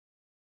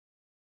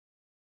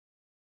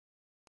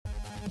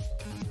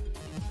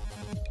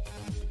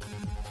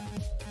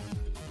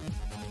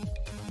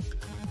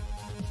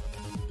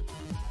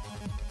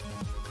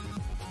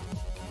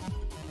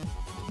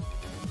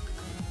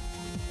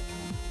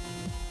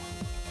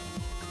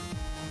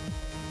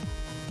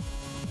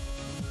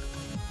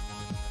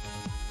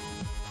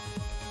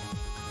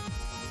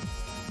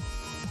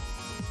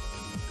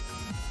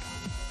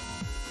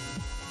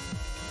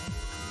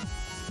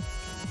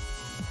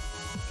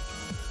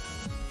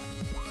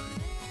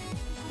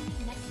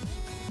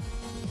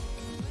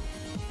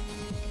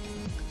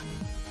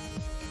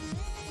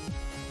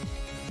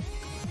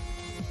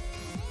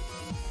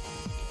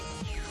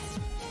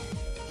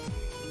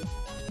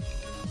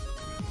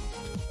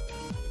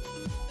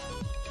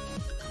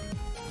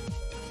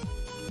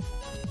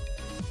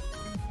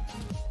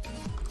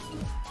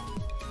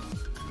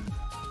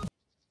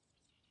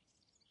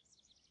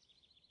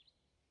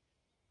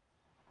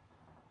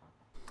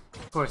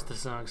Of course the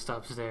song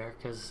stops there,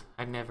 because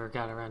I never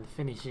got around to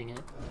finishing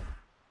it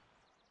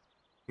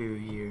 2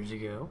 years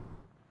ago.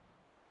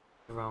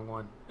 The wrong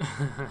one.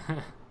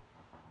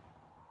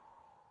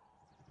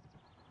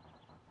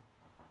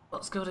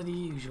 Let's go to the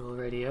usual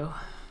radio.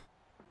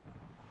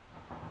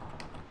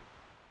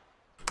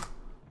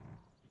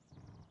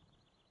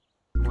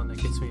 One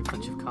that gets me a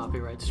bunch of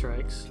copyright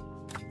strikes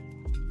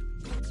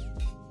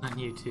on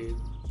YouTube.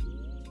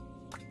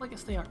 Well, I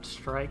guess they aren't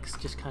strikes,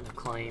 just kind of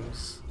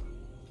claims.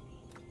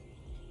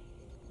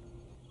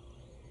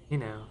 You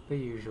know, the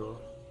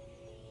usual.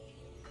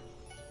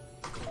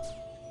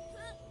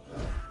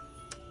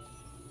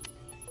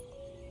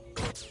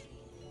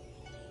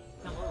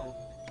 Hello.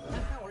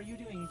 How are you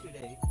doing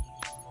today?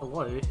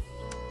 Hello.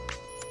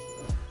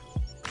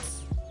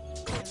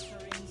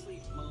 Entering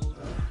sleep mode.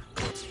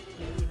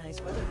 Very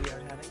nice weather we are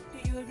having.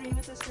 Do you agree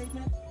with this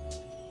statement?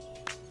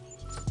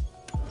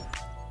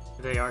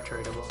 They are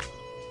tradable.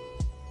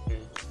 Yeah.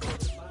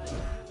 Bye,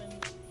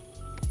 human.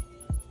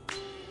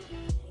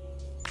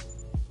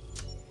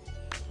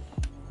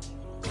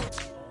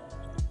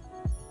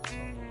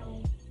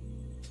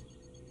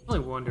 I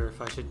really wonder if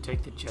I should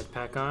take the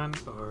jetpack on,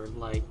 or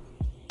like,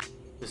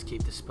 just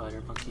keep the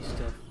spider monkey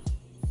stuff.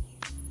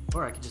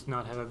 Or I could just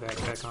not have a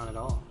backpack on at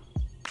all.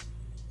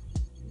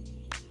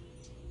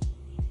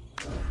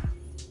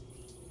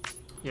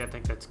 Yeah, I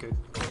think that's good.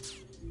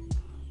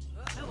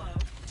 Hello.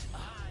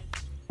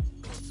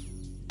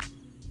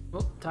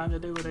 Well, time to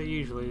do what I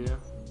usually do.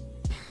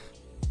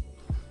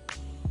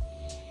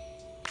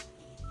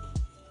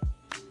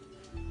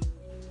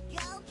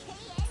 Go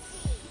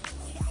KFC!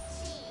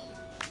 Touchy!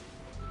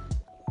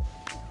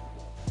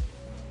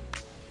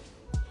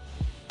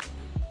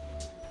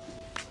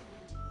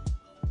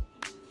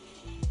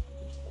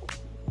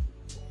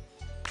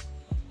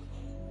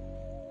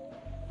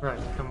 Right,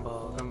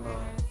 gumball, gumball.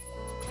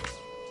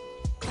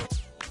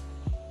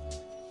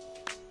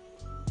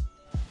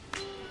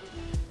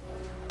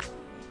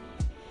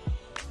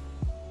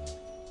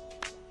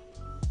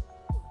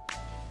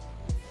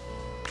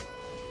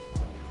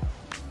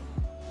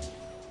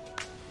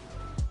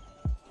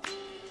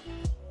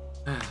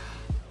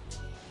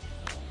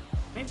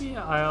 Maybe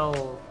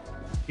I'll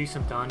do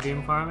some Dawn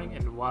Doom farming,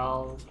 and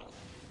while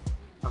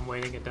I'm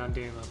waiting at Dawn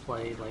Doom, I'll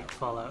play like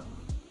Fallout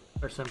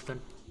or something.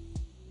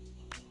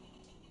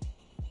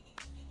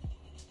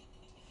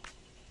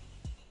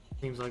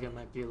 Seems like it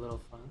might be a little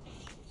fun.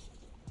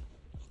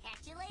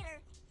 Catch you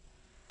later!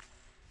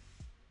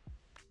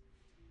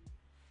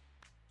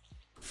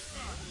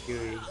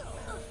 Gooey.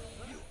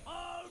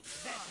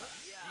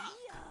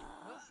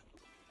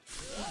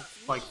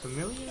 Like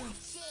familiar?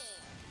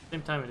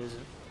 Same time it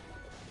isn't.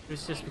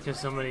 It's just because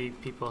so many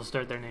people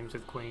start their names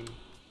with Queen.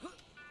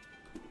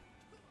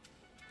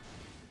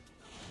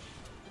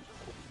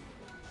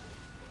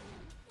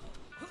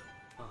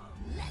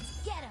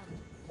 Let's get him!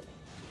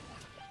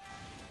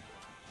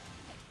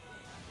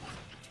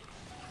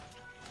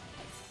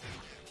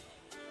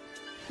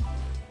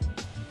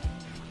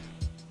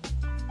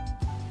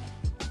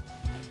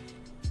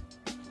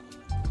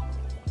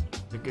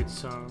 A good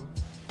song.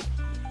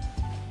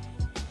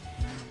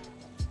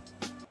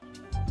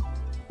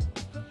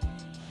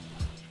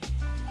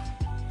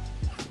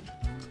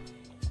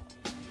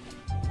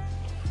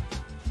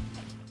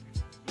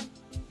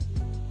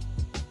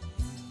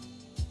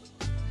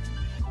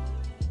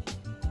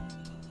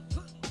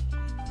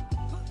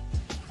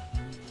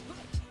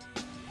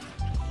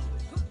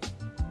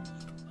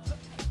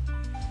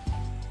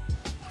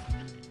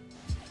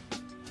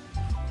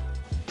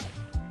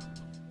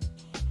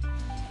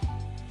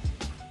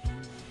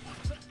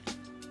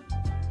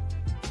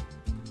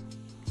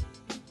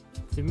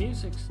 If the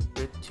music's a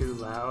bit too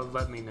loud,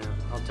 let me know.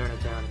 I'll turn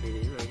it down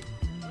immediately.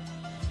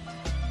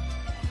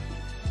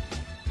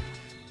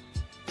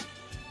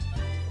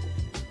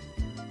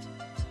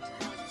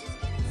 I was just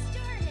getting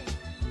started!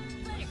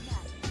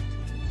 Buttercup!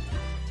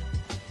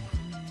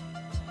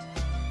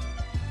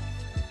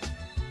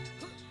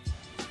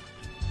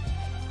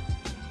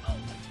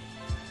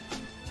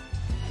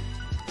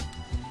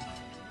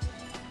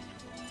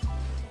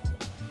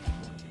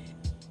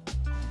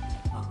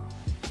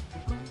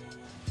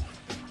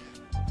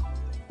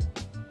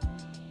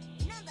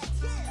 Number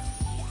 2!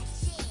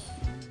 Touchy!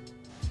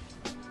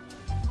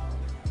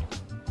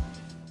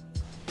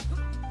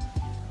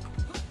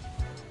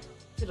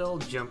 Get all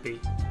jumpy.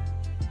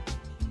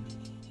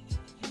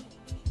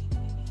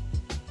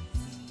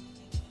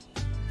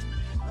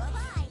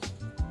 Bye-bye!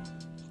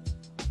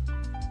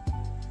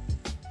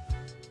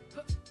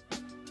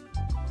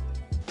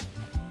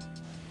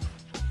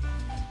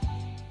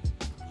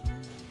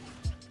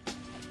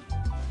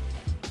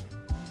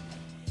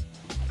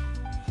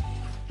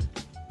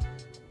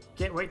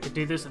 Can't wait to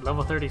do this at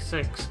level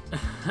 36.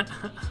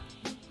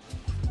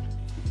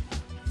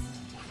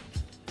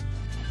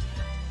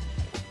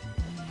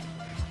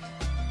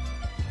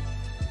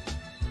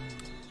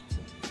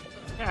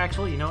 Yeah,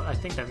 actually, you know what? I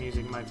think that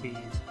music might be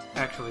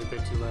actually a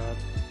bit too loud.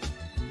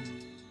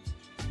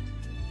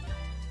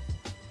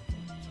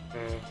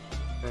 Okay,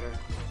 better.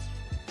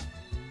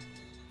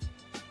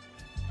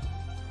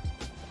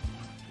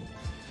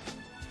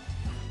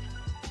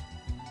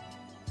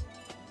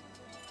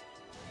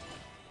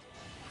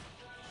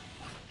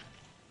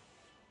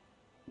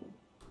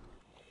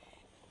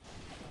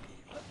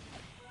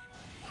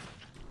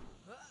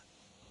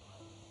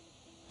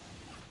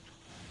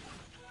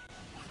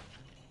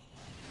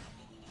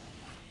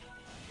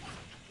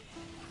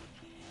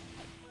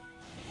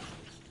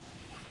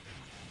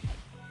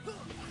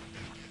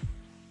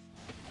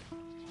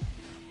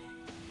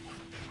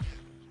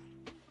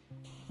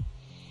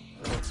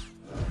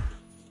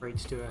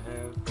 Crates do I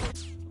have?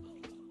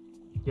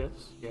 Yes,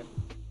 yeah.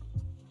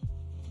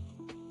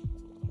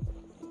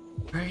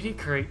 80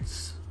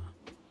 crates.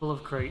 Full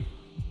of crate.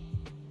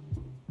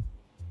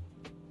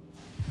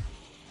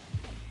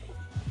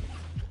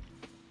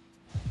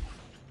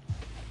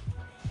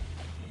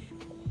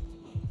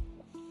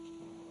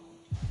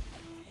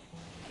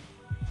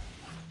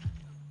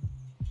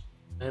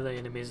 Melee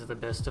enemies are the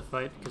best to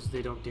fight because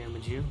they don't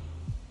damage you.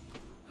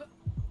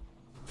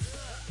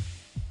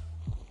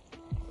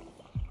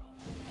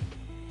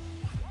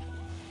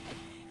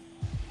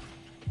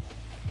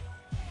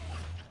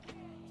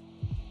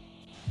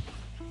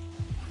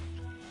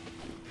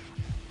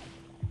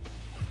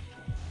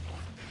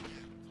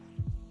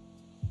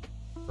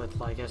 But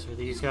like as for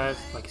these guys,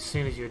 like as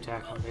soon as you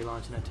attack them, they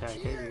launch an attack at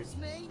you. Cheers,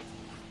 mate.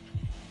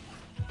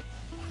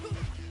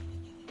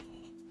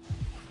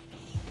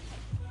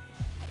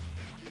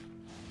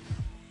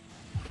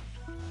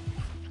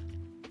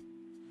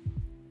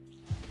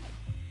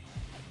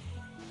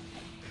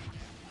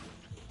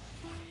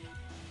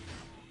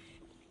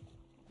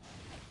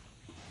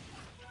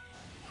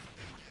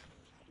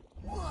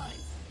 What?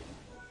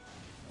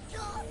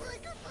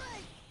 Jawbreaker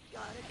break.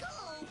 Gotta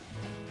go.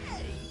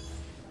 Eddie.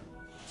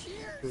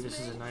 Cheers, Ooh, this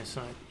is a mate. nice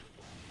sign.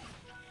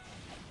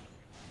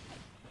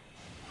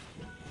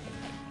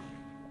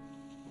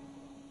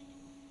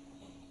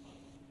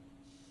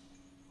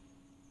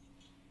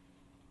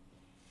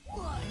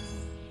 What?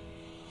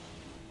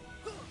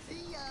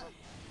 See ya.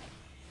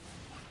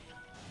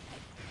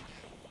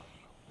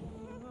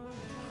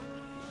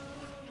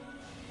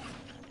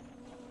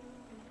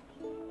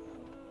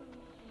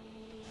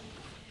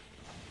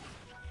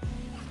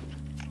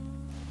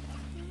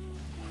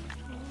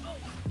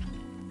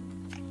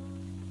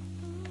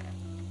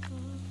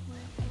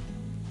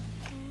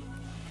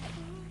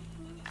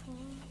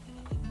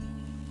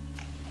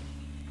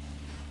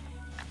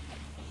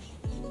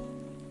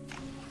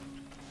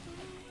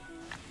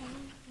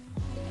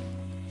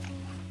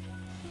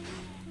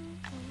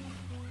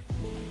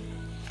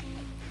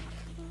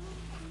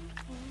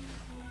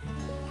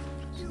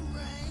 You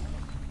rang.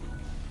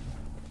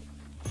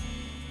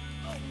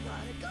 Oh,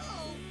 gotta go.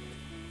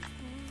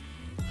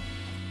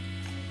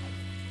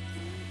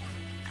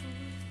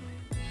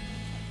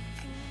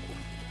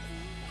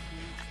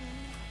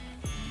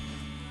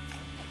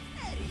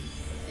 Eddie,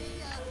 see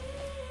ya.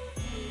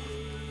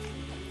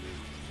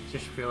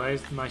 Just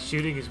realized my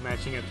shooting is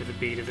matching up to the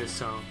beat of this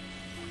song.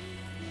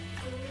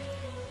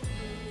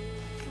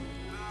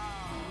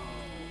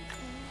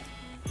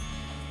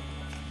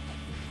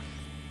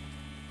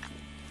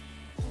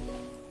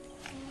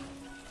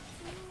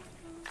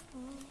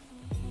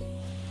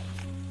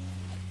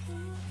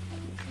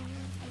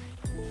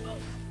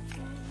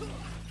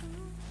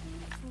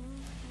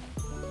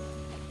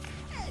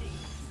 Eddie.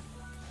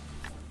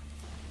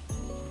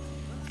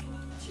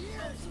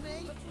 Cheers,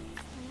 mate.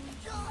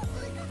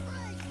 Jawbreaker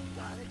break.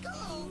 Gotta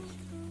go.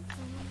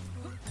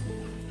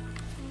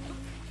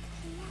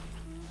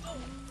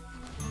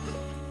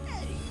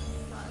 Eddie,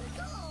 gotta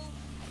go.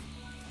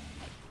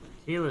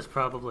 Heal is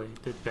probably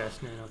the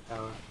best nano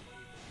power.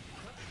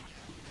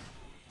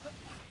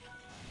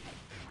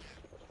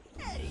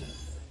 Eddie.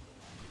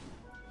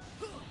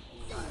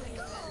 Gotta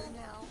go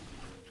now.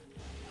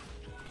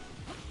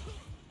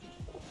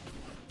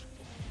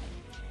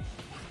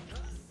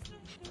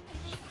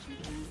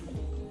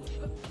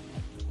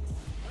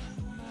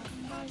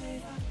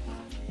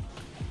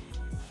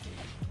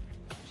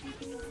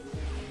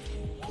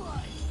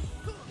 What?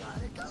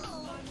 Gotta go.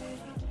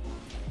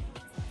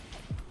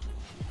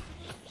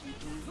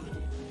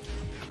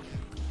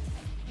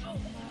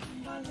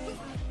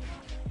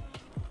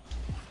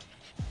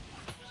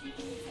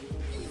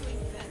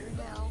 Feeling better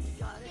now.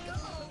 Gotta go.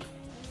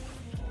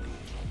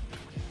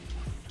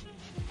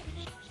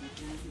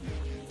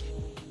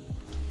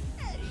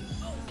 Eddie,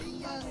 see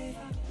ya.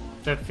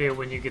 That feel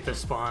when you get the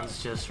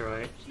spawns just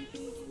right.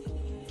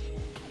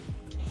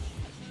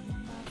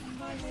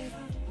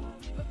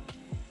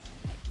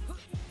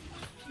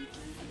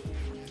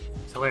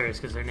 It's hilarious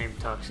because they're named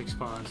Toxic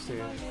Spawns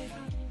too.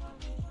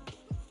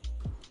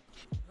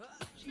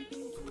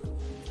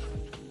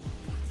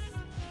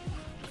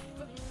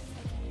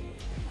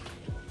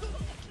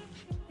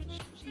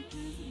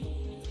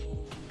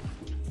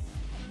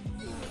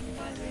 Feeling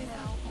better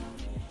now.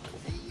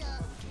 See ya.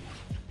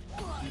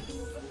 What?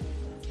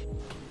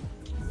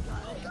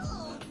 Gotta go.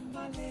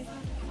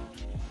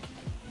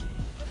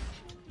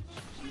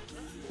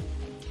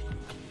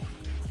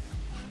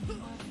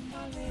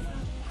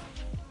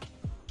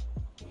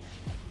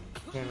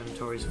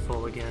 Inventory's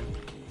full again.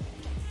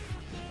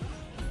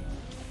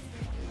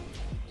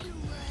 You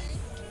rang.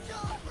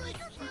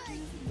 Jawbreaker break.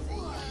 See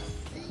ya.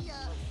 See ya.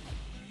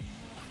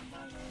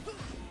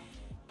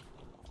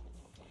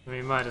 I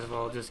mean, might as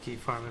well just keep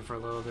farming for a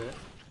little bit.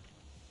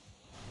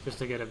 Just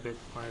to get a bit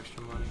more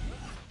extra money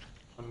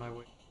on my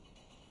way.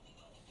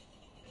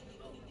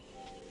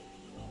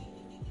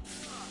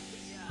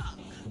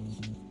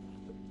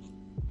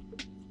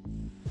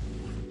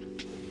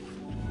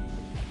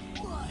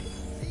 What?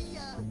 See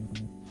ya.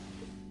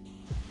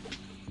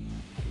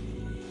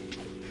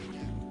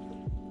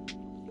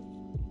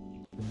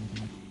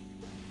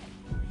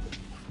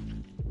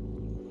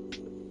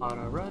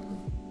 Auto run.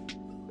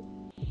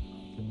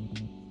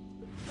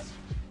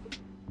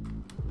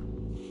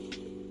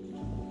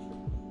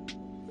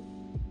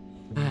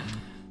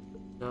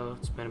 So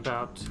it's been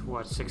about,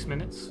 what, 6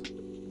 minutes? Go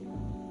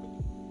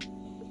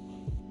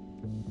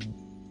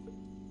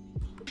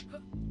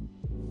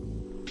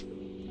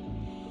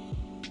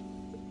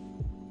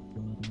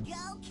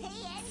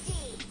KND!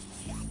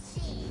 That's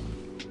it!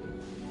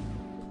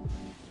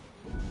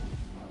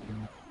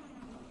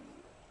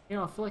 You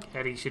know, I feel like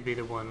Eddie should be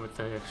the one with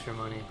the extra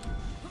money.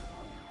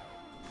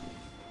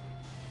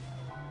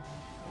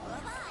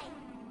 Bye-bye!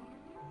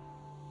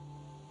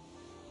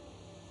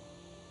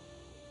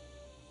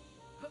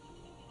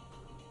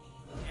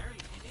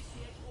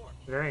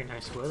 Very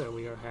nice weather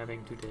we are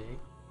having today.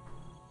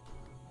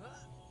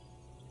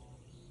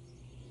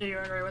 Do you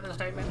agree with the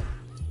statement?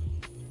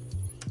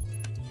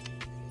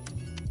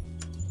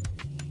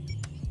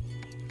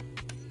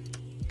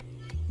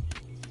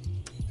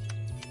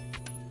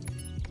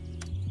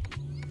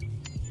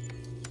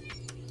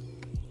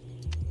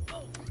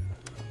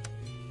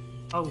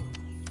 Oh.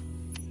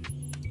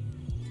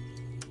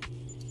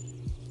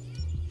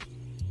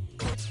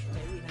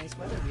 Very nice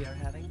weather we are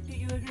having. Do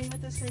you agree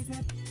with this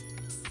statement?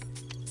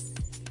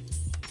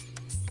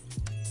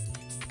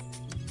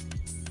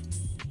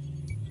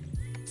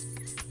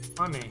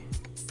 Honey.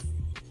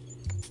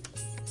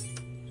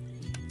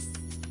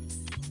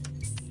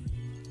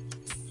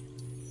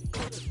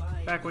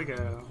 Goodbye. Back we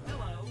go.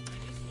 Hello.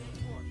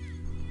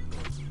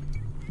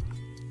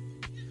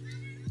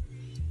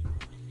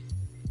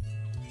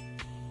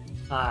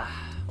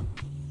 Ah.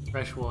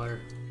 Fresh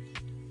water.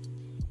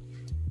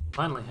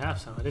 Finally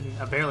have some.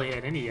 I barely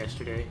had any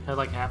yesterday. I had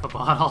like half a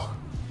bottle.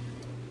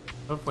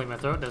 Hopefully my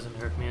throat doesn't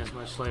hurt me as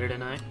much later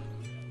tonight.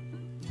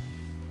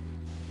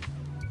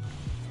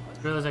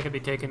 I realize I could be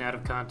taken out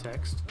of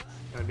context.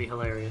 That would be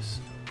hilarious.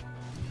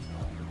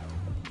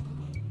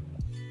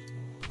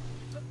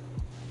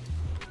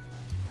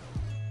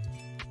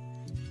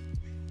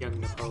 Young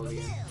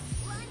Napoleon.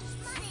 Lunch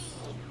money!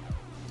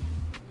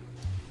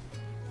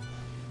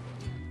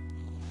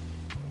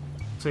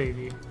 Save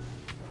you.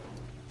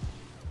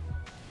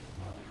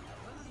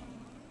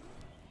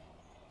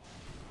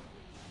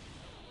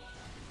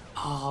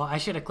 Oh, I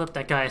should have clipped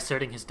that guy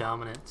asserting his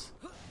dominance.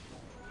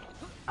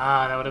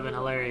 Ah, that would have been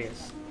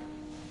hilarious.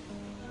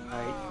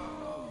 Right.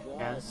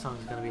 Yeah, this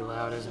song's gonna be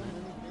loud, isn't it?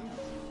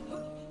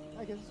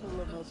 I guess what I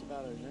love most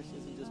about it, nurse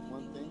isn't just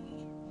one thing.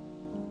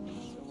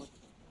 It's so much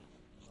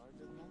larger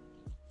than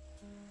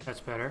that. That's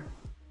better.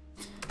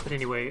 But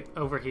anyway,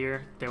 over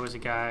here, there was a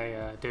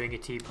guy doing a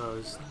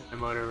T-pose. The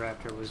Motor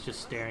Raptor was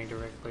just staring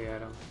directly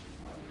at him.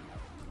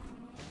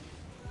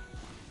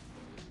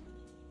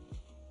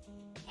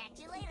 Catch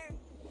you later!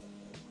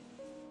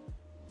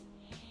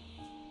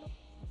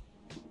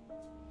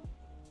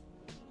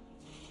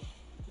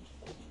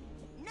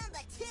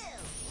 Number 2!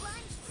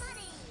 Lunch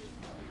money!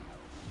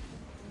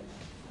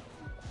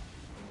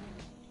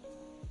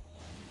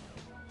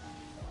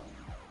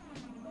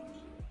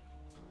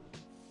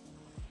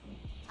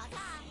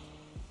 Ta-ta!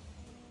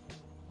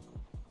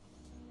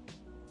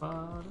 Go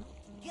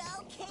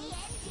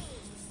KND!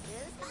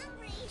 Who's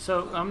hungry?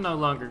 So, I'm no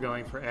longer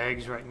going for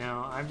eggs right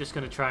now. I'm just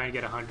gonna try and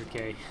get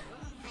 100k.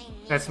 I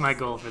need That's my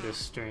goal for this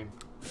stream.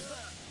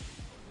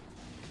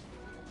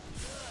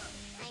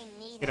 I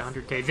need Get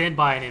 100k, then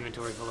buy an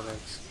inventory full of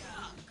eggs.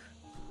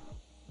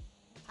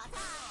 Ta-ta!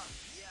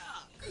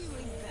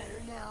 Feeling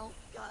better now.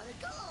 Gotta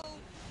go!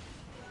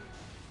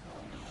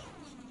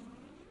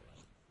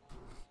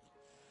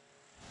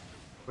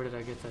 Where did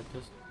I get that?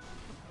 Just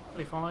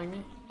somebody following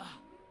me?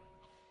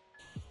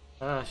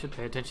 I should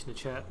pay attention to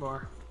chat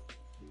more.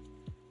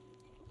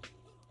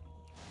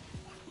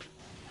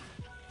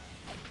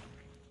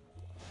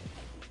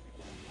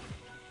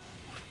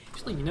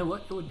 Actually, you know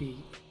what? It would be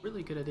a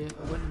really good idea if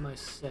I went to my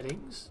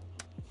settings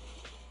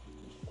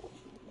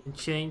and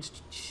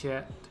changed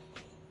chat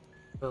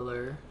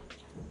color.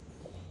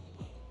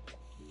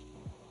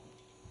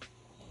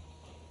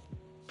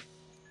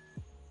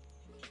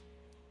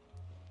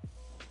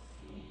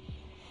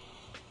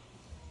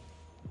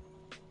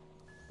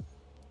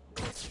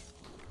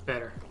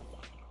 Better.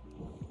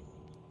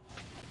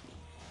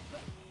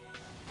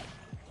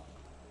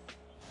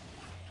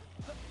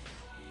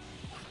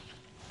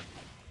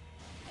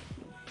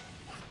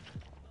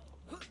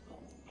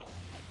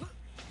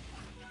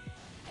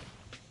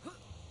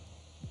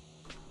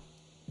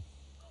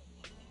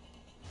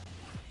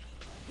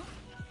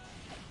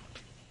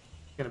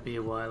 Gonna be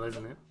a while,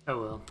 isn't it?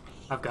 Oh well.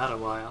 I've got a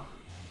while.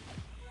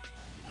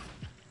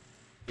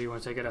 Maybe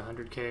once I get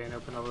 100k and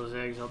open all those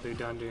eggs, I'll do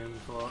Dundoom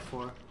and Fallout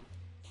 4.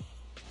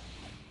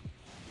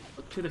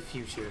 Look to the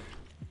future.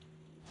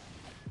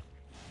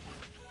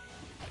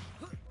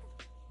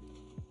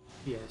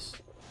 Yes.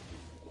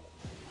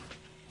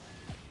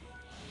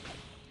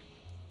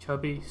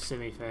 Chubby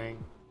Semifang.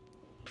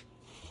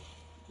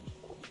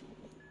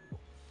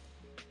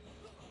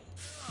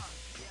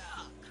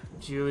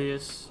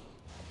 Julius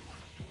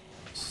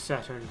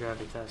Saturn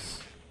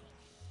Gravitas.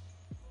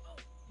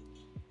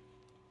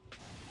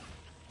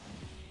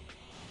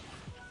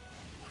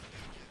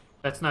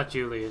 That's not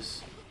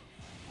Julius.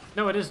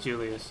 No, it is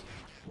Julius.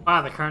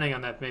 Wow, the kerning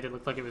on that made it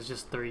look like it was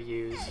just 3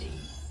 U's.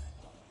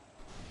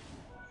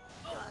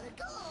 Gotta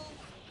go.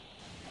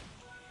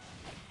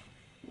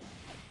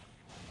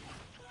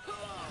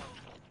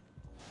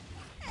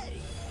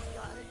 Eddie,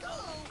 gotta go.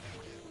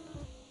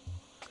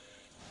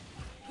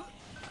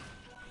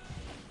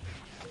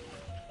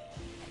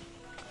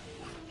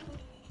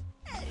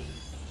 Eddie.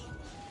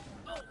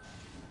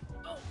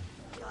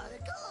 Gotta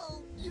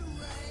go. You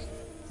rang.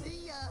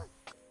 See ya.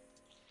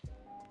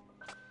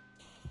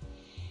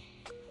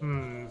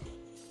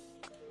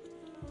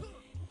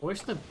 I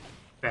wish the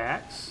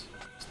backs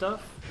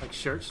stuff, like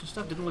shirts and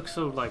stuff, didn't look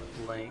so like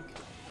blank.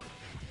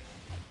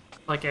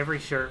 Like every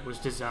shirt was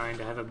designed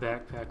to have a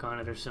backpack on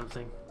it or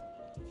something.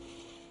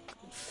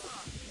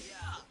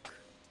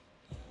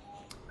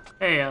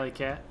 Hey, Alley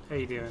Cat, how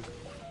you doing?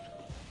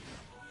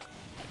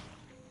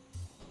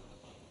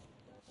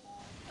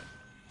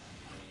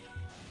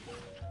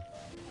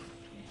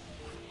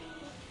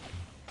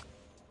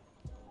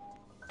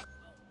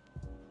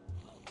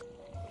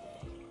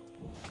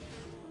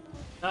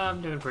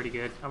 I'm doing pretty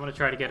good. I'm gonna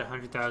try to get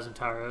 100,000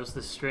 taros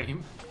this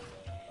stream.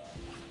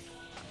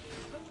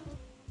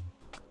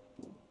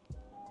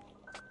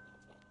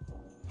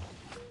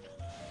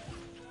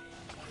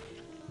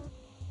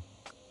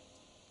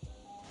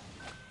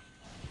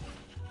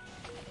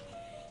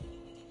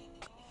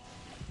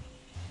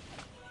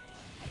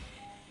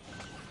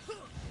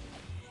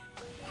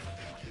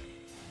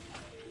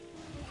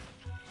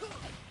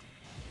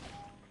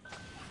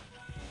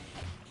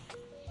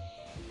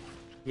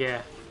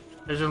 Yeah.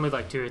 There's only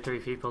like 2 or 3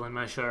 people in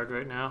my shard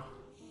right now.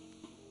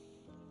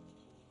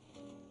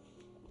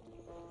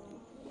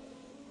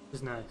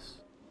 It's nice.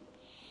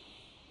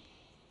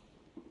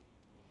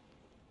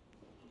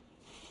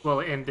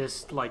 Well, in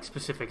this like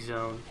specific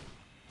zone,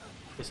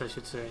 I guess I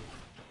should say.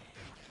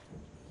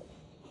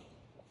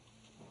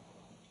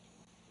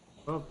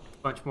 Well, a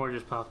bunch more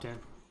just popped in.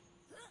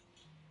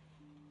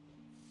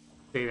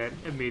 See that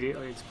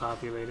immediately it's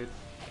populated.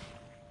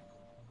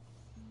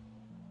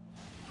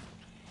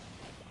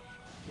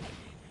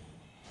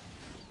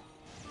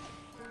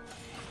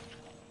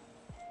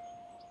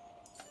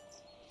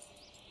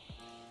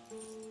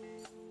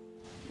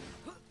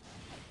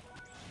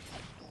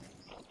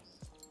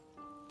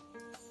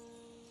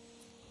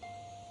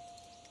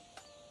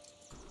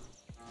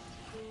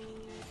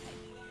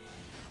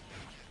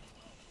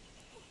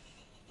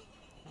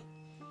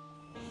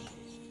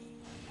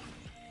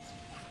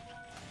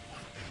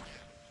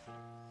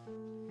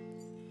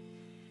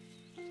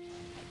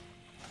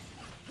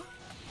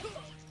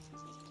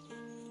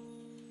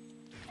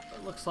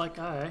 Looks like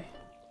I...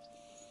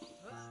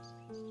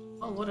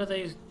 Oh, what are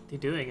they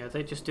doing? Are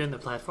they just doing the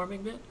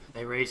platforming bit? Are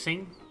they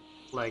racing?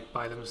 Like,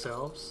 by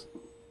themselves?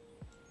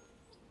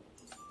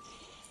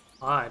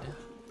 Odd.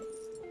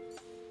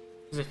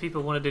 Because if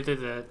people wanted to do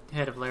the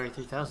head of Larry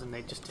 3000,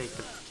 they'd just take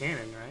the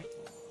cannon, right?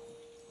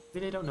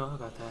 Maybe they don't know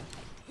about that.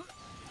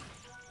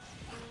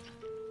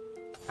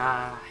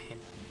 Ah,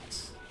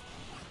 hints.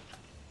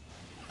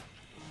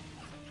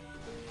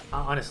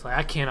 Honestly,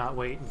 I cannot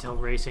wait until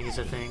racing is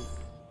a thing.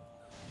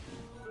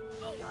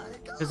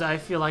 Because I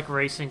feel like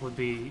racing would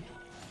be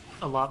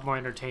a lot more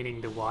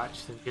entertaining to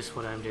watch than just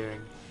what I'm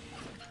doing.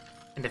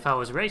 And if I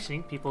was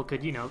racing, people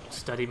could, you know,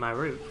 study my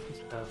route and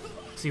stuff,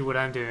 see what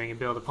I'm doing and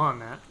build upon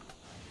that.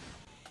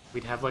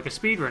 We'd have like a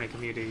speedrunning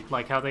community,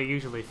 like how they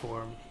usually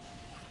form.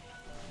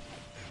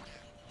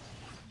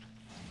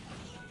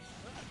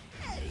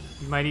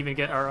 We might even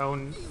get our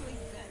own,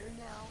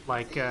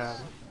 like,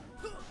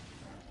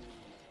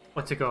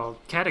 what's it called?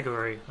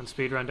 Category on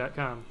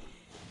speedrun.com.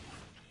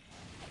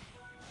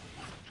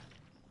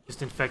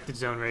 Just infected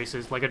zone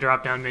races, like a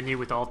drop-down menu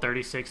with all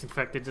 36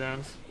 infected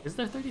zones. Is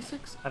there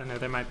 36? I don't know,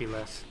 there might be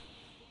less.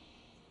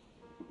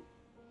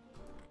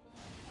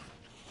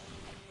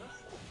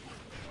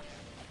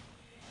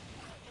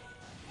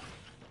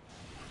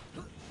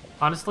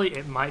 Honestly,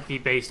 it might be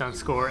based on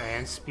score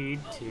and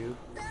speed, too.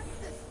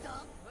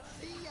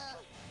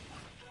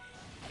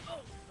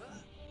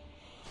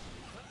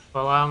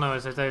 Well, I don't know,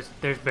 is that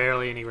there's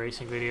barely any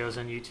racing videos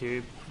on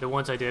YouTube. The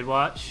ones I did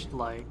watch,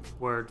 like,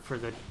 were for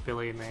the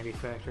Billy and Mandy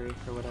Factory,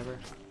 or whatever.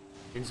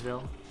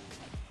 Innsville?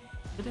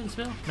 Is it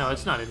Innsville? No,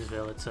 it's not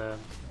Innsville, it's,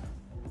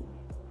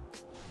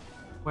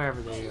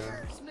 wherever they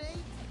are.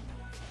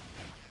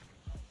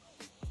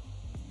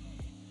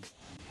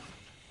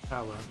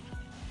 Oh, well.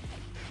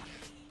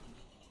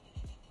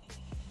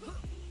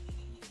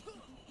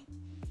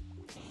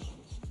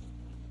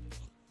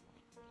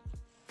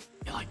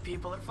 I feel like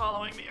people are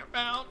following me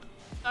around.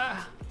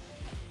 Ah.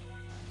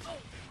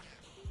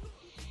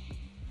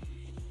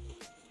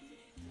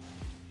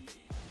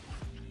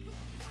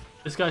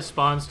 This guy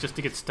spawns just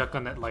to get stuck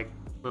on that, like,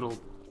 little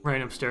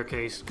random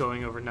staircase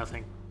going over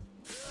nothing.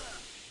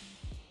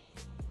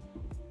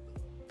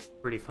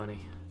 Pretty funny.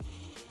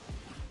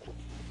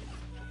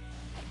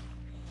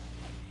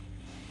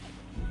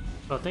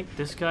 So I think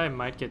this guy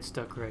might get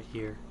stuck right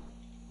here.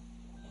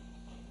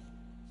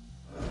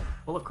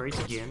 Full of crates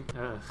again.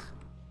 Ugh.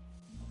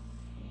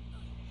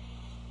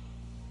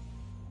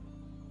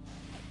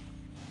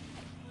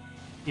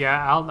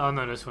 Yeah, I'll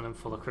notice when I'm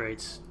full of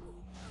crates.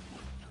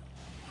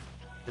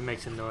 It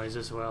makes a noise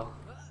as well.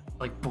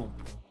 Like boom.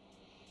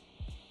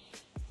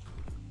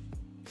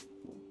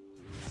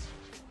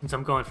 Since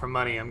I'm going for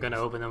money, I'm gonna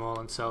open them all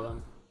and sell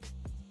them.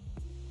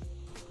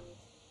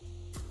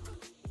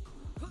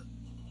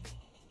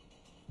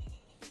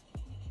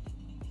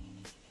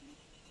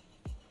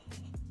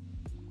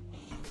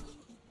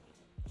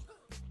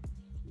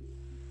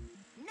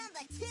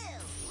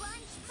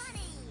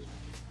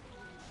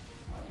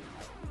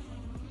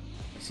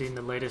 Seen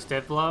the latest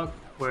dev blog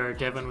where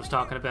Devin was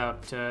talking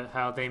about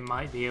how they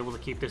might be able to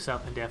keep this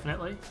up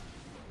indefinitely?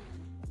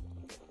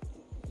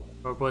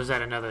 Or was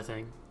that another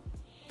thing?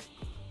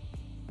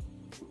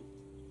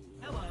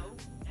 Hello,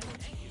 and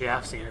thank you Yeah, for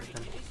I've seen it.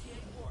 sharing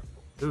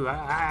HCA4. Ooh, I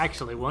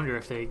actually wonder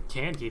if they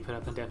can keep it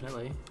up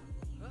indefinitely.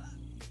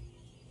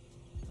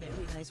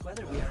 Very nice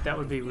weather we are That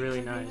would be having. Do you really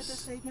agree with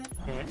this nice. statement?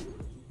 Yeah.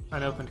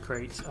 Unopened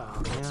crates.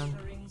 Oh man.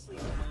 Entering sleep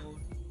mode.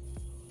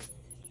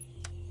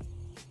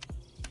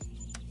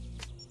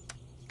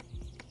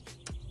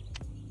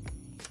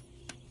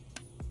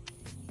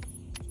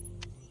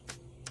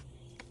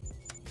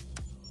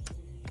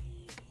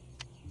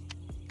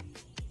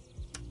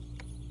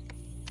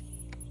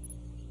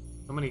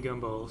 So many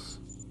gumballs.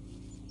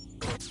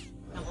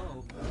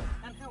 Hello,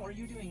 and how are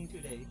you doing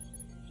today?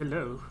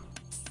 Hello.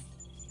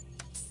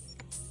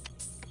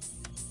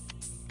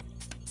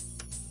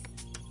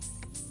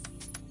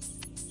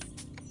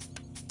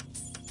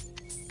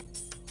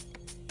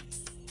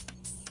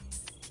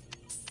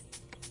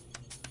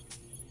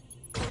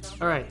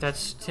 Alright,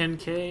 that's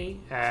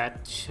 10k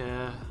at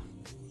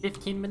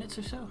 15 minutes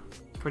or so.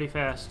 Pretty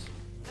fast.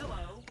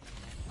 Hello.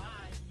 Bye.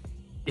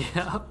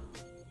 Yeah.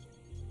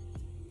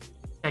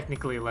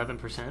 Technically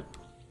 11%.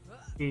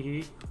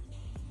 Hee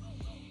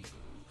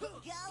Go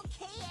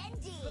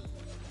KND!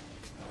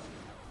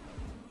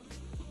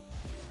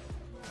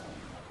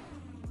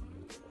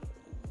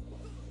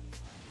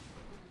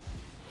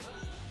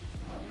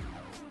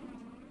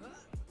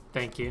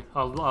 Thank you.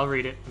 I'll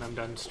read it when I'm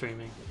done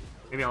streaming.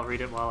 Maybe I'll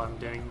read it while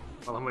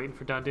I'm waiting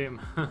for Don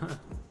Doom.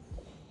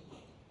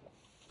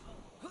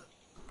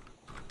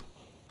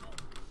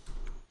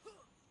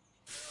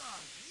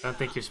 I don't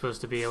think you're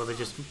supposed to be able to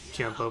just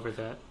jump over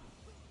that.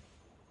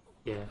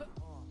 Yeah.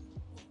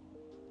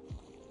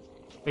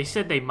 They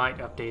said they might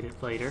update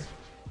it later,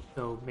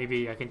 so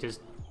maybe I can just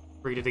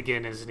read it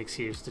again as an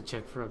excuse to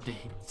check for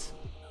updates.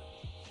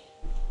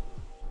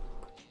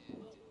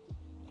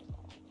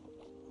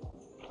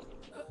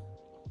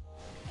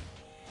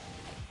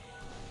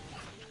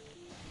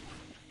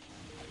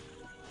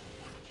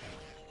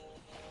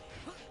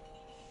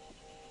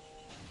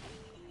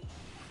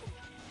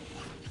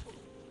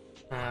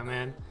 Ah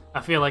man, I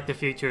feel like the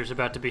future is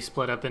about to be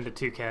split up into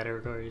two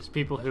categories.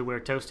 People who wear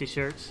toasty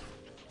shirts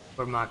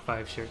or Mach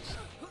 5 shirts.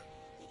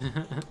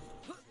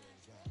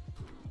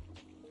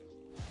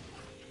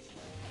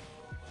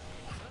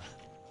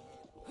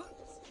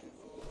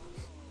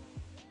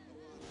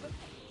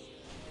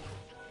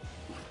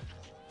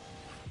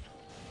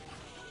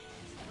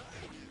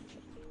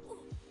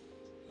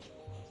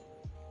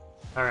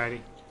 Alrighty.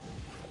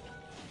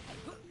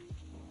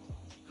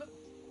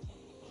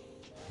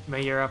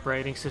 May your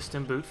operating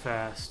system boot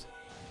fast.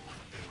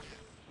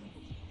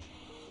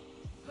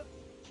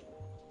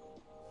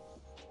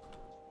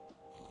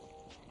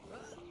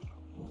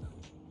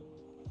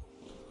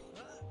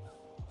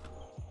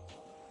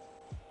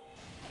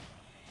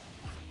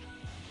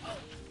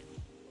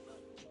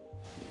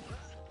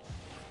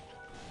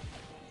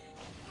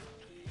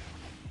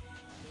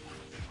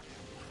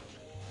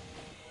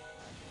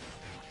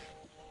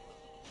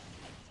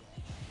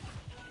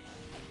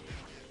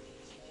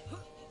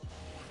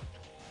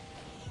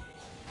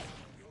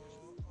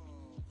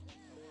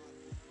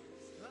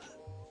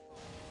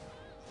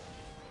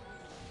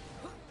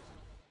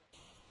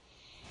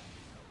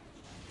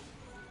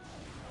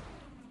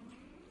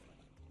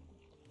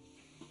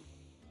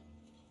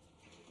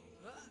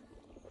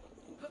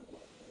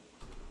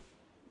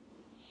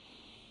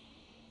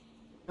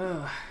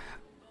 Ugh.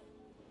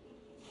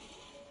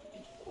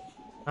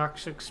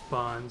 Toxic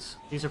spawns.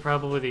 These are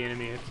probably the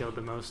enemy I've killed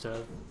the most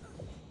of.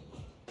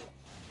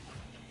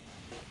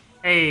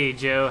 Hey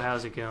Joe,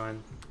 how's it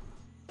going?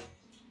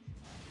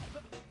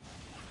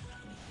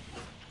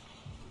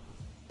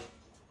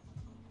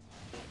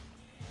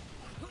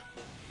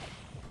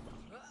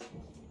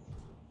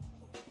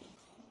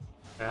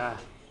 Ah.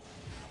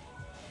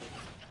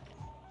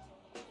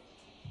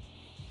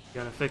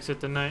 Gonna fix it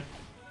tonight?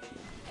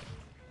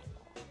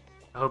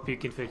 I hope you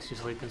can fix your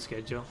sleeping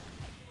schedule.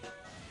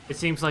 It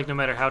seems like no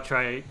matter how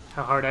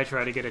hard I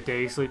try to get a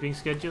day sleeping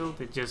schedule,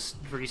 it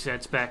just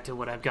resets back to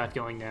what I've got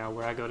going now,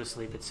 where I go to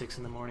sleep at 6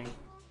 in the morning.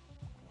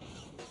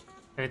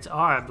 And it's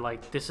odd,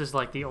 like, this is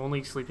like the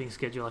only sleeping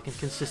schedule I can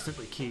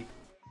consistently keep.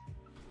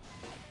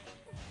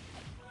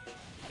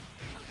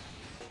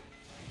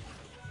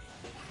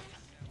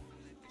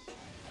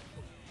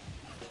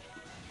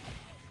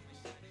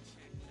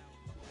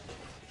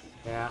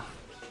 Yeah.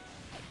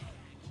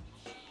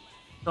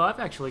 So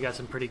I've actually got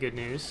some pretty good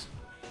news.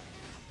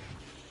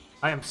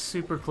 I am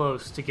super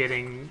close to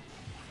getting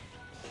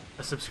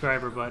a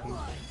subscriber button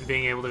and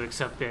being able to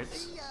accept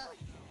bits.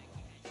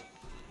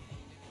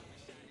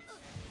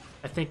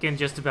 I think in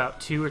just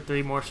about 2 or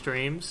 3 more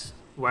streams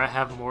where I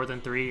have more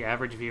than 3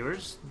 average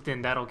viewers,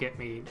 then that'll get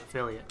me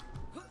affiliate.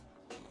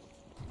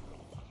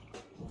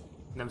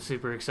 And I'm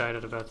super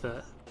excited about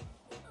that.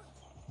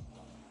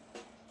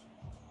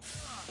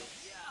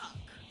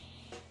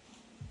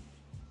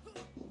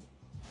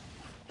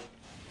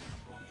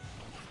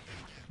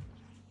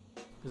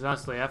 Because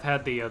honestly, I've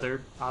had the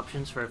other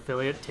options for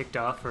affiliate ticked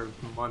off for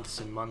months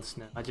and months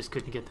now. I just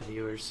couldn't get the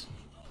viewers.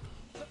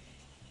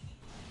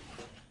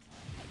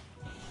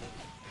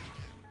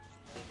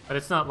 But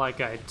it's not like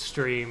I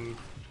stream,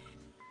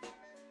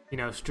 you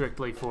know,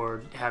 strictly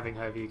for having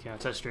high view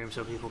counts. I stream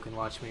so people can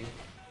watch me.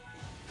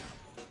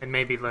 And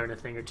maybe learn a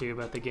thing or two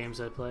about the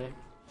games I play.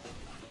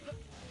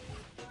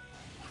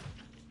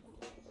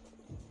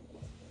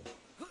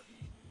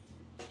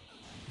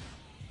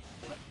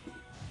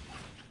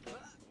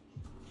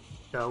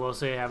 So I will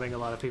say having a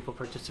lot of people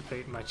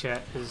participate in my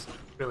chat is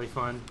really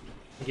fun.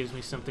 It gives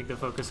me something to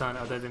focus on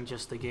other than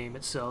just the game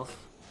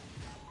itself.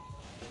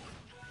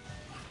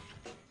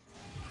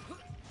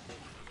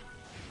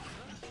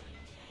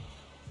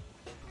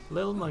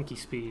 Little monkey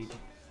speed.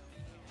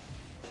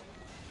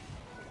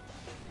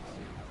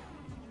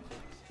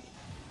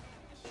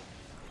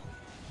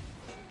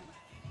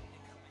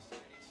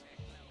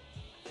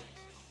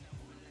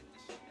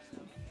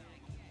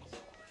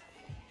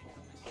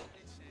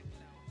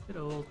 Good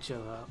old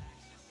Joe up.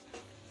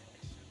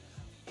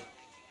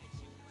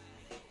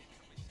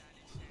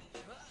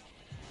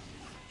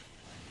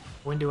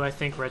 When do I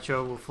think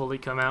Retro will fully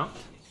come out?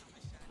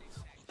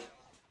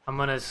 I'm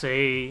gonna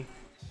say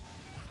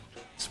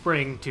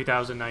spring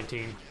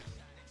 2019.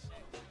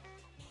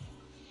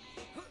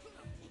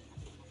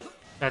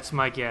 That's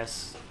my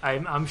guess.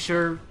 I'm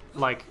sure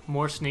like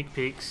more sneak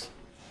peeks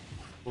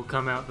will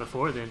come out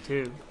before then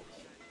too.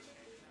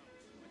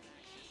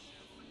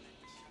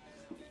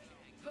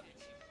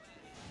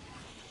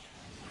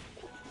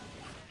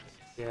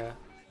 Yeah.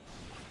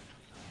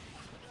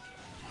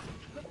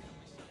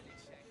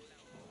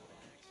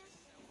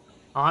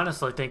 I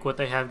honestly think what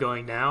they have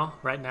going now,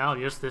 right now,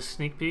 just this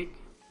sneak peek,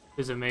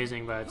 is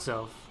amazing by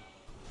itself.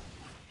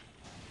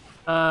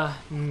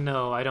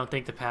 No, I don't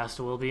think the past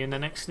will be in the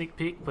next sneak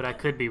peek, but I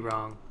could be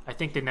wrong. I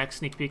think the next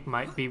sneak peek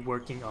might be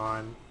working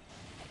on...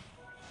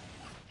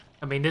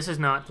 I mean, this is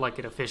not like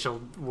an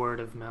official word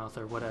of mouth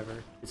or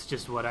whatever. It's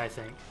just what I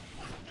think.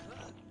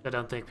 I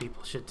don't think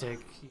people should take,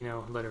 you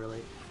know,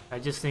 literally. I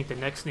just think the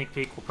next sneak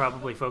peek will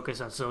probably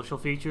focus on social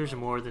features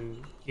more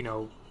than, you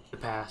know, the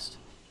past.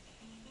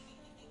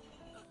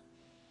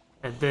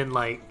 And then,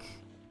 like,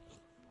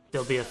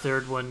 there'll be a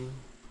third one,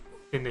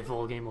 then the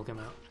full game will come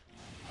out.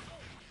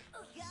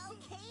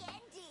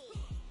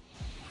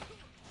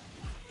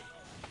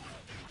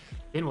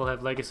 Then we'll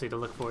have Legacy to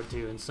look forward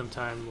to in some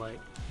time, like,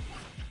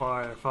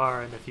 far,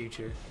 far in the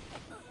future.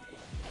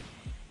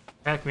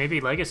 Heck, maybe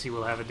Legacy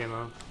will have a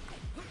demo.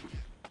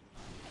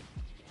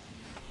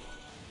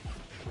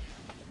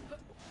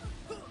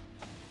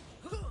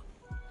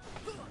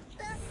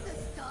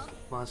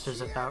 Monsters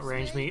that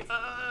outrange me.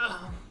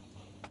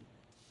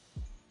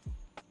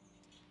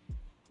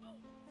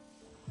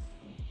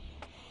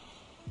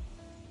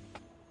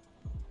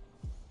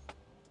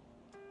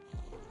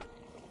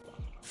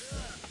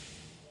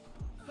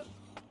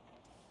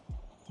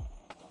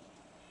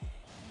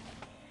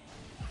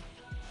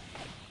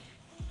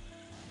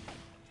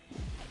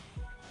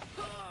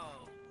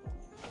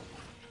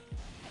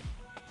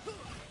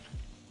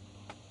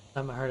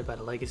 I heard about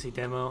a Legacy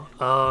demo.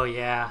 Oh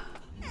yeah.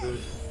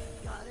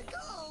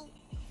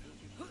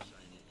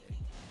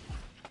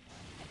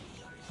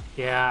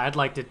 Yeah, I'd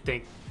like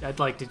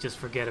to just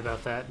forget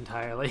about that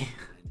entirely.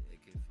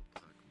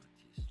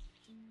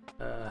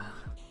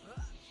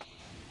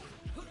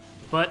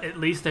 But at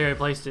least they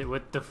replaced it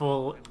with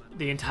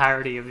the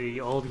entirety of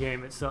the old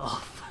game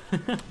itself.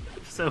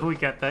 So we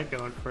got that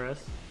going for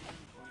us.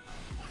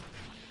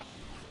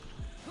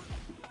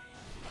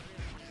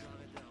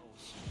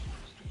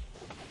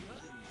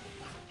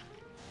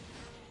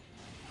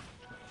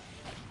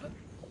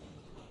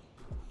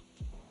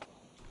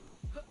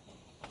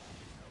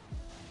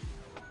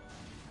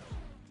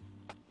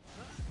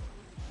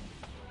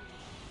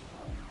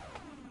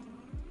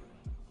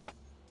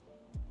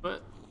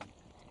 But,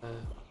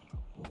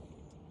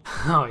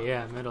 oh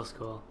yeah, middle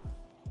school.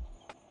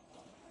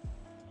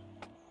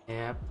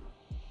 Yep.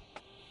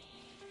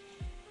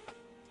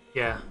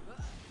 Yeah.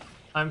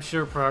 I'm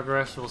sure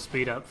progress will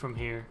speed up from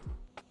here.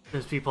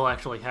 Since people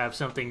actually have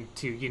something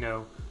to, you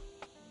know,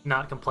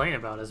 not complain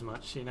about as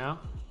much, you know?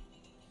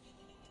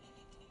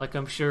 Like,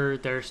 I'm sure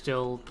there's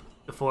still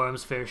the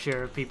forum's fair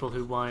share of people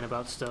who whine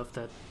about stuff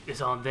that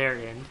is on their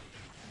end.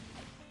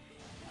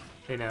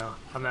 You know,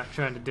 I'm not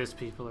trying to diss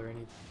people or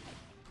anything.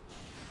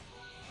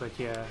 But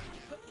yeah.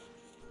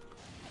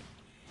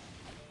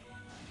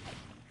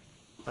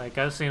 Like,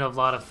 I've seen a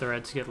lot of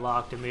threads get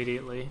locked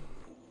immediately.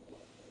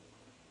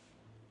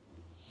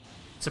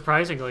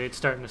 Surprisingly, it's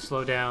starting to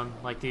slow down,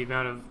 like the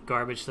amount of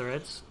garbage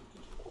threads.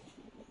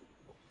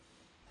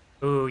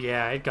 Ooh,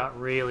 yeah, it got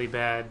really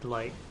bad,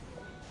 like,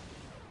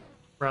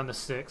 around the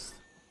 6th.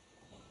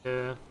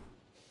 There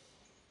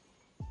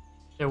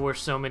were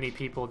so many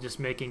people just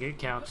making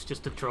accounts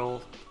just to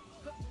troll.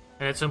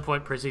 And at some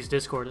point, Prizzy's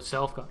Discord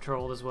itself got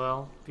trolled as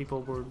well.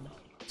 People were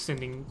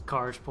sending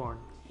cars porn.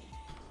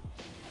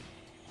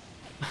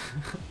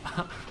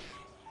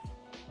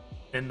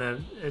 in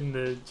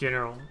the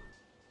general.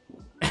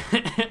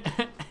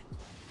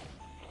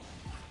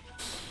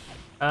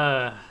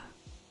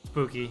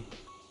 Spooky.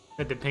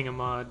 Had to ping a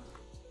mod.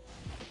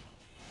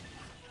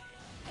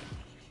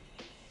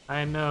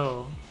 I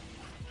know.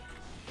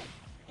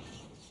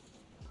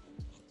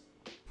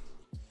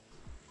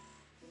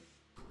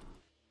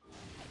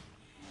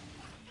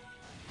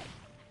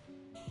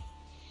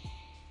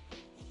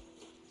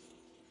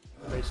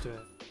 Race to it.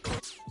 A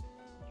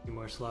few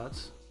more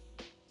slots.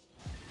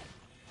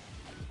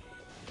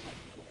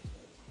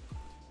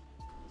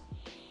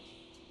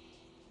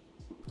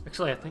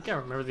 Actually, I think I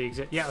remember the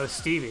exact. Yeah, it was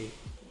Stevie.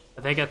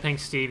 I think I pinged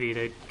Stevie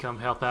to come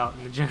help out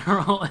in the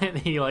general, and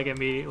he like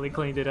immediately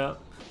cleaned it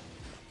up.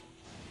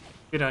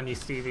 Good on you,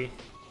 Stevie.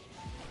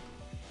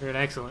 You're an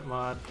excellent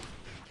mod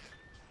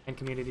and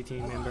community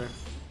team member.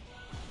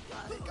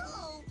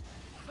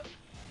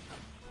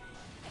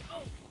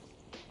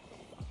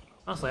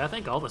 Honestly, I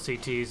think all the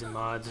CTs and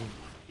mods and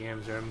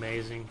DMs are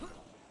amazing.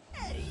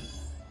 Eddie.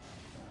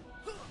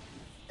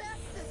 That's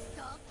the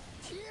stuff.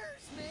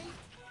 Cheers, mate.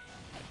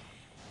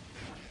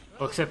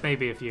 Well, except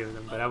maybe a few of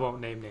them, but I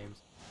won't name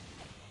names.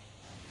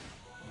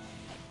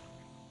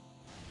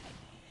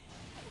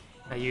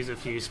 I use a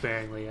few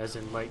sparingly, as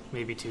in like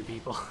maybe 2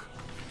 people.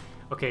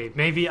 Okay,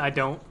 maybe I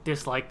don't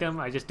dislike them,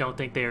 I just don't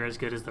think they are as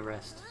good as the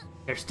rest.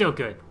 They're still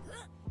good.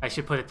 I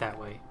should put it that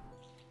way.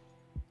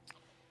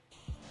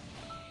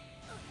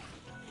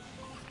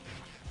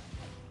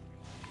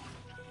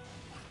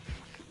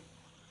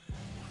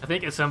 I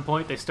think at some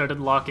point they started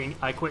locking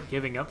I quit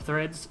giving up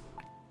threads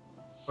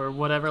or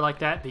whatever like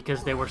that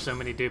because there were so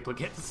many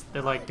duplicates.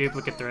 They're like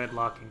duplicate thread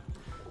locking.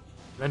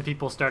 Then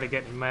people started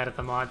getting mad at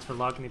the mods for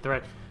locking the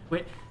thread.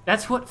 Wait,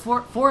 that's what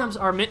forums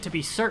are meant to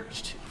be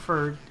searched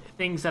for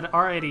things that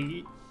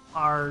already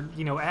are,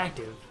 you know,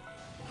 active.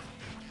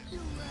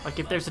 Like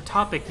if there's a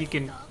topic you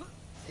can...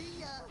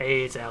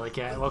 Hey, it's Alley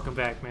Cat. Welcome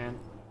back, man.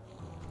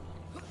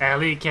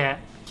 Alley Cat.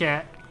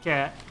 Cat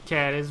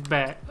is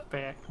back,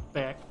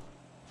 back.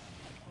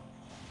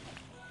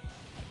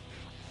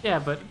 Yeah,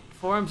 but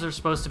forums are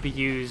supposed to be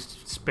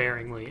used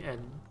sparingly, and...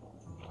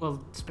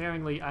 Well,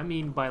 sparingly, I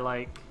mean by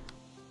like...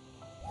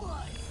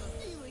 What?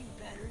 Feeling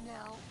better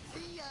now.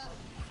 See ya.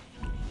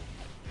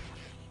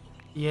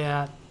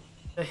 Yeah,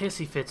 the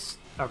hissy fits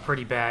are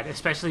pretty bad,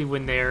 especially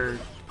when they're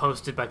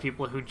posted by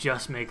people who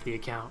just make the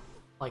account.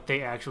 Like,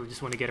 they actually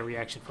just want to get a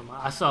reaction from it.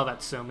 I saw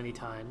that so many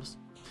times.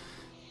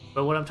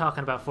 But what I'm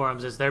talking about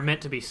forums is they're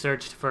meant to be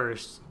searched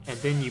first, and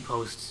then you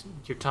post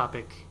your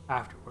topic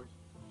afterward.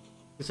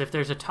 Because if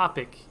there's a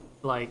topic,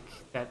 like,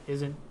 that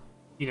isn't,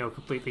 you know,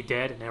 completely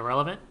dead and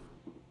irrelevant,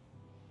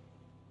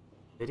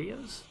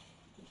 videos?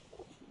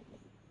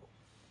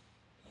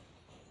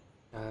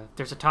 If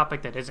there's a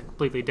topic that isn't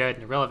completely dead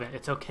and irrelevant,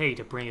 it's okay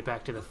to bring it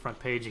back to the front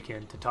page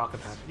again to talk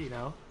about it, you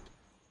know?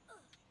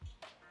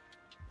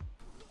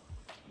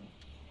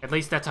 At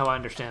least that's how I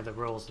understand the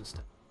rules and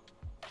stuff.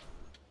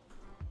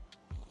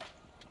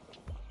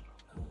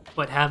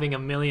 But having a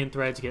million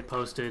threads get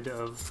posted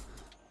of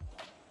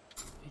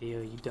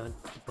video you done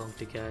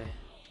debunked a guy.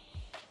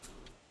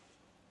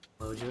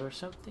 Mojo or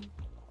something?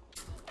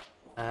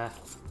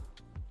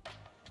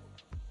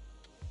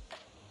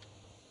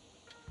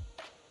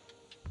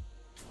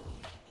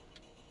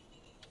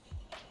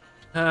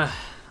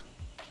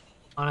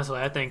 Honestly,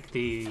 I think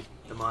the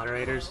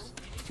moderators,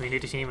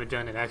 community team have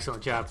done an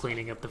excellent job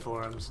cleaning up the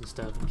forums and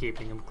stuff and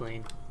keeping them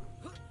clean.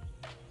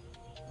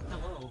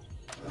 Hello.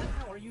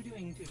 How are you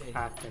doing today?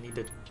 I need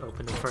to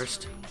open them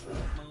first.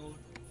 Mode.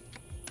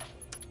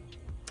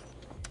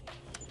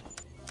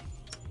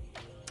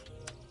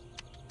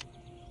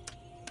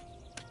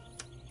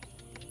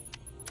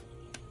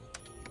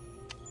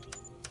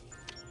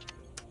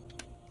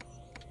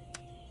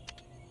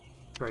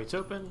 Crates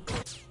open.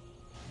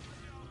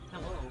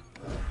 Hello.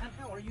 And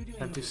how are you doing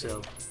Time to today?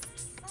 sell.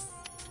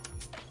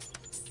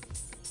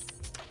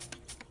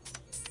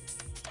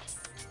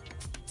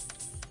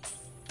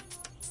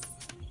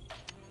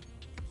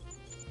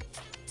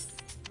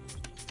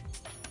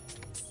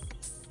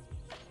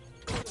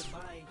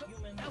 Goodbye,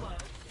 human. Hello.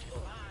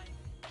 Bye.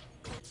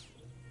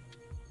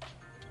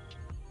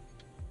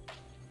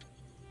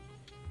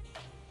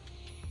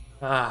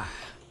 Ah.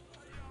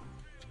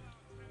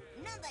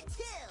 Number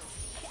 2.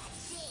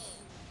 Catching.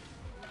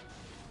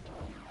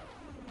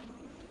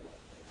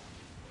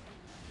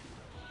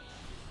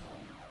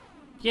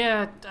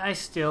 Yeah, I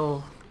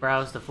still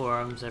browse the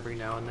forums every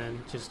now and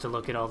then just to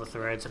look at all the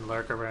threads and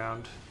lurk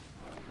around.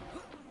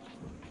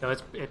 So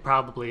it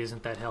probably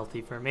isn't that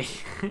healthy for me.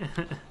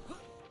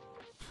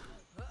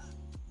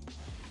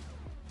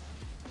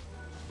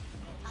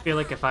 feel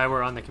like if I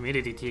were on the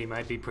community team,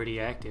 I'd be pretty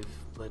active.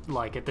 But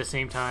like at the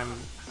same time,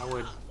 I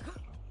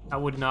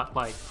would not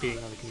like being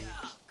on the community.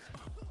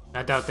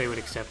 I doubt they would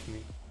accept me.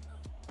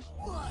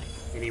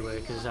 Anyway,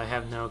 because I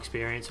have no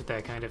experience with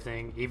that kind of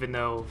thing, even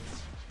though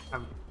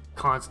I'm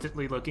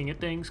constantly looking at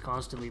things,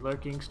 constantly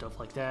lurking, stuff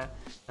like that.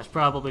 That's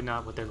probably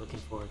not what they're looking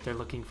for. They're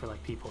looking for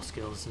like people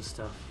skills and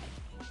stuff.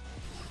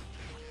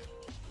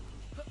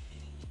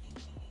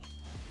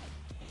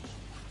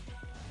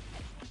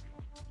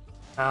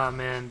 Oh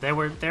man,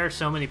 there are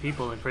so many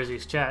people in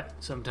Prizzy's chat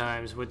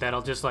sometimes with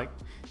that'll just like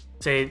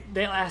say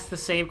they'll ask the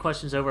same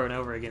questions over and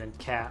over again in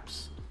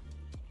caps.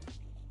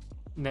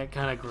 And that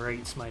kind of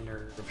grates my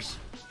nerves.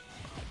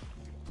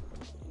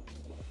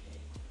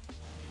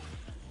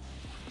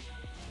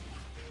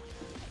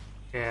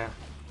 Yeah.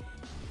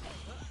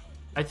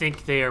 I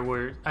think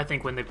I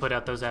think when they put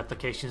out those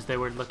applications, they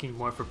were looking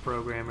more for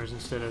programmers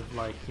instead of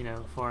like, you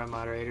know, forum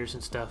moderators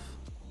and stuff.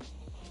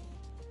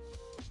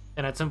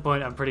 And at some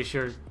point, I'm pretty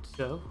sure,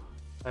 so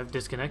I've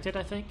disconnected,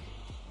 I think.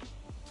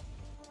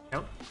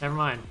 Nope, never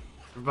mind.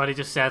 Everybody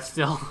just sat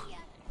still.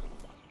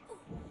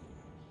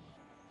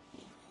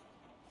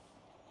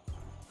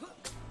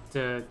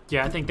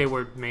 Yeah, I think they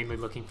were mainly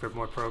looking for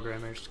more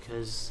programmers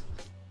because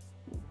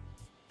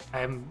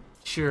I'm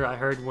sure I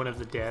heard one of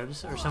the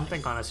devs or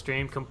something on a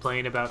stream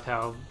complain about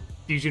how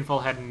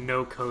FusionFall had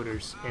no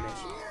coders in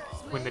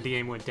it when the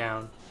game went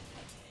down.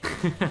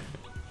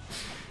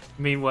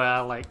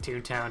 Meanwhile, like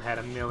Toontown had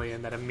 1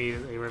 million that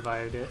immediately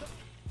revived it.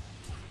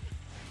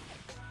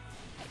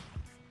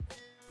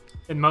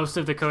 And most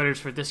of the coders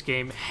for this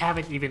game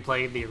haven't even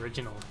played the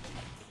original.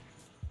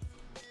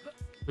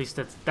 At least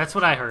that's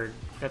what I heard.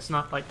 That's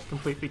not like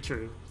completely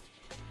true.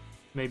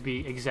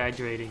 Maybe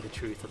exaggerating the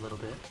truth a little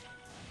bit.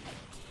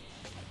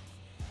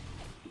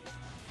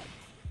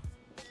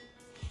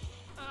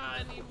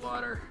 I need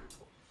water.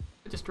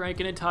 I just drank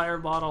an entire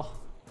bottle.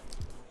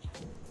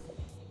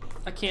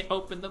 I can't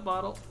open the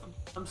bottle.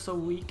 I'm so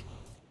weak.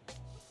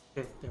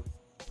 Okay, there.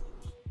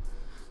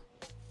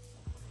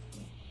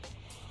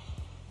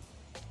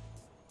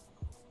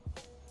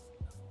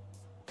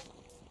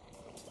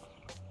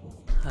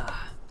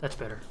 Ah, that's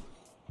better.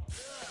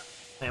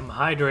 I am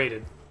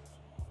hydrated.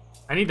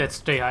 I need that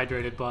stay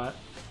hydrated bot.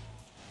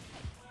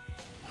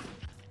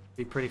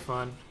 Be pretty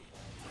fun.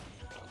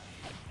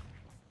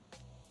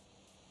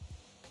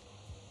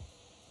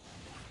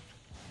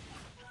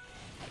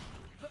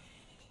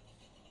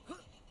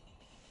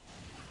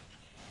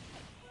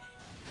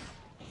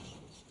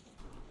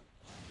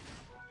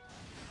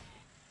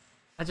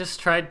 I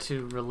just tried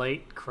to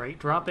relate crate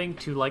dropping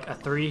to like a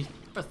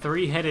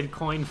three-headed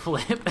coin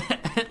flip,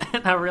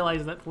 and I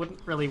realized that wouldn't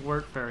really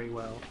work very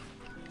well.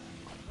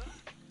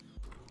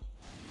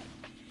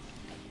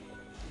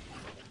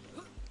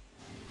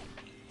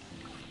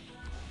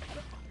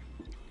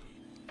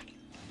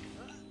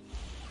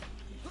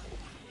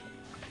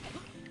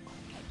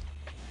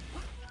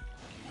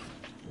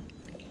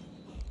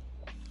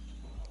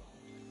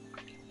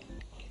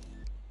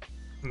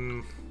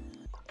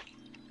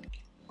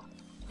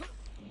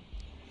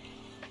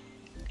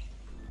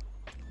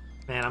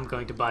 Man, I'm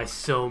going to buy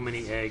so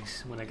many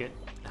eggs when I get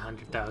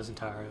 100,000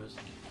 taros.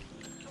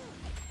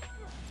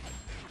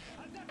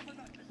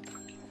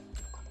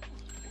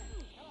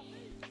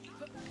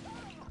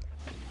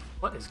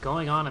 What is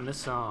going on in this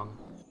song?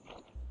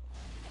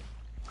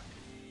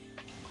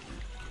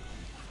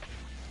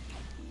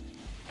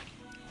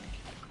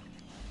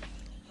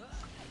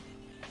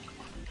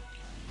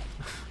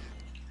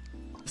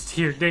 Just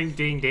hear ding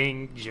ding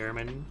ding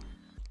German.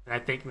 And I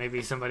think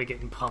maybe somebody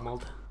getting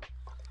pummeled.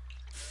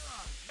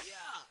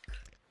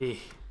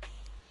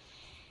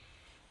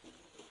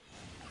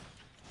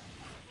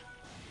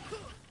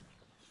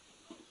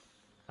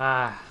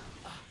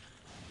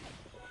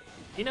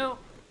 You know,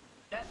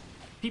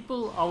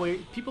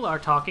 people are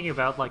talking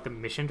about like the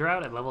mission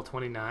drought at level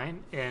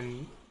 29,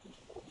 and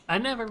I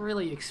never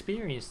really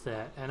experienced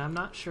that, and I'm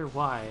not sure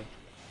why.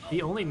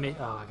 The only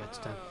I got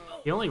stunned.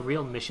 The only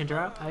real mission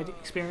drought I'd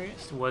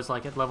experienced was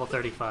like at level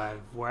 35,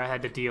 where I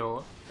had to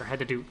do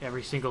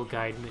every single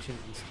guide mission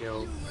and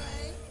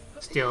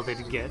still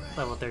didn't get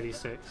level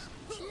 36.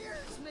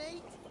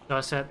 So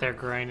I sat there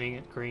grinding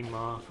at Green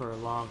Maw for a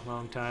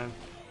long time.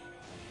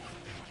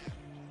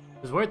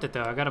 It was worth it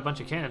though, I got a bunch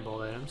of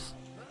cannonball items.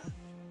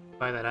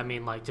 By that I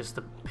mean like just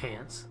the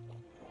pants.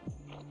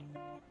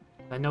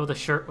 I know the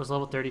shirt was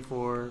level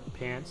 34,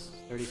 pants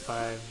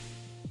 35.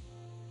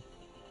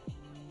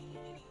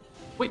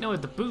 Wait, no,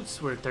 the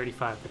boots were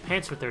 35, the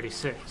pants were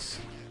 36.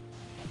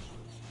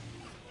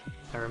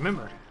 I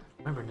remember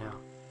now.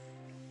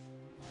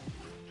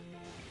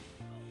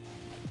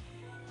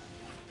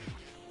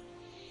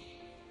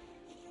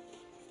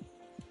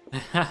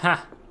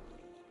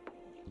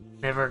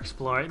 Never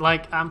explored.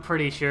 Like, I'm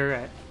pretty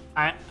sure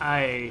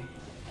I'm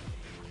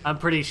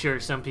pretty sure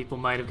some people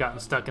might have gotten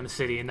stuck in the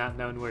city and not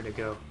known where to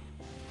go.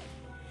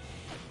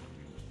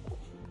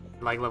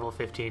 Like level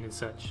 15 and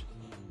such.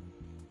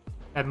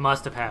 That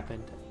must have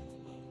happened.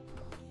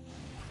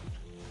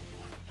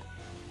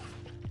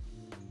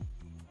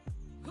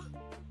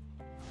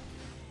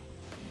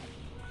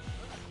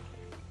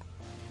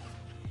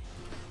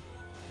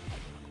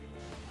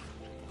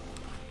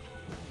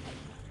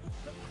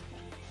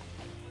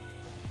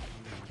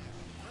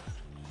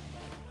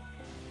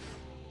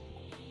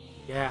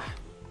 Yeah.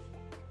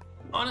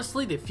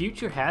 Honestly, the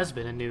future has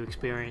been a new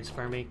experience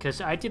for me,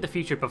 because I did the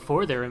future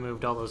before they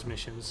removed all those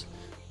missions.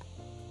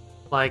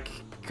 Like,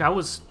 I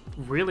was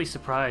really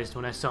surprised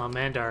when I saw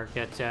Mandark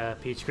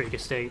at Peach Creek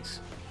Estates.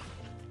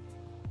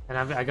 And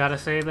I gotta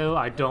say though,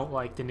 I don't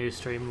like the new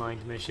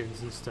streamlined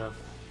missions and stuff.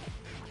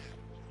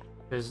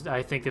 Because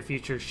I think the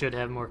future should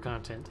have more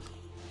content.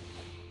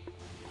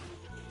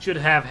 Should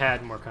have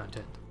had more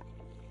content.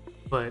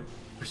 But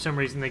for some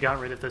reason they got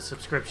rid of the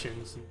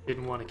subscriptions and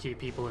didn't want to keep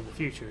people in the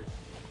future.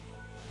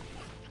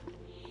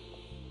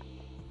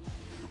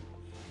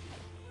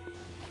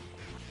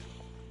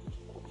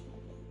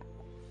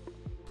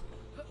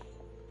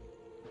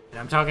 And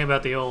I'm talking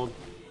about the old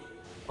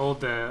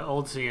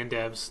CN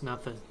devs,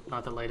 not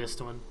the latest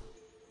one.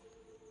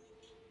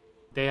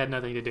 They had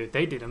nothing to do.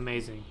 They did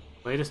amazing.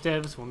 Latest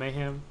devs, Will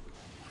Mayhem,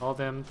 all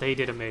them, they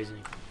did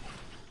amazing.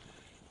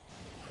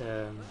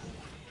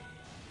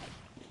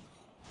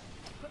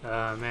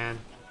 Man.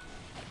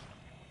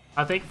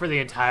 I think for the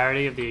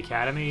entirety of the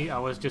academy, I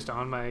was just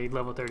on my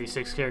level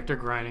 36 character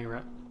grinding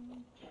around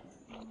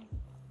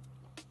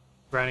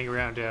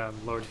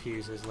Lord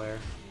Fuse's lair.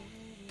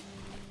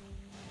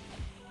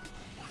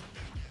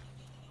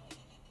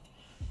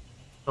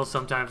 Well,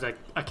 sometimes I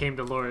came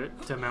to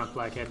Mount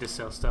Blackhead to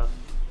sell stuff.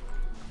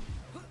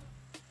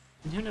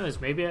 And who knows,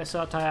 maybe I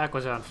saw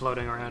Tyaquazon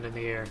floating around in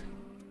the air.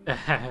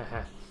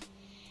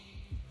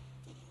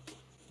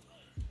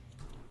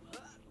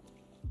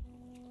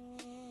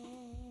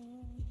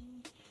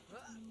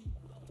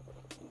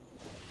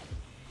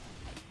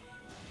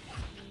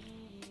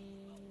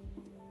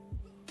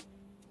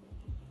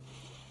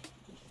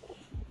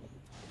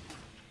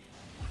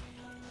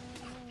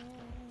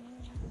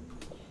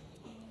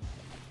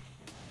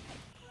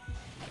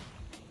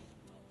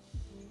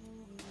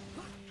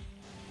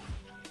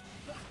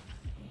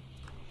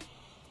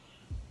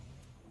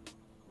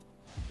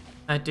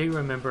 I do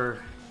remember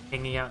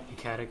hanging out in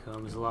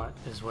Catacombs a lot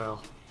as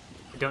well.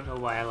 I don't know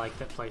why I like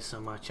that place so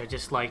much. I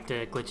just liked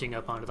glitching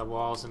up onto the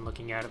walls and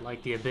looking at it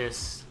like the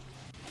abyss.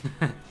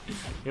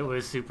 It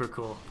was super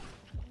cool.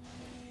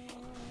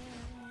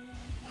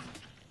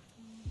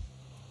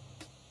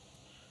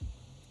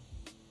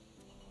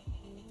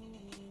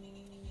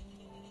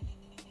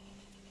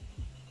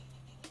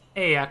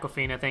 Hey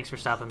Aquafina, thanks for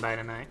stopping by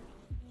tonight.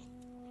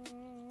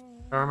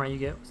 Armor you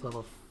get was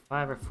level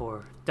 5 or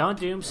 4. Dawn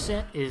Doom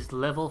set is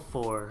level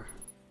 4.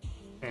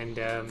 And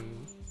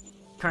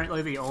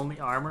currently the only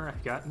armor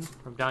I've gotten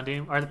from Dawn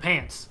Doom are the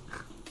pants.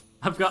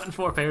 I've gotten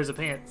 4 pairs of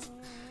pants.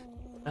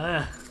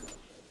 But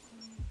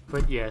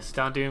yes,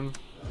 Dawn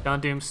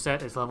Doom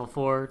set is level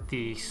 4.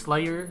 The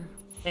Slayer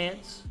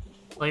pants,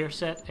 Slayer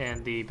set,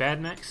 and the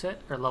Bad Max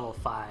set are level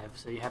 5,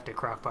 so you have to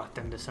crockpot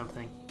them to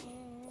something.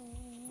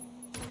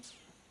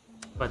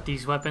 But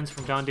these weapons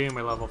from Dawn Doom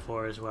are level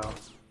 4 as well.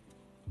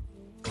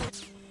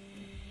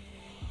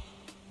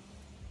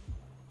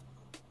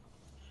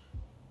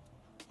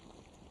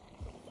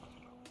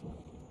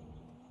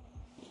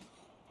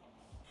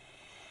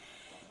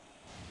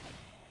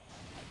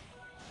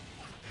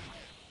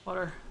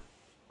 Water.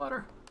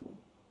 Water.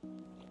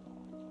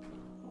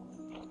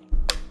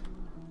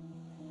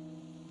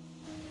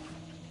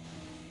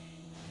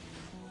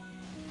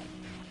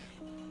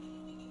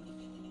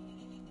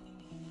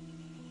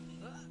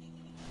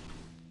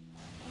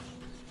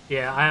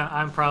 Yeah,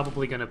 I'm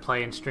probably gonna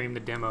play and stream the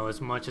demo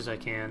as much as I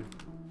can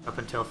up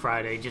until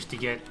Friday, just to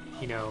get,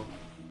 you know,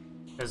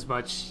 as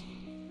much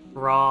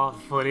raw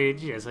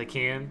footage as I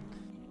can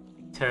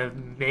to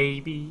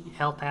maybe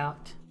help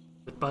out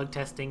with bug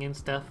testing and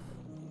stuff.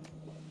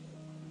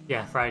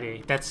 Yeah,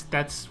 Friday.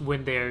 That's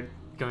when they're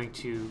going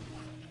to,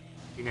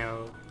 you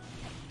know,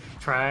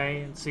 try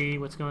and see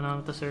what's going on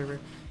with the server.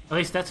 At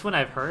least that's when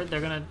I've heard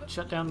they're gonna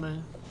shut down the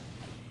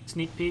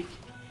sneak peek.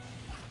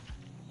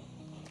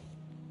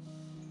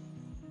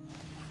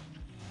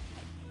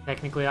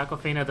 Technically,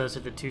 Aquafina, those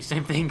are the two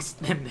same things,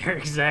 and they're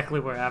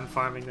exactly where I'm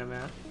farming them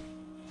at.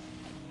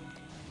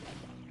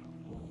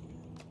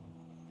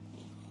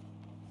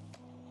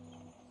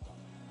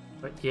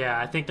 But yeah,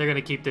 I think they're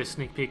gonna keep this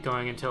sneak peek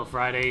going until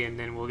Friday, and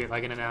then we'll get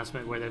like an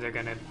announcement whether they're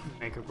gonna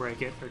make or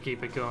break it or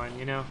keep it going,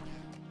 you know?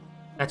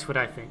 That's what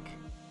I think.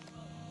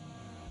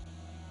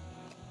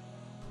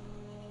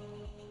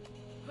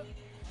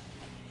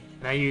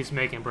 And I use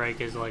make and break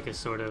as like a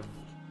sort of...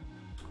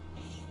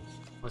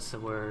 what's the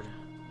word?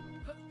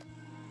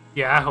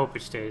 Yeah, I hope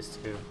it stays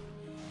too.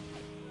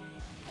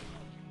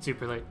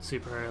 Super late,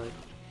 super early.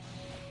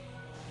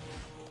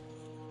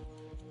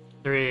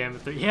 3 AM,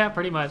 yeah,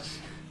 pretty much.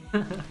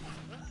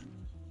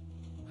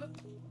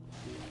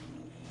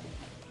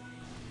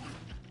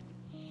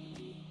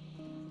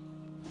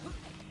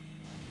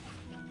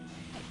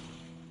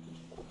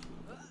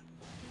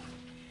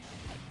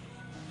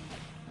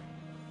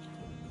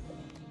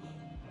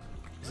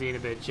 See you in a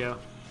bit, Joe.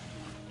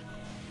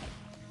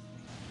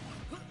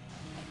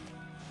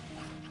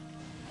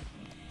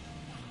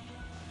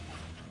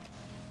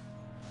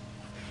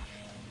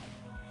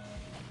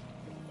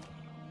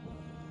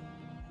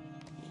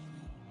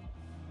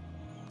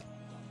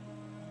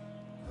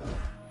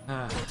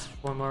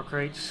 One more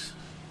crates.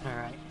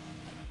 Alright.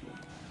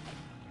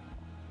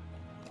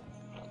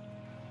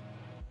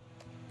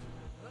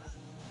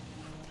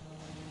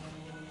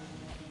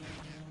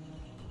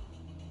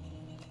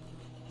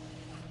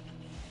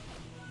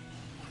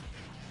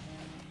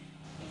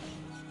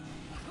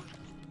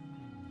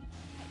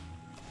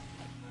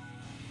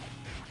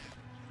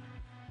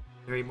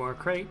 Three more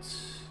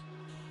crates.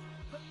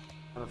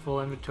 Have a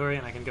full inventory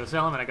and I can go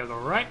sell them and I can go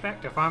right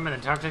back to farming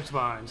the toxic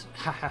spawns.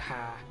 Ha ha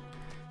ha.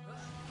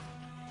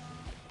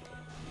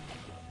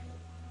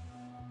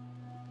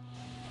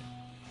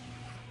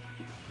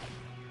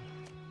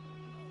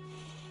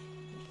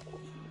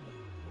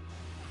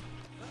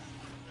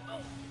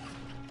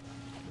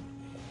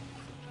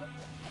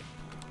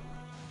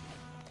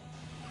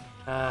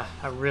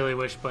 I really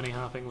wish bunny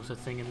hopping was a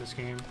thing in this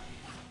game.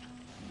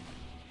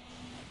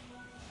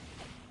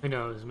 Who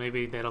knows,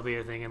 maybe that'll be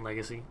a thing in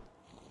Legacy.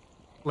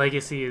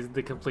 Legacy is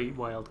the complete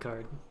wild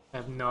card. I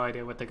have no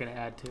idea what they're gonna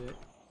add to it.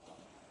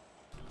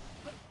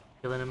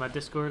 Fill in my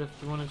Discord if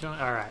you want to join.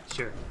 Alright,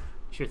 sure.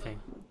 Sure thing.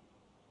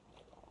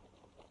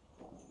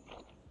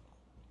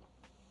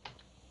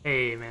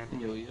 Hey man.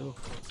 Yo yo.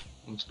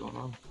 What's going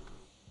on?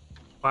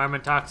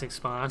 Farming toxic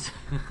spawns.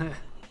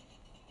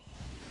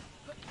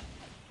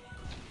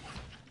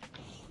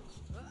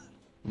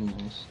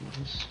 Nice,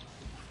 nice.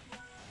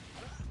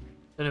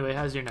 Anyway,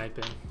 how's your night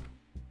been?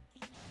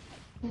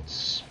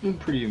 It's been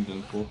pretty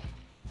eventful.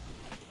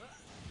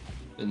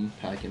 Been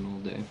packing all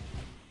day.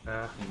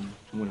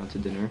 And went out to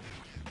dinner.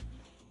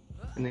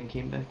 And then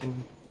came back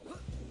and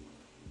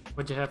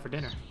What'd you have for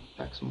dinner?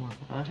 packed some more.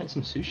 I had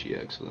some sushi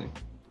actually.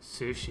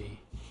 Sushi.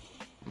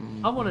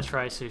 Mm. I want to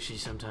try sushi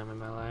sometime in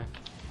my life.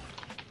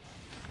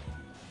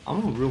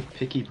 I'm a real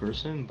picky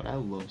person, but I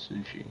love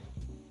sushi.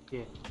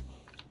 Yeah.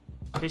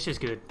 Fish is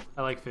good.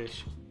 I like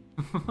fish.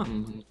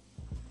 Mhm.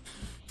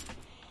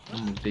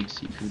 I'm a big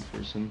seafood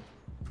person.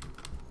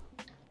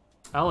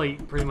 I'll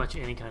eat pretty much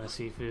any kind of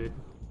seafood.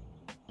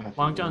 I feel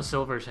Long John like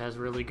Silver's has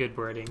really good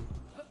breading.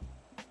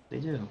 They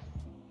do.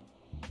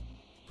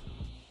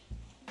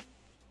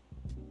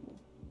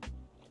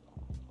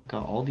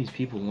 Got all these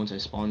people once I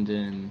spawned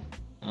in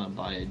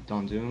by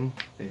Don Doom.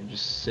 They're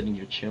just sitting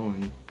here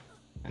chilling,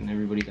 and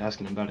everybody's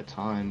asking about a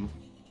time.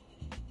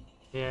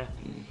 Yeah.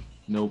 And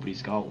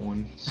nobody's got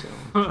one, so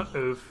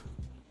Oof.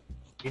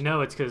 You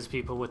know it's because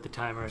people with the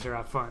timers are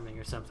out farming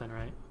or something,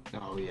 right?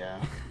 oh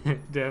yeah,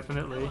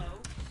 Definitely.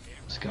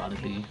 it's gotta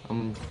be.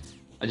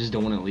 I just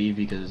don't want to leave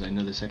because I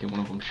know the second one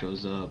of them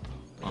shows up,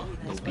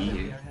 they'll be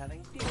here.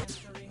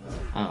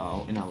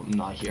 And I'm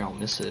not here, I'll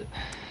miss it.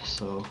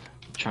 So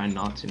try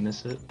not to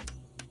miss it.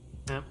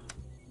 Yep.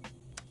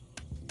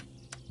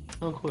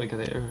 Oh cool, I got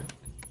the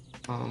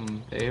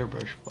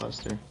airbrush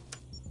blaster.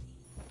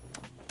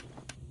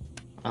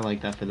 I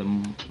like that for the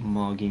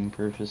mugging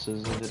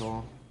purposes of it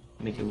all.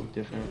 Make it look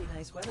different. Very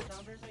nice weather.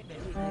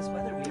 Very nice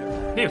weather we are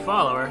having. New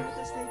follower. Is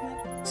this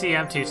statement? See,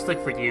 I'm too slick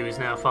for you is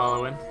now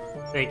following.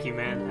 Thank you,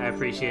 man. I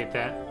appreciate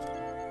that.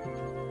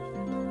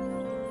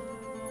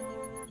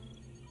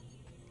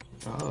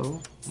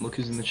 Uh-oh, look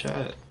who's in the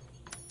chat.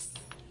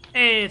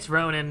 Hey, it's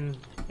Ronan.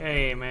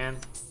 Hey, man.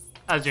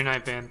 How's your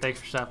night been?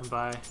 Thanks for stopping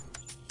by.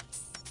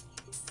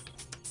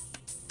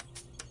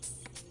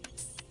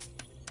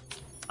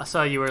 I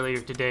saw you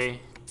earlier today.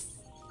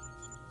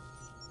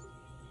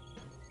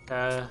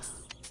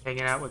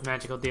 Hanging out with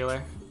Magical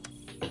Dealer.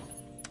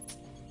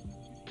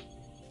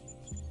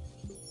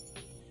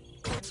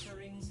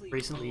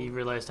 Recently, you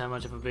realized how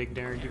much of a big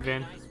nerd you've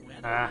been.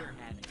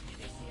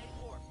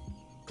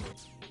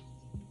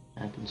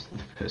 Happens to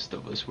the best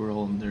of us, we're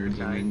all nerds on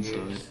the 9 inside.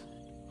 years.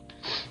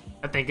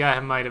 I think I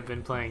might have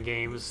been playing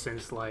games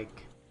since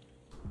like...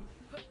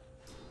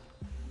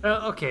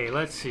 okay,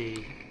 let's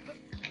see.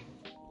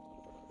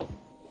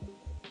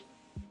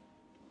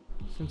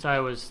 Since I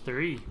was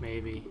 3,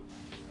 maybe.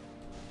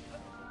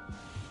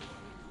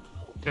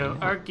 So,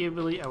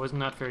 arguably, I was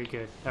not very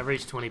good. I've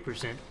reached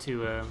 20%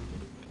 to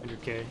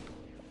 100k.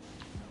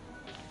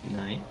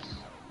 Nice.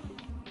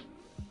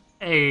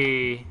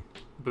 Hey,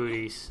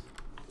 booties.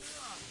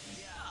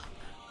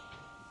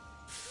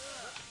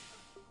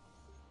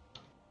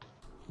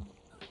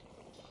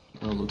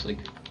 Oh, it looks like...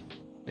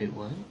 Wait,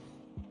 what?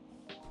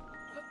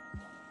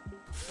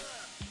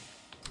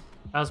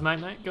 How's my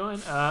night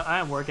going? I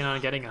am working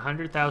on getting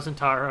 100,000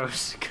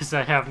 taros because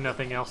I have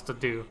nothing else to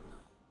do.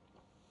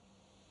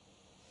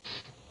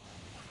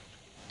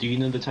 Do you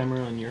know the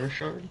timer on your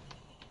shard?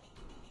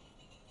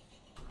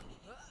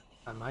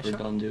 On my For shop?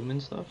 Don Doom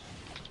and stuff?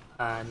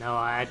 No,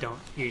 I don't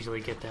usually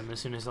get them as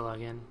soon as I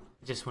log in.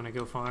 I just want to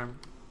go farm.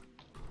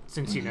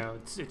 Since, you know,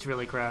 it's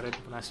really crowded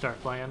when I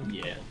start playing.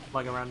 Yeah.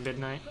 Like around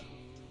midnight.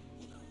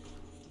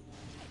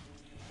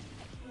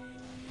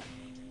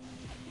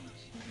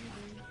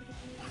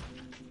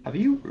 Have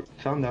you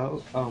found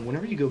out,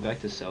 whenever you go back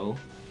to sell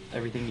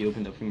everything you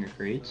opened up from your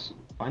crates,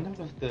 find out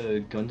if the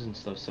guns and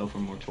stuff sell for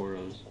more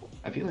Toros.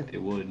 I feel like they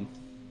would.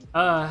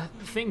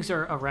 Things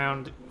are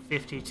around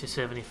 50 to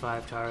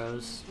 75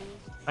 taros.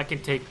 I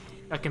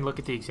can look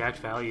at the exact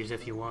values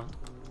if you want.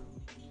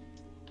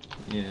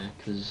 Yeah,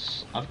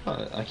 because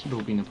I keep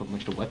opening up a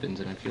bunch of weapons,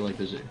 and I feel like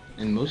those are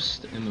in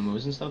most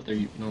MMOs and stuff.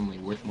 They're normally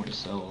worth more to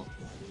sell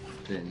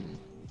than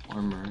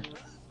armor.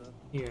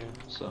 Yeah.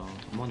 So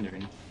I'm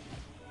wondering.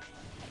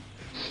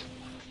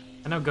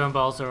 I know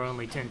gumballs are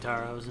only 10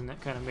 taros, and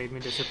that kind of made me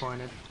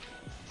disappointed.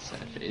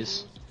 Sad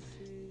face.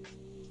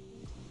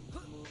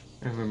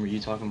 I remember you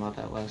talking about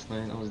that last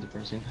night. That was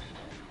depressing.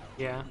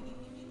 Yeah.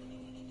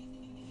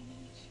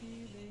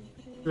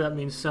 That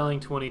means selling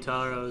 20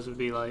 taros would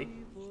be like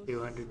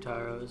 200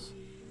 taros.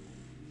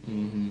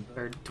 Mm-hmm.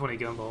 Or 20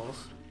 gumballs.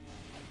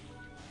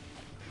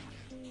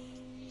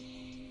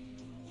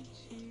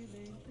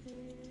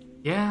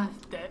 Yeah,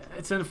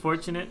 it's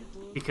unfortunate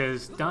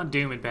because Don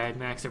Doom and Bad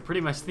Max are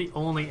pretty much the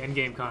only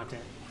endgame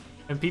content.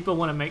 And people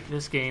want to make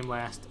this game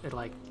last,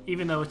 like,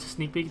 even though it's a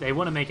sneak peek, they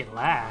want to make it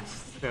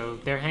last. So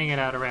they're hanging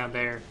out around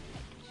there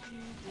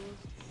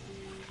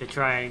to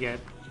try and get,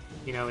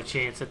 you know, a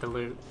chance at the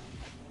loot.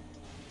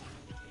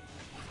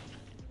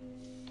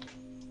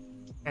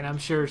 And I'm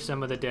sure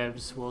some of the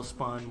devs will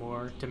spawn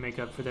more to make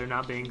up for there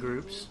not being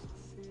groups.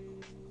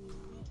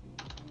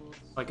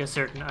 Like a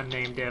certain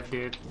unnamed dev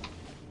did.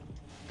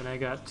 And I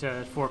got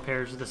 4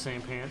 pairs of the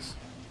same pants.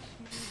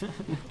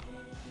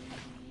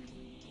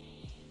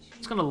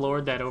 It's gonna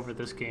lord that over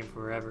this game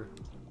forever.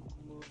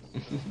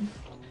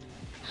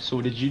 So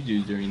what did you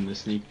do during the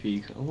sneak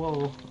peek?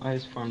 Well, I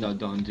just farmed out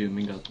Don Doom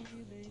and got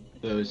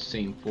those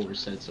same 4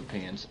 sets of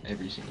pants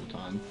every single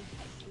time.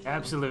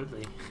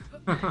 Absolutely.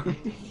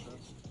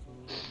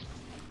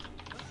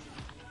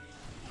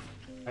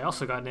 I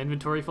also got an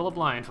inventory full of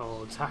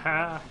blindfolds.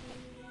 Haha.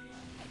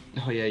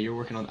 Oh yeah, you're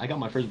working on. I got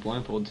my first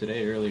blindfold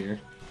today earlier.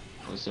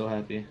 I was so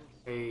happy.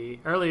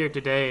 Earlier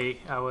today,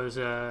 I was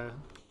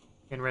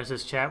in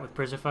Rez's chat with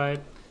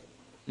Prisified,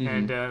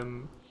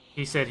 and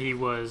he said he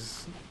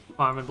was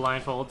farming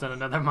blindfolds on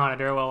another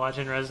monitor while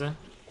watching Reza.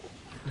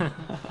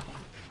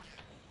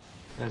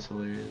 That's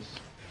hilarious.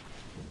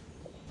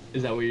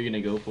 Is that what you're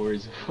gonna go for?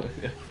 Is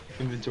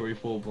inventory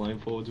full of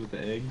blindfolds with the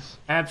eggs?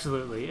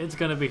 Absolutely. It's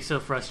gonna be so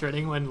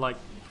frustrating when like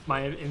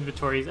my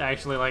inventory is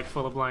actually like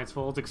full of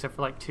blindfolds except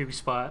for like 2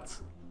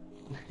 spots.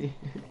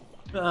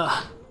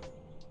 Ugh.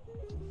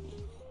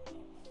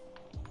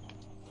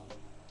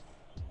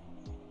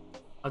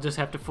 I'll just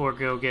have to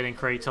forego getting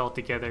crates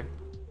altogether.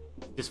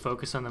 Just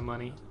focus on the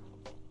money.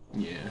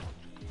 Yeah.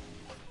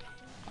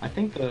 I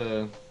think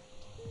the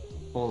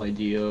whole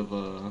idea of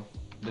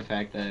the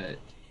fact that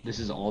this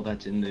is all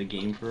that's in the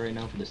game for right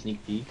now for the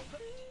sneak peek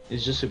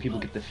is just so people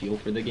get the feel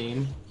for the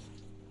game.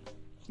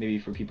 Maybe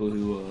for people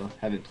who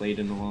haven't played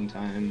in a long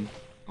time,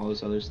 all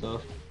this other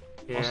stuff.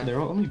 Yeah. Also, they're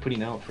only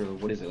putting out for,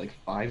 what is it, like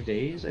 5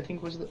 days, I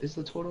think is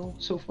the total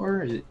so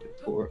far?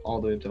 Or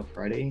all the way up till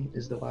Friday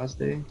is the last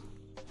day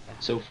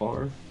so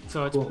far?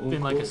 So it's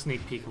been like a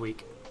sneak peek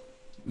week.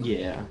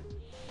 Yeah.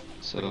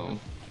 So,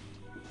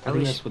 I think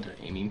wish- that's what they're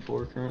aiming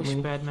for Wish currently.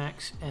 Bad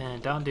Max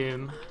and Don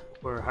Doom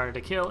were harder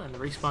to kill and the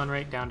respawn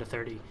rate down to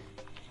 30.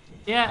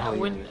 Yeah, Oh,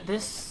 when yeah.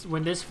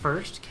 this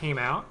first came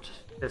out,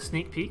 the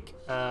sneak peek,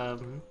 I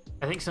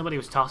think somebody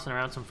was tossing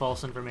around some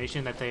false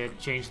information that they had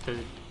changed the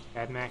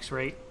Bad Max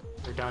rate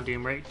or Don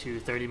Doom rate to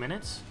 30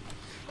 minutes.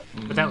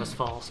 But that was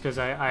false because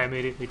I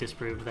immediately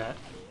disproved that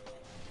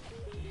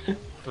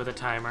with a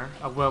timer,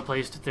 a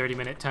well-placed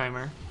 30-minute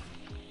timer.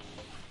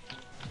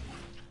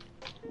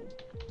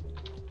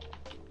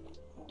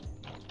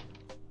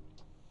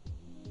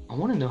 I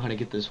want to know how to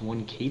get this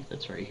one cape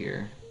that's right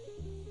here.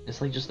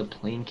 It's like just a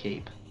plain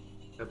cape.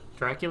 The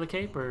Dracula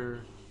cape,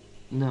 or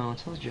No,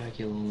 it's not the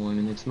Dracula one,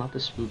 and it's not the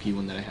spooky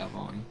one that I have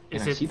on.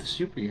 And Is I it- see the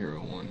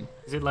superhero one.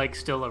 is it like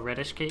still a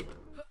reddish cape?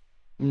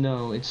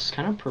 No, it's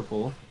kind of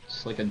purple.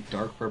 It's like a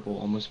dark purple,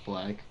 almost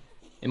black.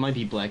 It might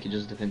be black, it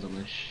just depends on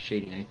the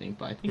shading, I think,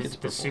 but I think Is it's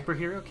it the purple.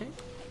 superhero cape?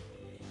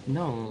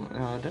 No,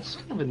 that's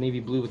kind of a navy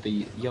blue with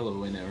the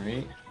yellow in it,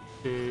 right?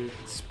 The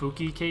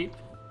spooky cape?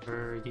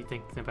 Or do you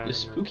think about The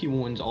spooky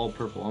one's all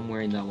purple. I'm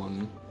wearing that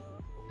one.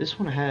 This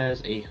one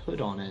has a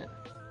hood on it,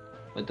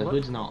 but the What?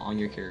 hood's not on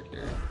your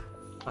character.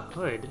 a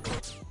hood?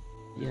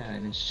 Yeah,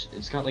 and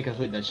it's got like a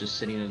hood that's just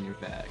sitting on your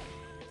back.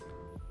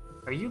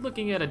 Are you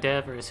looking at a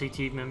dev or a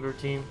CT member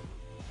team?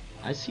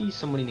 I see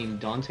somebody named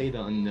Dante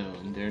the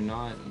Unknown. They're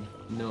not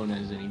known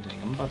as anything.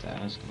 I'm about to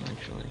ask them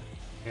actually.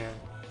 Yeah.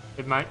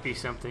 It might be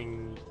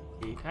something...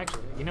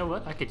 Actually, you know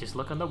what? I could just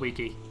look on the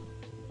wiki.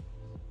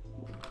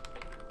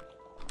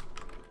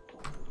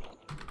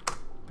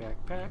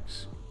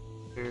 Backpacks.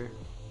 Here.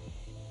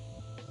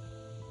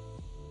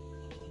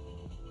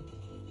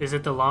 Is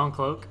it the long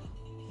cloak?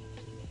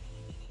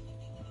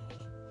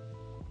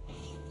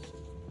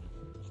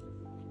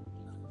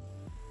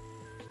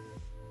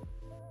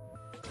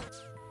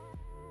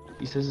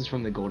 He says it's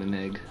from the Golden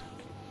Egg.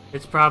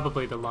 It's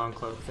probably the long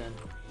cloak then.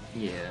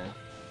 Yeah.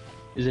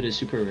 Is it a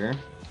super rare?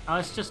 Oh,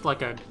 it's just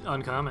like a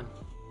uncommon.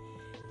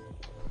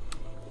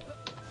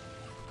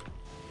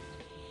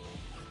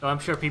 So I'm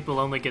sure people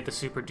only get the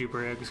super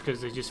duper eggs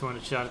because they just want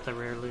a shot at the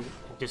rare loot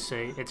and just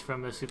say it's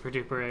from the super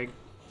duper egg.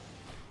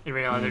 In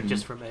reality, they're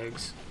just from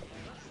eggs.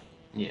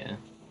 Yeah.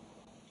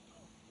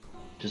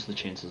 just the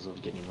chances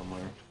of getting them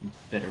are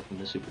better from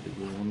the super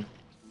duper one.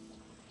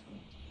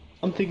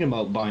 I'm thinking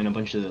about buying a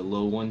bunch of the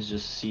low ones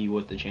just to see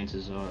what the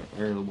chances are,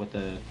 or what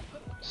the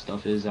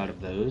stuff is out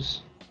of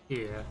those.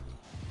 Yeah.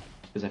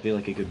 Because I feel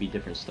like it could be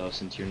different stuff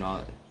since you're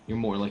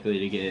more likely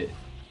to get,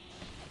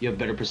 you have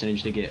better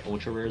percentage to get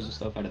ultra rares and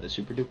stuff out of the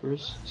super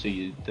dupers. So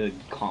the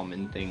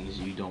common things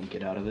you don't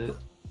get out of it.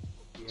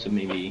 Yeah. So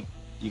maybe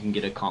you can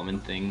get a common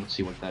thing,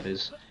 see what that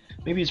is.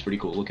 Maybe it's pretty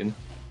cool looking.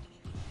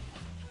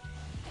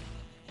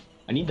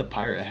 I need the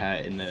pirate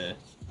hat in the.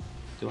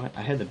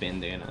 I had the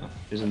bandana.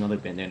 There's another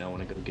bandana I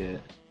want to go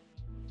get.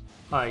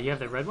 You have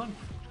the red one?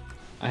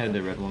 I had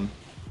the red one.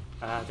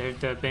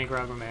 The bank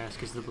robber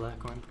mask is the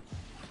black one.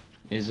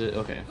 Is it?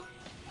 Okay.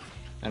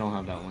 I don't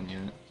have that one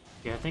yet.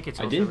 Yeah, I think it's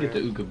I also did rare. get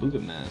the Ooga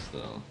Booga mask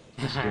though.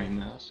 The stream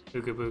mask.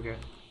 Ooga booga.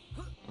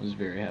 I was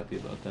very happy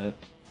about that.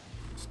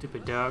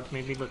 Stupid dog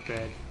made me look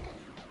bad.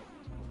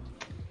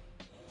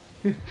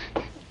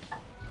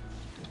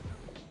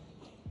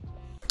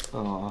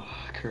 Oh,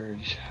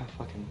 Courage.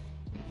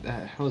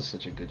 That was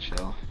such a good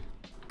show.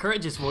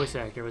 Courage's voice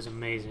actor was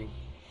amazing.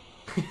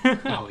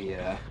 Oh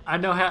yeah. I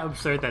know how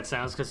absurd that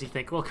sounds because you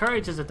think, well,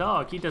 Courage is a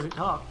dog, he doesn't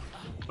talk.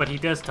 But he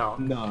does talk.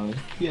 No.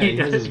 Yeah, He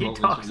has does- his he moments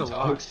talks when a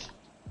lot.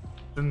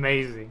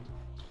 Amazing.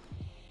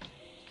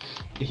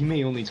 He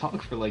may only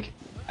talk for like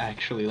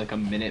actually like a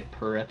minute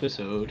per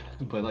episode,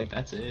 but like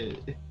that's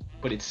it.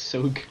 But it's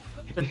so good.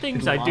 The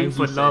things I do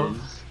for love.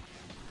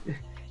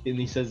 And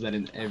he says that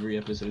in every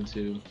episode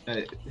too.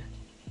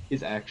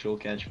 His actual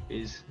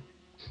catchphrase.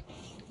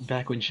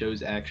 Back when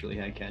shows actually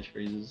had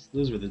catchphrases,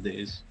 those were the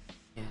days.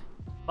 Yeah.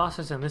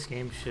 Bosses in this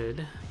game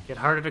should get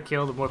harder to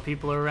kill the more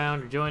people are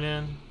around or join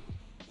in.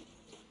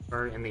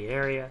 Or in the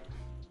area.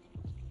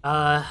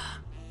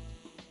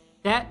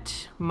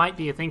 That might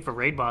be a thing for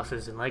raid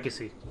bosses in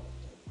Legacy.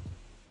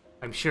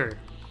 I'm sure.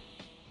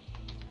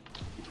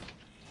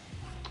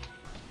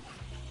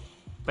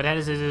 But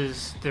as it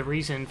is, the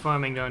reason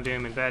farming on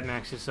Doom and Bad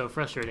Max is so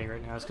frustrating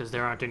right now is because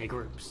there aren't any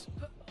groups.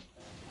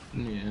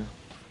 Yeah.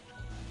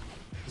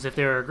 Because if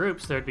there are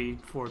groups, there'd be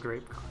 4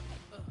 grape.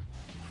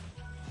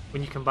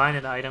 When you combine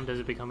an item, does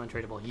it become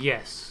untradeable?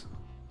 Yes.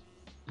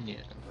 Yeah.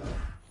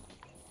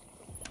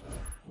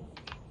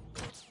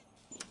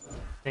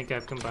 I think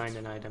I've combined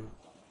an item.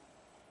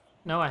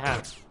 No, I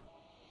haven't.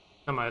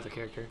 On my other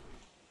character.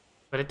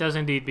 But it does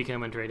indeed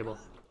become untradeable.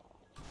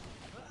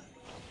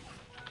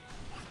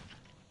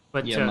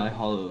 But Yeah, my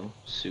hollow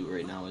suit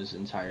right now is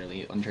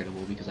entirely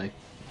untradeable because I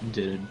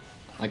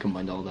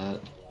combined all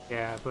that.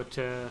 yeah, but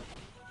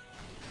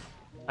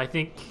I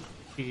think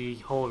the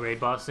whole raid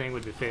boss thing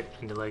would fit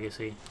into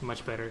Legacy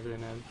much better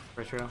than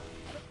Retro.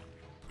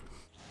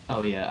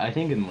 Oh yeah, I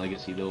think in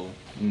Legacy they'll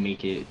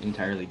make it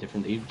entirely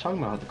different. You're talking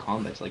about how the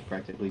combat's like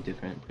practically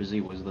different.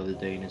 Brizzy was the other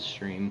day in his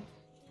stream.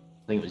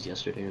 I think it was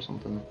yesterday or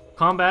something.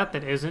 Combat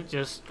that isn't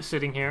just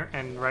sitting here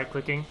and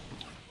right-clicking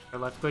or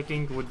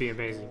left-clicking would be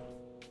amazing.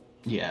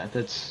 Yeah,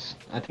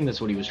 I think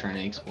that's what he was trying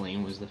to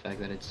explain, was the fact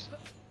that it's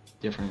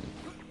different.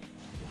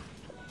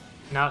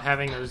 Not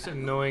having those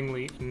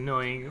annoyingly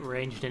annoying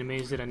ranged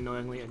enemies that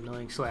annoyingly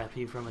slap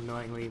you from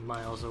annoyingly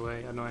miles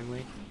away,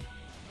 annoyingly.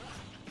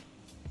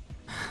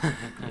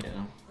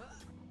 Yeah.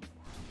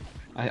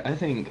 I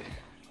think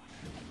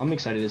I'm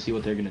excited to see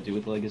what they're gonna do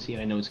with Legacy.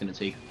 I know it's gonna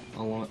take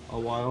a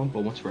while,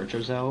 but once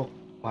Retro's out,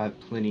 we'll have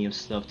plenty of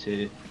stuff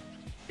to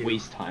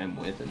waste time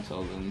with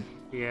until then.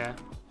 Yeah.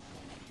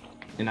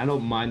 And I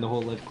don't mind the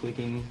whole left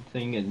clicking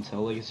thing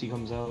until Legacy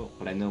comes out,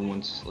 but I know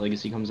once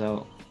Legacy comes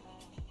out,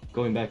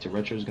 going back to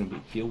Retro is gonna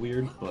feel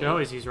weird. But You can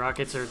always use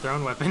rockets or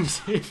thrown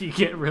weapons if you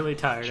get really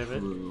tired of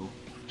it.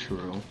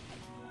 True.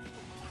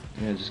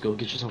 Yeah, just go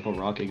get yourself a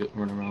rocket, go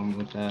run around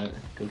with that,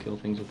 go kill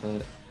things with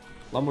that.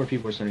 A lot more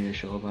people are starting to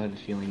show up. I have a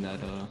feeling that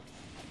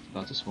it's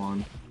about to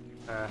spawn.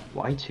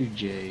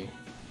 Y2J.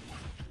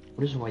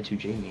 What does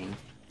Y2J mean?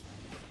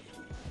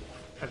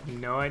 I have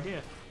no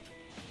idea.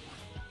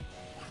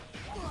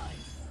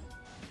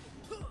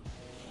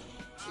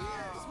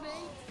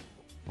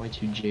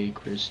 Y2J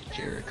Chris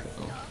Jericho.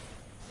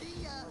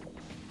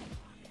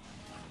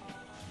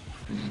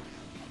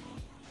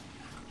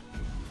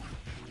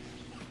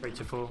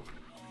 Grateful.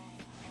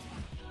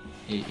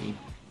 Hey,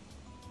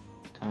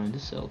 time to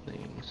sell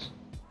things.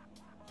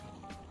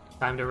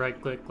 Time to right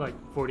click like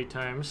 40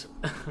 times.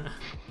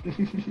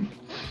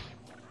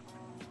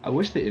 I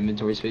wish the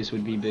inventory space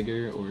would be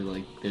bigger, or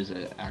like there's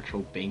an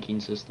actual banking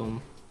system.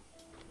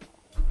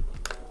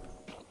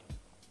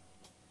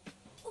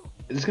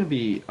 It's gonna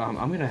be,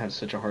 I'm gonna have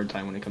such a hard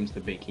time when it comes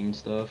to banking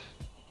stuff.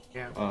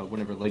 Yeah.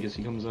 Whenever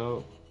Legacy comes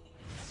out.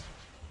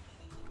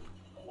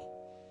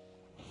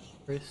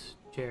 Chris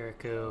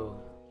Jericho,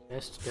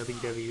 best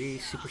WWE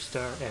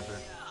superstar ever.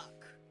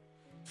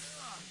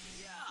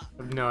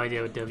 I have no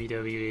idea what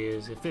WWE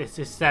is. If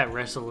it's that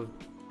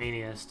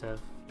WrestleMania stuff,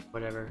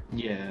 whatever.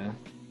 Yeah.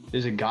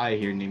 There's a guy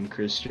here named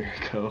Chris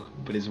Jericho,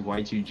 but it's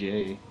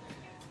Y2J.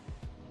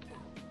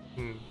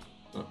 Hmm.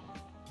 Oh.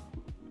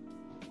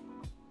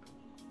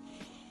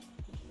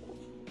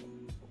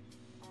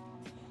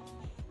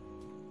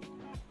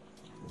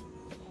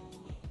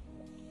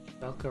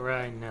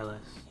 Valkyrie Nellis.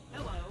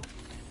 Hello.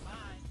 Bye.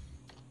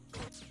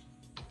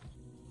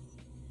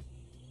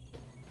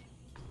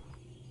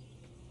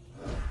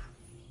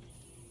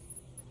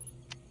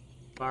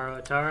 Borrow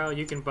a Taro,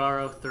 you can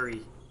borrow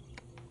 3.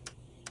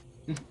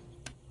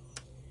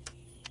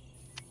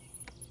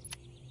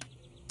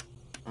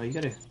 Oh, you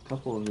got a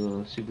couple of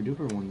the super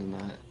duper ones in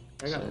that.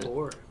 I got set.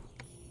 4.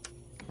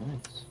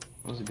 Nice.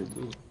 That was a good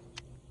loot.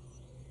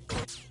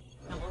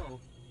 Hello.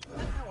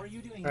 How are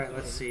you doing? Alright,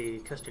 let's today?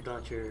 see. Custard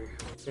Launcher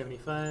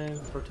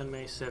 75, Proton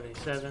Mace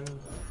 77,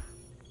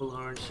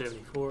 Bullhorn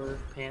 74,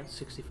 Pants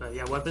 65.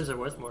 Yeah, weapons are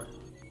worth more.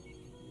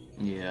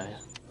 Yeah.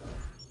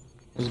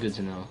 That was good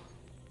to know.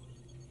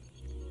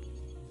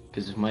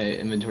 Because if my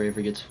inventory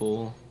ever gets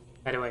full...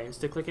 How do I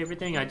insta-click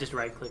everything? I just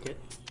right-click it.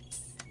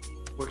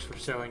 Works for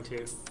selling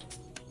too.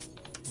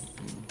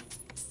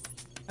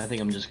 I think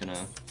I'm just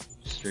gonna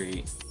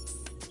straight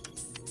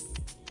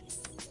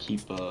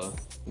keep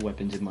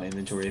weapons in my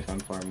inventory if I'm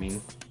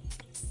farming.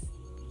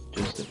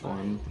 Just to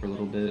farm for a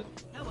little bit.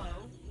 Hello.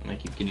 And I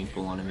keep getting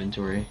full on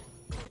inventory.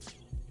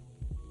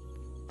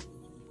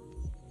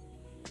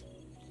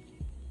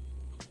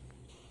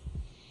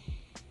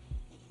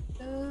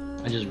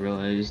 I just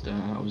realized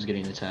I was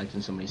getting attacked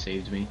and somebody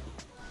saved me.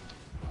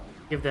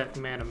 Give that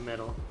man a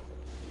medal.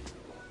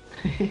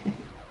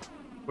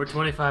 We're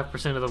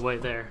 25% of the way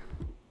there.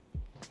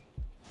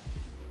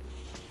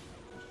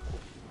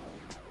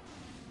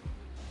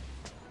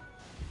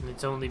 And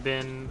it's only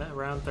been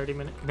around 30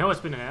 minutes. No, it's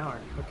been an hour.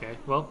 Okay,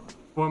 well,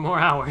 4 more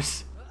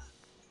hours.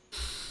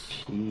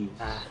 Jeez.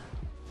 Ah.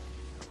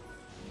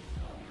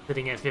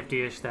 Sitting at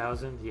 50-ish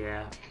thousand,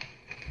 yeah.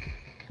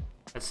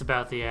 That's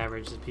about the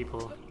average that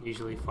people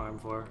usually farm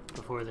for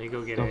before they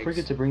go get Don't eggs.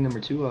 forget to bring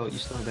number 2 out, you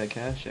still have that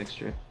cash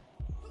extra.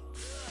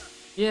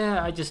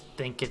 Yeah, I just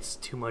think it's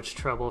too much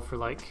trouble for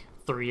like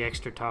 3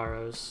 extra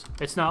taros.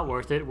 It's not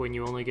worth it when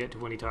you only get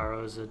 20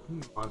 taros a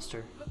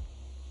monster.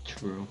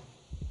 True.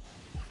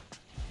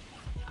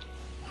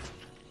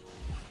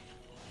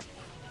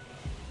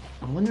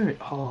 I wonder,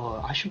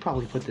 oh, I should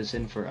probably put this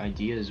in for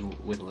ideas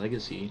with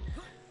Legacy.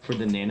 For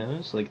the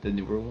nanos, like the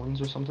newer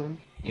ones or something.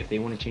 If they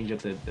want to change up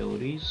the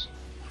abilities.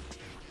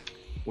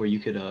 Where you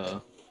could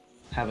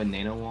have a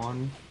nano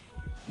on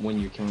when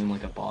you're killing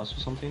like a boss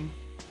or something.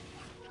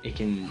 It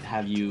can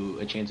have you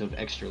a chance of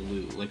extra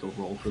loot, like a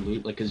roll for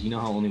loot. Like, cause you know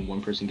how only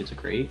one person gets a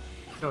crate?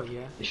 Oh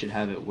yeah. It should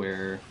have it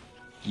where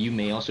you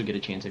may also get a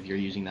chance if you're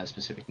using that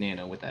specific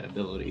nano with that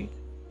ability.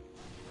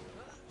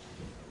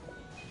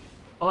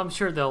 Well, I'm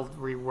sure they'll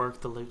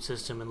rework the loot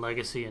system in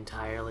Legacy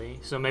entirely.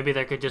 So maybe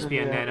there could just be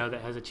a Yeah. nano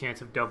that has a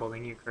chance of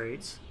doubling your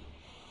crates.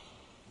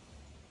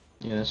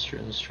 Yeah, that's true,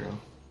 that's true.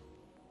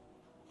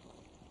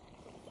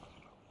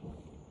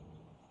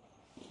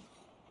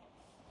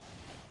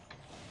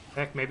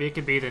 Heck, maybe it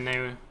could be the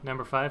new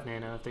number 5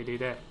 nano if they do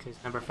that, because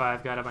number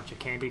 5 got a bunch of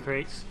candy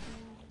crates.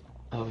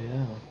 Oh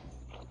yeah.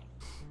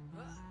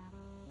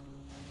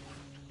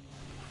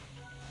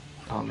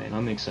 Oh man,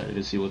 I'm excited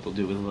to see what they'll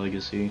do with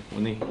Legacy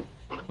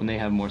when they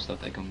have more stuff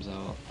that comes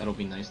out. That'll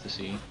be nice to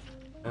see.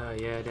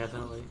 Yeah,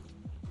 definitely.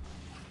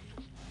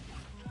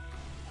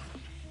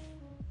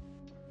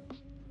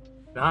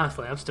 But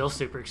honestly, I'm still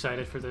super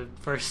excited for the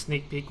first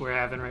sneak peek we're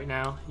having right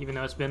now, even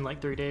though it's been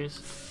like 3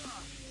 days.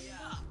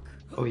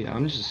 Oh yeah,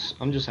 I'm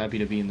just happy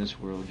to be in this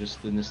world.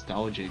 Just the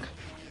nostalgic.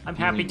 I'm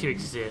happy to feeling,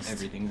 exist.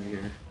 Everything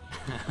here.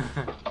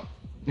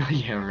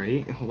 Yeah,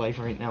 right. Life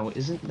right now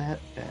isn't that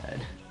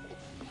bad.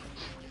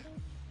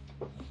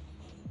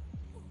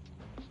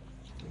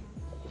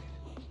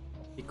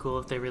 Be cool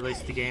if they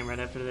released the game right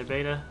after the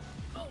beta.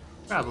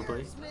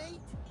 Probably.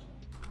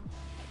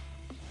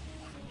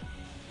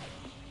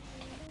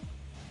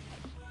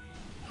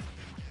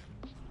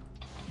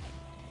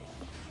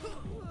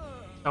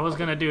 I was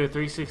gonna do a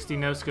 360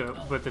 no scope,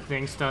 but the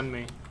thing stunned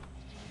me.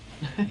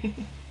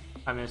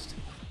 I missed.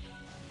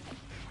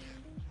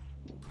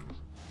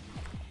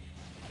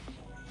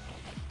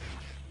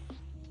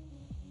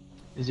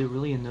 Is it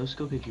really a no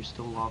scope if you're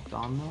still locked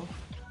on though?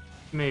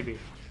 Maybe.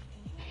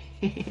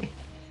 Did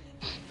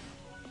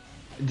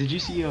you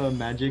see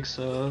Magic's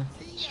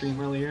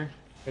stream earlier?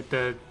 What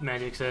the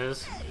Magic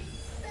says.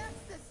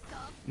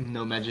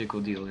 No Magical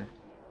Dealer.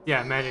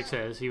 Yeah, Magic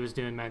says. He was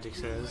doing Magic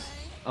says.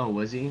 Oh,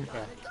 was he?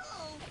 Yeah.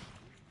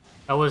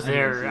 I was I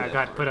didn't there. see I that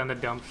got part. put on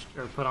the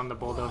or put on the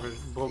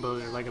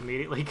bulldozer like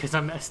immediately because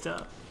I messed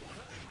up.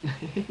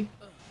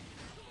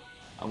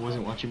 I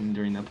wasn't watching him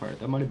during that part.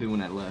 That might have been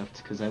when I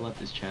left, because I left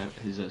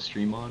his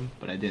stream on,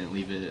 but I didn't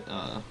leave it.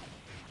 I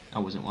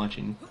wasn't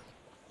watching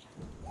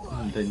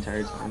the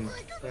entire time.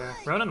 Yeah,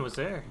 Ronan was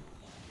there.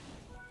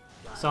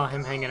 Saw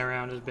him hanging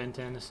around as Ben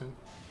Tennyson.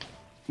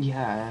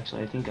 Yeah,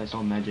 actually, I think I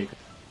saw Magic.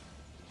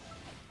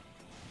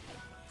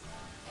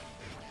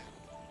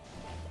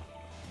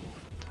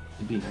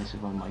 It'd be nice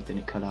if my mic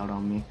didn't cut out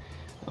on me.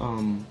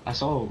 I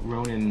saw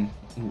Ronan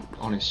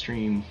on his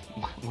stream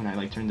when I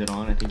like turned it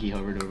on. I think he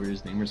hovered over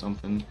his name or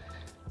something.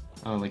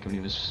 Like when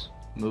he was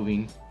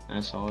moving,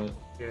 I saw it.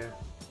 Yeah.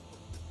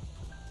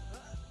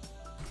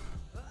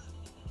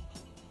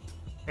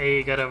 Hey,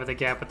 you got over the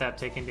gap without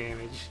taking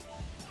damage.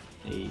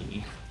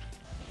 Hey.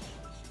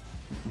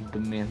 The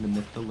man, the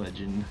myth, the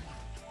legend.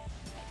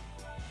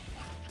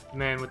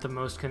 Man with the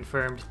most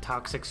confirmed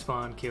toxic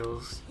spawn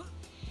kills.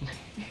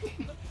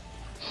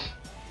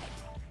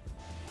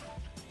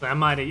 I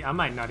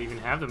might not even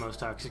have the most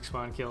toxic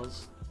spawn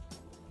kills.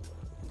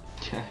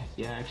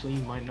 Yeah, actually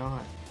you might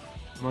not.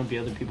 There might be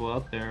other people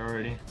out there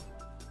already.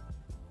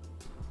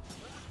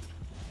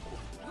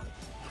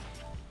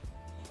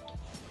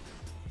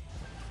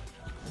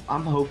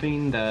 I'm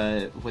hoping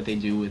that what they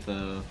do with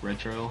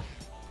retro,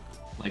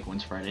 like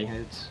once Friday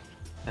hits,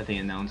 that they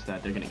announce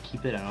that they're gonna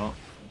keep it out.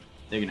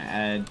 They're gonna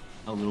add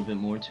a little bit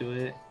more to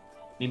it.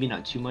 Maybe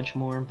not too much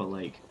more, but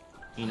like,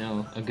 you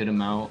know, a good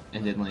amount,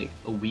 and then like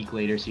a week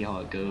later see how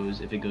it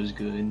goes. If it goes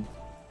good,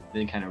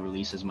 then kind of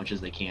release as much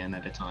as they can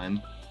at a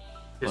time.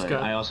 But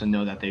I also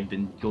know that they've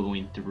been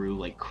going through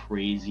like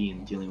crazy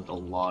and dealing with a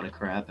lot of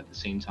crap at the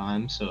same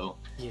time. So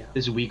yeah,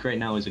 this week right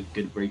now is a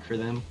good break for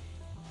them.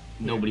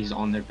 Nobody's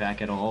on their back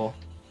at all,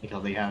 like how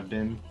they have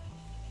been.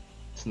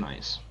 It's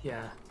nice.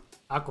 Yeah.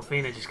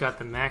 Aquafina just got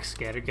the max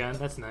scatter gun.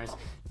 That's nice.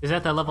 Is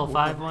that the level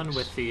 5 one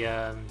with the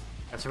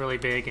that's really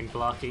big and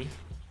blocky?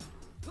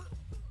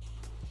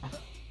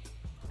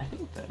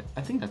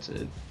 I think that's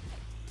it.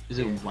 Is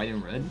it white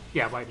and red?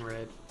 Yeah, white and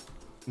red.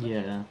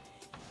 Yeah.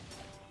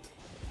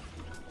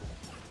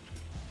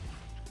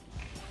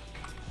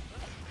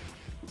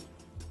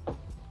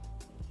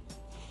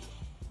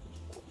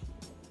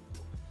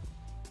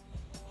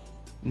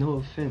 No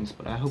offense,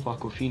 but I hope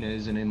Aquafina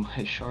isn't in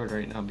my shard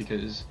right now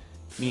because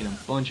me and a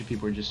bunch of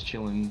people are just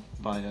chilling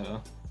by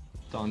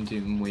Dawn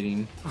Doom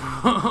waiting.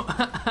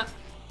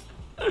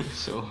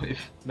 So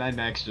if Mad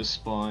Max just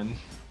spawn,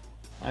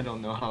 I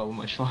don't know how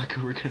much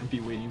longer we're gonna be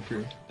waiting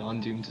for Dawn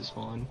Doom to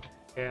spawn.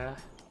 Yeah.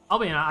 I'll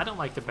be honest, I don't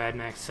like the Bad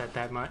Max set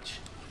that much.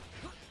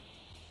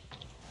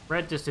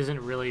 Red just isn't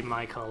really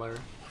my color.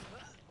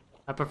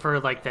 I prefer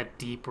like that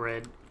deep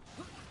red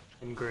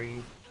and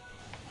green.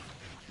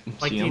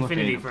 Like See, the I'm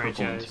Infinity a fan of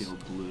purple and franchise. teal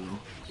blue.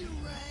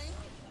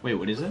 Wait,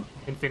 what is it?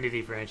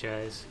 Infinity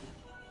franchise.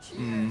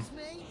 Hmm.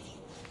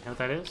 You know what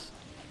that is?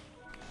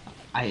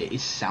 It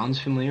sounds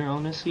familiar,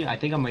 honestly. I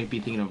think I might be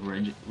thinking of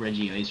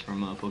Reggie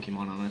from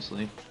Pokemon,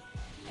 honestly.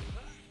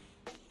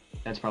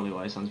 That's probably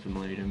why it sounds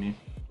familiar to me.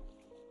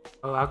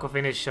 Oh,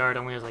 Aquafina's shard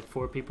only has like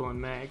 4 people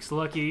in max.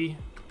 Lucky.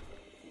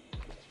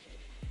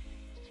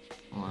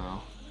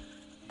 Wow.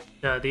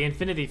 The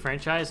Infinity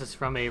franchise is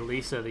from a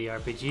Lisa the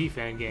RPG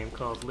fan game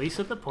called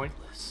Lisa the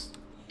Pointless.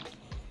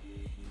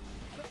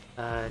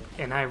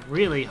 And I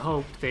really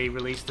hope they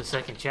release the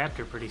second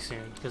chapter pretty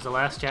soon, because the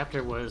last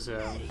chapter was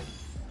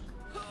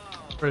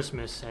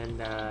Christmas in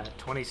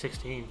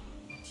 2016.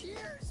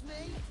 Cheers,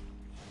 mate.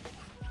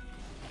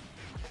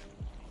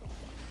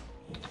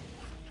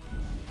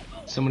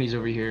 Somebody's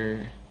over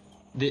here.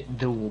 The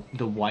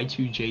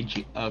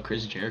Y2J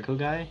Chris Jericho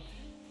guy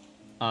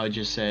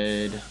just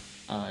said,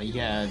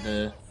 yeah,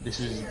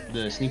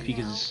 the sneak peek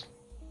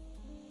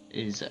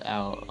is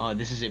out.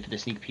 This is it for the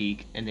sneak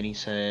peek, and then he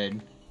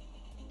said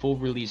full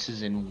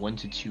releases in 1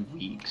 to 2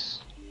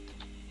 weeks.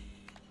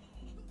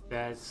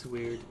 That's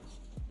weird.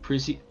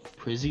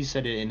 Prizzy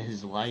said it in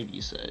his live. He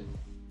said.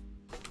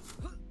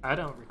 I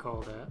don't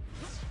recall that.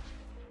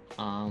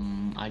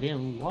 I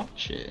didn't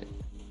watch it.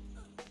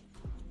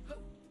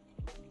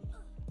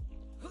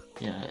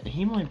 Yeah,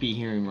 he might be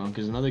hearing wrong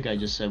because another guy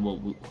just said,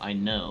 well, I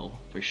know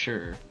for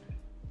sure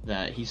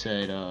that he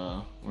said,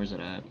 where's it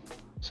at?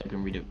 So I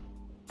can read it.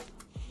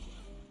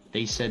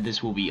 They said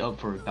this will be up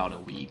for about a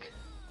week.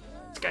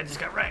 This guy just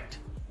got wrecked.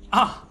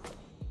 Ah!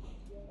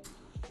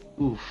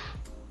 Oof.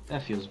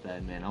 That feels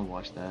bad, man. I'll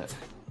watch that.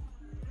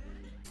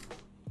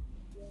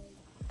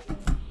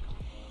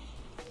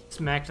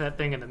 Smacked that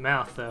thing in the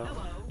mouth, though.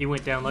 He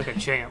went down like a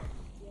champ.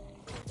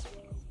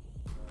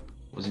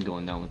 Wasn't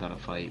going down without a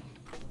fight.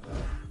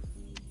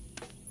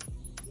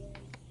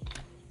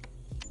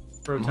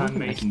 I'm Proton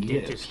hoping I Mace can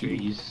get a Ninja Street.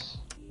 piece.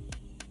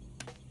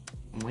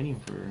 I'm waiting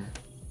for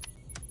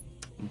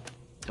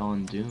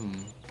Dawn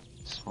Doom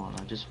to spawn.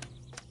 I just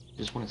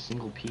want a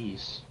single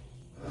piece.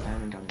 I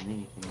haven't gotten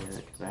anything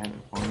yet because I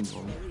haven't farmed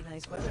one. Very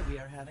nice weather we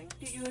are having.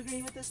 Do you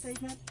agree with this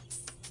statement?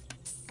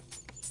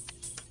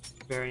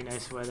 Very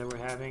nice weather we're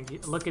having.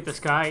 Look at the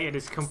sky, it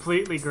is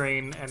completely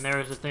green, and there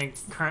is a thing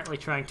currently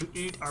trying to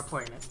eat our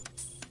planet.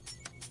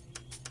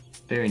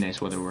 Very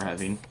nice weather we're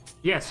having.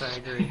 Yes, I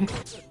agree.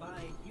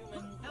 Goodbye,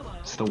 human. Hello.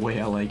 It's the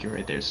way I like it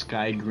right there.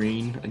 Sky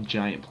green, a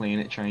giant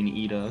planet trying to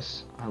eat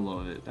us. I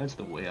love it. That's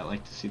the way I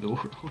like to see the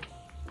world.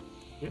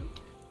 Yep.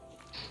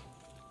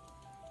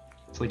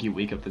 It's like you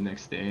wake up the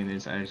next day and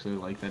it's actually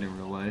like that in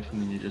real life,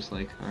 and then you're just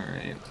like,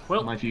 alright,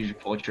 Well- my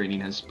FusionFall training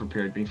has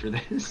prepared me for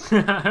this.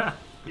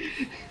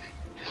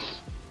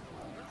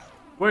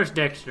 Where's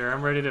Dexter?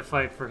 I'm ready to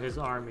fight for his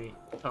army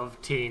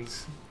of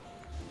teens.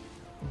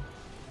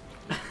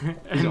 His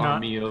And not-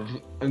 army of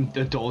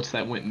adults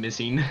that went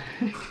missing.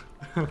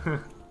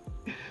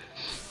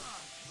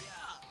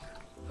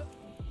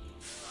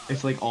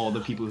 It's like all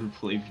the people who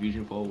played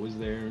FusionFall was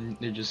there, and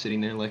they're just sitting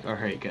there like,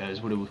 alright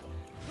guys, what do we...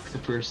 The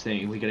first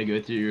thing, we gotta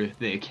go through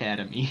the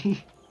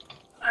academy.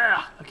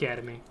 Ah,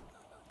 Academy.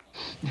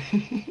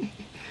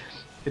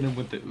 Hit him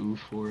with the ooh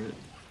for it.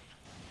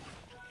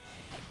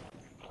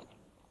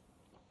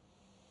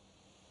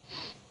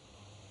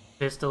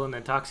 Pistol and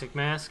then Toxic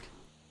Mask.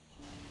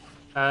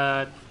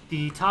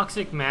 The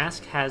Toxic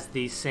Mask has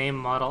the same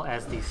model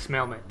as the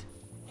Smellment,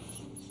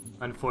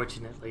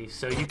 unfortunately.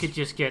 So you could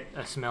just get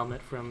a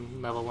Smellment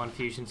from level 1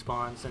 fusion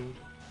spawns and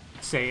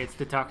say it's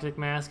the Toxic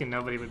Mask and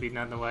nobody would be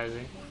none the wiser.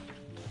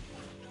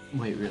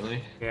 Wait,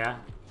 really? Yeah,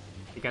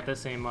 you got that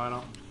same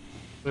model.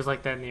 It was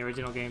like that in the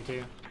original game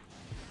too.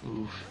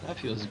 Oof, that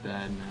feels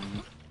bad,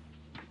 man.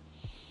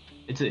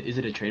 Is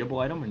it a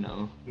tradable item or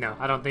no? No,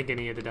 I don't think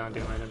any of the Don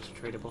Doom items are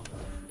tradable.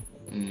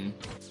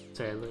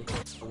 Sadly.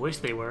 I wish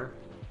they were.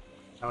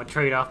 I would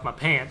trade off my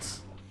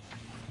pants.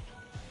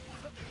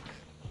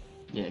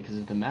 Yeah, because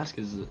if the mask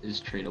is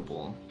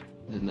tradable,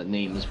 then the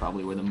name is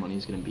probably where the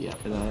money's gonna be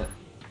after that.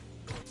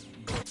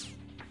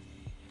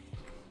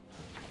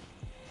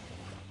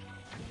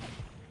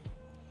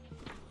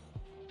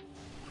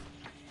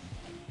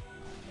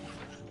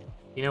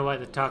 You know why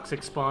the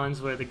toxic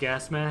spawns wear the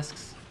gas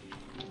masks?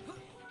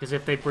 Because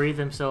if they breathe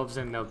themselves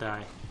in, they'll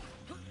die.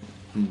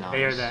 Nice.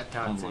 They are that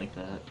toxic. I like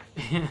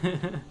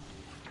that.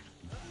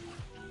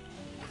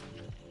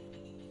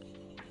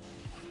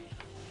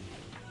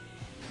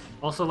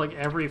 Also, like,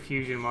 every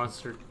fusion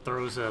monster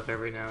throws up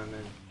every now and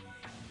then.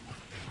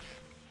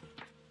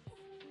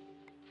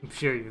 I'm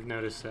sure you've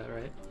noticed that,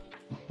 right?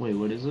 Wait,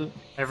 what is it?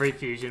 Every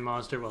fusion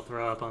monster will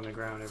throw up on the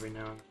ground every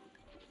now and then.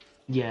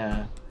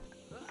 Yeah.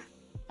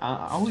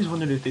 I always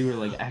wondered if they were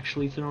like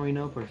actually throwing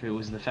up, or if it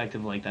was the fact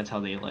of like that's how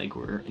they like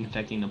were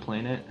infecting the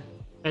planet.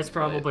 That's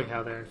probably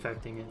how they're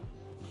infecting it.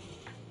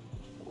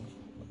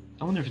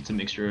 I wonder if it's a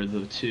mixture of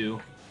the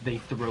two. They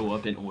throw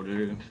up in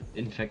order to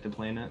infect the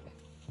planet.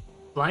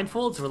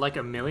 Blindfolds were like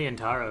 1,000,000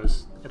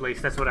 taros. At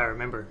least that's what I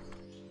remember.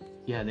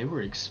 Yeah, they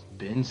were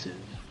expensive.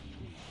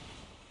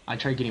 I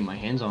tried getting my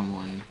hands on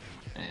one,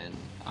 and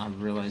I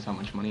realized how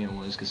much money it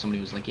was because somebody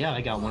was like, "Yeah,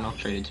 I got one. I'll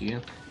trade it to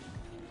you."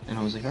 And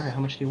I was like, "Alright,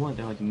 how much do you want?"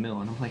 They're like,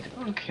 $1,000,000. And I'm like,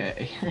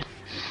 "Okay,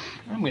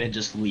 I'm gonna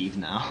just leave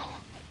now."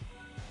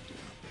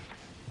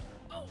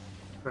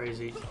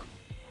 Crazy.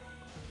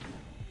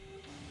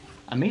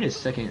 I made a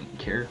second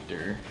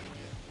character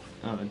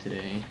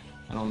today.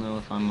 I don't know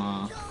if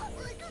I'm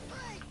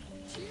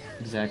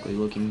exactly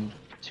looking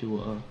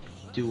to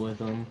do with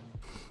them.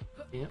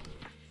 Yep.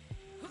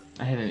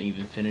 I haven't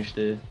even finished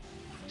the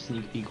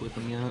sneak peek with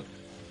them yet.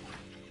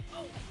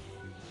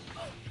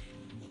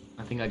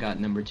 I think I got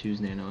number 2's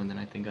nano, and then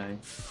I think I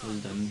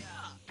was done.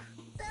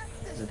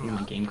 Because I think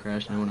my game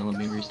crashed and no one let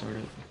me restart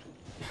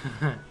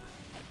it.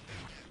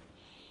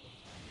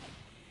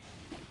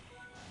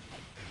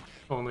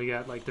 Only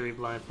got like 3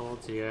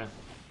 blindfolds, yeah.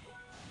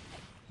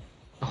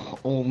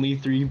 Only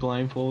 3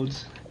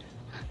 blindfolds?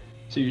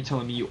 So you're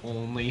telling me you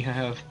only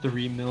have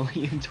 3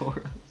 million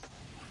Tauros?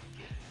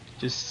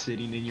 Just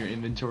sitting in your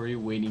inventory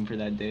waiting for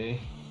that day?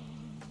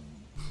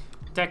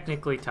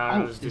 Technically, Oh,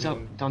 Taro's it's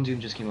doing... out. Don Doom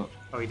just came up.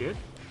 Oh, he did?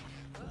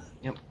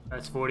 Yep.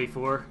 That's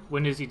 44.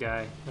 When does he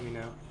die? Let me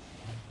know.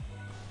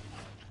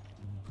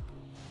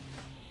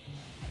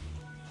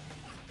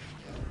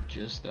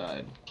 Just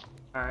died.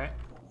 Alright,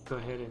 go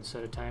ahead and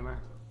set a timer.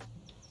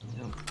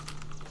 Yep.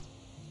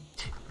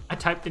 I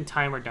typed in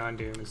timer Don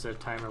Doom instead of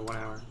timer 1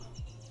 hour.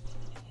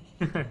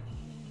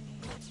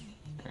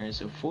 Alright,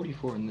 so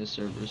 44 in this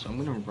server, so I'm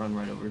gonna run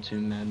right over to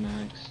Mad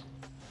Max.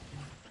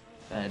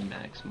 Bad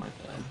Max, my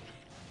bad.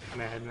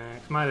 Mad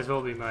Max. Might as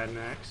well be Mad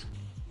Max.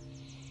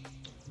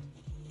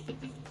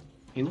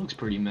 He looks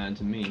pretty mad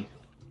to me.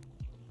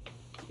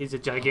 He's a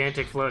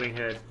gigantic floating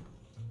head.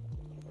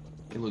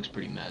 He looks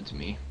pretty mad to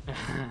me.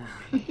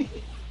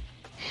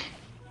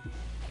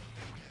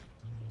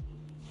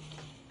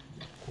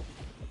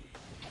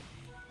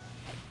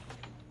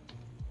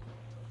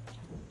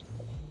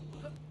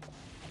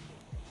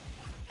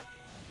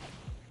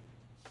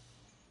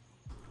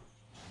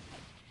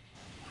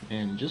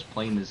 And just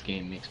playing this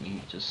game makes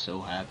me just so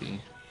happy.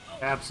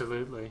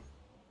 Absolutely.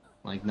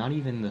 Like, not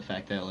even the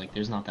fact that, like,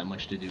 there's not that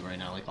much to do right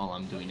now. Like, all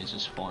I'm doing is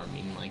just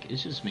farming. Like, it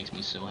just makes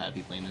me so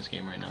happy playing this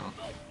game right now.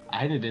 I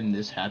haven't been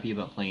this happy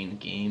about playing the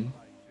game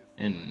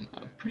in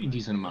a pretty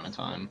decent amount of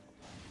time.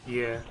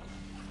 Yeah.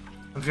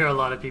 I'm sure a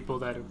lot of people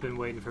that have been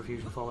waiting for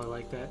FusionFall are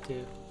like that,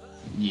 too.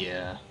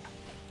 Yeah.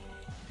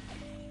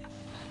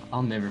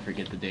 I'll never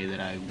forget the day that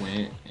I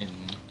went and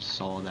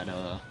saw that,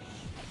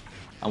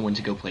 I went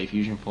to go play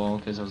FusionFall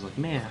because I was like,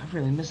 man, I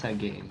really miss that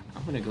game.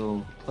 I'm gonna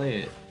go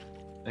play it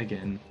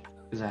again.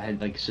 Because I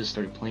had, like, just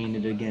started playing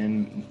it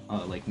again,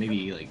 like,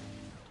 maybe, like,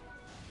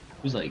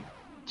 it was, like,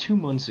 2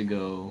 months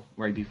ago,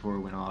 right before it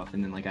went off,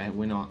 and then, like, I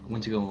went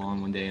to go on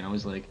one day, and I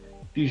was like,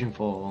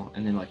 FusionFall,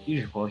 and then, like,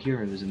 FusionFall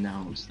Heroes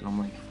announced, and I'm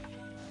like...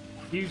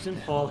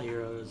 FusionFall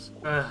Heroes.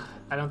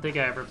 I don't think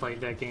I ever played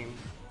that game.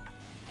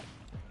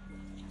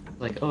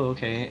 Like, oh,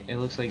 okay, it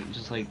looks like,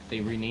 just like, they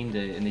renamed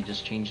it, and they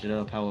just changed it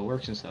up, how it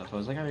works and stuff. I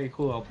was like, alright,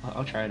 cool,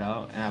 I'll try it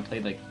out, and I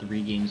played, like,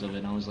 3 games of it,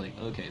 and I was like,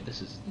 okay,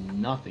 this is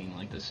nothing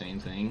like the same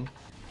thing.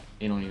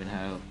 they don't even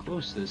have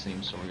close to the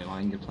same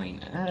storyline. You're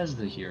playing as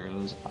the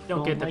heroes. You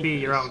don't get to like be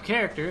your this. own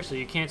character, so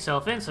you can't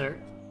self-insert.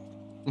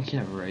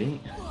 Yeah, right?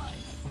 I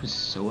was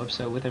so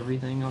upset with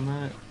everything on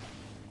that.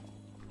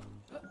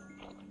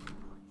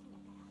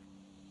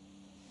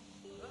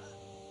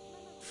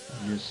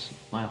 Just,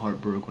 my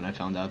heart broke when I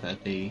found out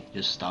that they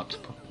just stopped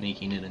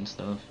making it and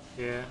stuff.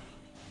 Yeah.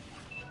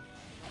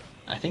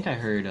 I think I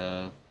heard,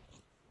 I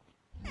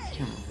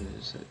can't remember who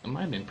this said. It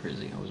might have been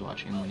Prizzy. I was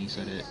watching him when he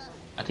said it.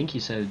 I think he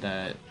said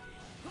that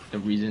the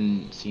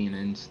reason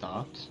CNN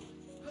stopped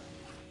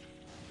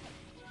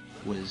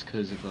was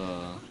because of,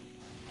 a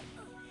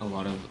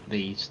lot of,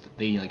 they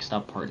like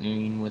stopped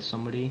partnering with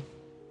somebody.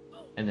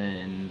 And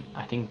then,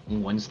 I think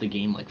once the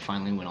game, like,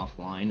 finally went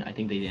offline, I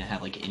think they didn't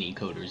have, like, any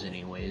coders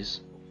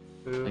anyways.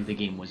 Ooh. Like, the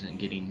game wasn't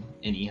getting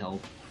any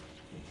help.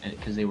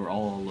 Because they were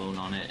all alone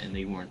on it, and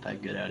they weren't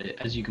that good at it.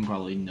 As you can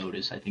probably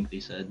notice, I think they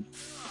said.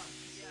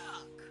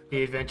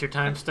 The Adventure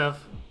Time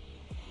stuff?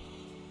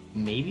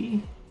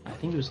 Maybe? I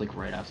think it was, like,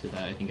 right after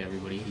that. I think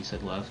everybody, he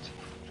said, left.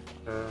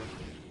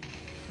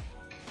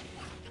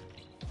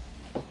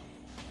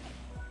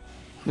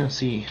 No,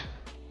 see.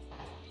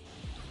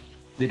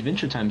 The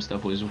Adventure Time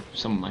stuff was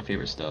some of my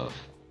favorite stuff.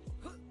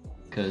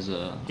 Because,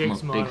 I'm Jake's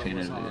a big model fan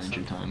was of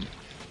Adventure awesome. Time.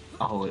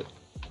 Oh,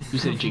 you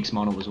said Jake's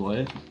model was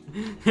what?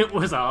 It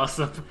was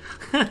awesome.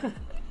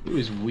 It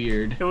was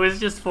weird. It was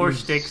just four It was-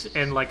 sticks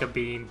and like a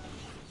bean.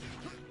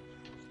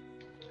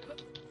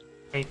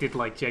 Painted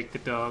like Jake the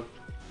dog.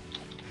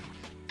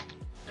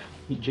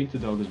 Jake the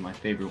dog was my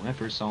favorite. When I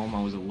first saw him,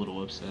 I was a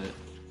little upset.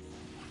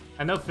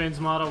 I know Finn's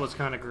model was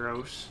kind of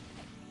gross.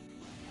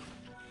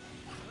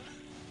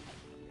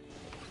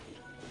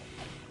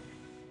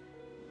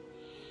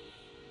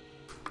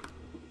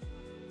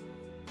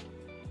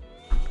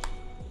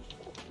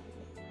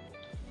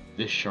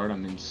 This shard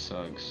I'm in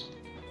sucks.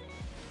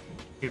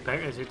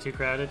 Is it too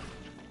crowded?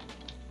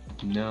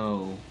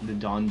 No, the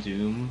Dawn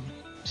Doom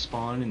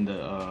spawn in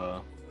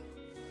the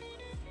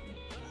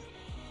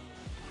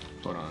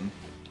hold on.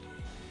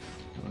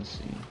 Let's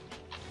see.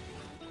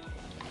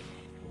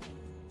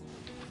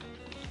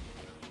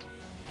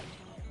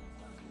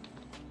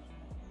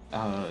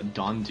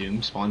 Dawn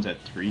Doom spawns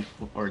at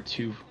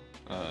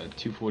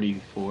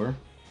 244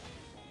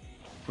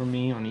 for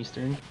me on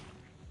Eastern,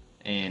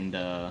 and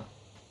the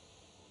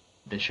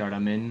shard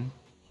I'm in,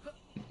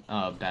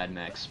 Bad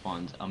Max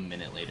spawns a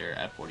minute later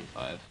at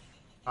 45.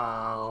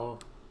 Oh.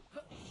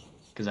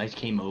 Cause I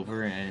came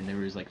over and there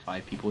was like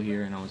 5 people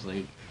here, and I was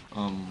like,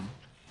 how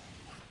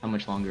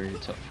much longer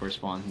it took for a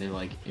spawn? They're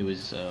like, it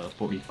was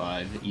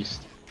 45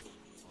 East.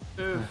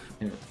 Ugh.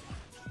 And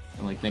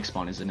like next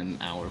spawn is in an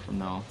hour from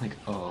now. Like,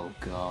 oh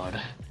god.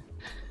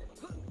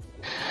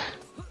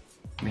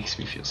 Makes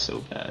me feel so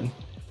bad.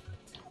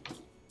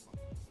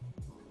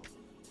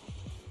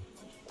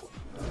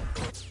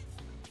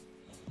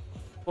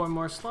 Four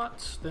more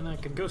slots, then I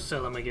can go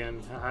sell them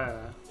again. Haha.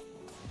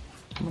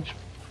 How much?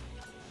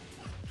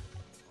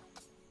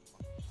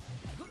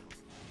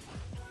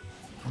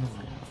 What do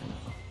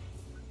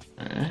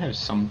I have? I have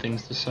some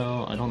things to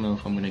sell. I don't know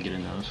if I'm gonna get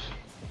enough.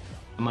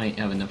 I might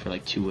have enough for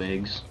like 2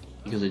 eggs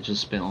because I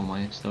just spent all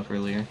my stuff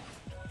earlier.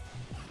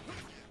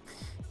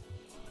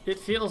 It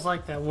feels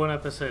like that one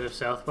episode of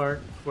South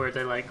Park where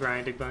they like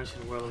grind a bunch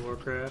in World of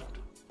Warcraft.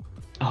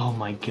 Oh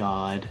my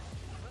god.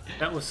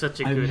 That was such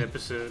a good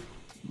episode.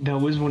 That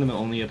was one of the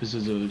only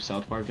episodes of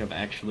South Park I've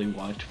actually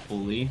watched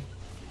fully,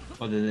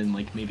 other than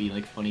like maybe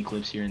like funny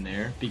clips here and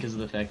there, because of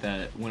the fact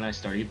that when I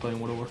started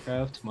playing World of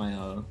Warcraft,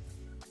 my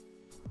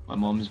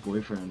mom's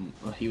boyfriend,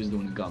 he was the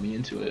one who got me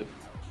into it,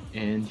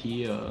 and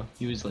he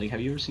was like, "Have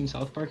you ever seen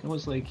South Park?" And I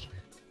was like,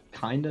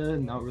 "Kinda,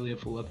 not really a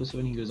full episode."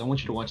 And he goes, "I want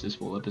you to watch this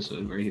full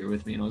episode right here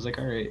with me." And I was like,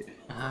 "All right."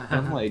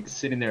 I'm like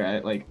sitting there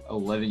at like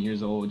 11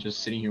 years old, just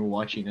sitting here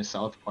watching a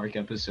South Park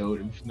episode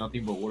of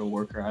nothing but World of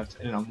Warcraft,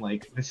 and I'm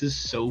like, this is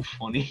so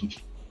funny.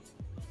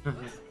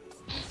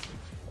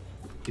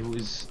 It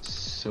was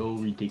so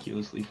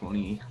ridiculously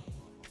funny.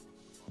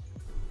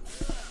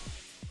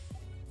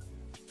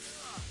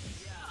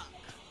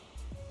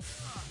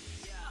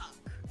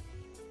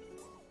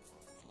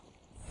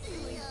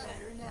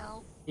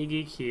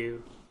 Iggy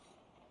Q.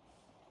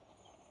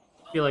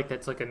 I feel like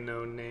that's like a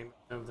known name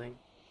or something.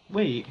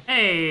 Wait,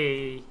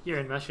 Hey, you're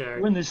in my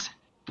shard. we're in this.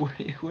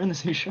 We're in the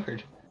same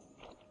shard.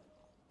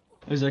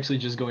 I was actually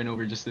just going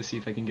over just to see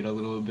if I can get a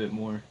little bit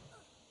more.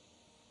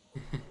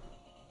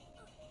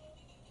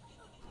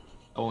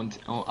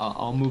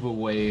 I'll move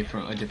away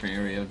from a different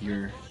area of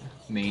your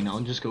main. I'll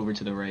just go over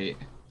to the right.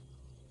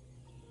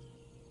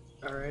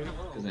 Alright.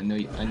 Because I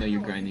know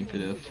you're grinding for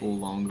the full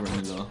long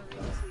run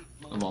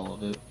of all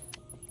of it.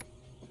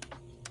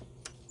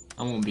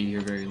 I won't be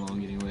here very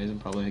long anyways. I'm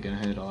probably gonna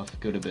head off,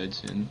 go to bed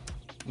soon.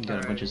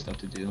 Got a bunch of stuff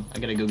to do. I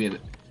gotta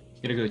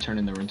go turn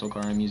in the rental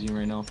car I'm using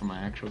right now for my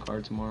actual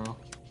car tomorrow.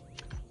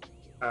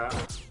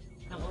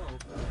 Hello,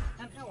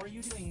 and how are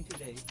you doing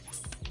today?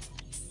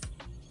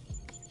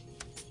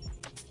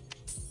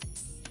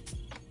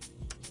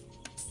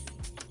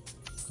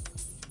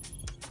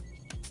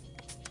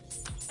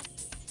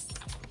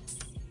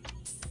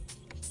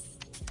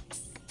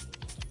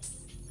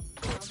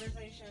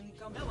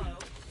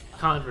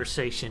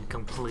 Conversation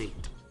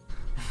complete.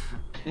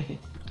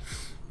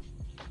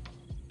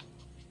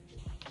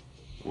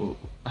 Well,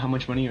 how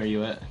much money are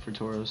you at for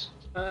Toros?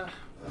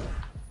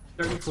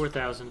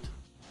 34,000.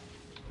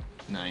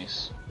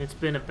 Nice. It's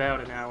been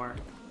about an hour.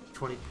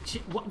 20.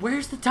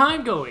 Where's the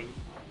time going?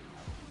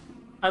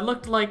 I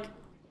looked like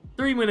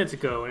 3 minutes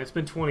ago and it's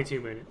been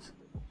 22 minutes.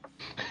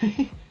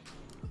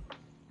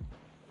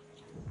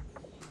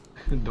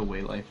 The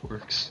way life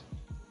works.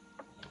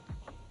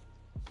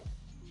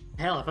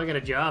 Hell, if I get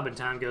a job and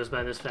time goes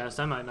by this fast,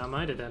 I might not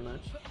mind it that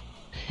much.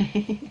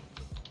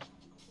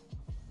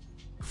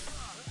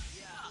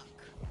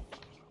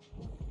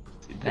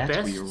 See, that's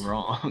where you're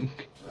wrong.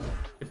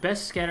 The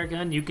best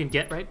scattergun you can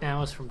get right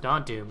now is from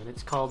Don Doom, and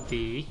it's called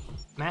the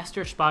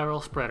Master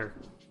Spiral Spreader.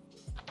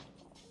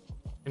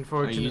 Are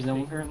Unfortunately, you using that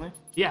one currently?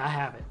 yeah, I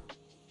have it.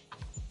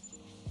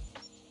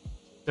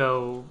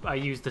 So I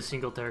use the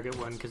single target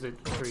one because it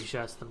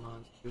three-shots the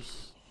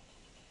monsters.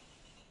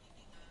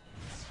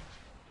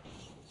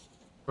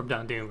 From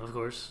Don Doom, of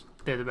course.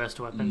 They're the best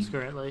weapons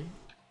currently.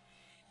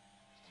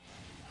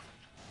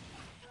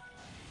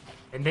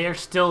 And they are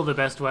still the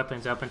best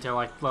weapons up until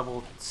like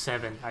level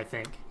 7, I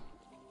think.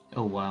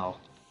 Oh wow.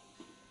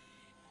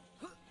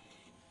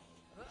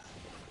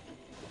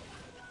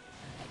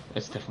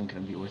 That's definitely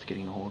gonna be worth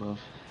getting a hold of.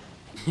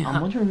 Yeah.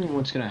 I'm wondering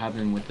what's gonna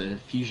happen with the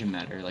fusion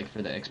matter, like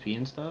for the XP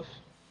and stuff.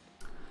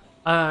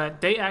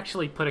 They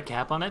actually put a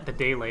cap on it the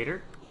day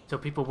later, so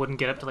people wouldn't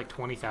get up to like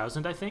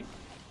 20,000, I think.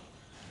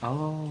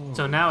 Oh.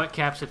 So now it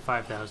caps at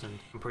 5,000,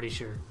 I'm pretty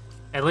sure.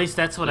 At least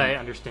that's what I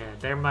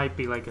understand. There might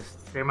be like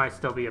there might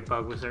still be a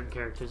bug with certain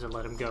characters that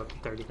let them go to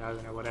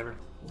 30,000 or whatever.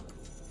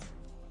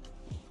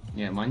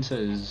 Yeah, mine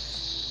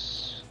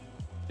says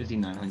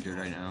 5,900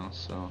 right now,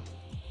 so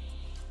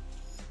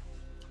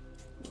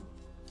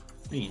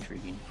pretty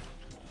intriguing.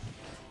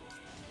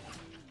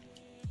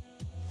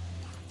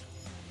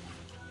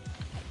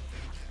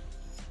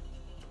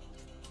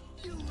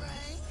 You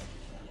rang?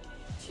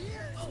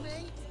 Cheers,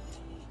 mate.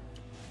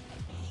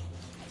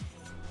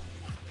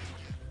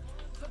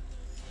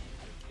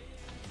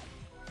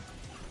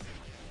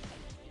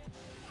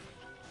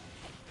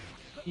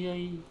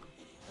 Yay.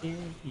 Yeah,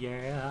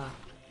 yeah.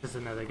 This is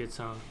another good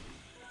song.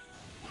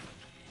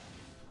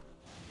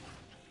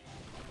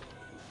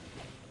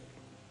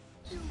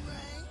 You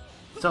rang?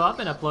 So I've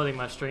been uploading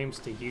my streams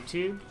to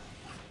YouTube,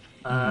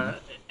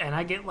 and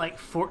I get like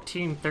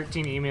 13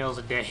 emails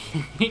a day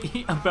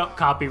about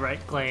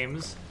copyright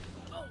claims,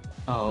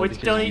 Oh, which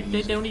because don't you they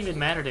use don't even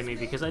matter to me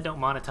because I don't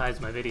monetize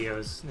my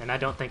videos, and I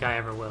don't think I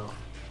ever will.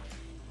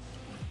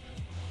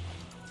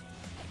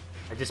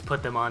 I just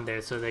put them on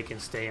there so they can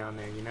stay on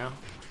there, you know?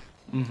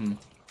 Mm-hmm.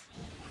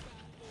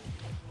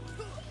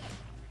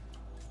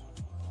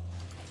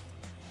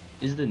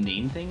 Is the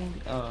name thing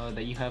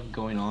that you have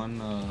going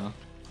on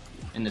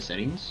in the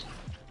settings?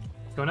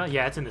 Going on?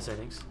 Yeah, it's in the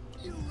settings.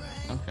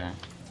 Okay.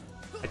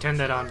 I turned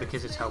that on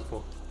because it's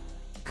helpful.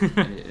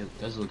 It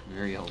does look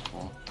very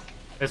helpful.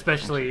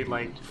 Especially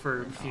like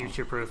for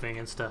future proofing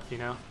and stuff, you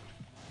know?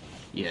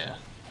 Yeah.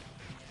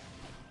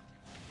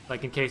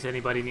 Like in case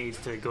anybody needs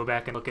to go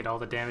back and look at all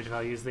the damage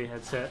values they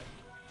had set,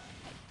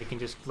 they can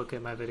just look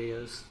at my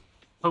videos.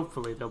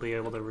 Hopefully they'll be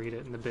able to read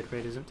it and the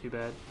bitrate isn't too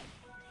bad.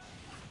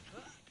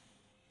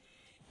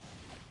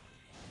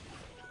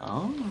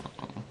 Oh.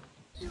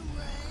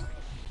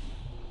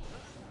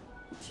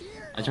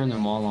 I turned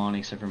them all on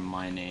except for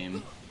my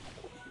name.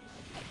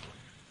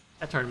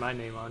 I turned my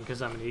name on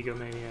because I'm an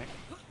egomaniac.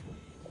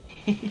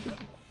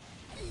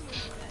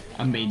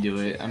 I may do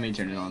it. I may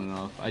turn it on and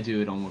off. I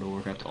do it on World of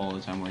Warcraft all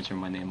the time when I turn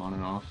my name on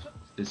and off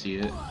to see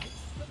it.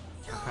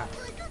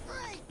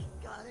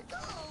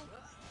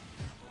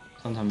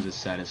 Sometimes it's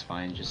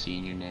satisfying just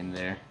seeing your name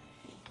there.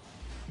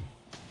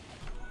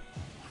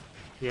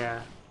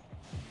 Yeah.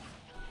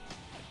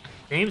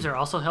 Names are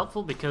also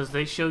helpful because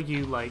they show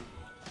you like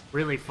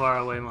really far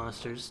away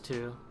monsters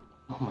too.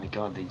 Oh my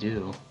god, they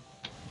do.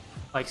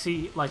 Like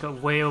see, like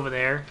way over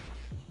there.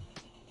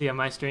 See on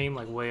my stream,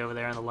 like way over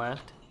there on the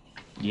left.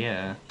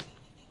 Yeah.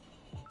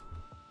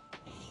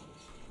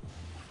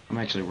 I'm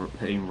actually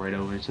heading right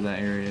over to that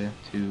area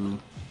to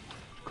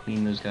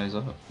clean those guys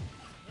up.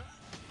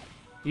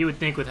 You would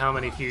think with how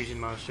many fusion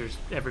monsters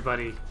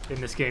everybody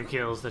in this game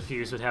kills, the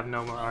Fuse would have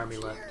no more army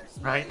left,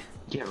 right?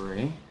 Yeah,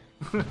 right?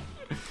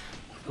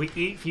 We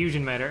eat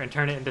fusion matter and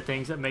turn it into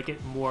things that make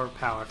it more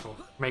powerful.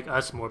 Make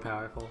us more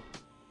powerful.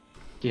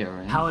 Yeah,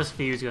 right. How is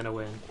Fuse gonna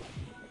win?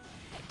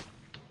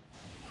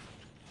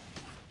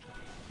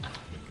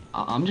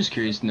 I'm just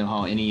curious to know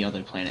how any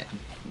other planet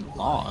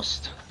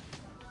lost.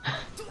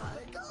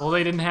 Well,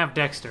 they didn't have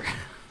Dexter.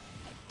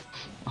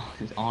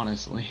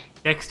 Honestly.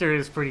 Dexter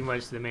is pretty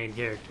much the main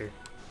character.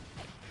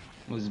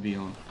 Let's be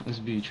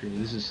true.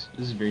 This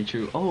is very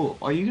true. Oh,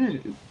 are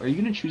you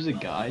gonna choose a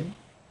guide?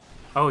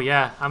 Oh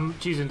yeah, I'm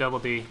choosing Double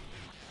D.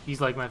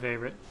 He's like my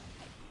favorite.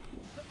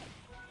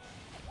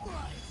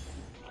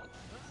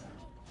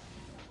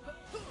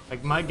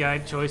 Like my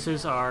guide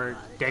choices are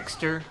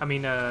Dexter,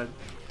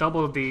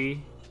 Double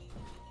D,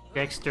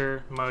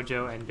 Dexter,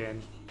 Mojo, and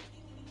Ben.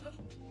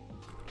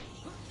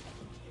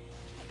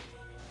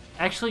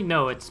 Actually,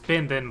 no, it's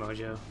been then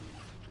Mojo.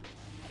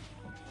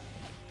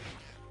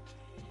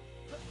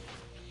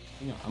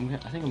 Yeah,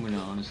 I think I'm gonna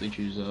honestly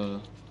choose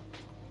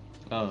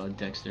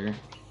Dexter.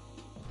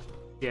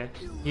 Yeah,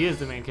 he is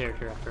the main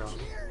character after all.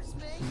 Cheers,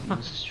 mate.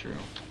 This is true.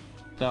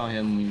 Without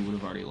him, we would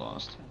have already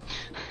lost.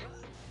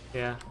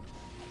 Yeah.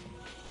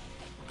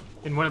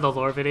 In one of the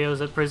lore videos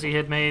that Prizzy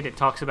had made, it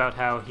talks about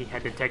how he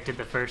had detected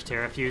the first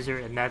Terra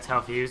Fuser, and that's how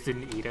Fuse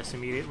didn't eat us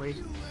immediately.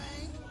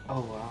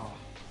 Oh wow.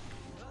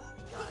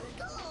 Gotta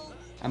go.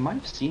 I might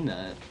have seen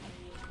that.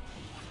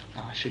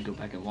 Oh, I should go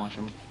back and watch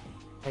them.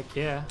 Heck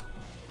yeah.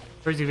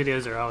 Prizzy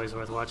videos are always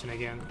worth watching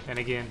again, and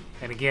again,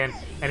 and again,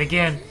 and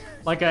again,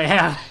 like I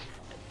have.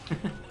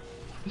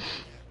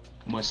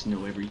 Must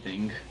know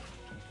everything.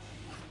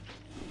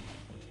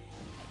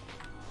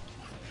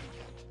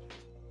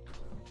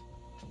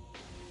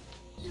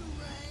 You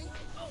rang.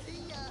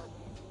 See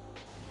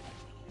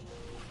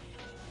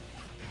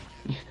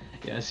ya.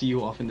 Yeah, I see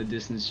you off in the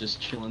distance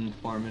just chilling,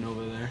 farming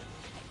over there.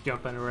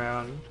 Jumping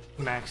around,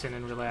 maxing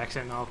and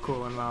relaxing, all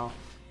cool and well.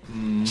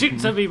 Mhm. Shooting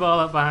some people all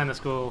up behind the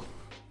school.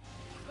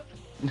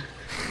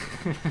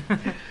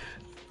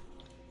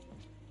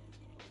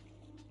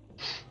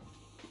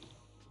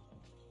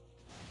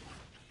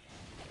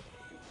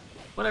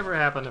 Whatever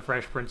happened to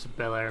Fresh Prince of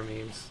Bel-Air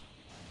memes?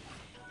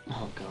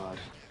 Oh god.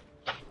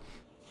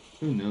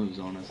 Who knows,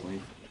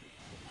 honestly.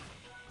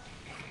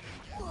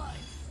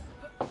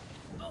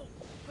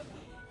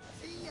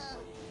 See ya.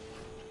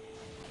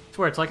 I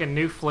swear, it's like a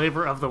new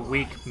flavor of the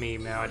week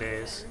meme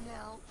nowadays.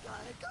 Now,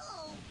 gotta go.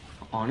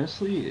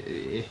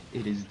 Honestly,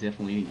 it is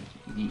definitely...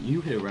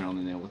 You hit it right on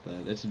the nail with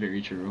that. That's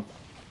very true.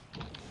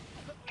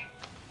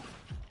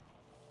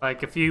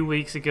 Like a few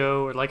weeks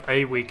ago, or like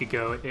a week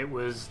ago, it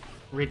was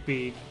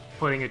Rigby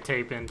putting a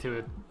tape into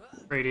a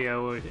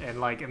radio and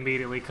like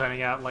immediately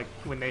cutting out like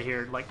when they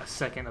hear like a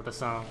second of the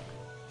song.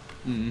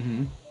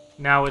 Mm-hmm.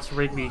 Now it's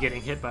Rigby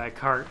getting hit by a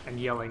cart and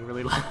yelling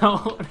really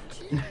loud.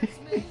 Cheers,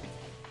 mate.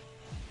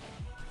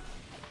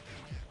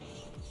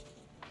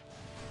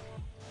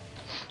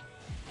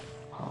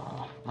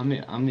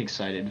 I'm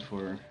excited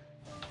for...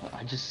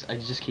 I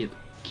just keep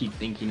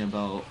thinking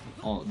about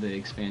all the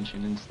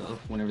expansion and stuff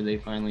whenever they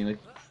finally like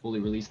fully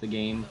release the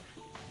game.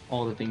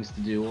 All the things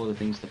to do, all the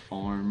things to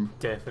farm.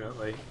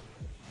 Definitely.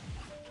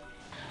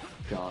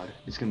 God,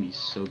 it's gonna be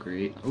so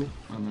great. Oh,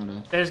 I'm out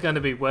of... There's going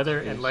to be weather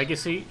and Yes.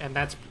 legacy, and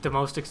that's the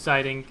most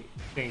exciting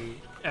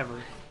thing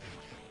ever.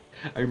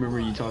 I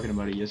remember you talking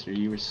about it yesterday.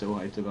 You were so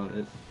hyped about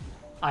it.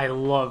 I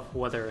love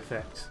weather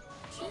effects.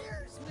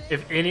 Cheers,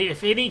 mate.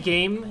 If any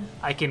game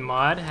I can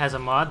mod has a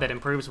mod that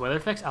improves weather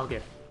effects, I'll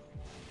get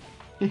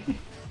it.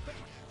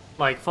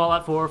 Like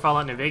Fallout 4,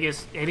 Fallout New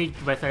Vegas, any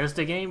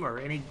Bethesda game or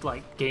any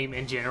like game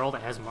in general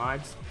that has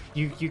mods,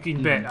 you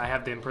can bet I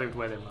have the improved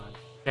weather mod.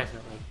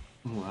 Definitely.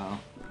 Wow.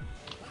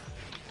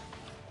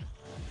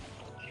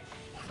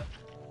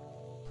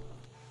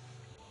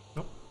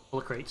 Nope. Full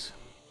of crates.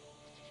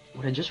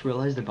 What I just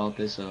realized about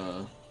this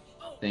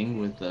thing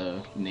with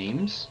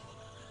names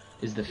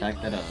is the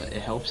fact that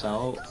it helps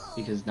out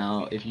because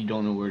now if you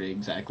don't know where to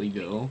exactly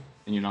go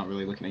and you're not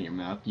really looking at your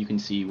map, you can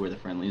see where the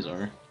friendlies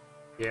are.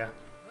 Yeah.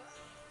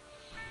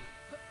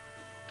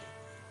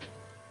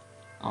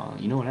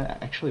 You know what?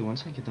 Actually,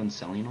 once I get done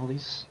selling all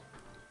these,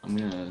 I'm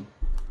gonna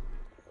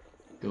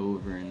go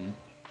over and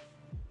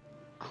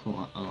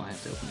oh, I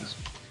have to open these.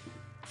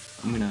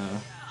 I'm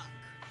gonna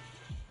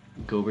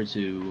go over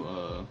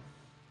to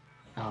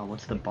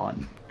what's the bot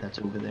that's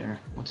over there?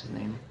 What's his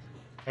name?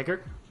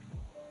 Eggert?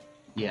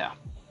 Yeah.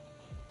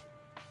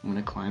 I'm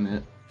gonna climb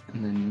it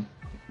and then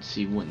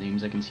see what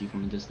names I can see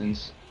from a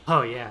distance.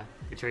 Oh yeah,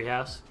 the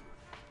treehouse.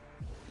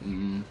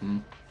 Mm-hmm.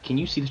 Can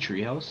you see the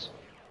treehouse?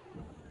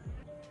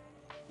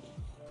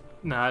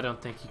 No, I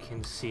don't think you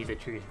can see the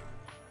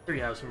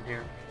treehouse from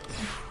here.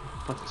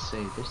 I was about to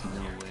say, there's no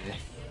way.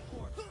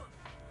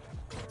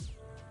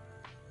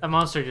 That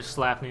monster just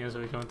slapped me as I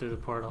was going through the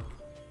portal.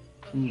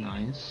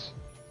 Nice.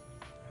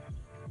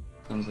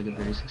 Sounds like a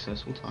very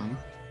successful time.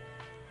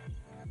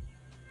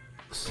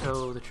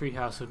 So the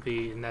treehouse would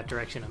be in that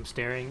direction I'm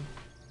staring.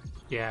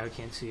 Yeah, I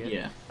can't see it.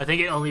 Yeah. I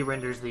think it only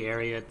renders the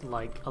area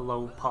like a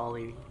low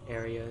poly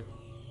area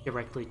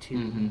directly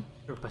to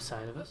or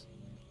beside of us.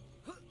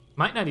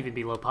 Might not even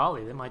be low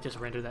poly. They might just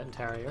render that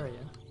entire area.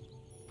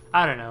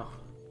 I don't know.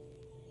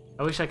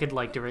 I wish I could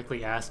like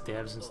directly ask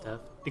devs and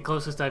stuff. The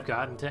closest I've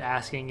gotten to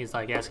asking is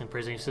like asking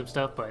Prison some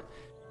stuff, but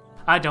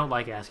I don't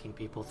like asking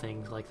people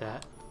things like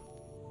that.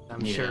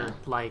 I'm sure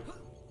like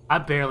I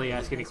barely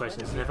ask any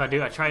questions, and if I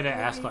do, I try to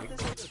ask like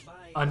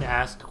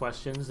unasked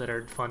questions that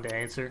are fun to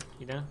answer,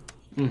 you know?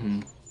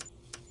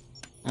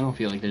 I don't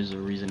feel like there's a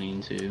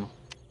reasoning to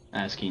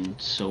asking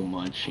so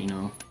much, you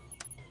know?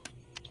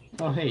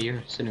 Oh, hey,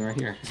 you're sitting right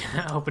here.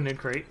 Opening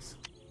crates.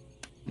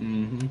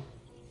 I'm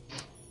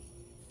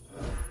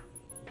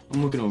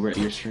looking over at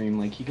your stream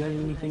like, you got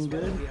anything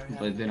good?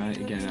 But then I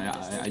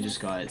just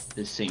got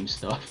the same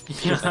stuff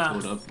because I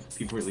pulled up,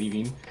 people were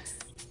leaving.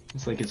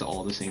 It's like it's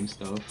all the same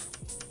stuff.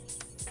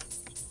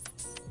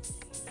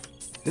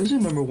 Those are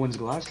 #1's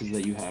glasses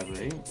that you have,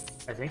 right?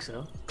 I think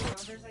so.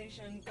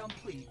 Conversation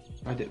complete.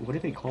 What are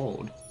they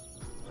called?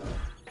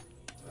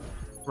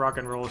 Rock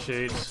and roll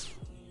shades.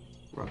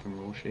 Rock and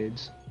roll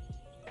shades.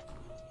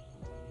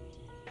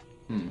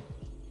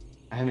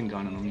 I haven't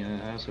gotten them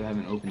yet. I also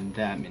haven't opened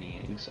that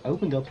many eggs. I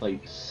opened up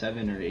like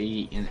 7 or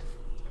 8 and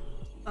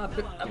I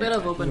bet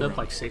I've opened up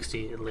like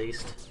 60 at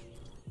least.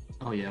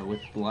 oh yeah,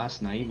 with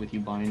last night with you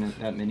buying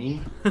that many.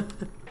 I'm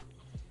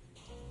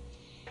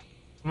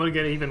gonna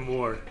get even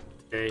more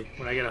today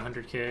when I get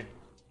 100k.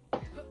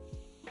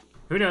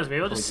 Who knows?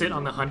 Maybe I'll just sit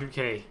on the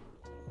 100k.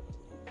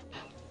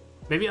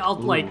 Maybe I'll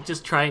like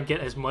just try and get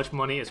as much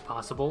money as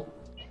possible,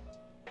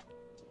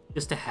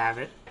 just to have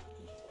it.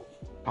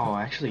 Oh,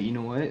 actually, you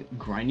know what?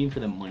 Grinding for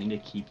the money to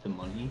keep the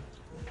money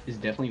is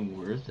definitely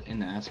worth in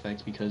the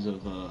aspects because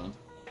of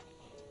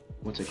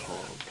what's it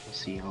called? Let's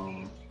see,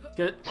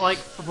 Like,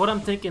 what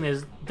I'm thinking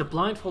is the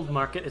blindfold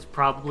market is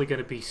probably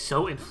going to be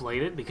so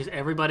inflated because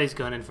everybody's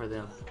gunning for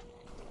them.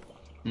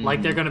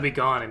 Like they're going to be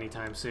gone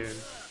anytime soon.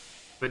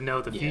 But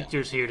no, the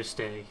future's here to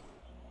stay.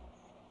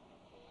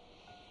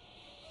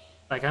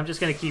 Like, I'm just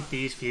going to keep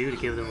these few to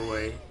give them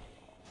away.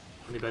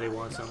 Anybody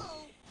wants them.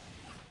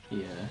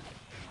 yeah.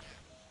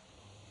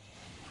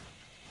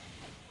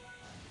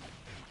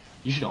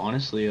 You should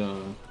honestly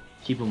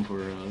keep them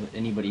for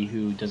anybody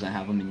who doesn't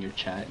have them in your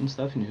chat and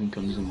stuff, and who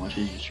comes and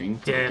watches your stream.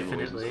 For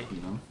Definitely. Stuff,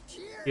 you know?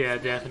 Yeah,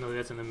 definitely.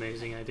 That's an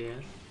amazing idea.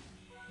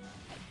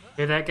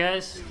 Hear that,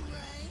 guys?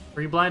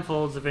 Free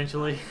blindfolds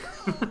eventually.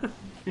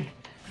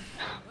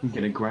 I'm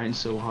gonna grind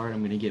so hard,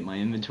 I'm gonna get my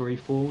inventory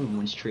full, and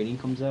once trading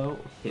comes out,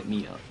 hit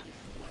me up.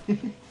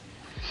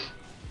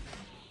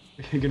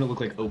 You're gonna look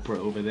like Oprah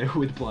over there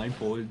with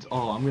blindfolds.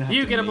 Oh, I'm gonna have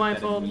You to get a make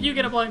that blindfold. meme. You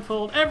get a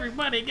blindfold.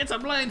 Everybody gets a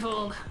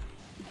blindfold.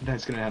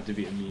 That's gonna have to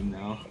be a meme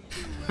now.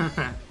 Feeling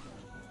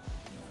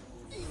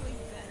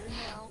better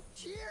now.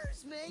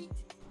 Cheers, mate.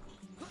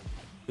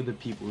 For the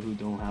people who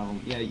don't have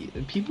them.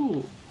 Yeah,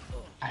 people...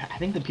 I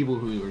think the people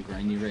who are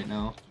grinding right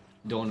now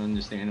don't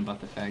understand about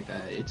the fact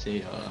that it's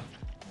a,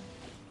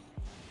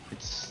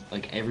 it's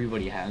like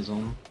everybody has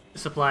them.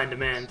 Supply and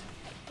demand.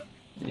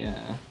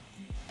 Yeah.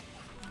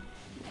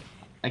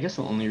 I guess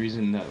the only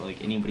reason that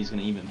like anybody's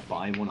gonna even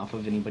buy one off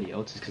of anybody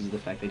else is because of the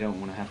fact they don't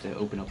want to have to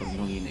open up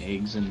 1,000,000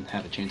 eggs and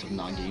have a chance of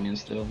not getting it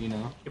still, you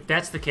know? If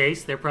that's the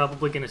case, they're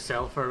probably going to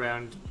sell for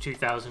around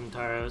 2,000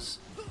 taros.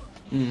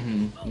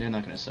 They're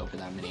not gonna sell for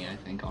that many, I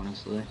think,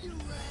 honestly.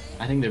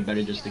 I think they're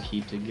better just to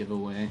keep to give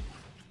away.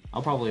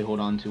 I'll probably hold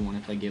on to one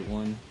if I get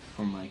one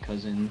from my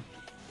cousin,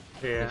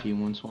 Yeah. if he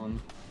wants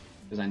one.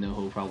 Because I know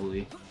he'll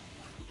probably...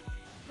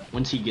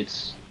 Once he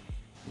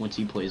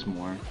plays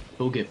more,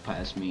 he'll get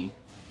past me.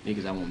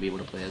 Because I won't be able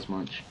to play as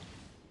much.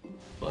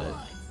 But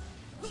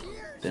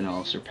then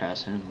I'll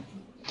surpass him.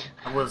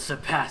 I will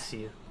surpass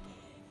you.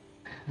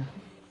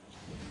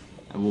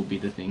 I will be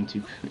the thing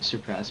to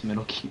surpass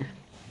Metal Gear.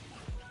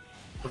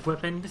 The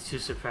weapon to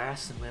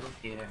surpass the Metal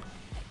Gear.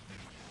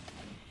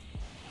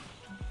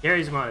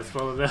 Gary's mod is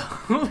full of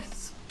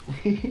those.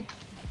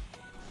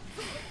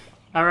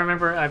 I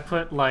remember I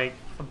put like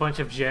a bunch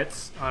of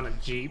jets on a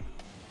Jeep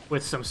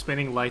with some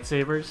spinning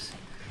lightsabers.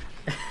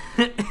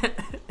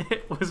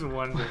 It was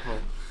wonderful.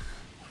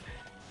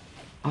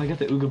 Oh, I got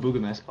the Ooga Booga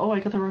mask. Oh, I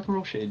got the rock and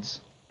roll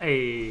shades.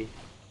 Hey.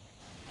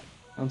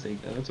 I'll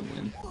take that. That's a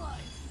win.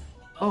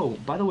 Oh,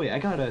 by the way, I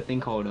got a thing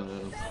called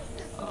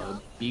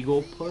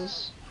Beagle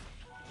Plus.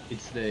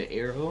 It's the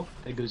arrow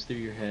that goes through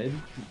your head.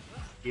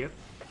 Yep.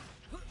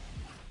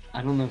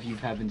 I don't know if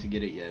you've happened to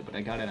get it yet, but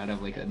I got it out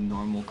of like a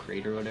normal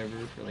crate or whatever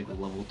for like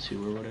level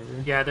 2 or whatever.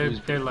 Yeah, It was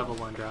they're pretty level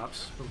 1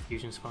 drops from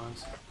fusion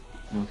spawns.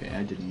 cool. Okay,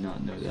 I did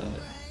not know that.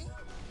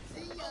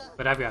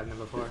 But I've gotten them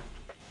before.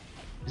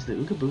 Is the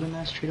Ooga Booga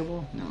mask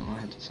tradable? No,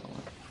 I have to sell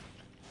it.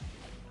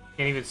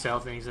 Can't even sell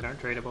things that aren't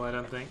tradable, I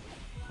don't think.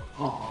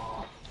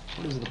 Oh,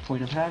 what is the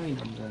point of having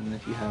them then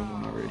if you have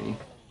one already?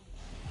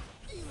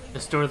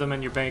 Just store them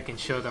in your bank and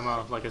show them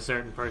off like a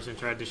certain person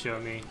tried to show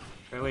me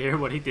earlier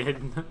what he did.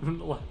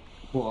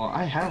 Well,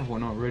 I have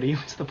one already.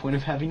 What's the point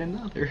of having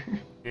another?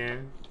 Yeah.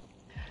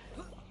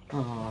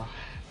 Oh,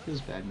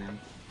 feels bad, man.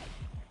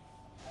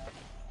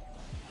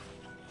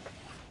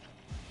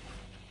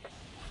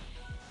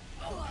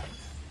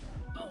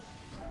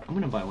 I'm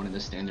gonna buy one of the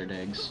standard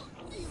eggs.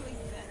 Feeling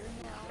better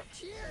now.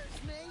 Cheers,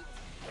 mate.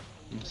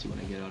 Let's see what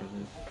I get out of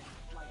it.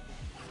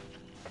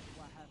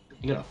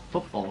 You got a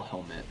football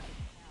helmet.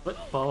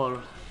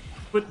 Football.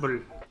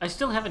 I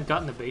still haven't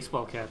gotten the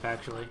baseball cap,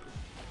 actually.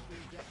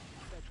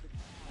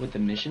 With the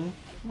mission?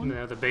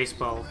 No, the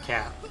baseball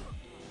cap.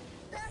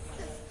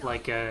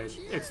 Like,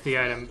 it's the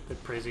item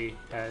that Prizzy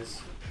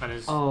has on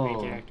his main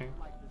character.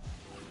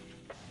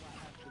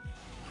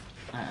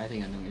 I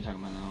think I know what you're talking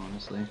about now,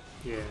 honestly.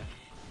 Yeah.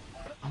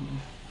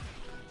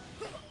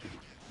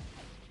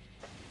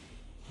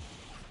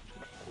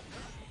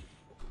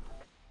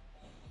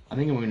 I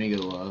think I'm gonna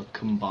go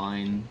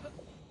combine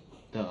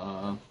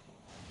the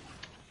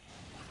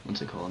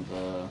what's it called?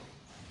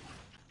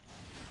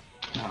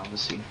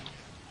 Let's see.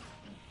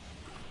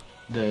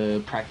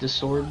 The practice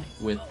sword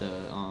with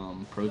the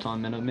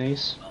proton meta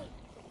mace.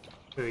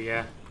 Oh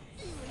yeah.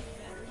 Feeling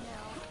better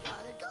now.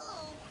 Got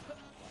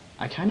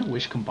I kind of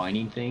wish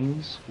combining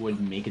things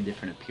would make a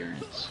different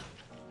appearance.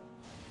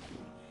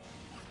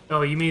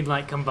 Oh, you mean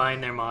like combine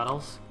their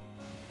models?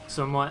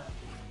 Somewhat?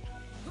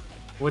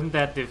 Wouldn't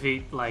that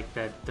defeat like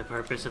the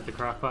purpose of the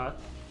crockpot?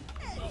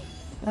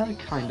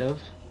 Kind of.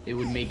 It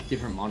would make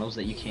different models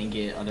that you can't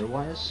get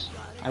otherwise,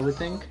 I would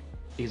think.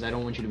 Because I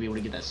don't want you to be able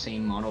to get that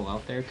same model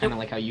out there, kind of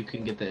like how you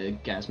can get the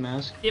gas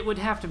mask. It would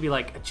have to be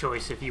like a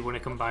choice if you want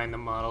to combine the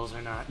models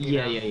or not.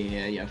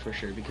 Yeah, for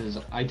sure. Because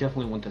I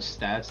definitely want the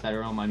stats that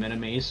are on my meta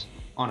mace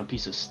on a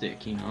piece of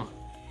stick, you know?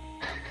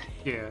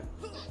 Yeah.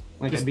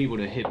 Like, Just I'd be able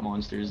to hit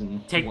monsters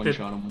and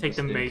one-shot them with take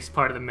the stick. mace,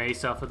 part of the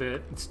mace off of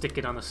it, and stick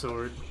it on the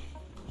sword.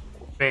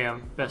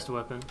 Bam, best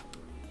weapon.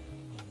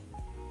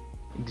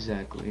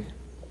 Exactly.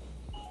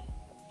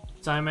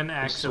 Simon The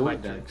acts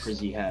sword that electrics.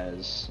 Frizzy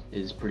has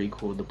is pretty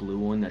cool. The blue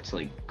one that's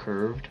like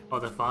curved. Oh,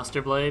 the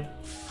Foster Blade?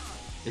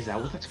 Is that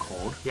what that's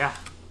called? Yeah.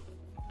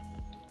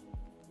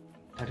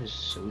 That is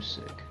so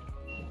sick.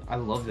 I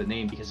love the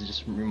name because it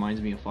just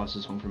reminds me of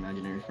Foster's Home for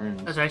Imaginary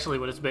Friends. That's actually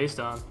what it's based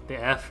on.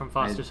 The F from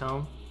Foster's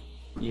Home.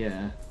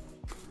 Yeah.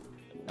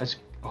 That's...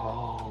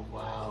 Oh,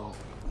 wow.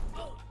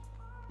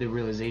 The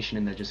realization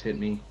in that just hit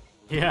me.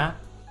 Yeah.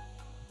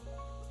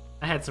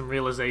 I had some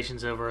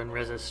realizations over in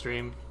Reza's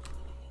stream.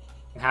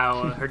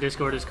 How her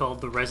Discord is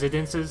called the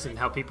Residences and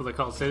how people are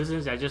called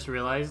citizens. I just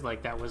realized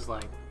like that was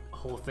like a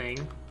whole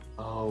thing.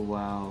 Oh,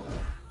 wow.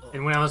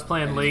 And when I was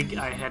playing League,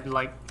 I had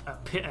like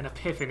an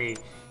epiphany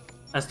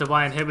as to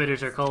why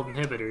inhibitors are called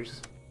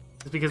inhibitors.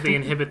 It's because they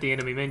inhibit the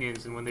enemy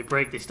minions, and when they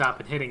break, they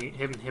stop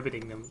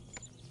inhibiting them.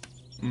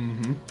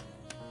 Mm-hmm.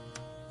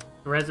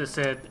 Reza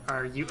said,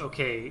 "Are you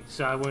okay?"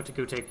 So I went to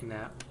go take a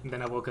nap, and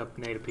then I woke up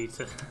and ate a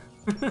pizza.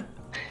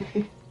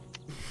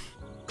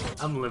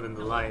 I'm living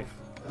the life.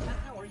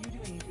 How are you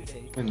doing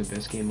today? And the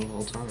best game of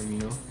all time, you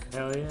know?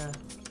 Hell yeah.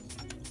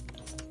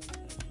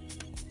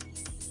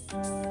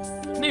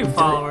 New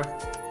follower.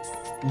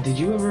 Did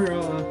you ever,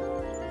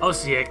 Oh,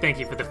 Siak, thank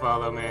you for the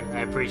follow, man.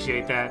 I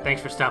appreciate that.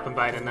 Thanks for stopping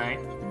by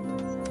tonight.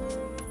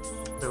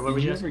 So what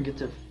did you just... ever get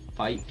to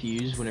fight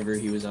Fuse whenever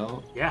he was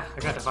out? Yeah, I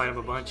got to fight him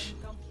a bunch.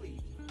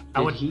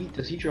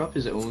 Does he drop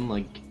his own,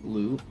 like,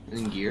 loot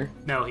and gear?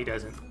 No, he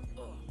doesn't.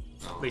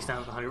 At least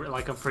not 100.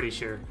 Like, I'm pretty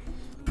sure.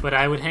 But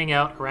I would hang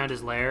out around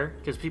his lair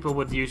because people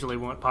would usually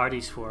want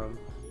parties for him.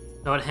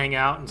 So I'd hang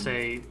out and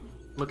say,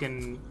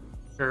 looking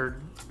for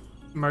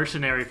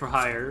mercenary for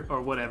hire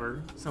or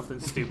whatever,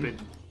 something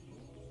stupid.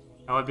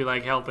 I would be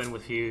like helping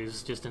with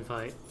Fuse just in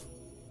fight.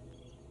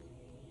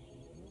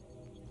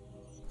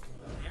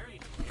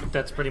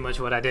 That's pretty much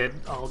what I did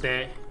all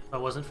day. If I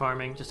wasn't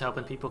farming, just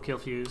helping people kill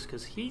Fuse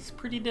because he's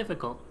pretty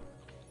difficult.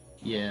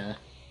 Yeah.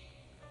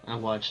 I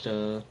watched,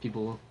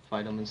 people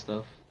fight him and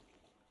stuff.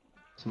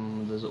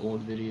 Some of those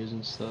old videos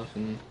and stuff,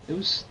 and it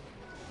looks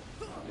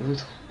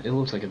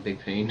like a big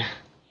pain.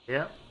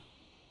 Yep.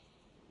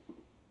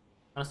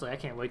 Honestly, I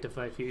can't wait to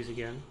fight Fuse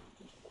again.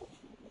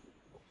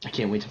 I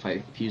can't wait to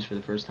fight Fuse for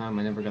the first time.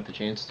 I never got the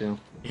chance to.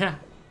 Yeah.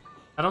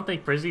 I don't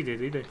think Brizzy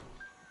did either.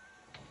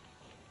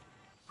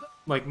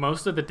 Like,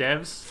 most of the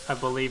devs, I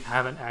believe,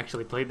 haven't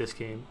actually played this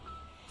game.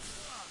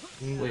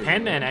 Wait,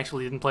 Panman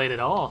actually didn't play it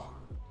at all.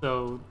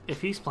 So, if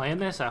he's playing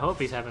this, I hope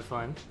he's having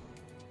fun.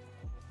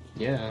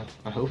 Yeah,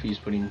 I hope he's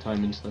putting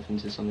time and stuff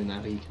into something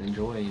that he can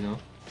enjoy, you know?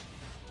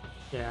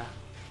 Yeah.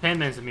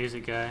 Panman's a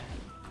music guy.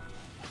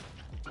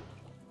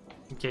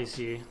 In case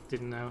you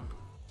didn't know.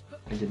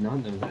 I did not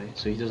know that.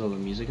 So he does all the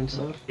music and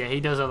stuff? Yeah,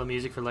 he does all the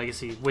music for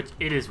Legacy, which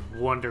it is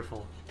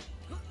wonderful.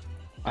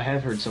 I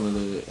have heard some of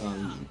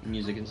the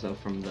music and stuff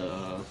from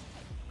the...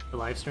 The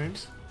live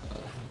streams?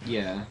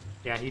 Yeah.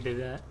 Yeah, he did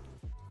that.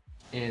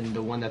 And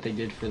the one that they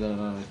did for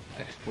the...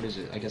 what is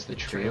it? I guess the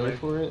trailer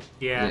for it?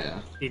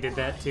 Yeah, he did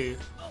that too.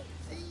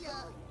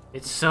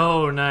 It's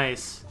so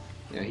nice.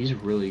 Yeah, he's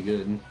really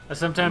good.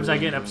 Sometimes I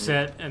Really get good.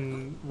 upset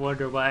and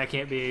wonder why I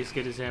can't be as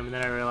good as him, and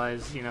then I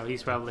realize, you know,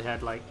 he's probably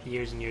had like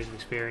years and years of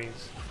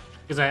experience.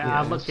 Because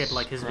I've looked at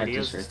like his practice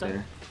videos and right stuff.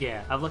 there.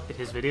 Yeah, I've looked at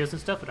his videos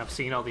and stuff, and I've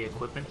seen all the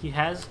equipment he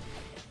has.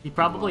 He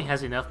probably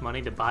has enough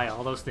money to buy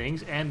all those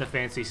things and the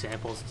fancy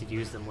samples to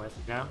use them with,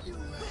 you know?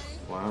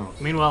 Wow.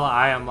 Meanwhile,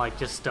 I am like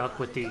just stuck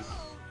with the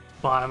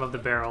bottom of the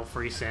barrel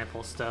free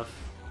sample stuff.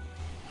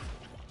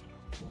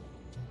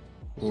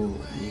 Well,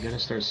 you gotta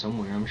start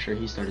somewhere. I'm sure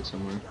he started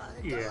somewhere.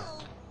 Yeah.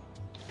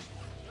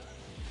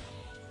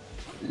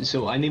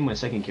 So I named my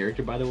second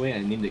character, by the way.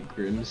 I named it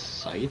Grimm's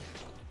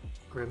Scythe.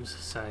 Grimm's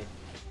Scythe.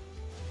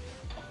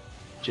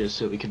 Just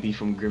so it could be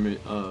from Grim,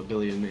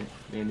 Billy and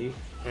Mandy.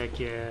 Heck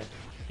yeah.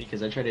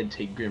 Because I tried to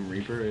take Grim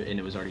Reaper and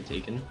it was already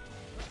taken.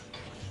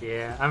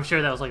 Yeah, I'm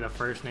sure that was like the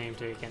first name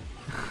taken.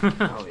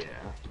 Oh yeah.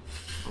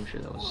 I'm sure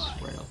that was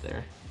right up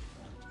there.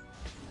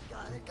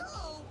 Gotta go.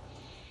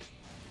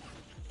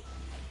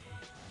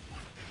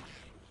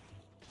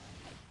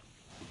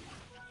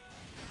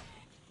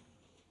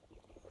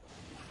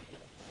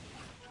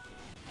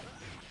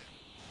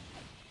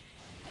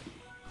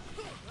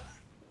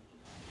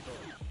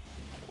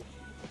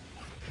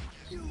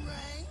 You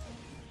rang?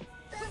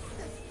 That's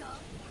the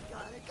stuff.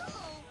 Gotta go.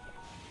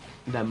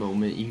 That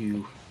moment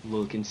you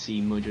look and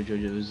see Mojo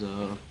Jojo's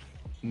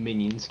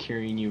minions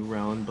carrying you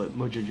around, but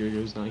Mojo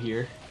Jojo's not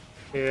here.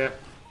 Yeah.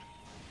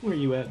 Where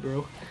you at,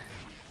 bro?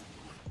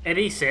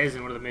 Eddie says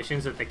in one of the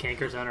missions that the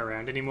cankers aren't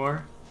around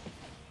anymore,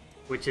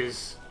 which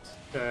is,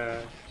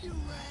 it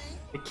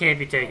can't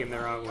be taken the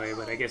wrong way,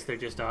 but I guess they're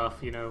just off,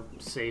 you know,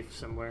 safe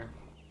somewhere,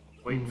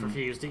 waiting for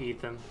Fuse to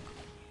eat them.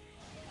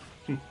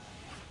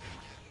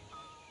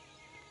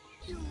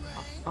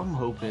 I'm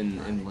hoping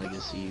in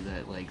Legacy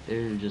that like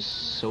there are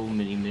just so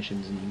many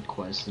missions and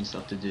quests and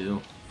stuff to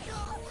do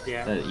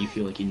Yeah. that you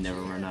feel like you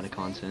never run out of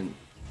content.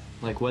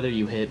 Like whether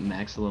you hit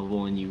max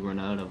level and you run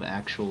out of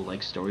actual like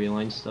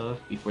storyline stuff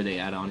before they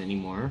add on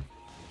anymore,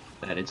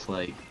 that it's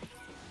like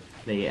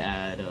they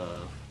add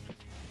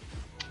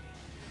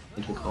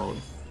what's it called?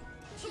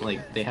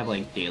 Like they have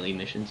like daily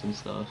missions and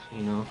stuff,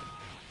 you know?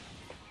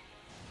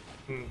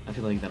 I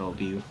feel like that'll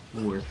be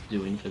worth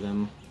doing for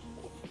them.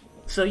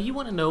 So you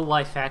want to know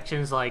why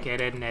factions like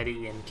Ed, Ed and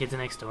Eddie and Kids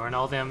Next Door and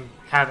all them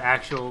have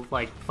actual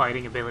like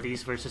fighting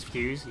abilities versus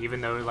Fuse, even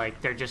though like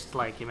they're just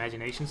like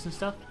imaginations and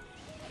stuff?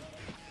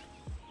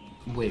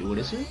 Wait, what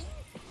is it?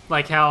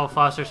 Like how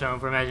Foster's Home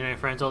for Imaginary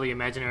Friends, all the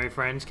imaginary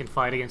friends can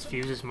fight against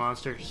Fuse's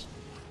monsters,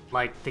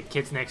 like the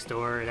Kids Next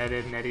Door and Ed,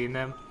 Ed and Eddie and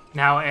them.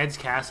 Now Ed's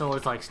castle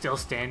is like still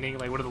standing,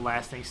 like one of the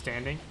last things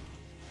standing.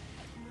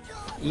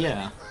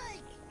 Yeah.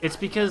 It's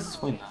because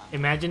Explain that.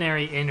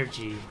 imaginary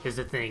energy is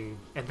a thing,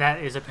 and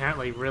that is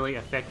apparently really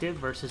effective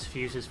versus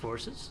Fuse's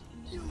forces.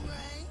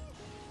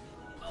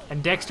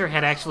 And Dexter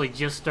had actually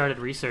just started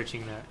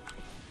researching that.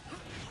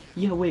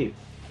 Yeah, wait.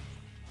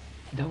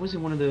 That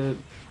wasn't one of the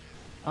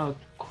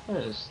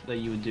quests that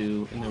you would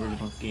do in the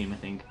original game, I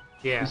think.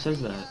 Yeah. He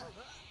says that.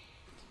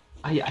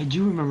 I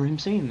do remember him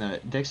saying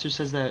that. Dexter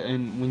says that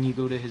and when you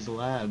go to his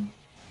lab.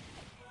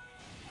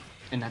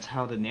 And that's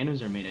how the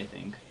nanos are made, I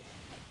think.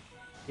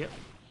 Yep.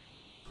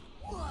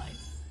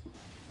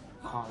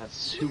 Oh, that's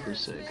super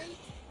sick.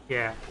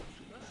 Yeah.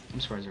 I'm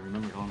surprised I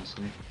remembered,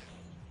 honestly.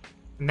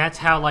 And that's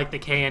how, like, the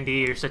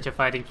KND are such a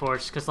fighting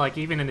force, because, like,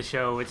 even in the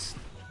show, it's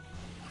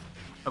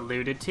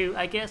alluded to,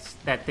 I guess,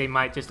 that they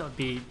might just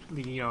be,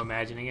 you know,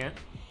 imagining it.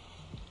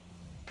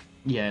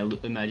 Yeah,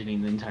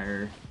 imagining the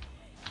entire...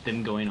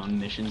 them going on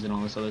missions and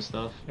all this other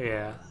stuff.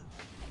 Yeah.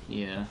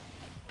 Yeah.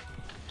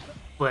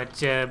 But,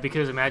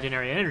 because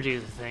imaginary energy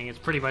is a thing, it's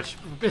pretty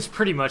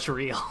much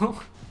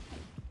real.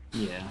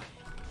 Yeah.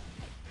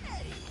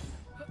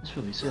 That's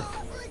really sick.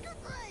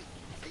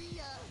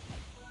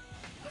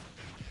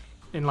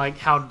 And like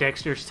how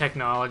Dexter's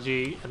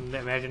technology and the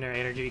imaginary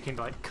energy can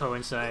like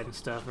coincide and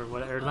stuff, or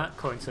whatever, or not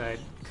coincide,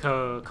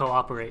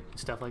 cooperate and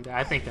stuff like that.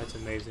 I think that's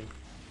amazing.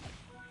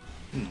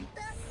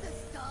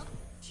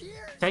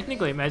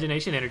 Technically,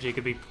 imagination energy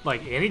could be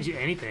like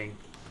anything.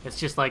 It's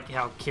just like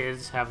how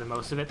kids have the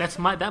most of it. That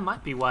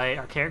might be why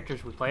our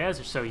characters we play as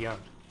are so young.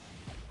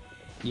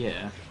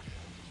 Yeah.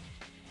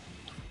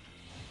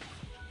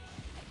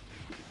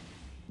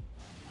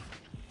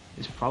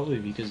 It's probably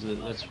because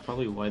that's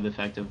probably why the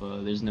fact of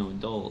there's no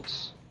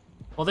adults.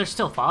 Well, there's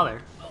still father.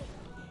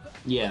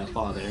 Yeah,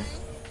 father.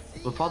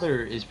 But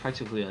father is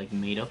practically like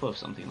made up of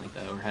something like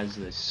that, or has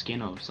the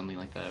skin of something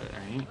like that,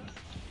 right?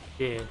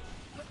 Yeah.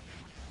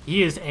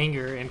 He is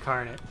anger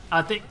incarnate.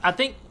 I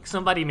think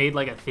somebody made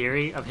like a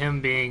theory of him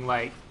being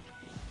like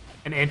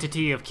an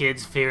entity of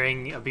kids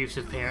fearing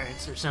abusive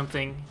parents or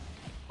something,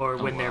 or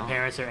when their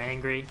parents are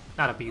angry.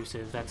 Not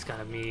abusive. That's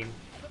kind of mean.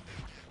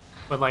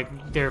 But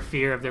like their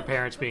fear of their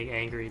parents being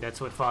angry.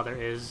 That's what father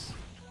is,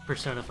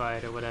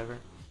 personified or whatever.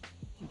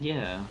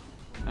 Yeah,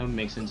 that would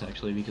make sense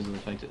actually because of the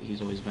fact that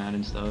he's always mad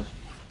and stuff.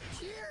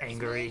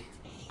 Angry.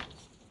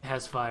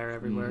 Has fire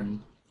everywhere.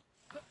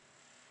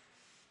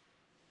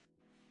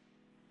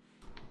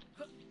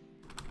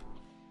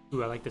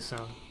 Ooh, I like this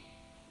song.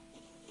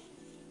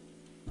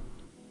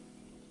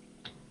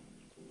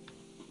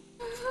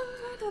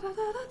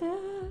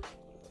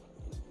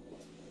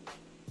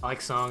 I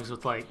like songs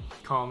with like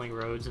calming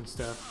roads and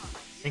stuff.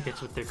 I think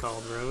that's what they're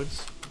called,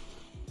 roads.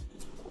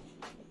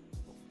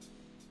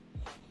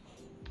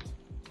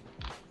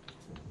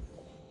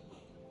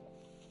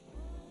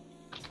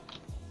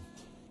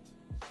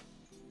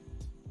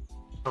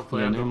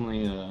 Hopefully, Yeah, I'm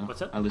normally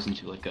What's up? I listen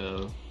to like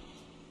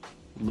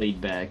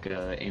laid back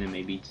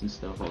anime beats and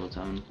stuff all the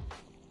time.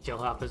 chill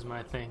hop is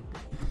my thing.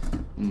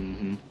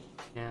 Mm-hmm.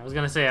 Yeah, I was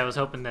gonna say I was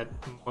hoping that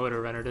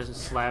Motor Runner doesn't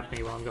slap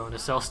me while I'm going to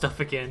sell stuff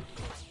again.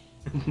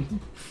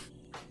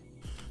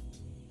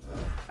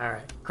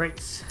 Alright,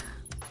 crates.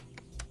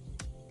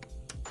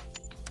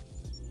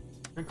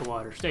 Drink of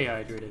water. Stay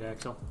hydrated,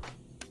 Axel.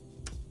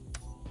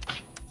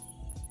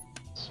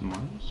 Smart,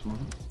 smart.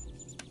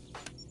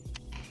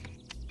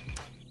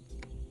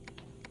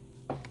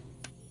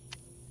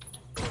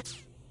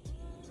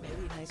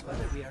 Very nice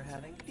weather we are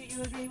having. Do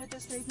you agree with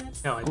this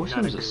statement? No, I do wish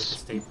not there agree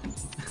was with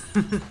a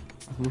the statement.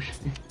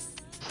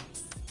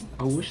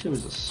 I wish there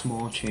was a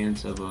small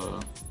chance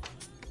of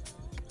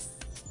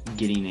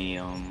getting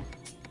a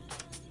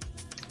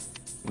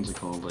what's it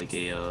called, like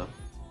a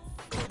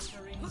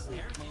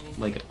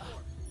like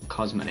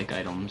cosmetic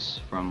items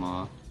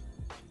from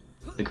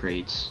the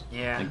crates.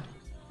 Yeah. Like,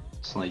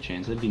 Slight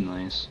chance. That'd be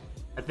nice.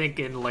 I think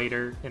in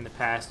the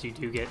past, you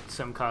do get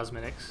some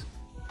cosmetics.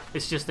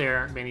 It's just there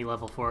aren't many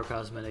level 4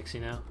 cosmetics,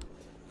 you know?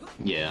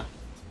 Yeah.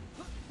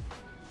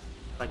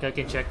 Like, I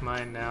can check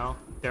mine now.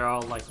 They're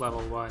all, like,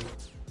 level 1.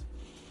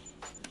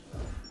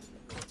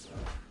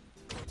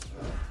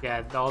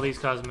 Yeah, all these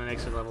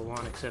cosmetics are level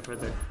 1 except for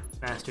the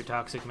Master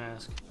Toxic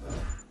Mask.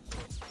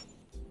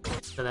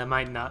 So that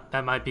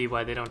might be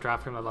why they don't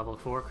drop from the level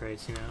 4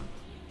 crates, you know?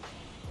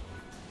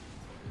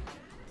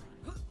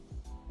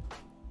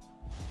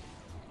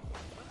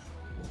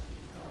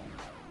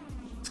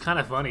 It's kind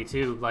of funny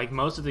too, like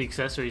most of the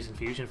accessories in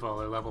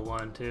FusionFall are level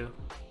 1 too.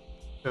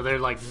 So they're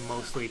like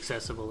mostly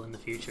accessible in the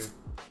future.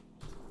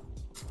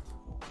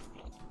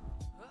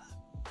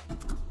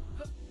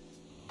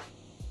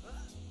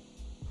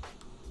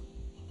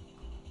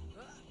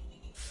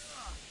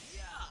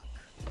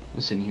 I'm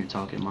sitting here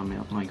talking, my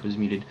mic was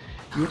muted.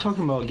 You were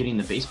talking about getting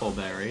the baseball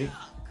bat, right?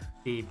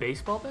 The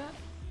baseball bat?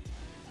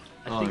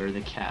 Or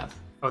the cap.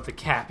 Oh, the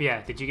cap,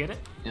 yeah. Did you get it?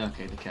 Yeah,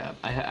 okay, the cap.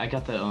 I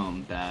got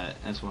the bat.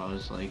 That's why I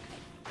was like,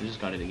 I just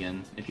got it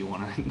again. If you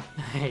want to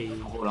Hey.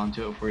 hold on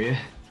to it for you.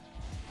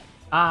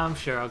 I'm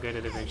sure I'll get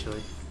it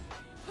eventually.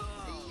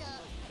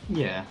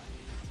 Yeah.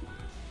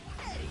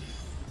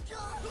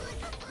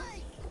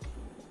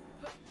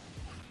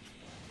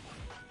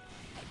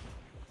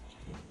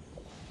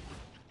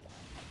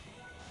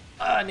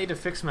 I need to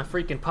fix my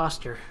freaking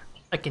posture.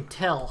 I can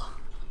tell.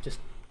 Just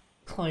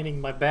cleaning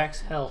my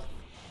back's hell.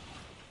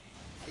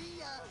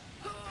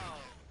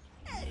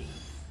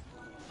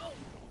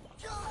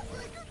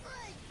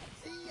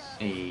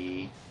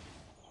 A.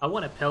 I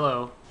won a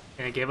pillow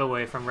in a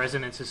giveaway from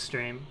Resonance's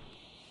stream.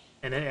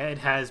 And it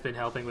has been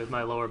helping with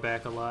my lower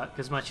back a lot,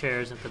 because my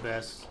chair isn't the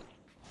best.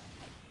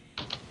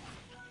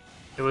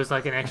 It was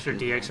like an extra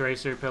DX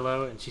Racer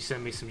pillow, and she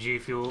sent me some G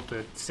Fuel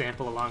to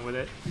sample along with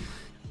it.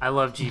 I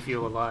love G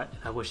Fuel a lot.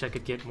 I wish I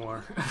could get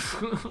more.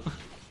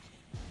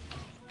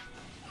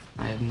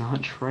 I have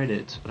not tried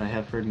it, but I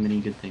have heard many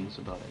good things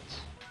about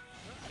it.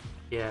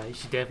 Yeah, you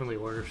should definitely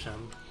order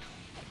some.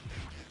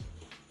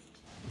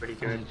 Pretty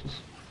good.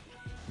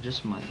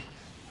 Just might.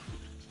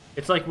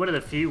 It's like one of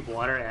the few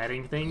water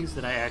adding things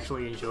that I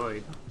actually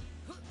enjoyed.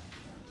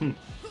 Hmm.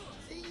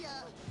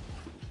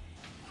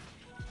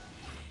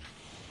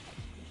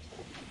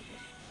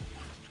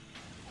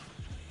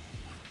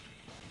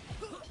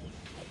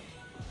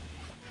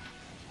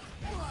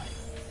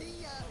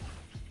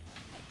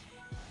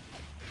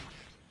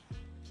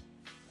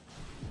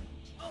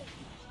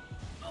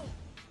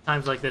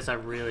 Times like this, I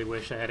really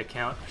wish I had a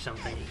count or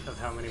something of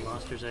how many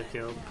monsters I've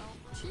killed.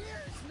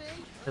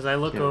 Because I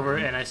look over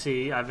and I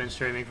see I've been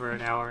streaming for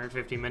an hour and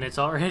 50 minutes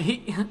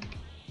already.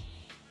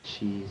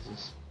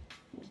 Jesus.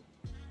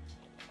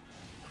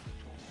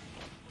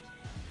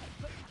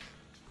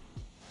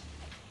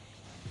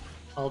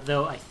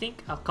 Although I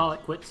think I'll call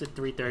it quits at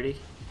 3:30.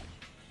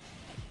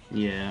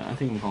 Yeah, I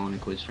think I'm calling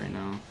it quits right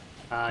now.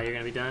 You're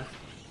gonna be done?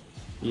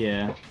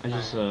 Yeah, I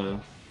just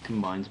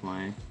combined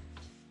my.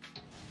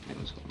 Hey,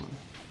 what's going on?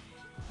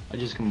 I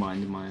just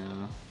combined my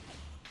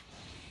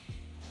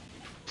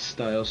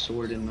style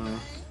sword and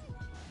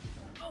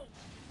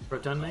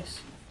Proton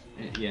Mace?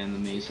 yeah, and the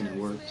mace, and it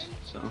worked.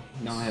 So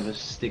now I have a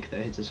stick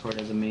that hits as hard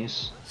as a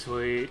mace.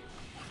 Sweet.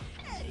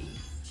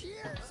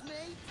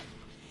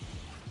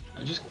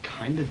 I just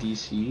kinda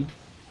DC'd.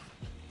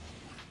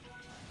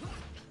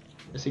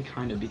 I say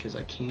kinda because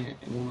I can't.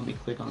 It won't let me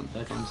click on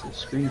back onto the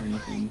screen or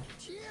anything.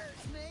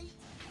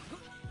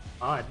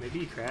 Odd, maybe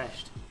you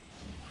crashed.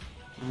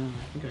 I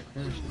think I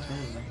crashed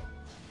entirely.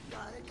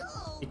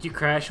 Did you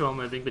crash while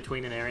moving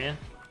between an area?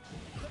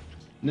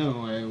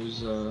 No, I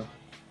was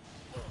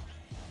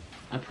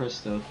I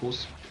pressed the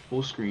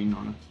full screen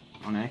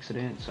on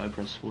accident, so I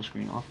pressed full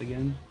screen off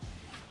again,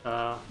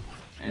 and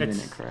then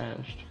it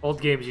crashed.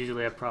 Old games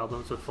usually have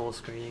problems with full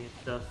screening and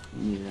stuff.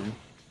 Yeah.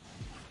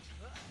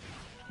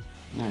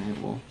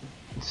 Alright, well,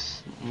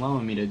 it's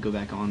allowing me to go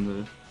back on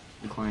the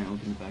client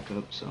opens back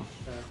up, so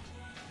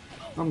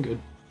I'm good.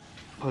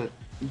 But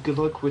good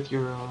luck with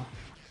your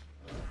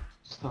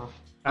stuff.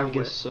 I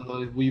guess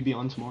will you be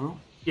on tomorrow?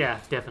 Yeah,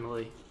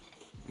 definitely.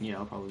 Yeah,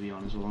 I'll probably be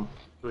on as well.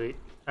 Sweet.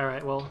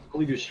 Alright, well, I'll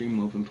leave your stream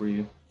open for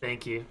you.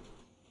 thank you.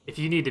 If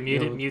you need to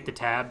mute Yeah. it, mute the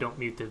tab, don't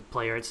mute the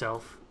player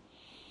itself.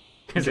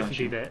 Because if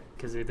you do that,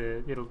 because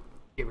it'll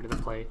get rid of the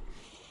play.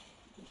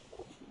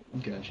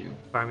 Got you.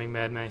 Farming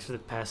Mad Max for the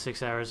past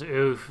 6 hours.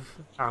 Oof.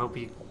 I hope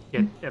you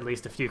get at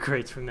least a few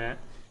crates from that.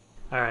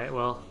 Alright,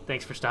 well,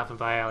 thanks for stopping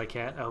by, Alley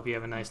Cat. I hope you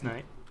have a nice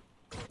night.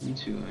 You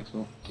too,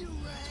 Maxwell.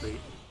 Sweet.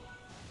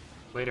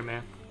 Later,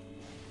 man.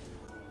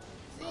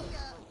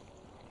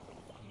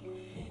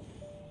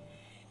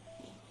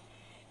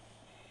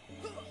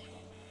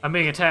 I'm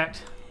being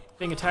attacked.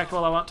 Being attacked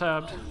while I want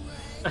tabbed.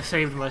 I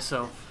saved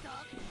myself.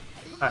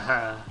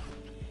 Aha.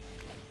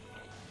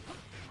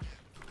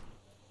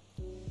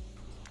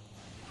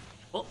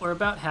 Well, we're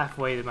about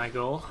halfway to my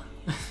goal.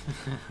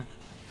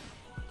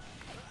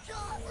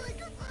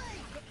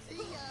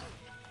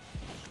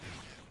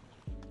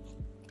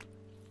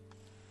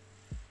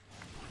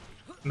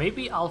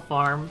 Maybe I'll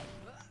farm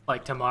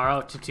like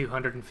tomorrow to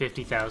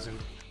 250,000.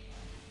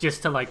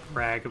 Just to like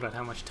brag about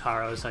how much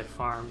taros I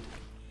farmed.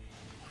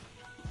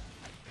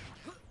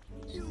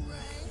 You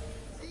rang.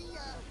 See ya.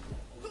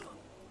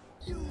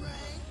 You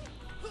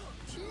rang.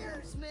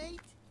 Cheers, mate.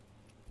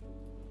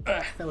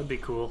 That would be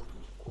cool.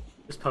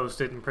 Just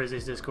post it in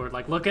Prizzy's Discord,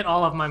 like, look at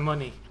all of my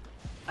money.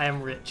 I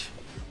am rich.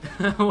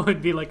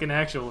 Would be like an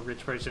actual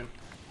rich person.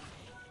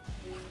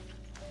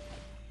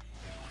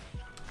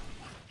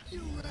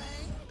 You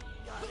rang.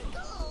 Gotta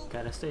go.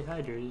 Gotta stay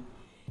hydrated.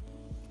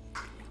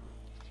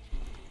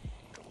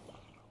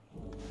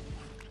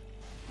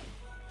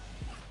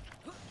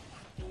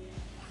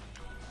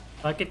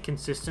 If I could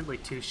consistently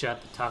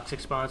two-shot the toxic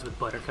spawns with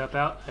Buttercup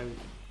out, I would...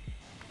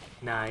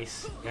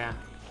 Nice, yeah.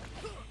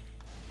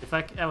 If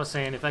I was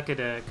saying, if I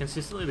could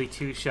consistently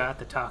two-shot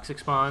the toxic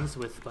spawns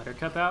with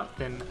Buttercup out,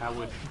 then I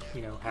would,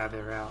 you know, have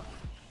her out.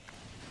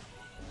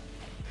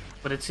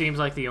 But it seems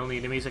like the only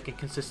enemies I can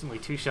consistently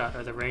two-shot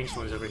are the ranged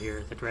ones over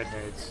here, the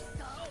dreadheads.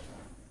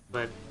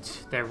 But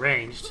they're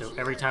ranged, so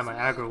every time I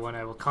aggro one,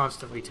 I will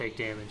constantly take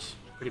damage,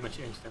 pretty much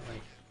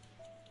instantly.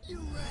 You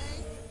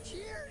rang.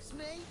 Cheers,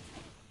 mate.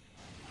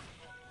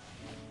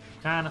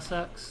 Kinda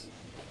sucks.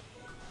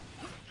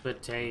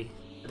 But hey,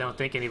 I don't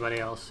think anybody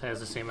else has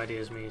the same idea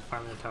as me,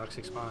 farming the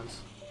toxic spawns.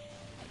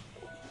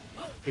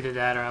 Either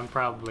that or I'm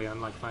probably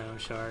on like my own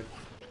shard.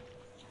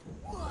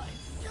 What?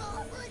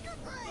 Break a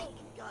break.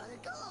 Gotta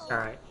go.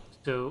 Alright,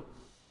 so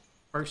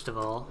first of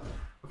all,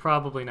 we're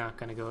probably not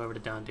going to go over to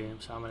Don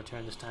Doom, so I'm going to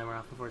turn this timer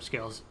off before it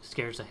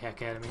scares the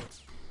heck out of me.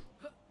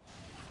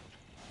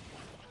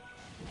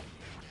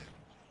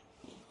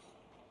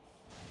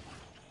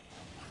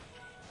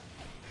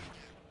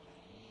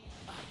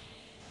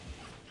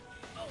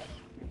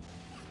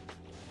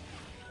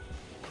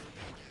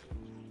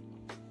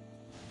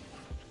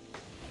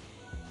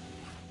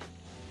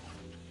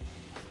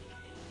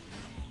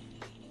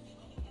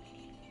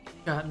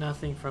 Got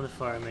nothing from the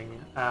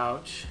farming.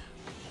 Ouch.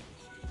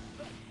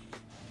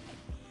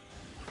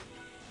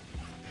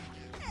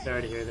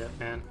 Sorry to hear that,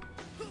 man.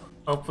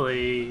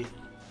 Hopefully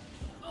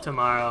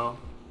tomorrow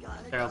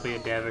there'll be a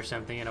dev or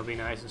something and it'll be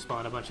nice and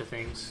spawn a bunch of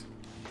things.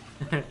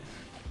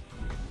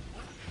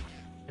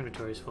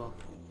 Inventory's full.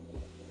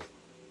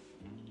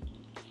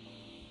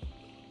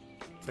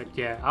 But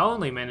yeah, I'll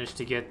only manage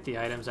to get the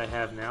items I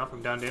have now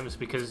from Don Dims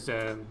because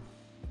the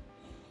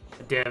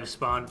dev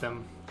spawned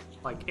them,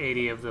 like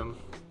 80 of them,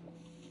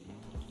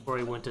 before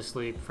he went to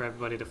sleep for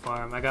everybody to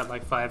farm. I got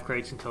like 5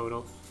 crates in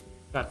total.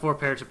 Got 4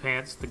 pairs of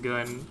pants, the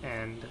gun,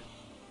 and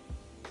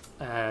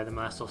the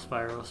muscle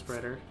spiral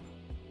spreader.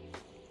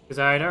 Because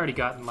I had already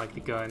gotten like the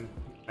gun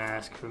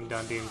mask from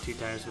Don Doom 2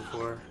 times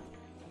before.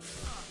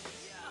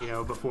 You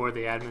know, before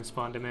the admin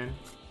spawned him in.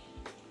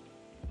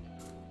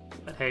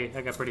 But hey,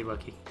 I got pretty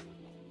lucky.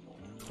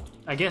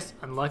 I guess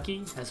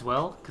unlucky as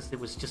well, because it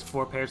was just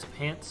 4 pairs of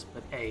pants,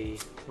 but hey,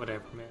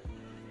 whatever,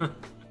 man.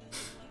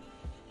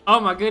 Oh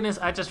my goodness,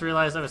 I just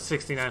realized I have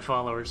 69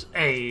 followers.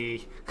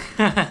 Hey!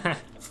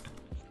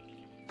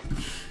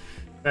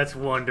 That's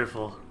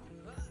wonderful.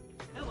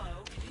 Hello.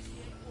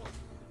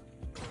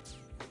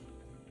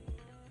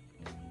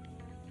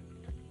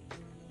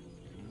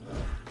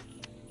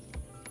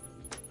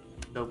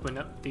 Open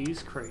up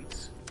these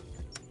crates.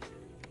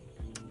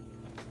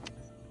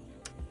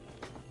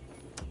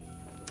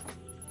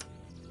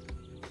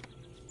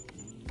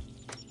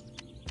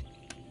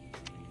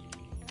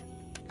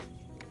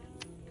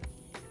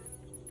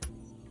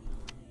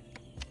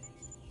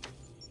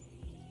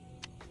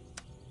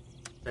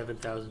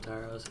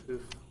 $7,000.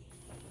 Oof.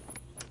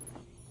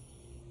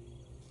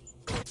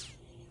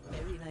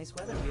 Very nice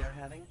weather we are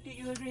having. Do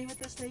you agree with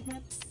this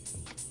statement?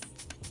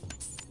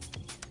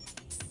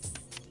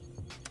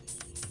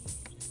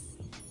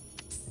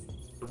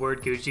 The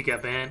word Gucci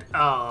got banned.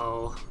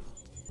 Oh.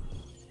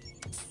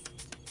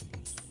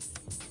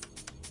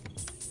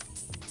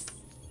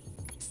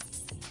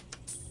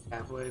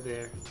 Halfway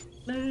there.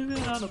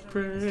 Living on a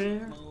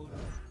prayer.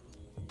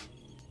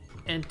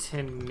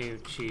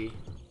 Antonucci.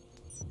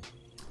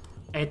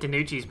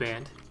 Antonucci's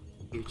banned.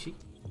 Gucci.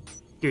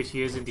 Gucci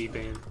is indeed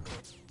banned.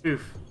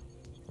 Oof.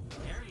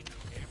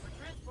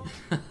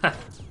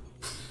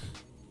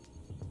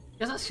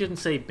 Guess I shouldn't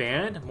say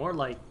banned, more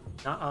like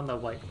not on the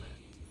white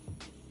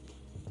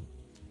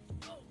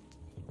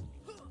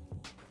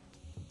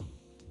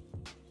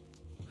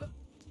list.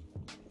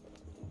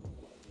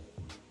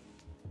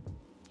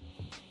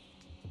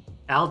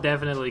 I'll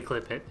definitely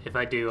clip it if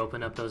I do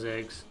open up those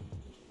eggs.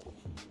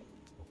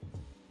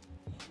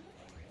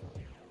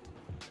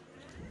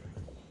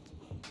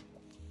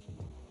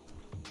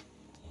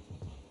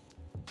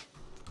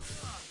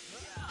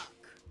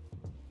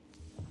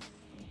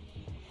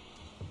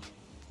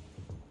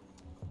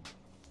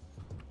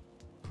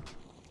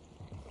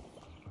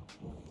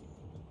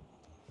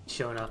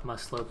 Showing off my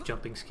slope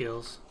jumping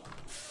skills.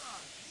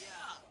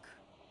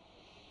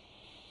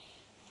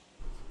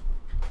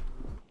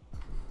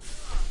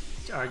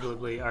 Which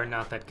arguably are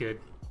not that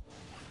good.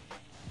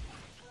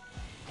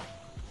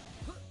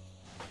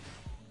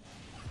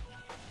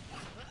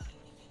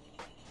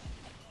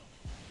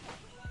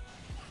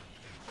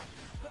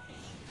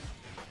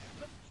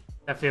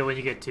 I feel when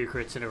you get 2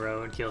 crits in a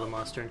row and kill the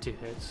monster in 2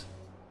 hits.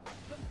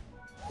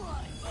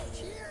 What?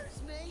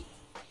 Cheers, mate.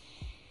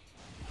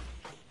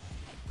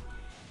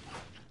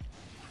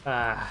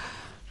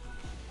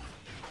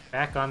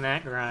 Back on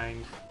that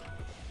grind.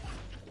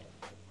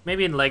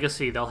 Maybe in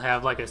Legacy they'll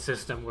have like a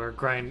system where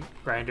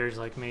grinders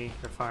like me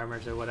or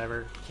farmers or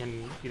whatever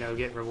can, you know,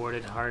 get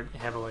rewarded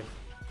heavily.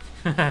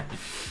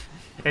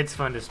 It's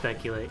fun to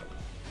speculate.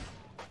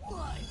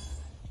 What?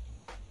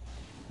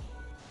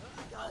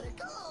 Gotta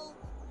go.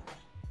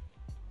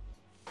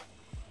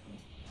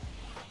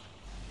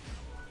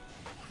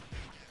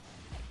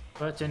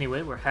 But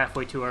anyway, we're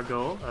halfway to our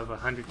goal of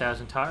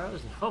 100,000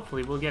 taros, and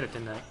hopefully we'll get it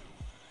tonight.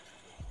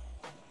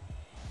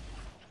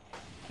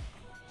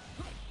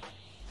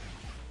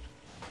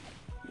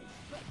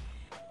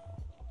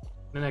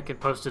 Then I can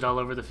post it all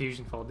over the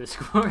FusionFall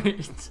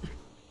Discord.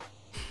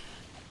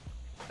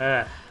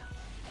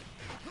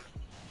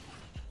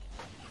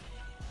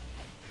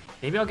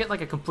 Maybe I'll get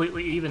like a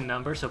completely even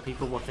number so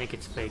people will think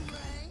it's fake.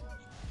 Right?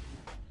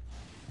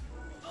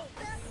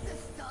 That's the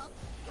stuff.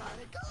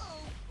 Gotta go.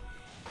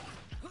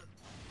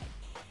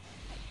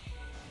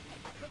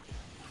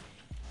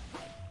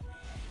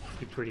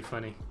 Be pretty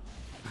funny.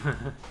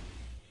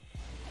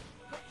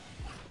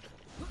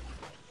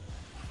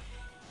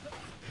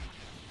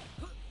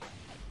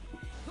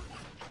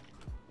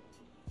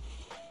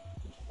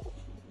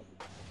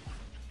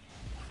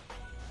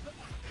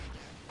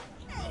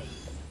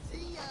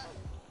 See ya.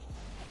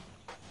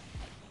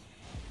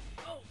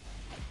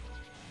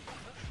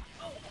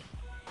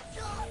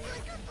 Shot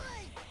like a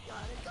freak.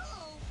 Gotta go.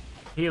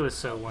 He was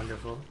so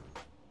wonderful.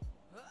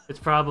 It's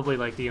probably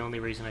like the only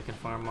reason I can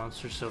farm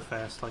monsters so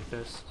fast like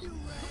this. You rang.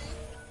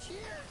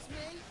 Cheers,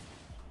 mate.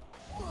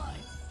 What?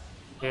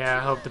 Yeah, I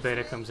hope the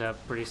beta comes out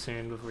pretty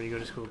soon before you go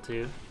to school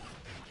too.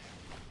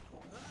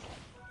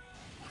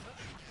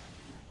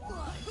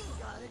 What?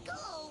 Gotta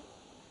go.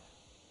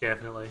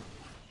 Definitely.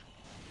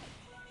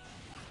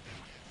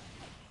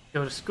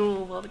 Go to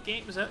school while the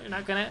game's out, you're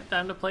not gonna have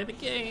time to play the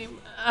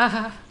game.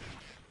 Ah,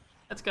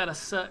 that's gotta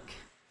suck.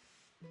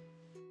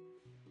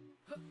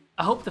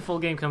 I hope the full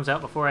game comes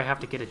out before I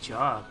have to get a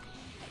job.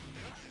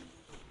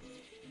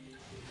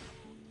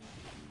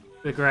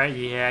 The grind,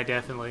 yeah,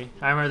 definitely.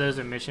 I remember there was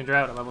a mission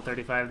drought at level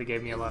 35 that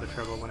gave me a lot of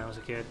trouble when I was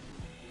a kid.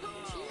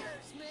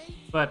 Cheers, mate.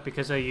 But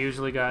because I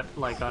usually got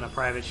like on a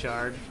private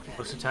shard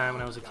most of the time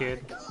when I was a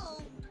kid, Go.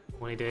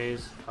 20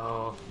 days.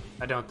 Oh,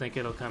 I don't think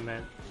it'll come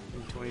in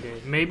 20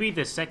 days. Maybe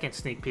the second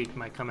sneak peek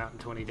might come out in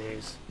 20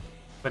 days,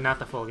 but not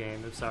the full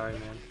game. I'm sorry,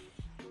 man.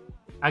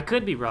 I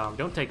could be wrong.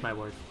 Don't take my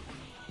word for it.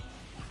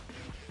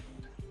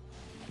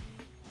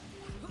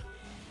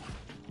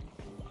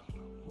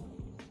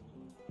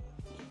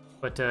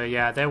 But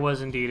yeah, there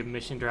was indeed a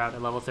mission drought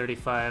at level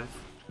 35,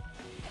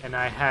 and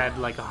I had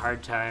like a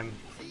hard time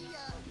See ya.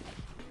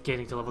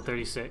 getting to level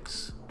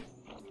 36.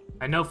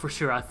 I know for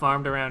sure I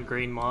farmed around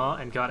Green Maw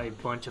and got a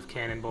bunch of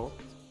cannonball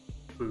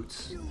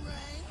boots. You rang.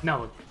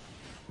 No,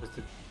 was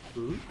the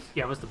boots?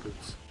 Yeah, it was the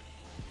boots.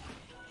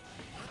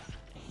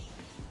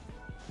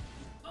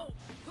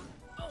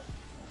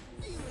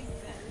 Feeling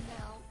better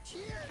now.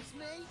 Cheers,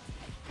 mate.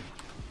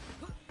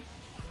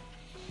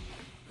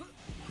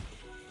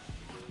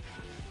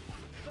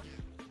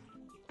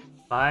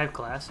 5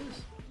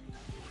 classes?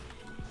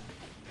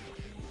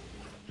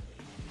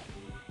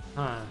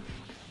 Huh.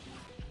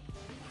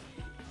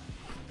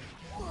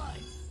 What?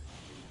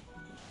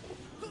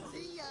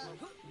 See ya.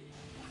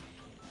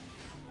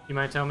 You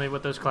might tell me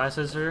what those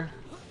classes are?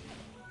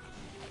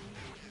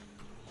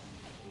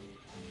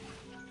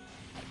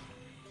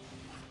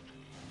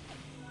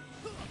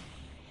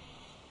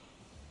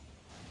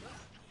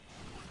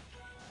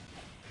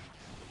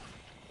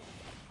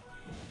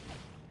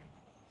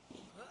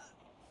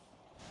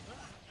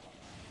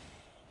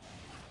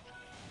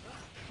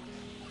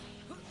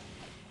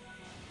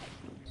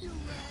 You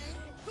rang.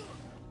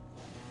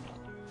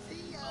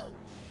 See ya.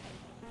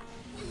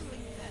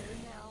 Feeling better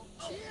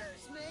now.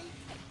 Cheers, mate.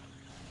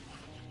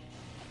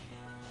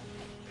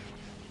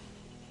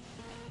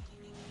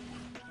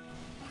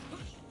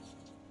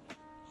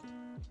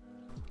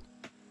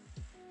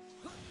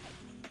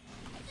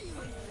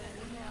 Feeling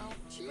better now.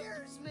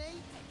 Cheers,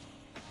 mate.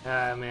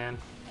 Ah, man.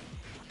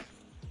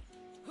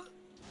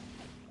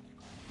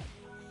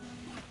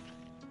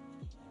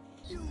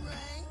 You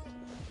rang.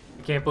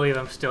 I can't believe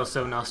I'm still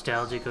so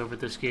nostalgic over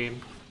this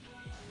game.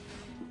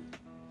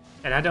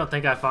 And I don't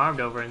think I farmed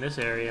over in this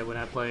area when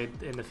I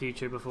played in the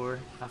future before.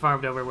 I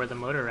farmed over where the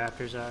motor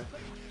raptors are.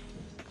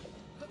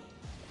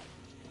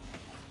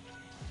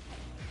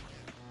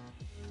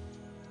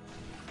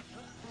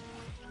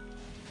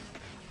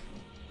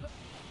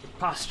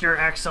 Posture,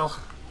 Axel.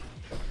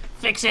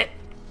 Fix it!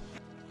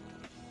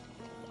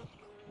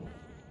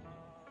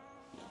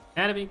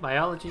 Anatomy,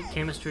 biology,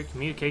 chemistry,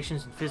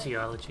 communications, and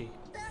physiology.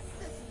 That's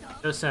the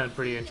stuff. Those sound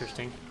pretty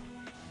interesting.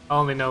 I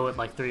only know what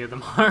like 3 of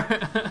them are.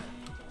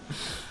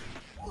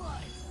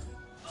 What?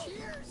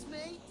 Cheers,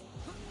 mate.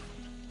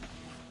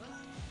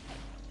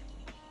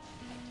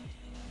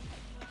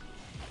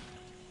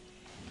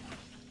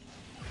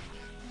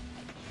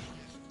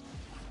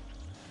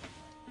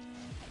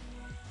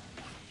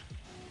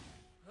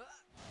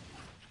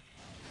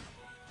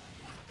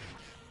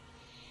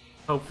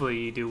 Hopefully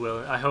you do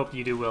well. I hope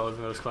you do well in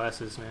those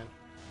classes, man.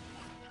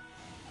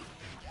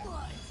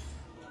 What?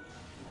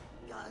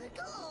 Gotta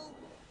go.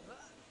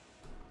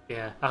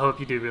 Yeah, I hope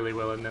you do really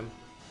well in them.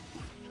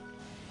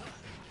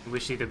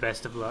 Wish you the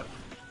best of luck.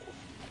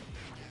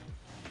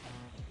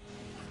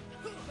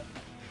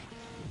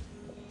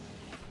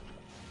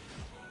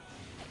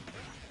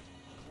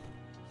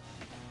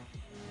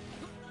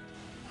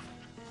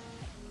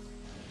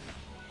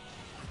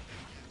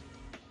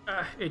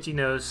 Ah, itchy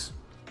nose.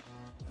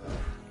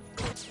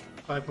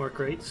 5 more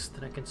crates,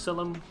 then I can sell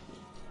them.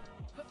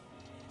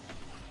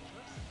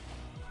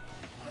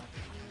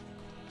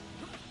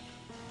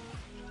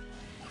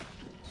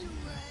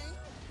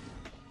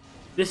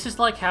 This is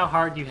like how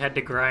hard you had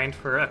to grind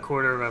for a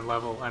quarter of a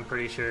level, I'm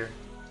pretty sure.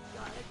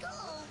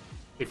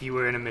 If you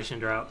were in a mission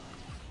drought.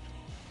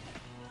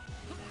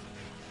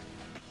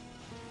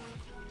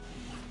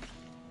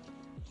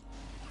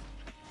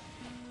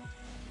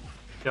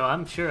 So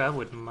I'm sure I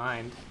wouldn't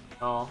mind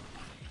at all.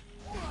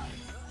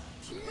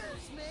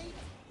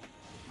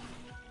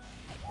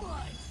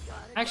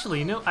 Actually,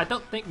 you know, I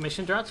don't think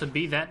mission droughts would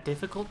be that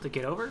difficult to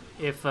get over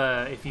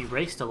if you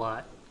raced a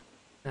lot.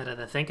 Now that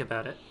I think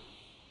about it.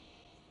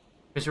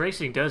 Because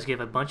racing does give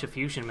a bunch of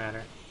fusion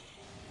matter.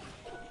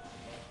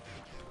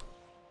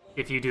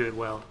 If you do it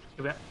well.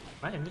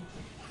 I ended.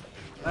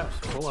 That was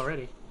full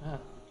already. Ah,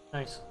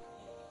 nice.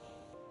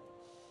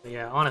 But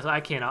yeah, honestly,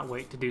 I cannot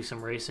wait to do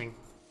some racing.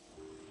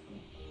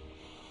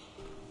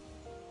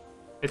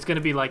 It's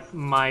gonna be like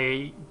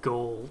my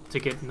goal to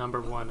get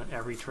 #1 at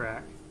every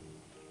track.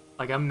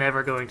 Like, I'm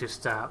never going to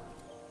stop.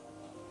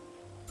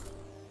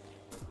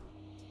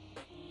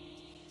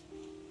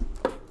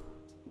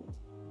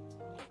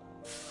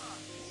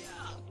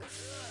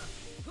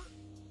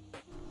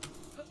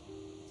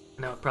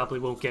 No, it probably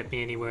won't get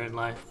me anywhere in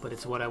life, but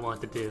it's what I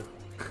want to do.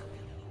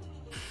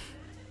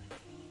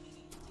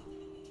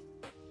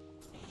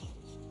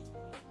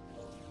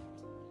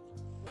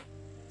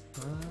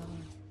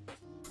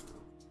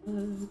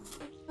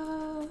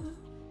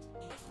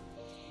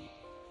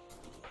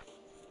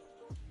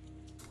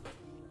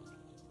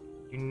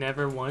 You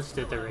never once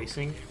did the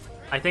racing?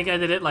 I think I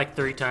did it like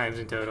 3 times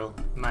in total.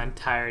 In the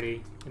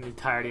entirety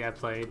I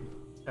played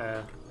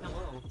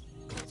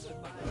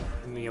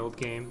in the old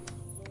game.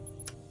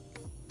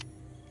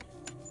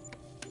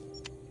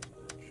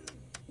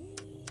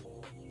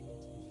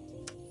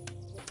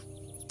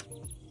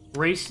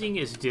 Racing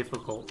is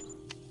difficult.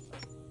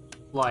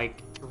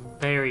 Like,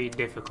 very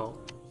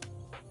difficult.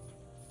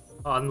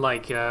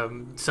 Unlike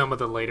some of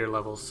the later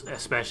levels,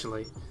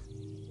 especially.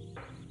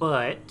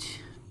 But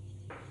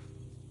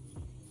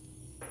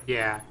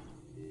yeah.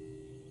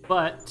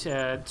 But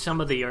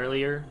some of the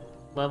earlier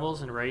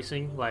levels in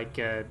racing, like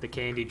the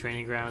Candy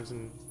Training Grounds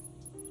and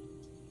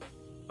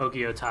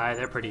Ogio Tai,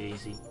 they're pretty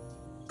easy.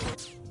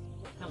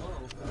 Hello,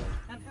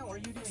 and how are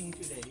you doing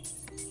today?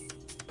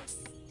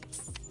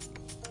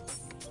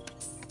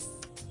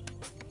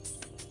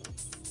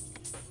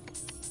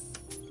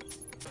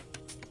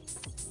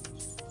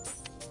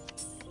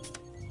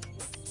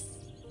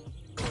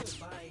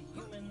 Goodbye,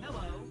 human.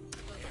 Hello.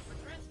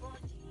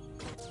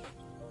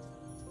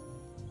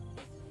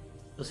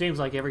 It seems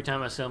like every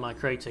time I sell my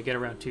crates, I get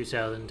around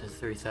 2,000 to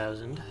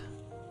 3,000.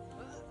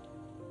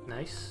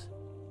 Nice.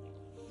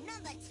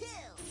 Number 2,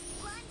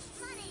 lunch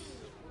money.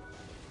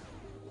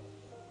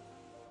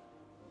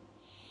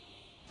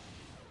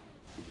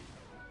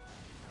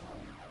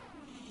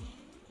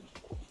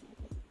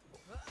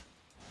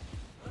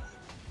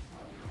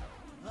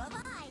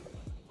 Bye-bye.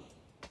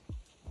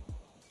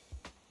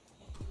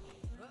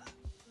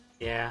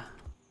 Yeah.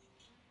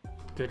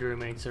 Good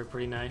roommates are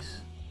pretty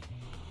nice.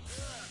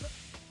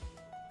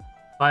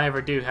 If I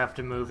ever do have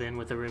to move in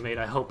with a roommate,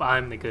 I hope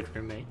I'm the good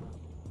roommate.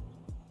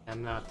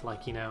 I'm not,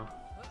 like, you know,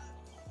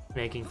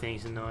 making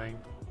things annoying.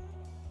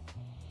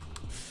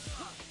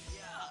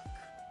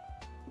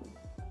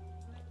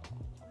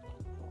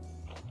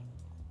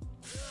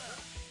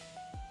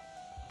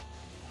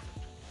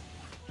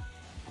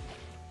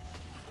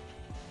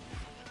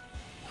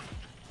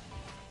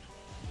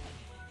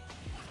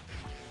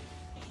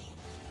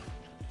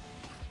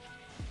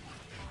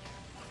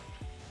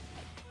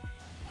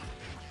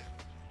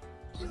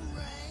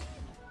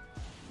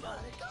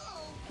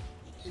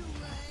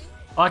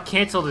 Oh, I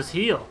canceled his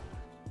heal.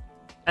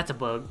 That's a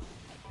bug,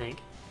 I think.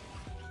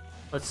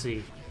 Let's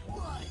see.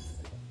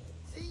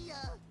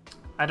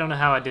 I don't know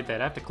how I did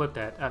that. I have to clip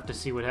that. I have to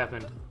see what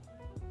happened.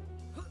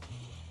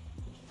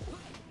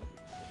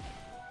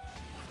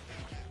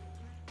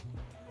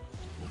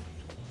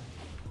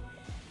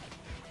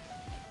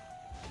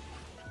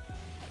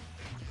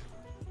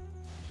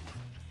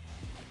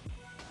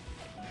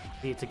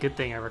 See, it's a good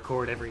thing I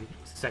record every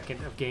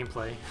second of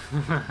gameplay.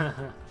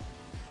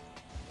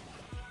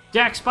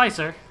 Jack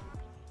Spicer!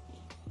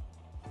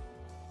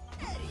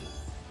 It's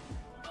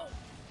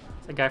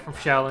a guy from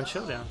Shaolin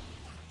Showdown.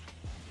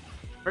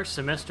 First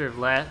semester of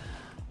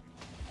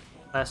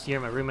last year,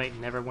 my roommate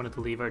never wanted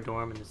to leave our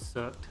dorm and it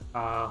sucked.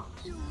 I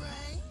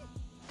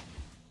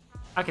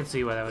can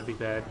see why that would be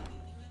bad.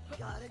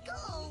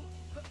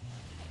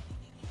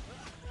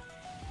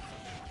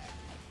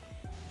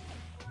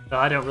 So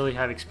I don't really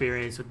have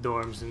experience with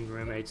dorms and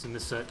roommates and the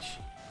such.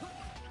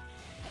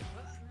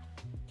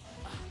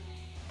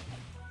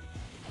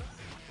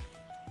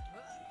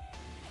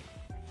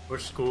 Or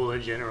school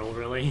in general,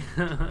 really.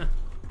 You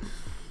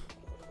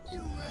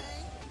rang.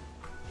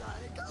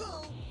 Gotta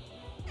go.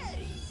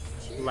 Hey,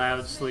 cheers,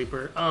 Loud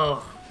sleeper.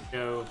 Oh,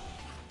 no.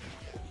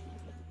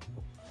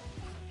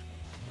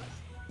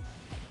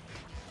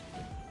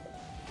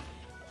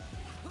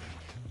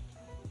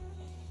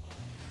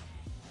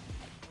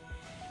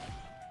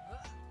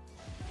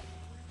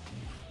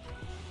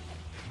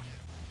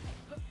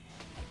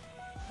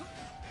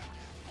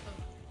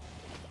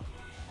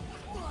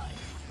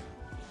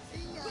 See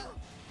ya.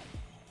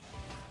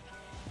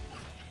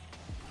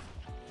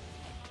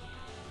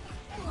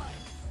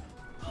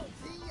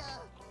 See ya.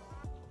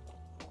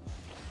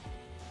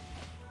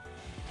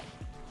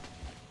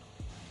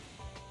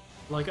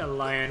 Like a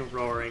lion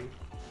roaring.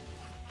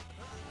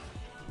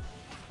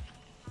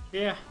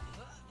 Yeah.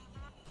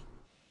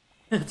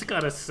 It's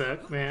gotta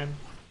suck, man.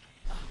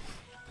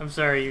 I'm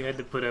sorry you had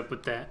to put up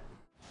with that.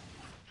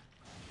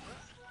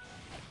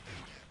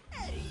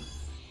 That's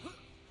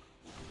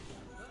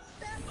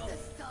the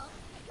stuff.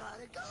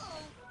 Gotta go.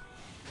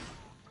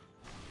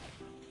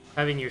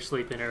 Having your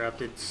sleep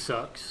interrupted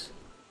sucks.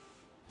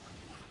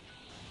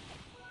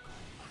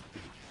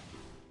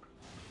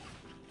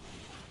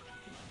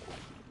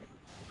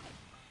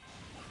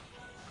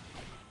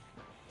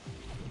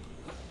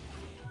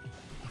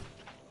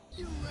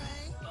 You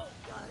rang.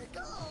 Gotta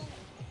go.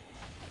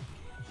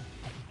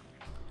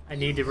 I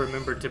need to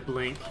remember to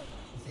blink.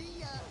 See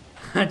ya.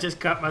 I just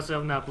caught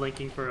myself not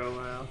blinking for a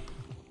while.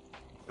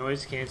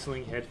 Noise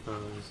canceling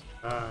headphones.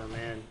 Oh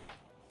man.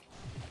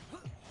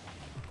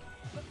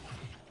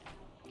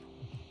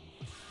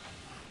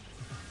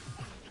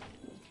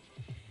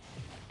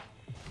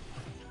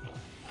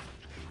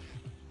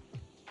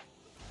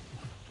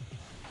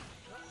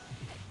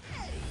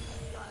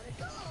 Gotta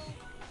go.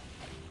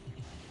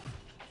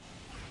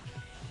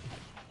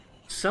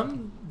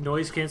 Some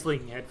noise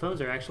canceling headphones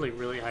are actually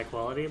really high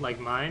quality, like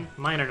mine.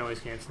 Mine are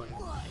noise canceling.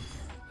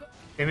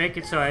 They make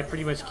it so I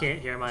pretty much can't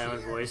hear my own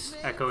voice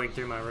echoing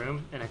through my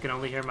room, and I can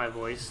only hear my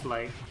voice,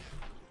 like,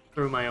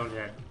 through my own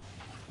head.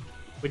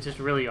 Which is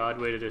a really odd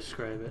way to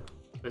describe it,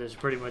 but it's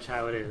pretty much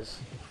how it is.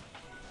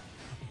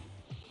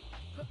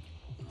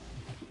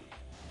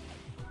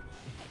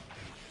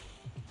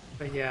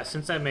 But yeah,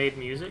 since I made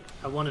music,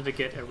 I wanted to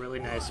get a really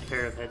nice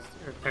pair of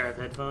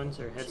headphones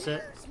or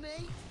headset. Cheers,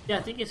 mate. Yeah,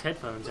 I think it's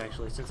headphones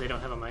actually, since they don't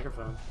have a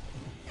microphone.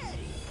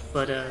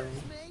 But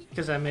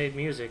because I made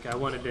music, I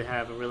wanted to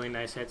have a really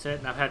nice headset,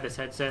 and I've had this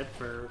headset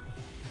for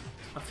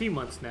a few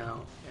months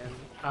now, and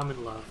I'm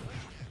in love.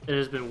 It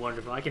has been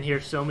wonderful. I can hear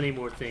so many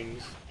more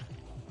things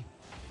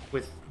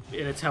and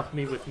it's helped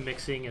me with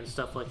mixing and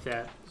stuff like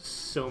that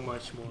so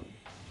much more.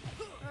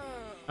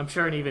 I'm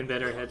sure an even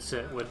better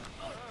headset would.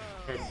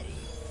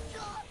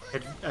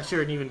 I'm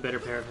sure an even better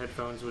pair of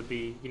headphones would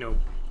be, you know,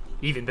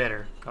 even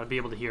better. I'd be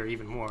able to hear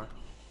even more.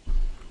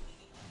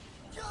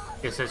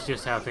 Guess that's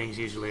just how things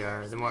usually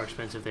are. The more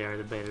expensive they are,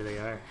 the better they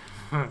are.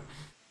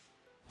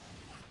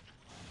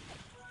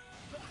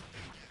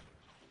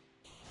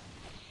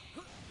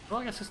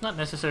 Well, I guess it's not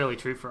necessarily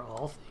true for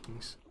all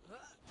things.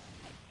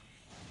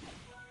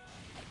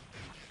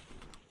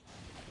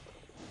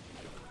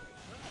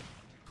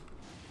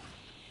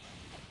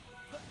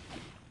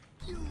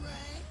 You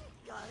rang.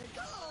 Gotta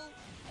go.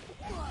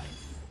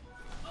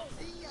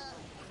 See ya.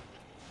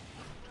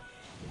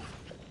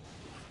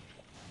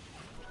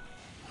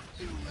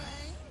 You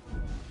rang.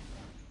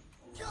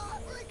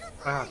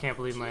 Jawbreaker. Wow, I can't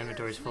believe my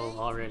inventory's full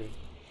already.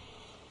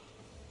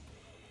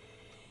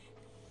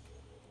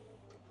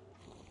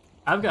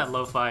 I've got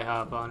lo-fi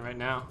hop on right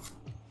now.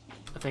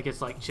 I think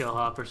it's like chill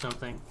hop or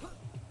something.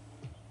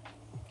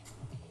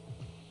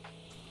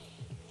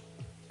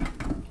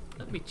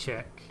 Let me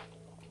check.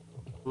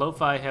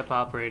 Lo-fi hip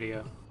hop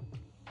radio.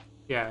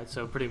 Yeah,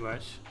 so pretty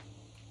much.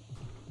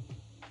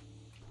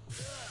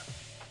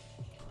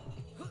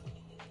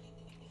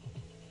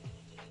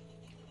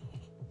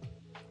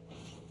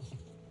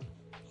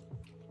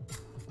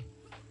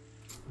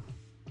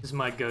 This is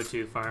my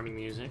go-to farming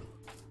music.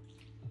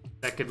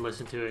 I could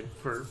listen to it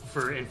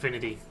for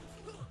infinity.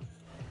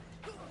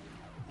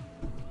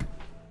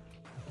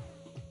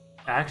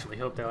 I actually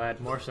hope they'll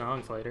add more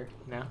songs later,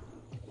 no?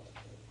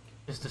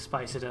 Just to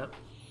spice it up.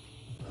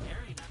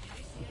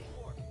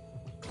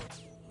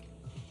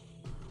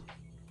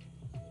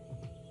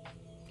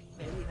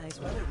 Very nice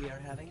weather we are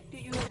having. Do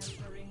you have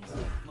entering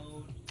sleep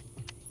mode?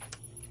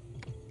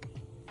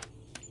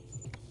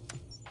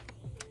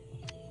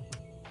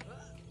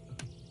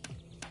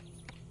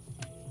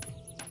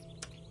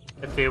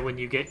 I feel when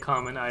you get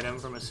common item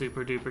from a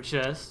super duper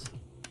chest.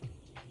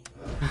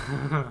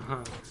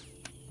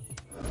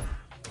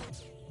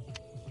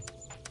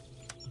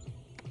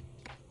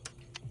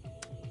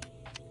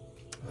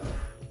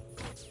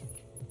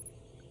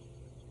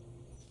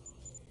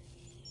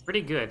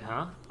 Pretty good,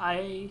 huh?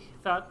 I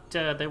thought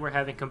they were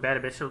having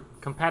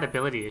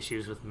compatibility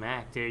issues with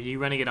Mac. Are you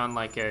running it on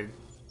like a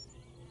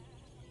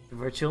A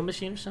virtual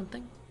machine or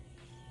something?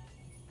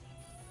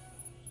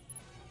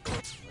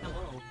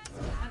 Hello.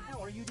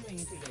 How are you doing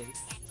today?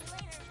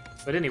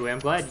 But anyway, I'm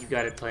glad you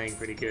got it playing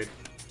pretty good.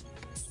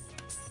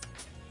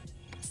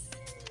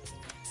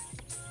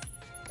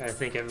 I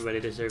think everybody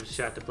deserves a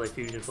shot to play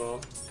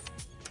FusionFall.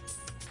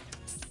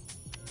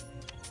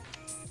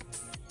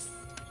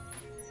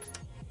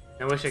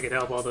 I wish I could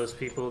help all those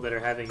people that are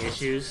having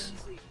issues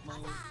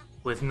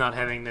with not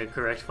having the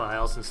correct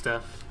files and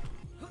stuff.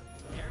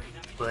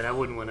 But I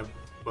wouldn't want to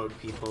bug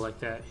people like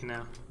that, you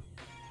know?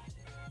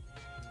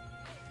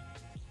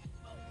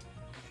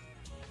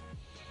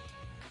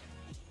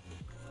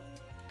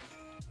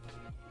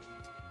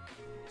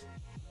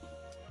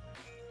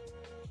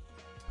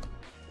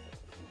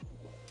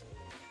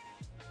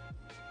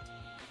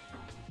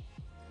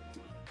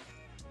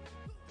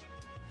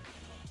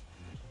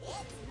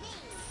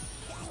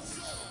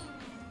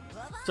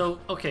 So,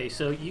 okay,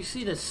 so you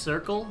see this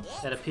circle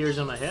that appears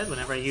on my head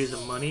whenever I use a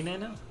money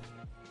nano?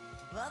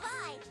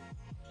 Bye-bye.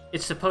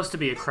 It's supposed to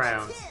be a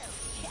crown.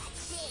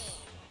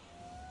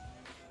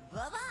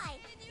 Bye-bye.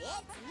 It's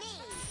me.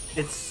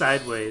 It's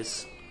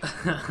sideways.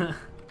 Bye-bye.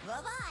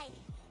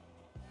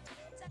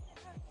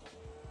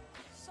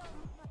 So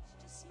much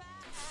to smash.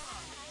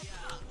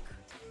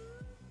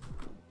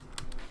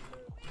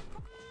 We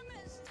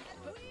promised that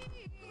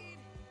we'd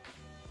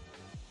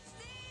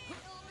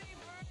still be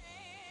friends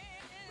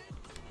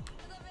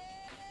to the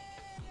very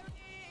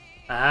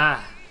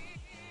Ah.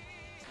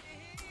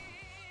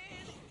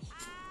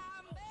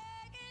 I'm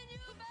begging you,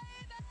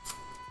 baby.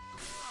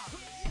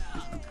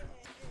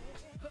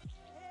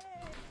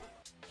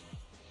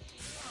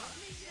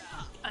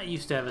 I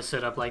used to have a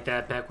setup like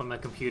that back when my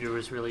computer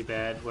was really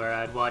bad, where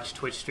I'd watch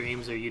Twitch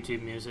streams or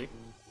YouTube music,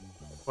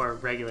 or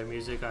regular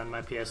music on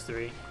my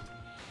PS3.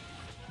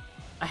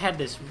 I had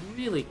this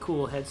really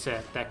cool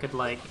headset that could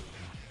like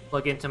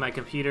plug into my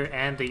computer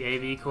and the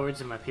AV cords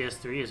in my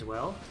PS3 as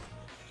well.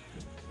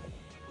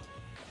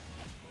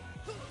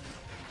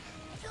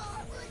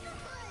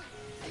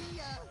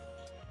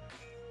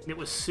 It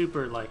was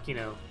super like, you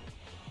know...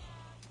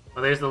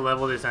 Well, there's the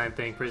level design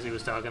thing Prizzy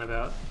was talking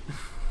about.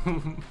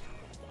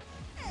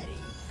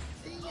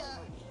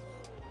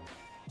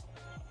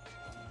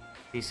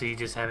 PC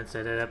just haven't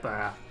set it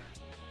up.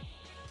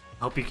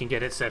 Hope you can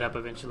get it set up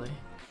eventually.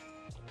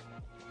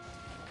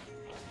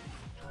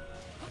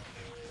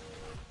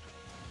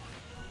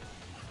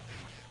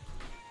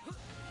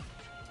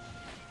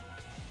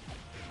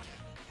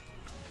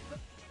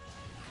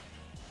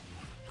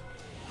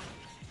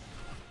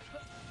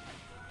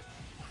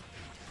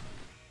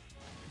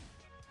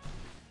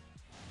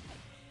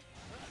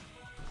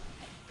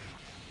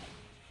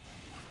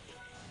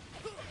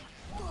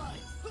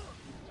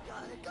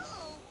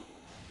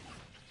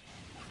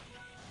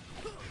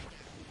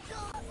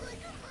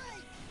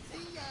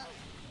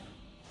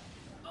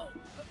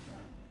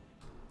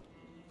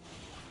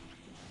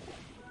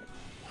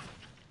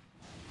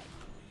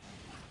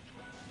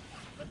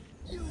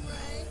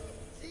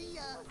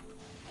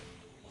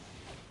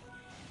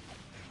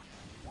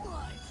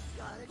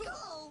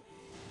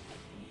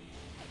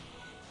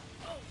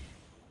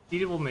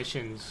 Beatable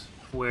missions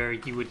where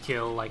you would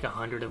kill like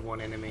 100 of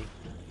one enemy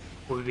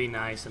would be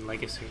nice in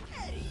Legacy.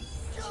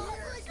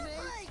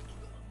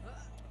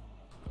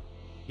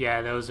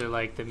 Yeah, those are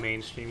like the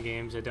mainstream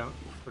games that don't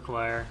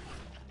require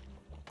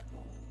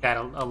that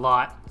a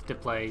lot to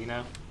play, you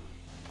know?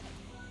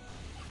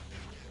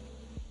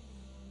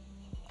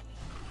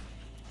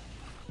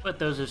 But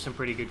those are some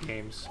pretty good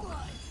games,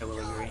 I will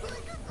agree.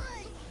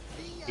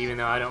 Even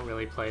though I don't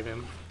really play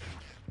them.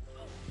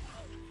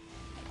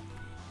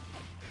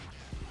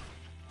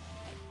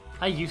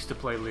 I used to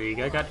play League.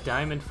 I got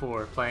Diamond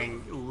 4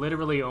 playing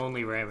literally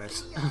only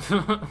Rammus.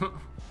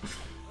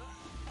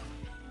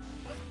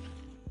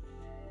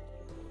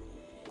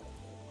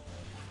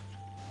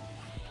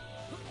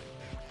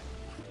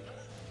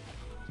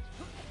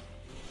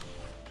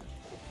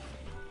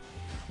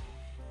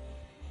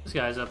 This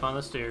guy's up on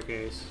the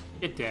staircase.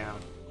 Get down.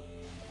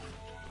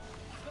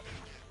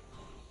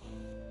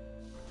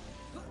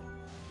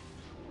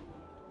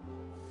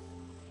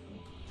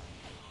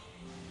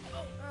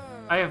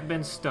 I have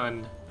been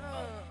stunned.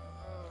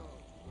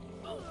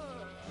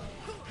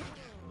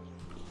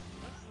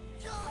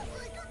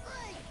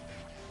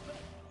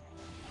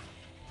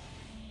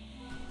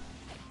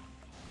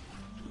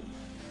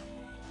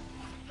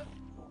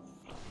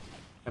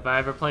 Have I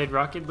ever played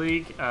Rocket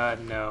League?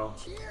 No.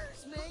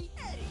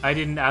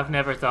 I've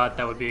never thought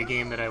that would be a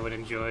game that I would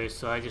enjoy,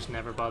 so I just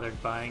never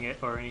bothered buying it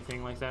or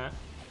anything like that.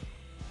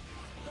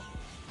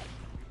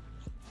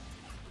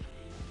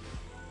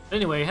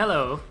 Anyway,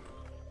 hello.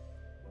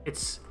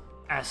 It's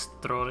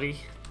Astrori.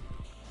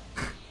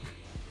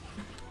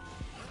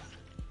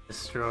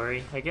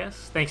 Astrori, I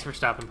guess. Thanks for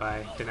stopping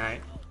by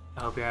tonight.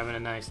 I hope you're having a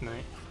nice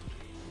night.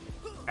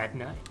 At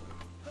night.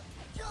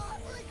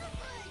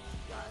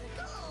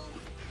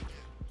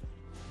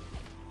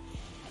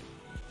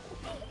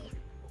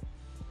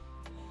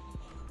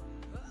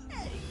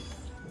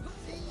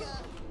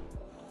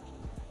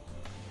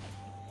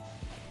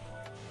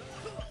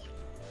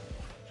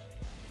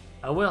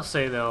 I will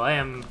say though, I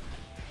am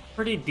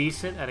pretty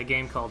decent at a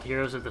game called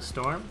Heroes of the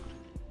Storm.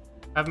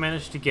 I've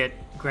managed to get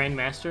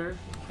Grandmaster,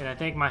 and I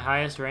think my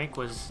highest rank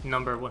was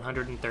number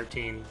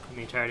 113 in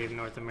the entirety of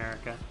North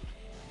America.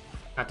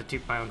 Not to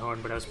toot my own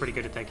horn, but I was pretty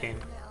good at that game.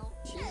 Now,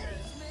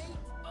 cheers, mate.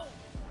 Oh.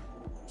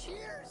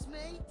 Cheers,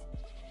 mate.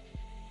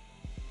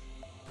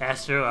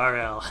 Astro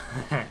RL.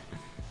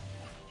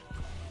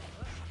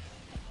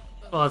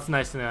 Well, it's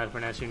nice to know how to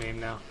pronounce your name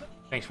now.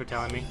 Thanks for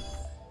telling me.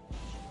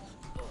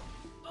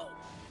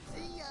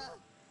 See ya.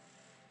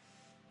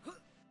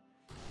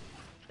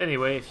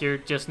 Anyway, if you're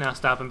just now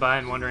stopping by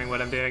and wondering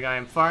what I'm doing, I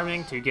am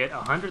farming to get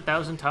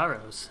 100,000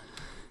 taros.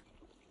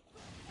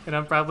 And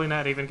I'm probably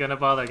not even gonna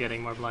bother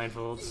getting more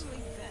blindfolds.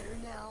 Feeling better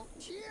now.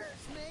 Cheers,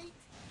 mate.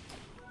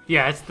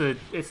 Yeah, it's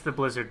the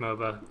Blizzard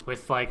MOBA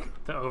with like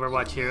the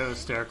Overwatch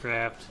Heroes,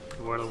 StarCraft,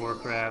 World of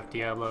Warcraft,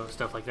 Diablo,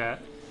 stuff like that.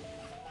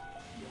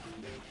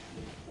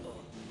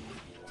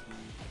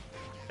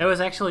 There was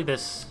actually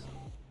this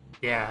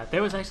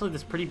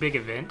pretty big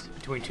event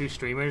between two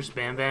streamers,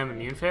 Bam Bam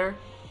and Munefair,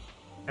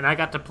 and I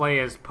got to play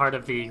as part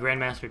of the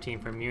Grandmaster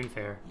team from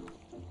Munefair.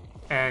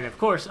 And of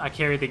course, I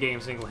carried the game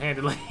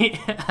single-handedly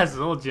as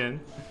Zul'jin.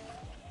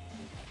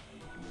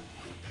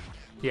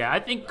 Yeah,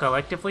 I think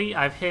collectively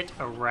I've hit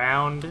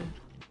around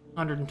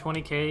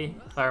 120k,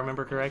 if I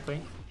remember correctly.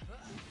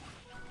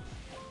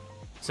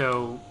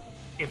 So,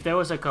 if there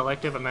was a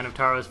collective amount of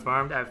taros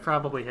farmed, I've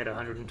probably hit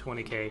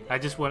 120k. I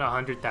just went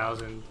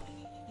 100,000,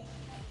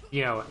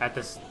 you know, at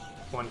this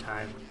one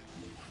time.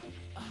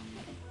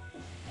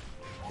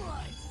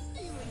 Right.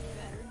 Feeling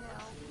better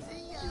now.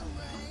 See ya,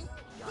 Ray.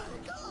 Gotta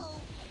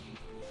go.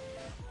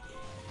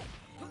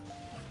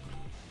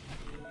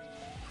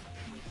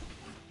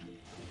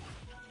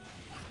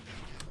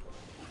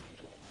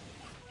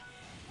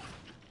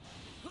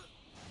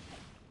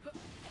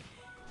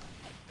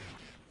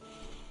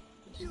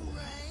 You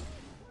Ray.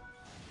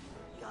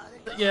 Gotta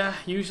go. But yeah,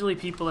 usually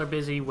people are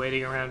busy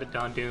waiting around at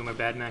Dawn Doom or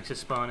Bad Max's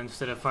spawn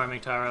instead of farming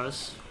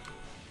taros.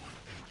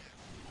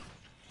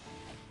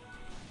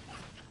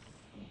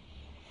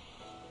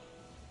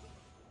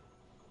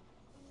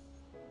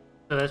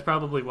 So that's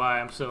probably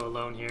why I'm so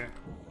alone here.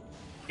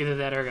 Either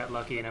that or I got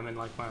lucky and I'm in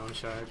like my own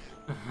shard.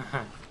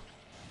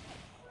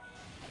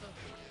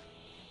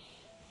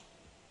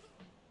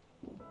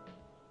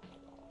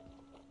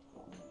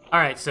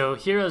 Alright, so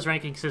Heroes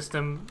ranking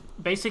system.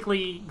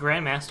 Basically,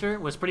 Grandmaster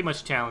was pretty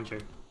much Challenger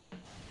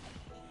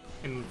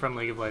from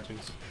League of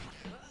Legends.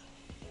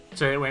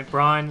 So it went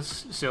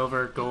Bronze,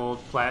 Silver, Gold,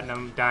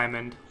 Platinum,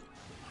 Diamond,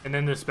 and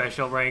then the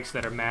special ranks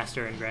that are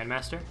Master and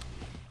Grandmaster.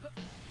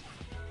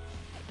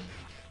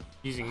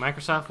 Using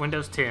Microsoft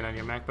Windows 10 on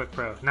your MacBook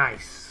Pro.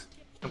 Nice.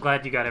 I'm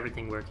glad you got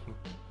everything working.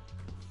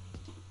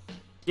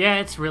 Yeah,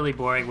 it's really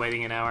boring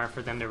waiting an hour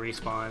for them to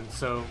respawn,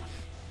 so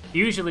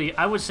usually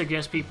I would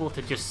suggest people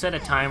to just set a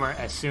timer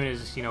as soon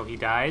as, you know, he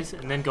dies,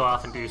 and then go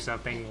off and do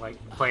something like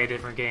play a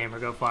different game or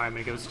go farm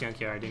and go to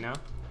Junkyard, you know?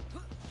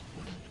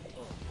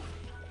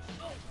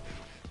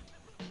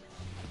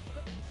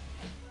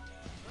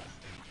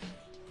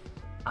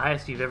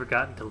 Highest you've ever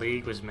gotten to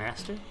League was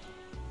Master?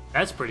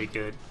 That's pretty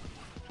good.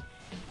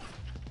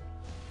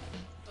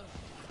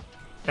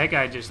 That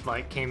guy just,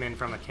 like, came in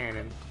from a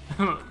cannon.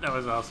 That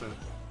was awesome.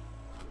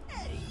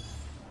 Eddie.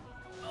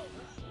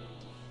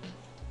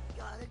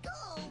 Gotta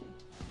go.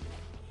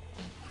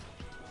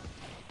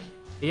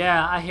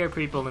 Yeah, I hear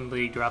people in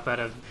League drop out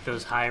of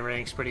those high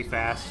ranks pretty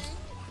fast.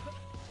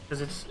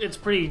 Because it's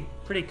pretty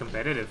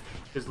competitive,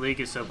 because League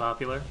is so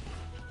popular.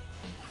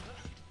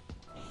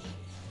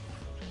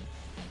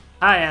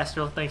 Hi,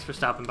 Astral. Thanks for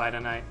stopping by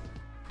tonight.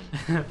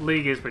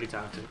 League is pretty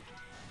toxic.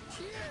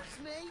 Cheers,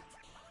 mate.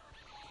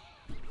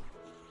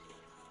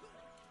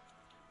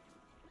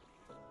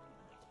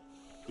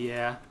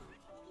 Yeah.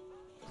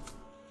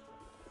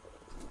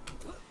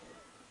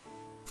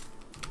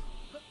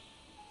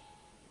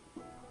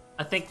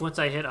 I think once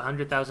I hit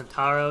 100,000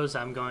 taros,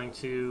 I'm going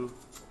to...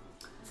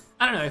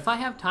 I don't know, if I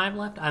have time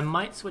left, I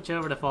might switch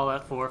over to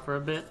Fallout 4 for a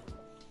bit.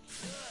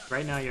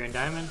 Right now you're in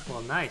Diamond?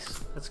 Well, nice.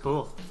 That's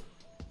cool.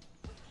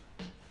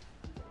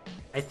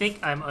 I think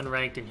I'm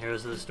unranked in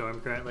Heroes of the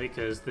Storm currently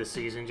because this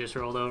season just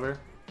rolled over.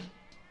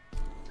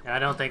 And I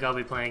don't think I'll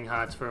be playing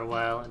HOTS for a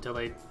while until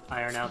they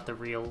iron out the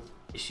real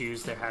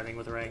issues they're having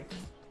with ranked.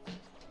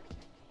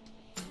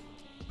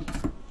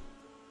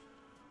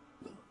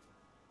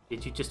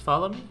 Did you just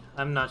follow me?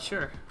 I'm not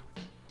sure.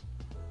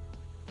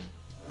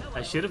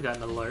 I should have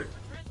gotten an alert.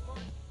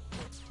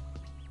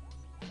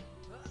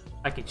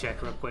 I can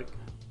check real quick.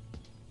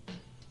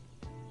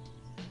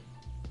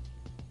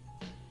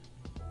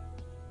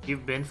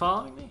 You've been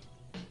following me?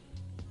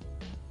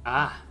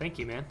 Ah, thank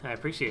you, man. I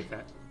appreciate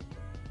that.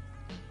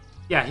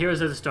 Yeah,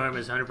 Heroes of the Storm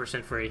is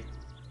 100% free.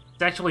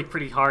 It's actually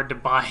pretty hard to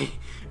buy.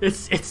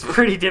 It's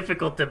pretty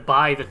difficult to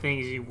buy the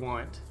things you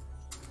want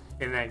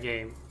in that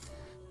game.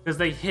 Because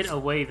they hit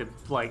away the,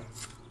 like,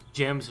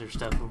 gems or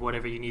stuff or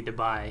whatever you need to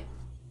buy.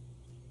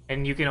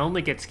 And you can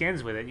only get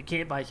skins with it. You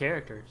can't buy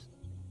characters.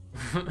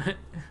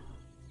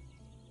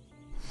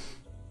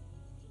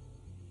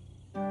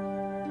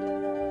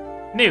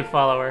 New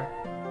follower.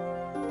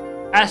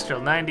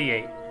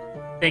 Astral98.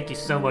 Thank you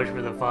so much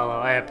for the follow.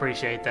 I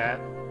appreciate that.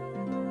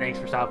 Thanks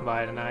for stopping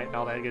by tonight and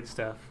all that good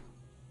stuff.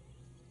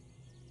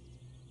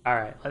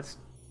 Alright, let's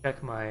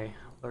check my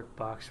alert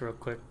box real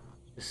quick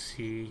to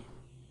see.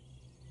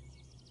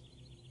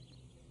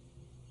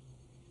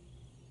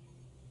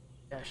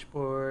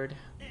 Dashboard.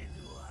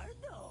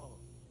 Eduardo.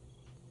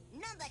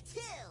 Number 2.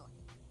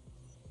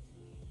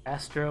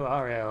 Astro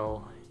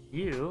RL.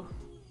 You.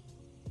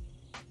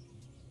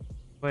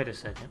 Wait a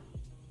second.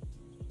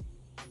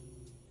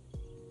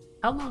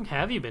 How long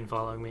have you been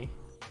following me?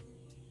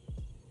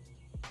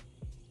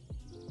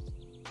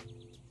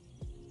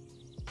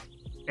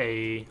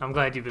 Hey, I'm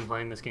glad you've been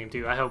playing this game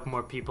too. I hope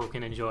more people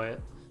can enjoy it.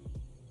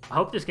 I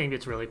hope this game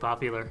gets really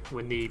popular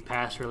when the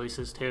pass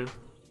releases too.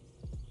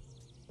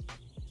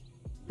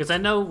 Because I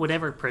know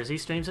whenever Prizzy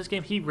streams this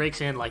game, he rakes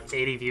in like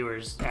 80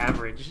 viewers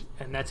average,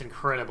 and that's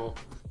incredible.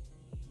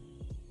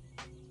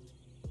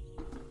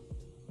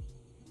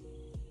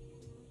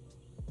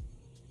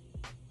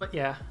 But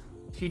yeah,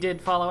 if you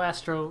did follow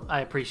Astro,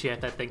 I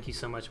appreciate that. Thank you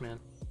so much, man.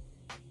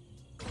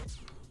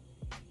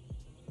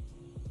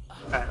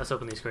 Alright, let's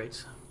open these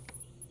crates.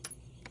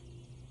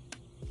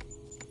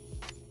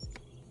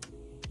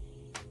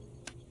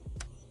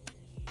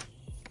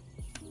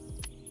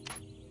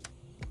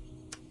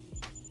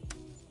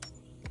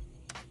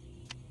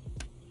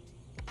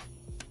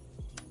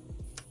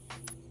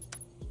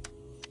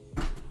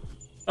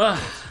 Ugh,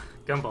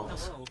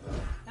 gumballs. Hello.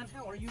 And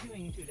how are you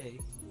doing today?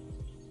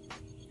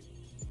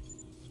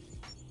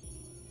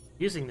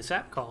 Using this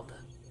app called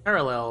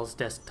Parallels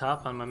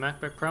Desktop on my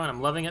MacBook Pro, and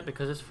I'm loving it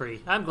because it's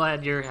free. I'm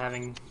glad you're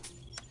loving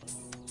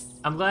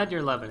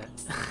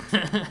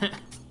it.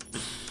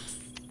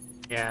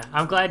 Yeah,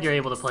 I'm glad you're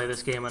able to play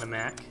this game on a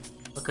Mac,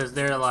 because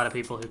there are a lot of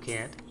people who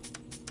can't.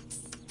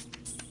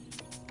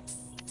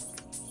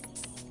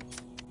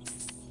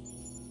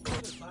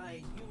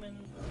 Goodbye, human.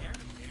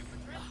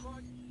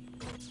 Transport.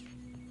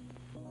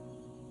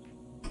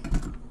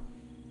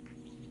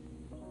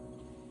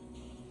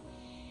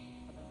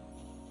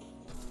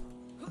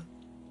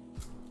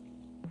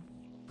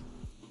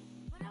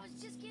 But I was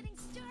just getting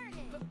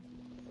started.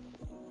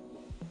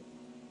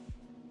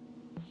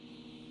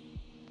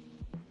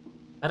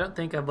 I don't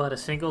think I bought a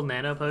single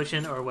nano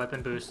potion or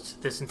weapon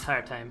boost this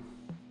entire time.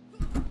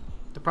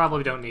 I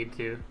probably don't need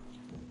to.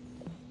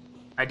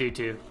 I do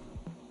too.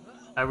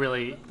 I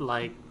really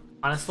like,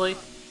 honestly,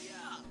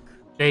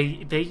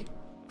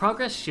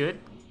 progress should,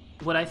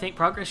 what I think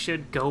progress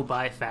should go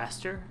by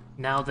faster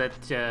now that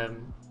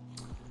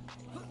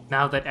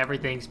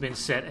everything's been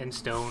set in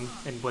stone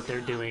and what they're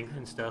doing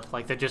and stuff.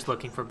 Like, they're just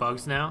looking for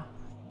bugs now.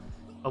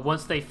 But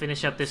once they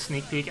finish up this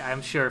sneak peek,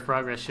 I'm sure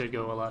progress should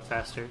go a lot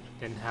faster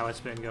than how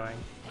it's been going.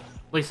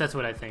 At least that's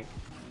what I think.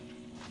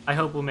 I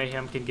hope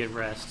Mayhem can get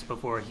rest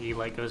before he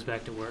goes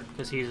back to work,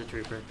 because he's a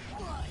trooper.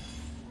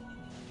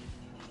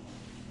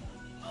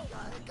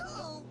 Gotta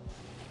go.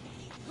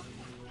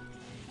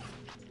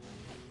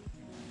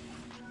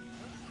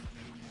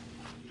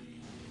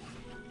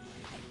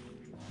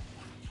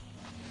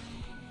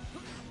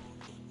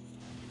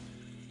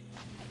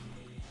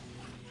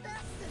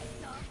 That's the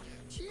stuff.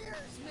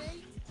 Cheers,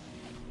 mate.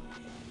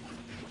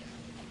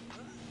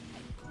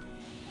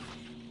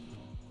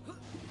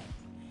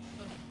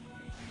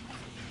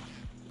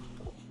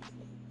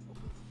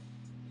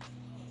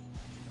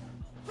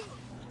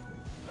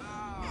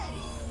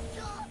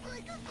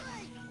 Jawbreaker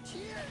break.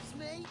 Cheers,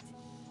 mate.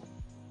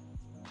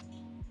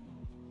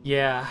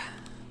 Yeah,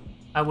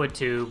 I would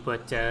too,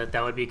 but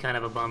that would be kind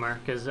of a bummer,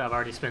 because I've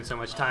already spent so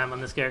much time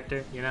on this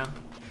character, you know?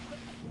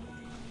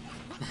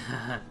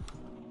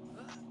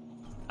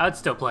 I would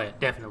still play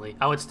it, definitely.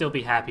 I would still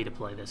be happy to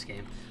play this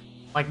game.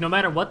 Like, no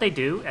matter what they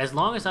do, as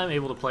long as I'm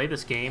able to play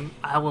this game,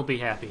 I will be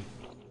happy.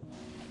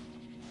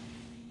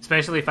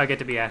 Especially if I get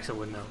to be Axel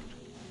Windmill.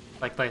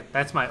 Like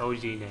that's my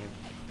OG name.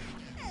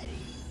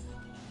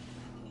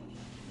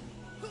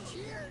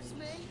 Cheers,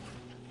 mate.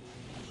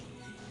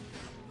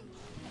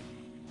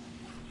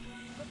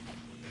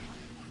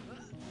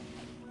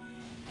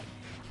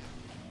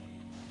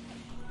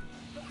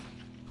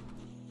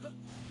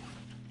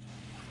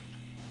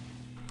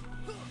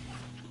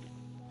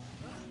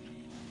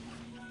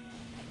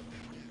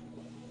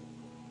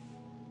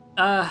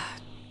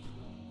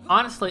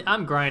 Honestly,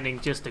 I'm grinding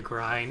just to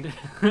grind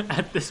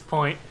at this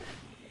point.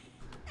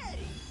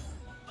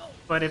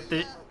 But if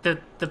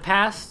the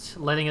past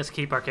letting us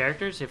keep our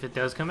characters, if it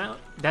does come out,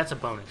 that's a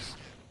bonus.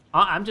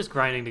 I'm just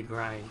grinding to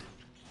grind.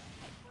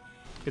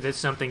 Because it's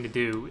something to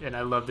do, and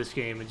I love this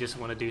game and just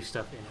want to do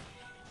stuff in it.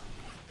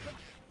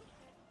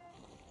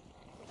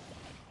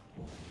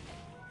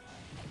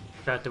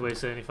 About to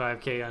waste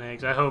 75k on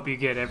eggs. I hope you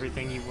get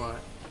everything you want.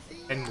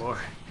 And more.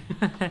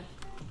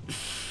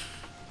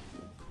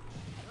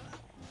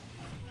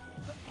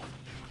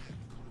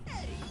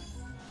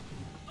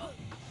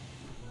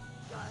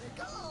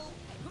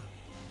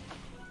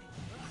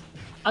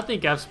 I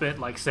think I've spent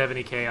like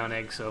 70k on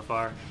eggs so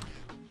far.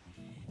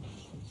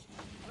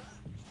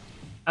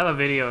 I have a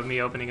video of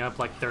me opening up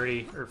like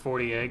 30 or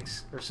 40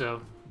 eggs or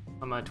so.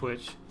 on my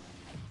Twitch.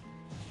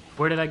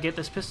 Where did I get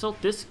this pistol?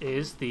 This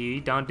is the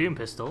Don Doom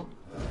pistol.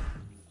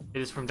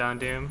 It is from Don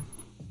Doom.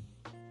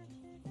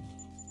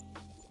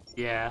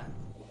 Yeah.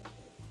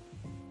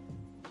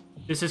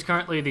 This is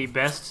currently the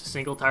best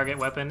single target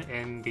weapon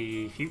in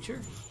the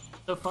future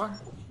so far.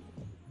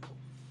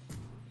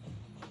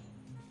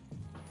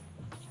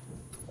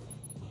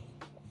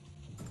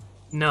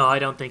 No, I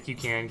don't think you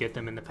can get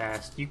them in the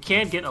past. You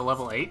can get a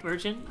level 8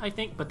 version, I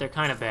think, but they're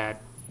kind of bad.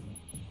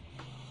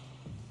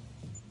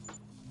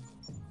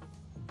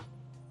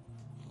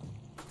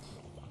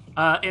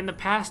 In the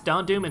past,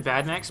 Don Doom and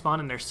Bad Max spawn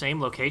in their same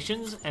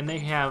locations, and they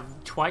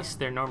have twice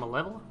their normal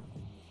level.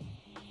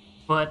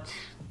 But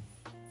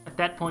at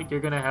that point, you're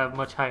gonna have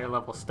much higher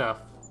level stuff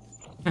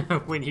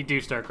when you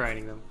do start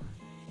grinding them.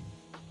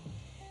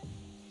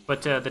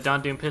 But the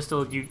Don Doom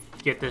pistol, you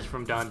get this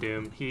from Don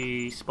Doom.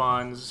 He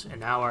spawns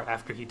an hour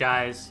after he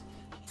dies.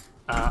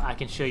 I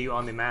can show you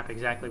on the map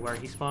exactly where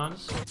he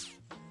spawns.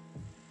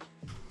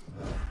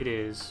 It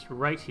is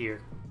right here.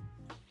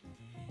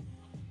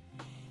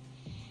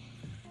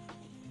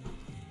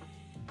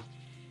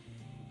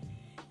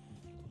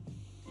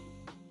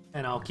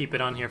 And I'll keep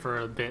it on here for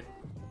a bit.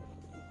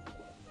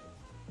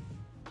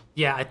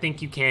 Yeah, I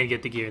think you can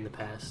get the gear in the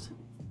past.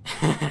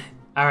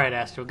 Alright,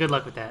 Astro, good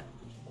luck with that.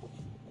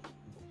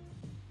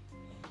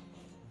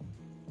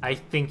 I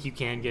think you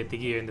can get the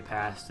gear in the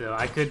past, though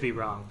I could be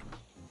wrong.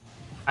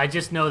 I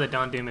just know that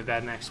Don Doom and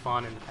Bad Max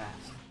spawn in the past.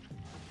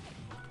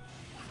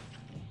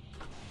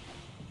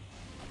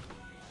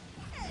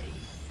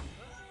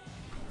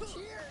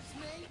 Cheers,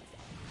 mate.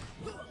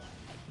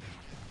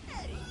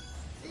 Eddie,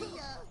 see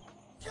ya.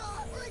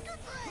 Jaw breaker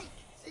break.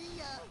 See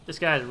ya. This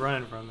guy's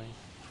running from me.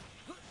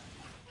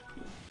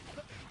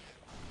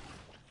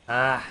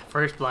 Ah,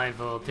 first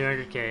blindfold,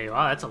 200k.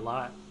 Wow, that's a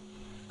lot.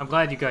 I'm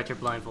glad you got your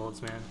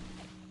blindfolds, man.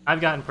 I've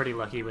gotten pretty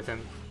lucky with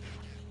him.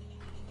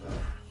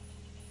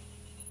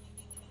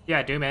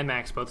 Yeah, Doom and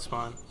Max both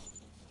spawn.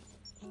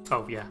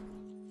 Oh, yeah.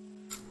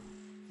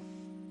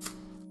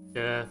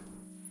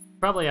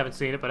 Probably haven't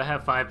seen it, but I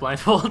have 5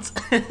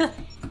 blindfolds.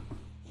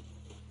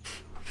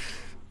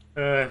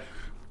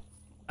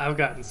 I've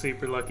gotten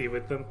super lucky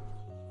with them.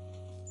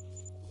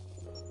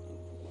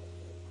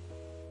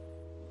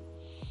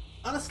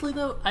 Honestly,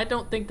 though, I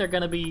don't think they're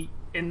gonna be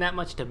in that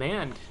much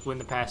demand when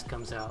the past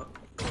comes out.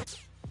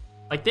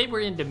 Like, they were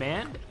in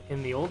demand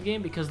in the old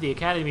game because the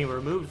Academy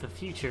removed the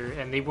future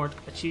and they weren't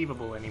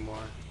achievable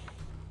anymore.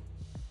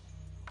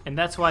 And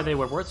that's why they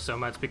were worth so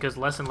much, because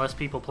less and less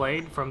people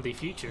played from the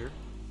future.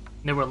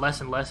 And there were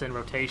less and less in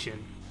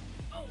rotation.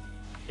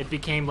 It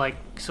became like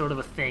sort of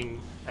a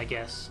thing, I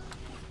guess.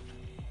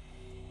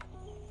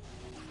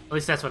 At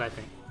least that's what I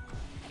think.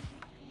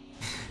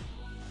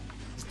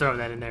 Just throw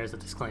that in there as a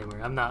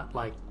disclaimer. I'm not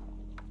like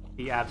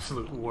the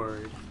absolute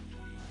word.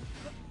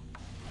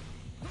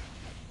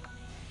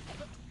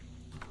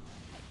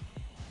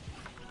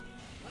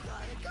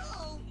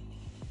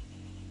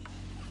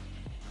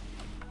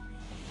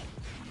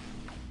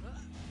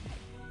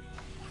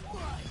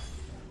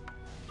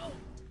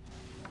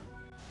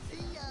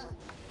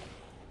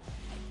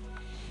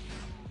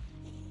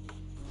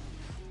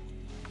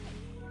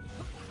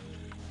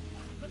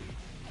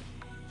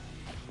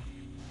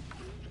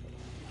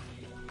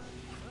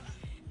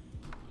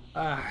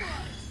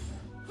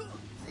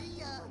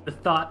 The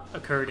thought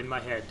occurred in my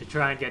head to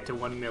try and get to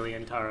 1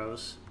 million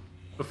taros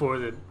before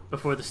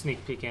the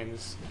sneak peek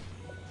ends.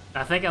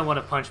 I think I want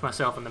to punch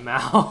myself in the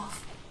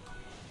mouth.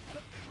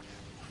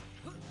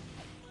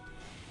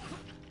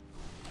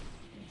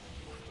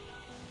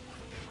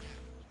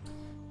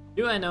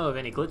 Do I know of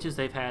any glitches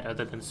they've had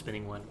other than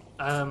spinning one?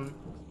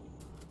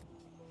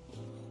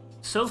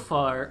 So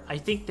far, I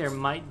think there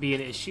might be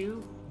an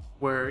issue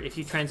where if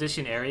you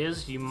transition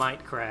areas, you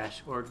might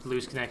crash or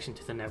lose connection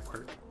to the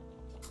network.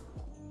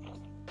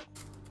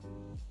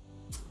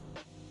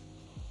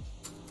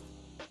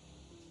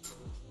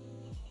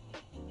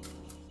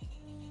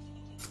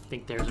 I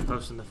think there's a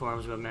post in the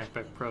forums about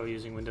MacBook Pro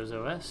using Windows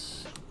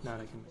OS. Not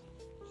I can.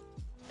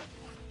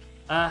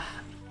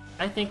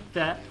 I think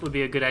that would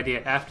be a good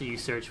idea after you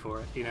search for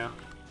it, you know?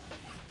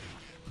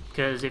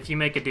 Because if you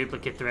make a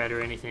duplicate thread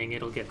or anything,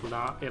 it'll get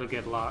locked.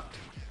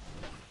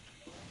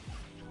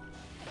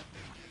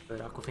 But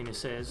Aquafina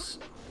says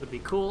would be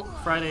cool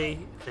Friday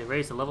if they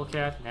raise the level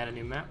cap and add a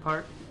new map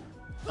part.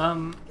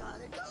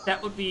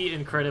 That would be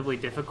incredibly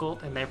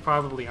difficult, and they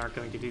probably aren't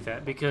going to do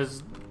that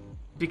because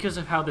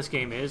of how this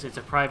game is. It's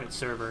a private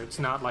server. It's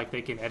not like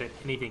they can edit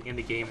anything in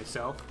the game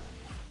itself.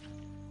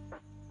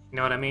 You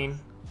know what I mean?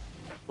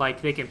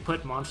 Like, they can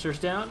put monsters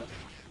down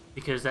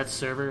because that's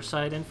server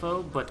side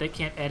info, but they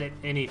can't edit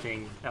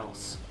anything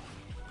else.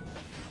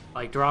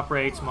 Like drop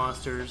rates,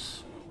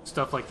 monsters,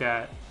 stuff like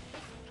that.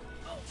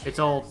 It's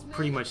all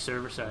pretty much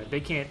server side. They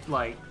can't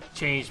like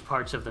change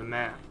parts of the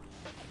map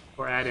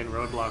or add in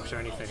roadblocks or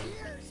anything.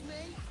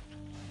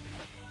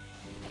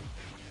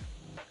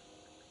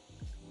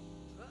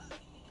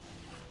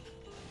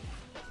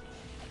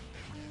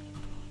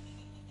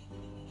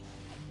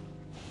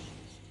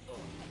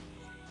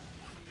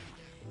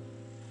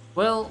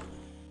 Well,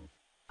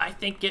 I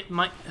think it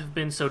might have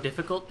been so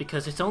difficult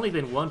because it's only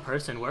been one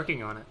person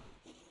working on it.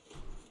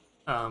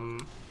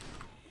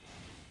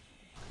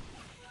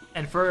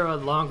 And for a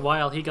long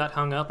while he got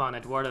hung up on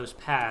Eduardo's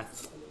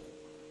path.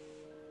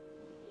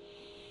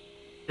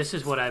 This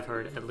is what I've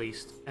heard, at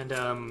least. And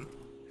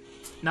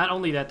not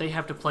only that, they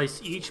have to place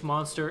each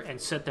monster and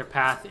set their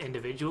path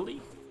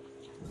individually.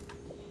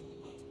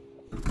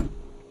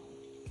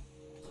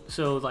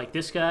 So, like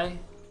this guy,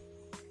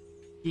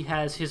 he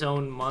has his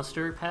own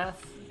monster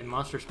path and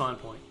monster spawn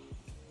point.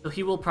 So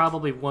he will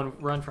probably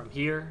run from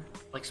here,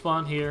 like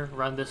spawn here,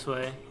 run this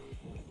way,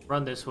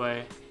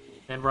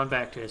 then run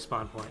back to his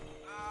spawn point.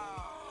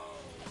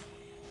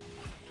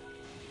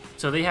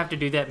 So they have to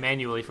do that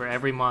manually for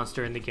every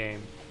monster in the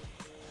game.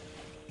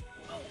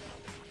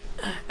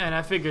 And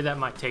I figured that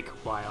might take a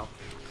while.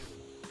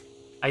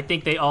 I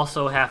think they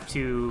also have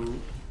to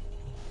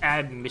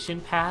add mission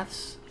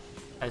paths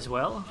as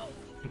well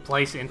and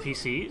place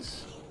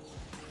NPCs.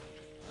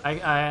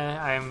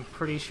 I'm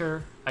pretty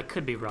sure. I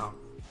could be wrong.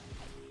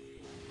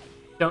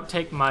 Don't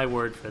take my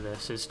word for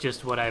this. It's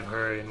just what I've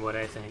heard and what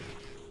I think.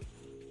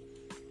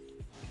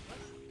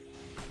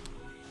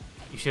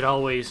 You should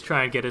always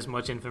try and get as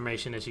much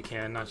information as you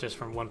can, not just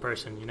from one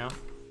person, you know?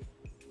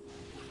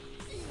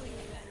 Feeling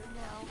better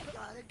now.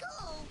 Gotta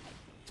go.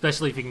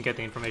 Especially if you can get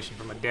the information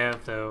from a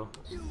dev, though.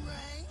 You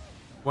rang?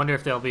 Wonder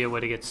if there'll be a way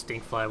to get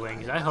stinkfly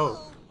wings. I hope.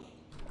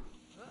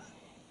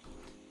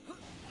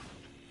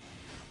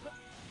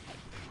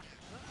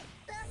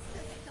 That's the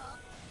stuff.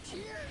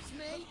 Cheers,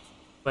 mate.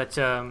 But,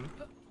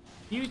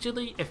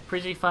 usually if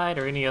Prizzified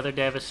or any other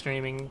dev is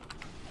streaming,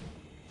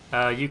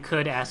 you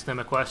could ask them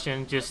a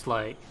question, just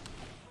like...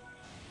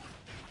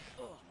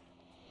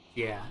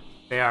 Yeah,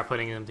 they are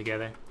putting them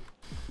together.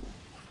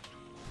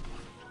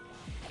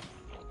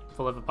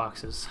 Full of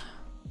boxes.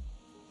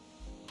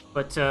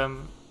 But,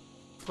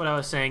 what I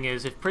was saying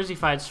is, if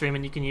Prizzified's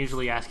streaming, you can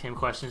usually ask him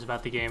questions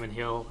about the game and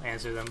he'll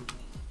answer them.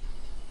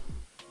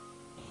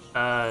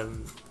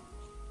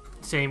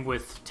 Same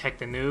with Tech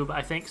the Noob,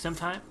 I think,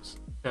 sometimes.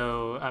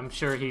 So, I'm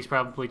sure he's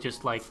probably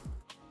just, like,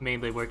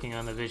 mainly working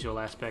on the visual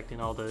aspect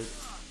and all the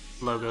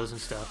logos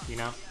and stuff, you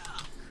know?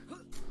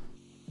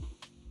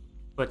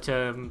 But,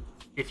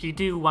 if you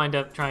do wind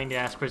up trying to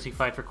ask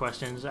Prizzified for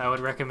questions, I would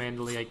recommend,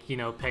 like, you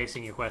know,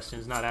 pacing your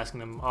questions, not asking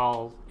them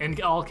all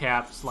in all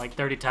caps, like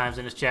 30 times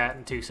in his chat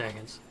in 2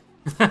 seconds.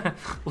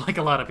 Like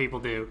a lot of people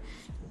do.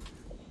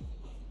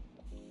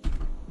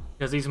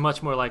 Because he's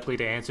much more likely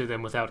to answer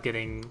them without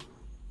getting,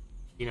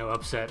 you know,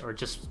 upset or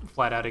just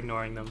flat out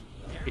ignoring them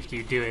if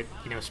you do it,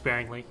 you know,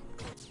 sparingly.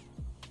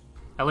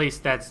 At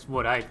least that's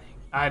what I think.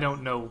 I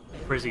don't know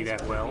Prizzy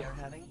that well.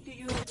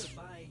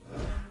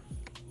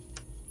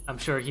 I'm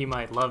sure he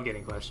might love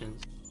getting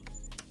questions.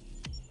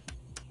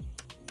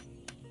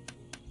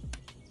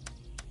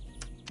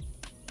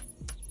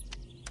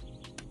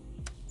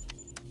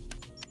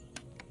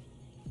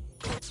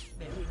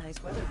 Very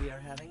nice weather we are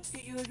having. Do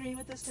you agree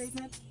with this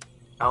statement?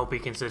 I hope he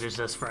considers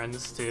us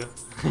friends too,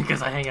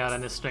 because I hang out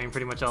on this stream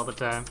pretty much all the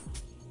time.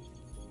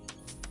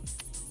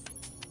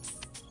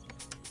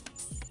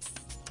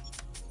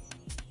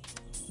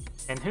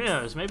 And who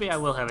knows, maybe I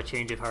will have a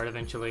change of heart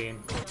eventually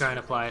and try and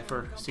apply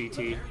for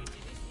CT.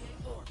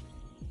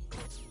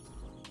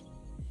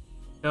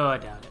 No, I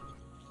doubt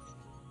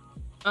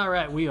it.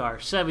 Alright, we are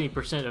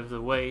 70% of the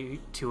way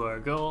to our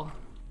goal.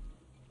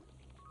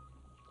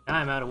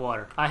 I'm out of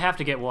water. I have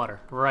to get water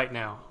right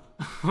now.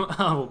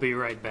 I will be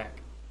right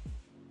back.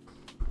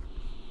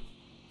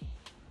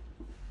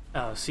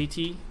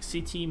 CT?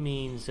 CT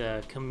means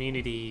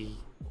community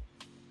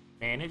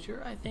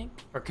manager, I think?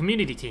 Or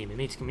community team. It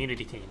means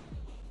community team.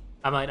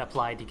 I might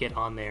apply to get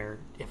on there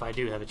if I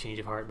do have a change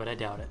of heart, but I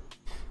doubt it.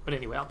 But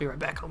anyway, I'll be right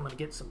back. I'm gonna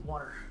get some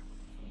water.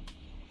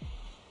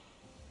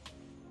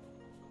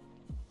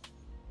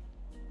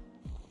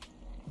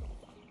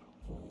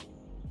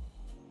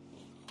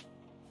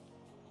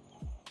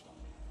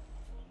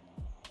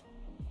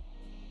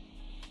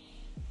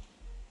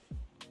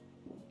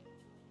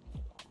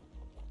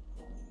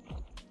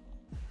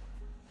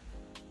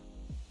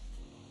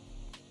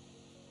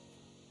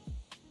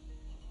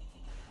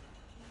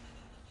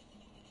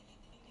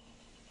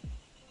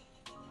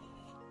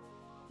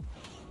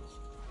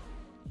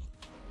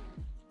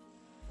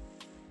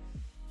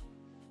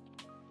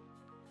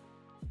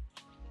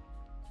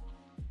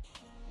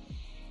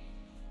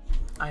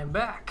 I am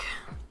back,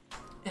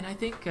 and I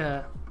think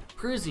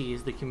Prizzy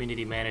is the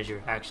community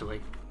manager,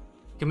 actually.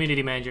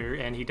 Community manager,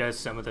 and he does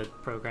some of the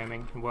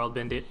programming, world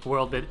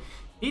bit.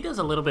 He does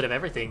a little bit of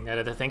everything, now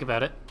that I think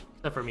about it,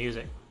 except for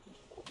music.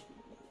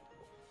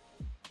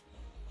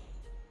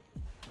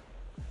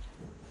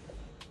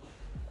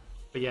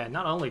 But yeah,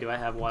 not only do I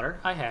have water,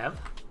 I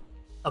have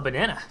a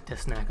banana to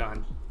snack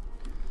on.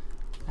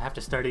 I have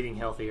to start eating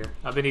healthier.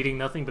 I've been eating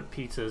nothing but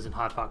pizzas and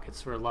Hot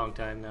Pockets for a long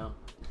time now,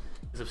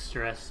 because of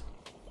stress.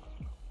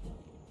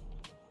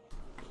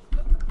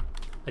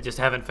 I just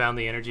haven't found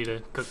the energy to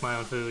cook my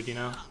own food, you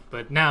know?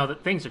 But now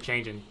that things are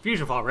changing,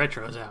 FusionFall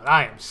Retro's out.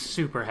 I am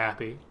super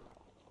happy.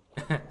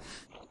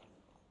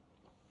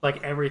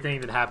 Like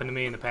everything that happened to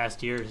me in the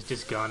past year has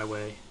just gone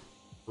away.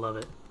 Love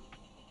it.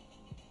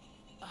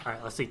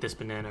 Alright, let's eat this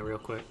banana real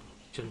quick.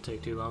 Shouldn't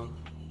take too long.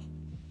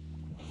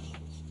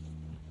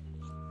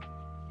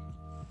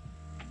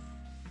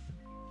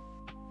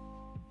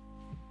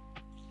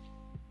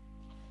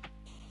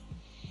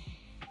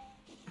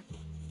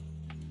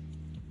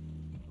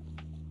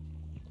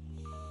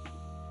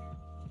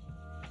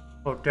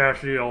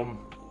 Potassium.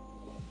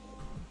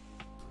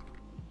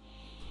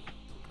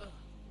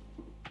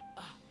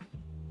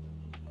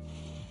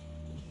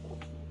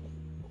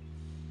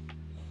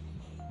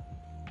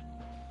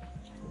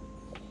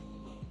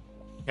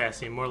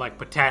 Potassium, more like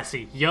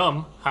potassium.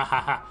 Yum. Ha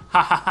ha ha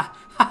ha ha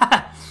ha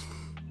ha.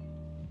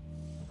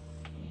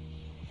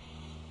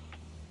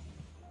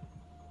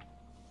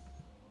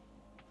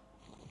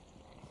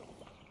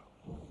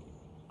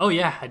 Oh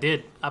yeah, I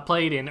did. I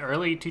played in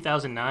early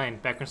 2009,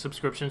 back when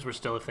subscriptions were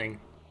still a thing.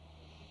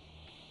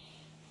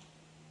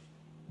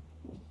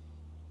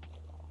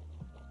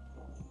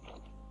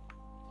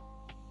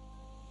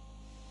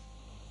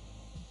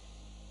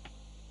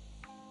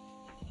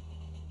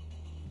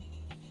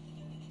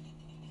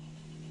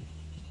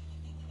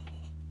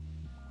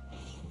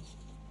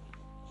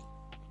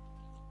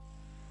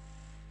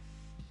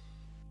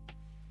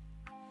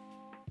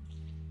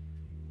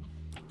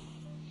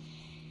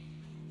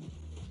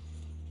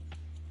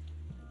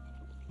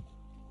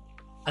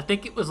 I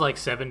think it was like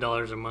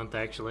 $7 a month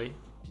actually.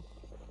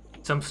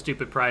 Some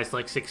stupid price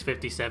like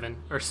 $6.57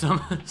 or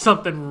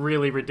something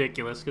really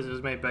ridiculous because it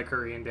was made by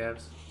Korean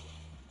devs.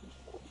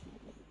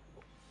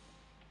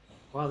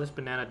 Wow, this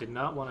banana did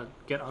not want to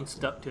get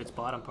unstuck to its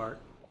bottom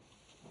part.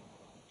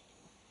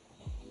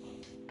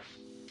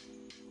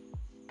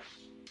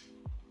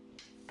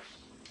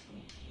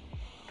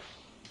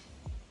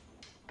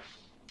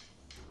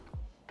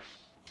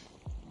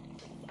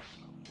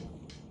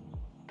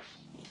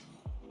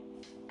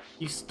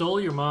 You stole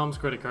your mom's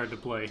credit card to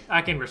play.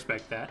 I can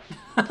respect that.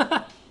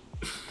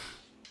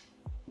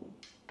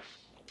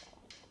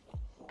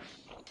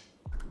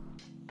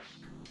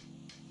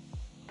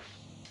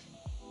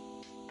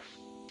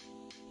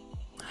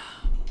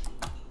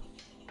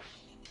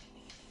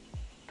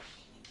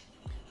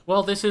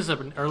 Well, this is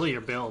an earlier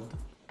build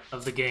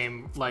of the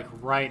game, like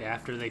right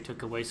after they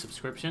took away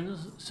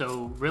subscriptions.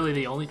 So really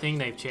the only thing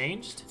they've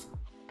changed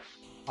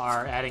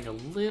are adding a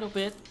little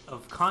bit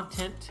of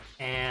content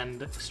and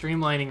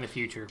streamlining the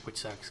future, which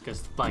sucks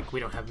because like we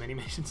don't have many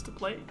missions to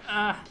play.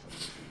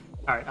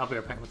 Alright, I'll be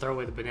right back. I'm gonna throw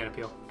away the banana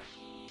peel.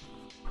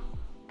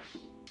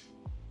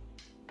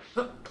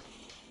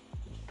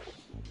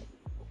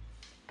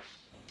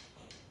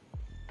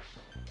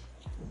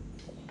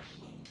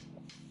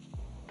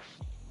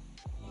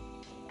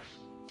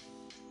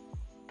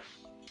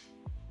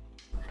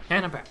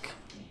 And I'm back.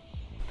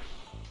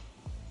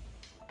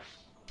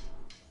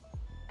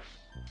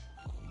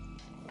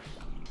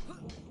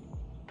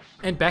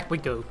 And back we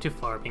go to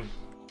farming.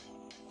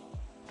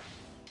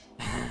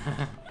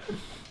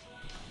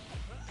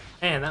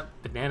 Man, that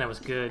banana was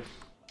good.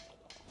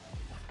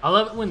 I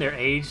love it when they're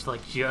aged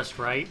like just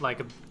right,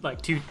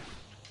 like two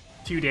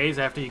days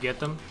after you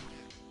get them.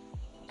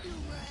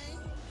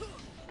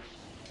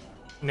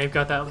 And they've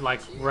got that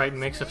like right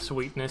mix of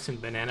sweetness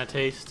and banana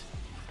taste.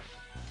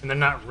 And they're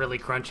not really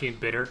crunchy and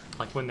bitter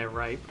like when they're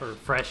ripe or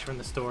fresh from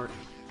the store.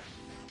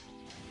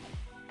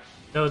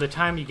 Though the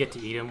time you get to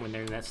eat them when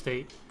they're in that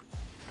state,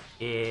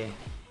 yeah,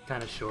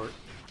 kind of short.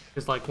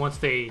 Cause like once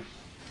they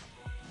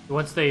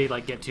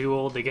like get too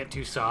old, they get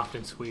too soft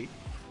and sweet,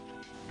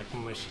 like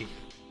mushy.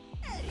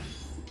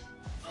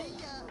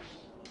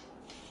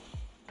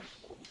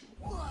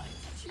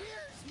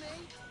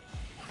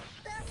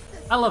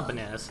 I love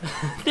bananas.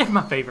 They're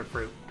my favorite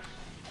fruit.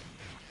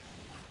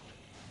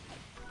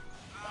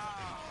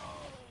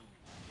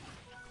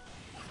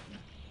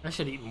 I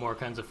should eat more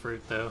kinds of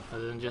fruit though,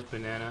 other than just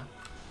banana.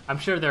 I'm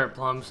sure there are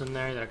plums in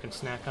there that I can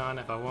snack on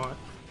if I want.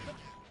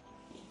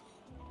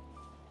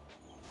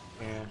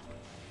 Yeah.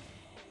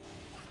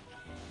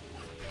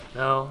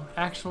 No,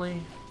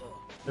 actually,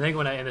 I think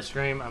when I end the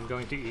stream, I'm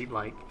going to eat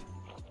like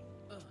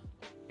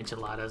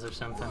enchiladas or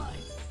something.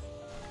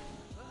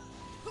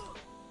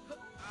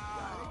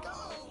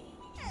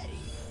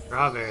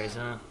 Strawberries,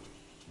 huh?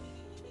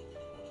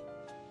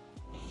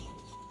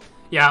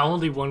 Yeah,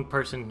 only one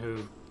person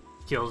who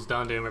kills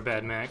Dondoom or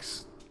Bad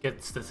Max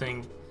gets the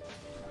thing.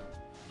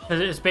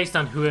 It's based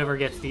on whoever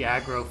gets the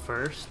aggro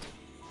first.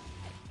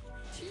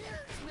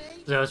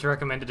 So it's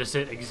recommended to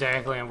sit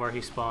exactly on where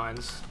he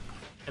spawns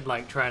and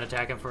like try and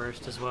attack him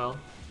first as well.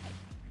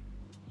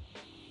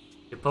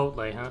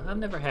 Chipotle, huh? I've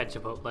never had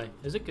Chipotle.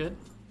 Is it good?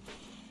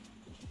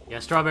 Yeah,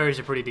 strawberries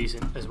are pretty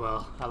decent as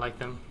well. I like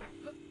them.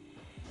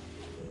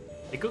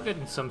 They go good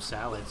in some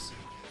salads.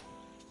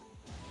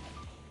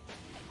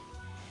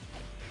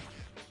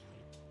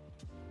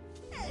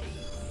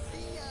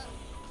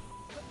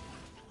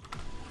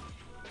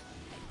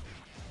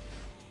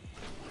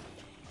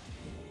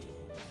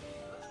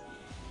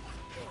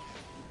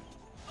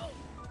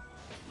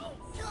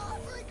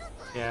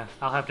 Yeah,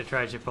 I'll have to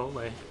try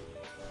Chipotle.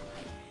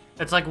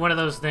 It's like one of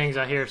those things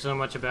I hear so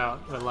much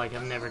about, but like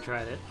I've never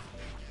tried it.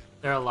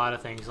 There are a lot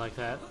of things like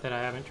that that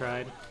I haven't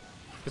tried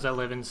because I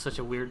live in such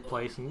a weird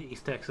place in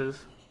East Texas.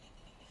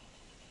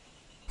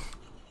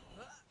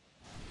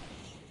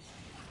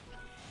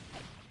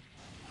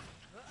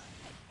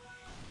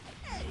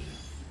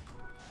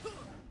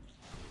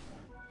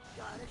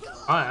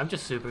 I'm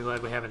just super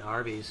glad we have an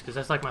Arby's because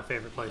that's like my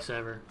favorite place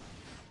ever.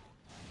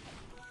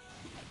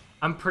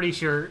 I'm pretty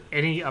sure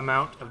any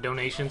amount of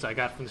donations I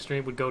got from the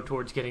stream would go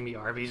towards getting me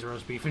Arby's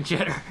roast beef and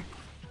cheddar.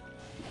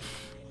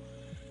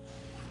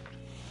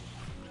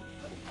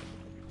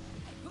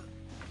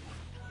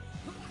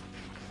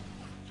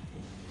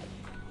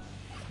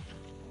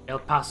 El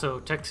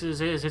Paso,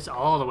 Texas it's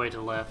all the way to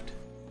the left.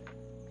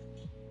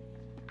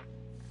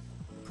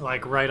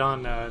 Like right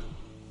on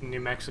New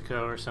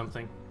Mexico or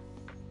something.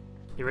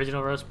 The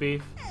original roast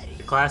beef?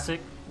 The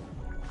classic?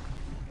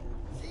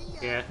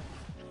 Yeah.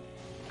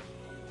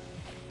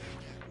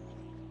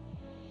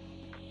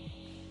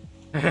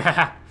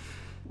 I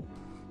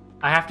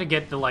have to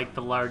get the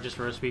largest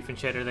roast beef and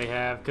cheddar they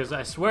have because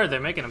I swear they're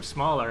making them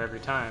smaller every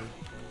time.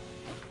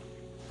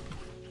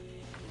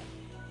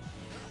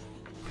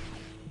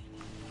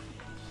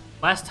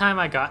 Last time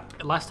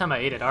I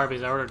ate at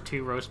Arby's, I ordered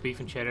 2 roast beef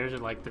and cheddars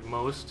at like the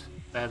most,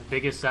 the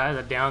biggest size.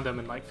 I downed them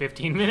in like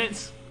 15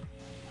 minutes.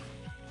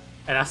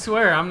 And I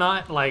swear I'm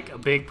not like a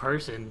big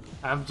person.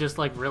 I'm just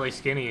like really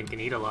skinny and can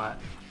eat a lot.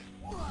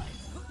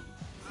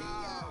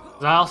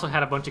 I also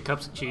had a bunch of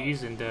cups of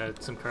cheese and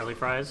some curly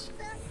fries.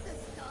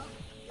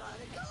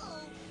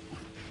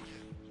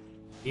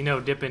 You know,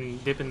 dipping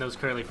those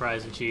curly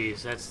fries in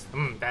cheese. That's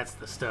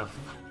the stuff.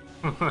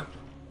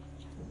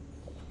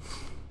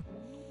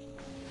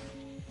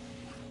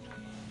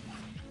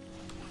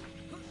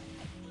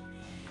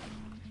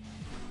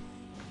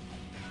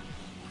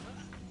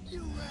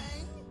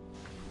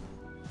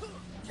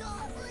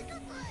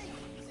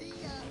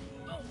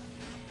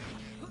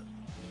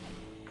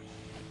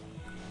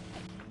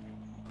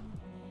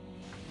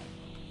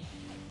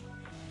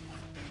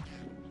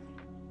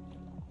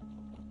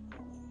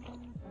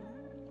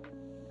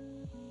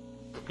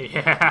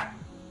 Yeah.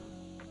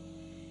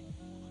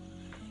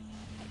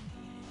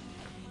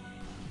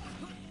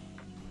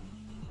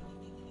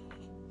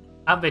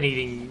 I've been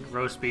eating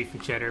roast beef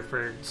and cheddar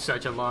for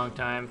such a long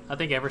time. I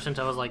think ever since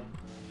I was like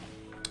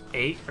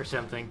 8 or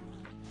something.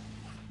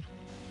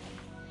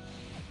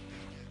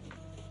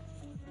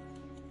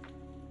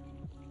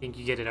 I think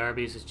you get at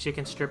Arby's is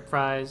chicken strip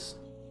fries,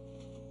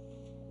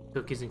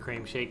 cookies and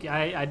cream shake.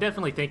 I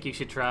definitely think you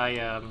should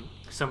try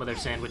some of their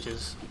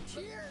sandwiches.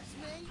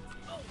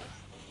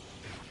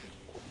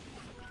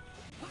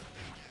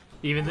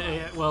 Even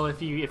well, if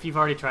you've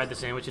already tried the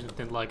sandwiches and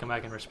didn't like them, I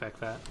can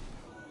respect that.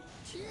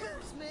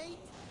 Cheers, mate.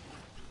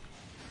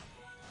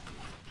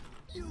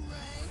 You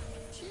rang.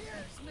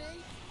 Cheers,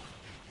 mate.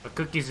 But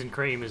cookies and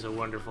cream is a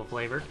wonderful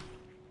flavor.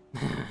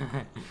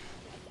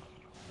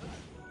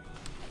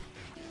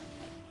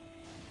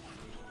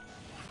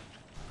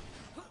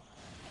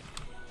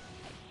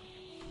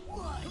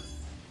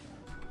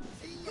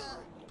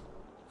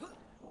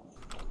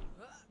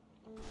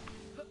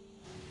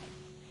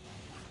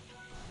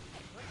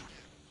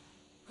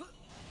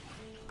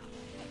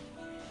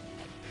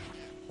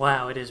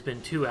 Wow, it has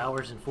been 2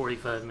 hours and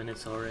 45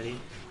 minutes already.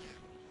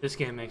 This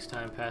game makes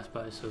time pass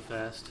by so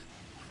fast.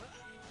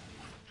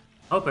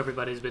 Hope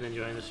everybody's been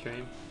enjoying the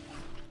stream.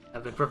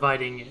 I've been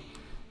providing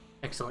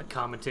excellent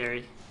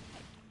commentary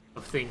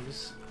of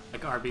things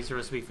like Arby's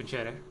roast beef and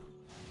cheddar.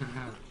 Feeling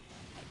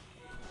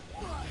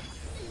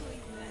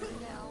better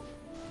now.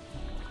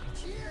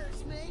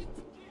 Cheers, mate.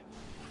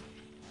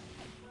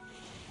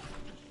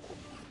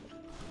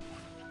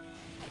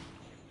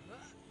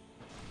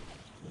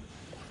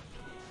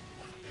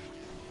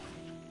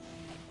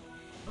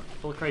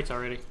 Full of crates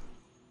already.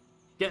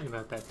 Getting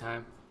about that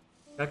time.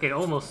 I can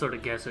almost sort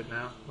of guess it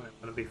now when I'm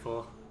gonna be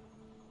full.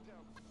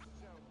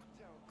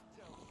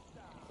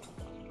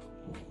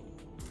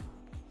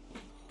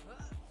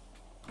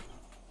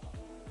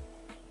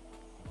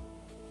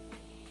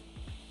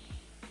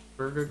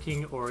 Burger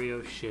King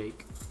Oreo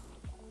shake.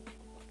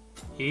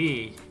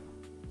 Eee.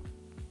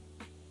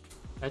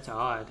 That's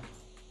odd.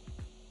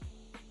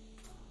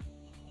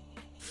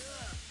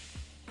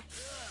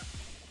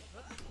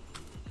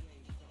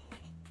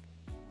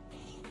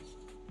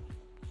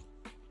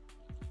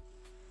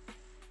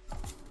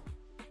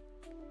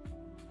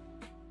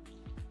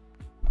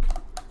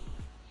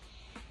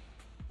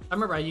 I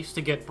remember I used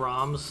to get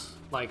Brahms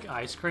like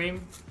ice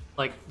cream,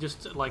 like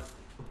just like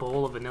a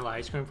bowl of vanilla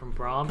ice cream from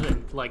Brahms,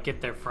 and like get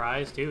their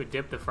fries too.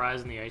 Dip the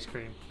fries in the ice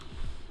cream.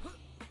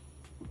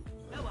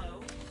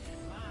 Hello.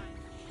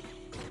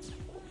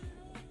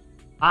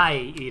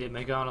 I eat at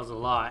McDonald's a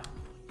lot.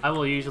 I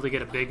will usually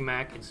get a Big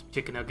Mac and some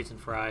chicken nuggets and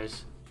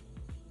fries.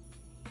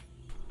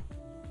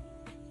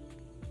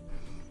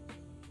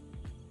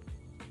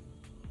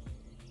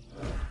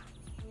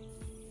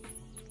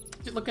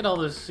 Just look at all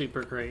those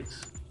super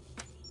crates.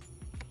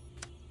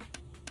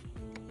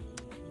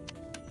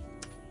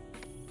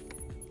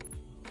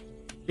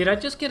 Did I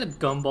just get a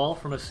gumball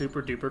from a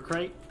super duper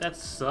crate? That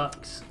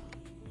sucks.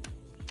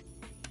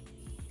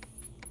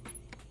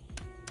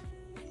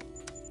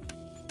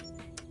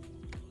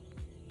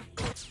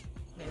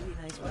 Very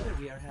nice weather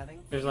we are having.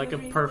 There's Do like you a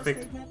agree with perfect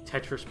this statement?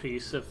 Tetris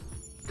piece of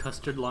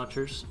custard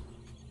launchers.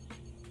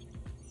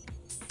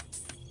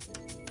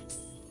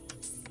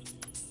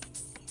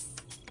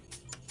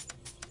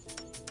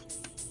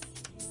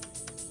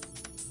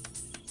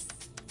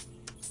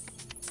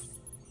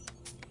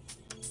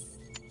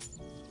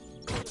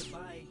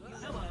 Goodbye.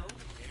 Hello.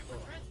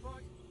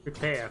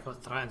 Prepare for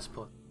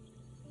transport.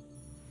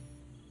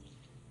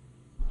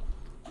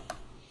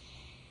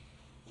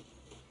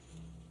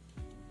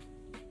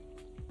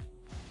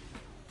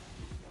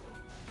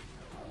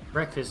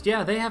 Breakfast.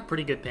 Yeah, they have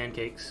pretty good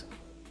pancakes.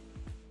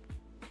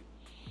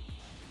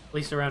 At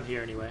least around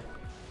here, anyway.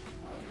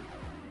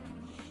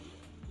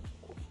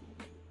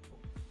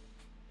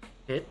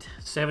 Hit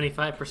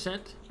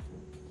 75%.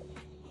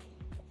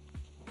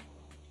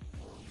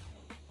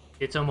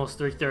 It's almost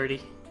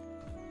 3:30.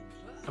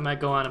 I might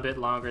go on a bit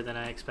longer than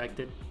I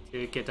expected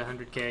to get to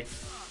 100k.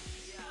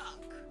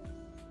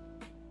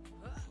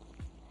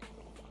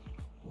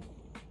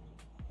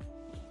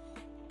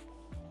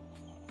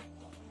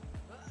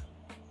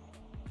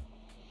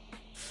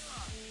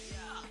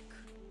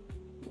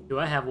 Do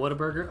I have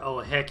Whataburger? Oh,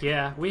 heck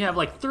yeah. We have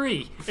like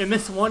 3 in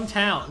this one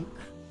town.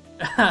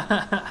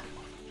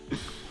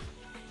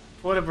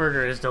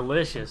 Whataburger is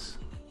delicious.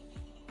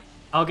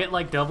 I'll get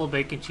like double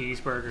bacon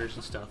cheeseburgers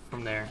and stuff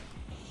from there.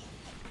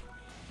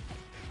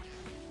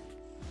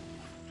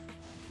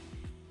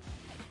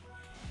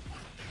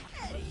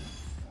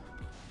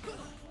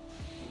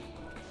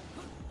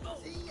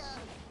 See ya.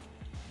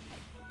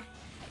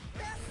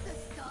 That's the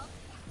stuff.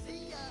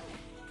 See ya.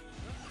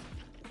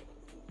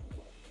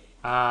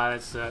 Ah,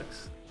 that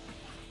sucks.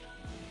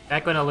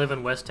 Back when I lived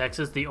in West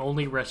Texas, the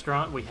only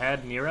restaurant we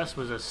had near us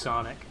was a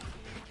Sonic.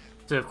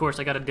 So of course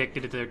I got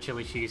addicted to their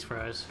chili cheese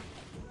fries.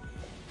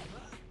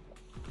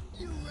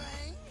 You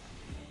rang.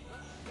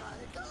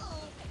 Gotta go.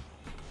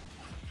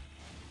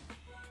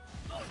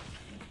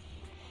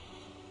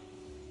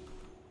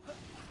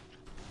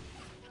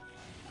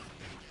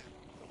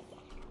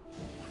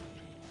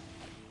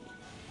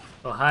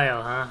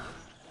 Ohio, huh?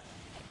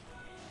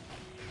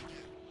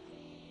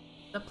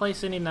 That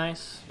place any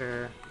nice?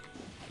 Or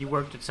you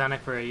worked at Sonic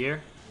for a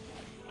year?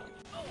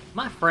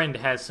 My friend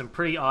has some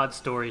pretty odd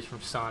stories from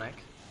Sonic.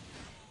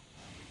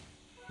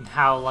 And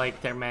how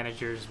like their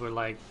managers were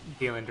like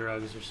dealing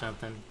drugs or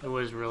something. It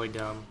was really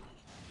dumb.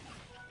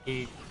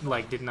 He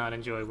like did not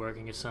enjoy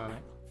working at Sonic.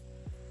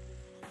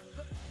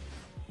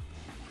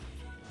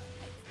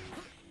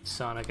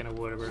 Sonic and a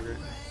Whataburger.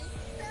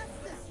 That's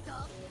the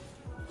stuff.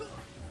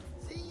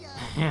 See ya.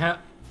 Yeah.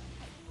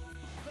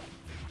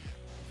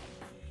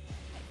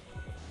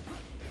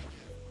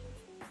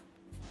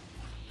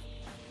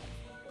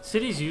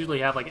 Cities usually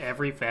have like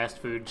every fast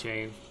food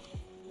chain.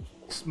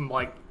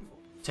 Like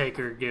take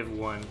or give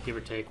one, give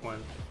or take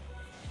one.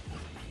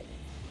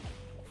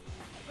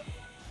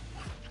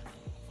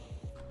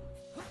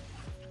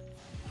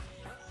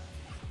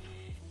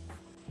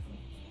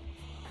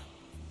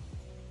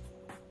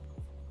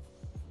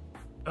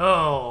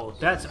 Oh,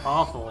 that's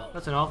awful.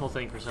 That's an awful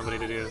thing for somebody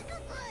to do.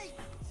 Great.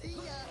 See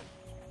ya.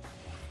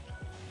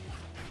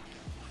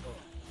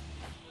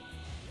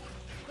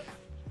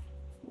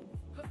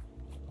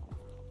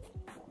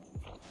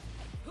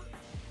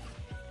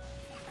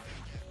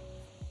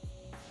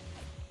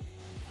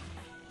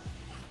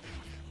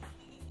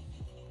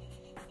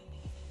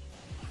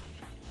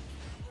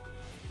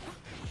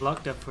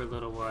 Locked up for a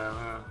little while,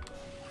 huh?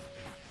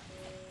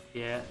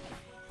 Yeah.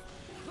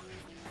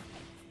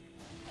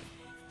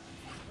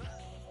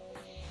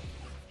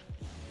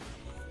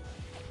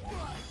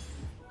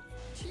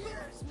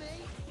 Cheers,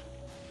 mate.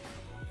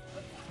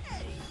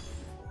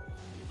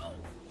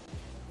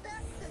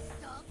 That's the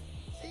stuff.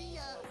 See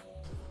ya.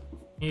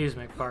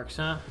 Amusement parks,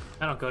 huh?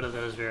 I don't go to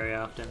those very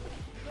often.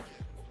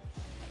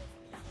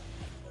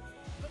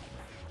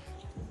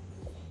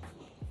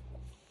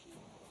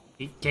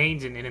 Eat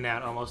Cane's and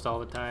In-N-Out almost all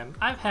the time.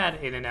 I've had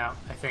In-N-Out,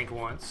 I think,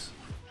 once.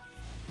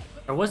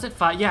 Or was it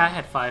Five? Yeah, I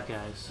had Five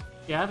Guys.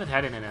 Yeah, I haven't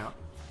had In-N-Out.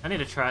 I need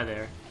to try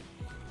there.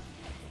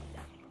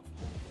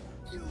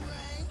 You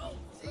rang.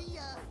 See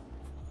ya.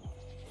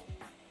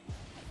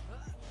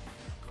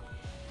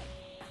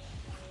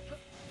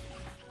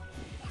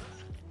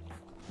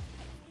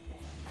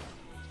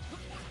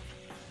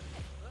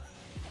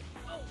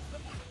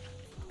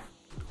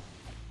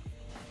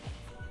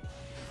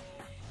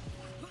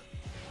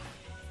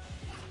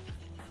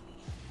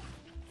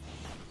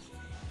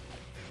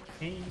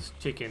 Cane's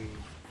Chicken.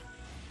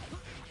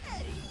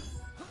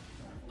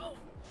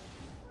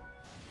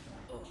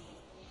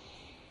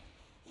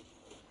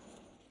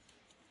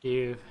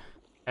 You've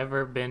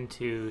ever been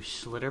to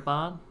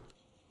Schlitterbahn?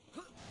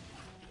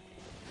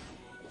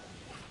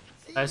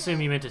 I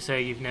assume you meant to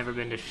say you've never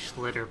been to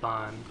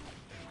Schlitterbahn.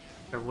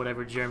 Or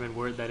whatever German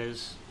word that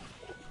is.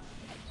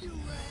 You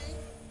rang.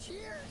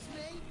 Cheers,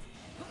 mate.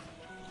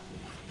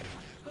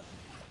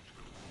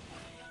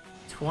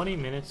 20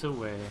 minutes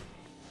away.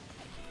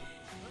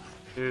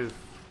 Oof.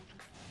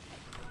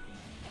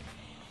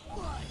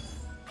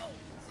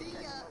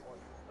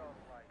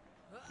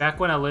 Back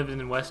when I lived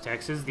in West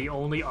Texas, the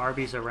only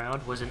Arby's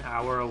around was an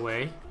hour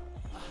away,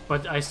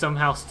 but I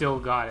somehow still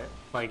got it,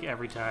 like,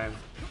 every time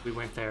we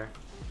went there.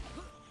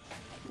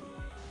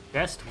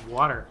 Best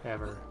water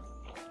ever.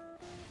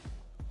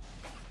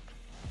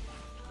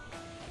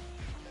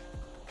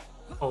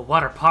 Oh,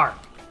 water park.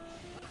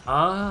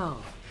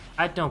 Oh,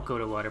 I don't go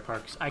to water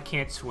parks. I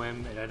can't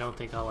swim, and I don't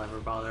think I'll ever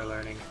bother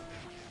learning.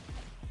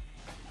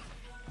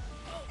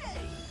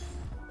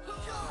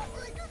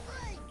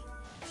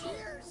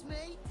 Cheers,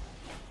 mate.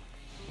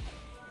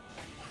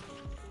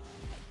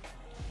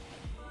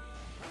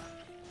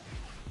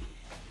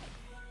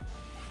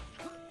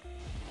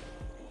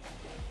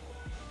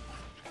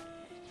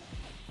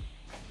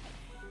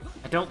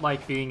 I don't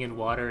like being in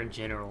water in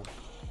general.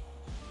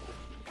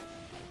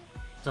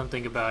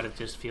 Something about it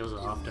just feels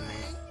off to me.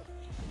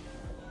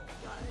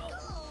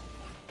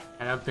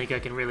 I don't think I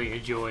can really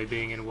enjoy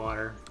being in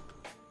water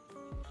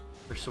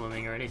or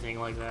swimming or anything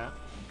like that.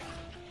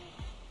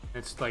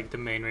 It's like the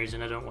main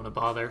reason I don't want to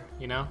bother,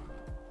 you know?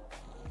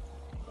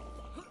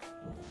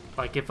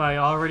 Like, if I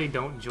already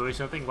don't enjoy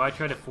something, why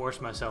try to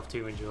force myself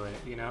to enjoy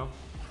it, you know?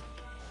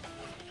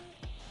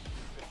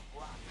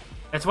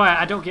 That's why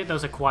I don't get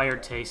those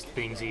acquired taste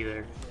things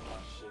either.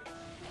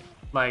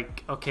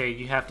 Like, okay,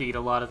 you have to eat a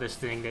lot of this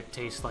thing that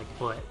tastes like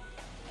butt.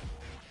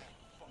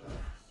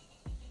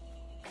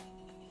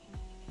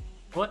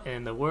 What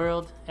in the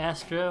world,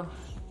 Astro?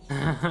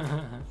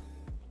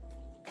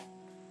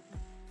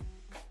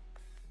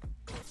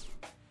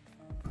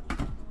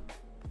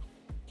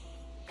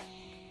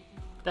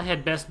 That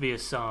had best be a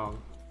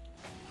song.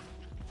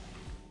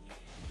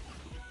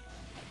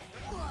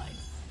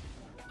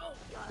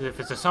 If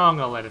it's a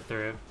song, I'll let it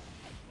through.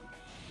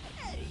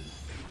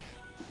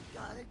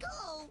 Gotta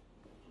go.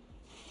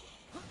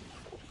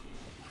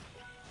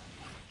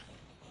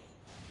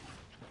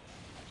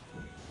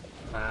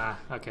 Ah,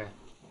 okay.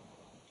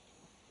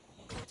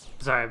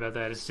 Sorry about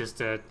that. It's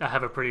just I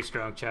have a pretty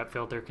strong chat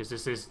filter because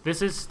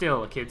this is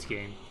still a kid's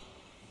game.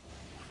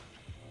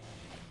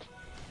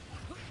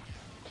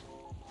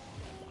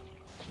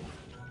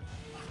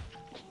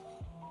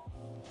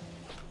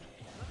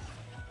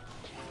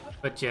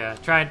 But yeah,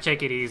 try and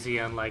take it easy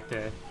on like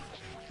the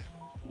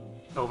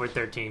over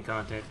 13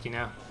 content, you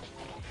know.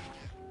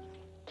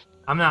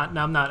 I'm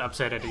not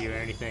upset at you or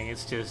anything.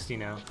 It's just, you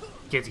know,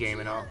 kids game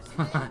and all.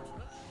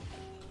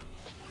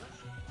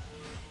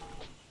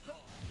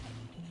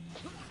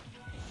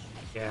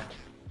 Yeah.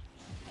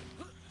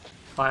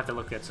 I'll have to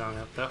look that song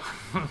up though.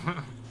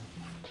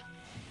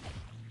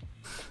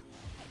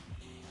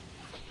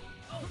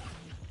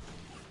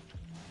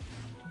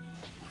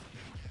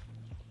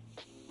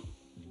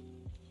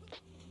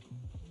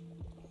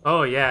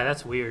 Oh yeah,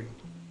 that's weird.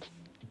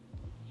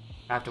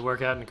 I have to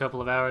work out in a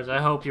couple of hours. I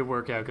hope your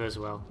workout goes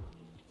well.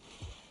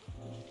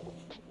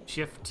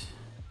 Shift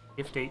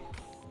 8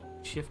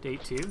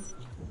 2.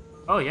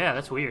 Oh yeah,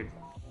 that's weird.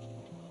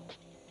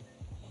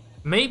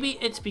 Maybe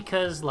it's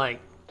because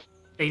like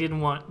they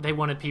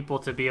wanted people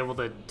to be able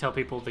to tell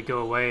people to go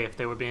away if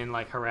they were being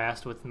like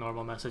harassed with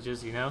normal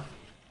messages, you know?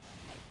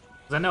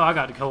 Cuz I know I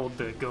got told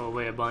to go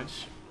away a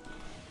bunch.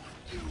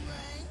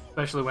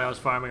 Especially when I was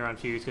farming around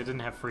Fuse cuz I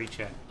didn't have free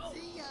chat.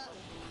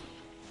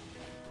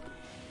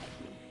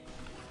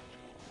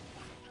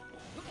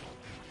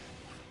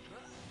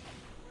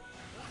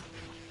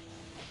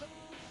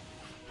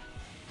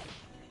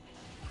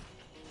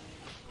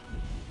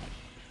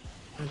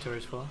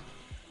 Inventory's full.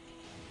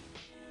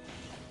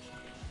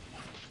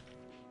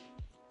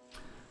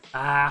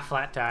 Ah,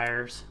 flat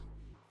tires.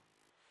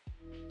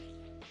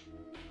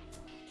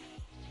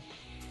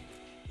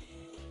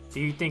 Do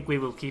you think we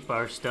will keep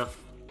our stuff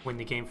when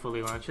the game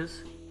fully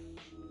launches?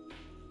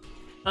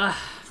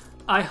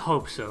 I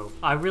hope so.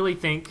 I really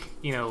think,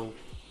 you know,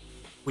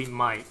 we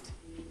might.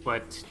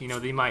 But, you know,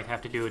 they might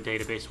have to do a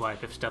database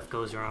wipe if stuff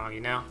goes wrong,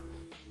 you know?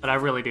 But I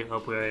really do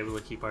hope we're able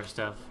to keep our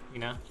stuff, you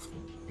know?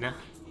 You know?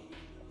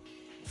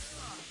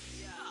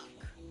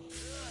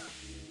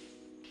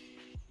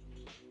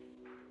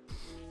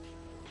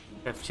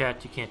 If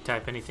chat, you can't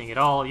type anything at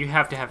all. You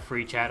have to have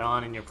free chat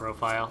on in your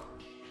profile.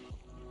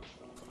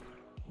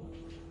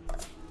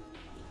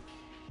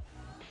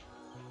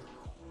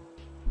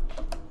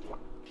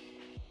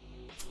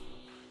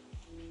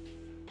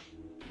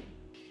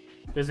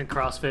 Isn't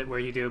CrossFit where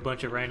you do a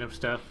bunch of random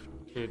stuff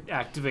to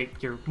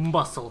activate your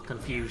muscle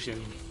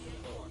confusion?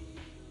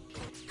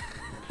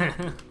 Very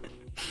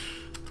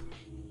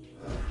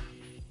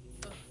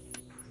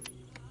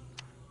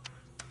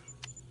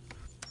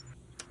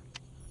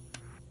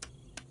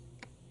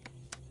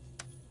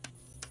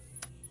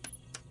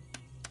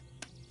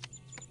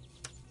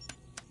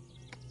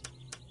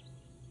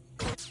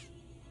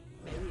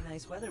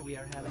nice weather we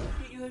are having.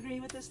 Do you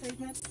agree with this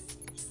statement?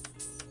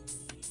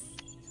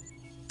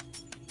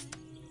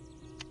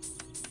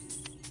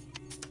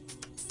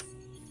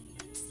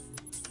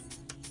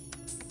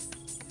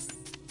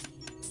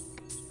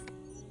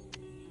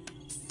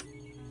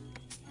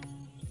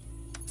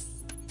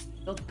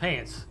 Oh, the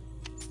pants.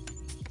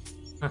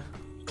 Huh.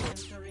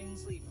 Entering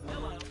sleep.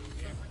 Hello.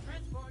 Check for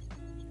transport.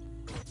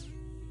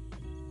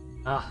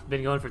 Ah,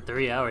 been going for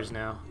 3 hours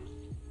now.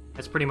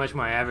 That's pretty much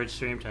my average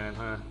stream time,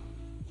 huh?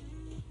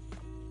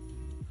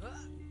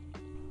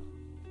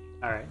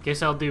 Alright,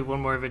 guess I'll do one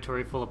more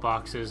inventory full of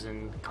boxes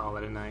and call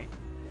it a night.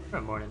 Or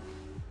a morning.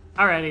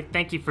 Alrighty,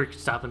 thank you for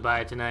stopping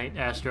by tonight,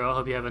 Astro. I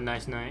hope you have a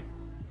nice night.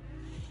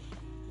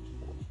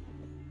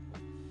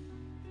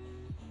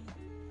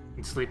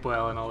 And sleep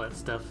well and all that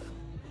stuff.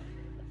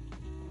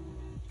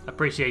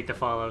 Appreciate the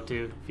follow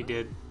too, if you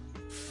did.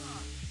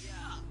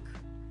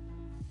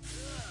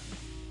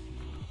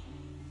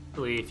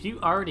 Actually, if you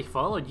already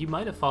followed, you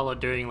might have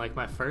followed during like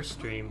my first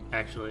stream,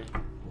 actually.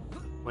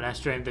 When I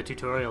streamed the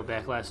tutorial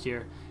back last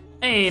year.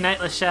 Hey,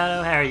 Nightless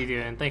Shadow, how are you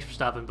doing? Thanks for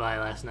stopping by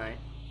last night.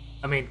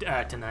 I mean,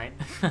 tonight.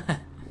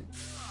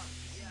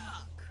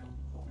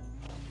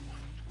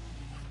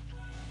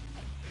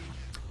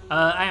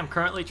 I am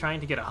currently trying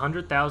to get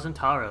 100,000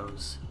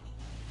 taros.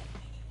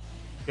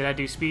 Did I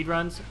do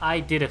speedruns? I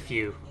did a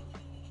few.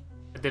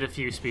 I did a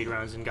few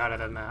speedruns and got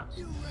out of the map.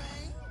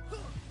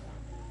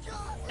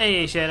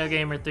 Hey, Shadow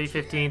Gamer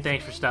 315,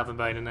 thanks for stopping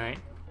by tonight.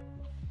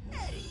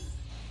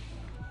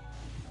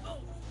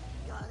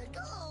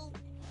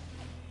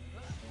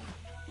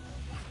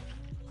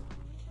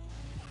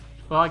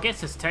 Well, I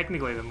guess it's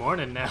technically the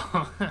morning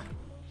now.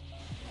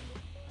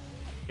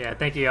 Yeah,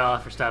 thank you all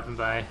for stopping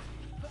by,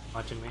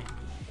 watching me.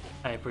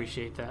 I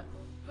appreciate that.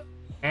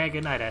 And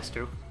good night,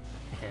 Astro.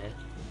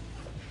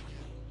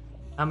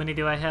 How many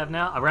do I have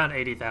now? Around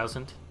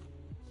 80,000.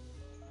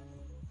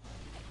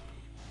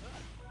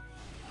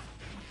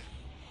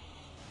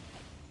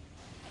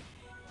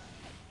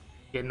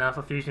 Getting off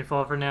of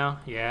FusionFall for now?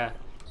 Yeah.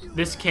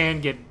 This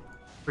can get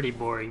pretty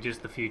boring,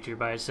 just the future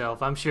by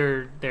itself. I'm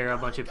sure there are a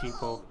bunch of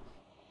people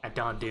at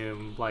Dawn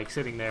Doom, like,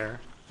 sitting there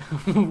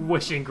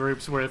wishing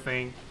groups were a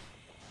thing.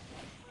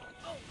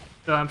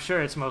 So I'm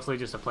sure it's mostly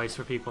just a place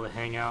for people to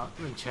hang out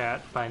and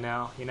chat by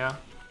now, you know?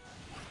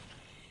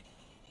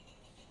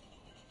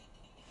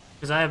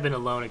 Because I have been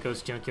alone at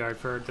Ghost Junkyard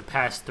for the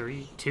past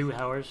 2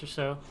 hours or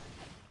so.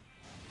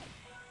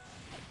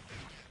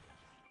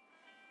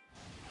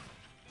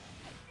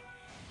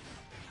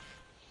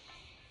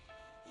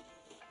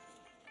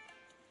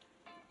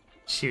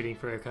 Shooting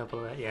for a couple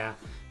of that, yeah.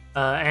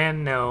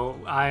 And no,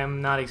 I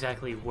am not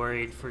exactly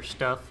worried for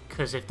stuff,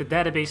 because if the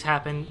database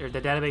happens, or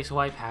the database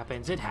wipe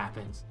happens, it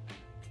happens.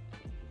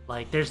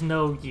 Like, there's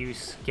no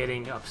use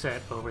getting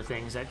upset over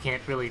things that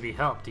can't really be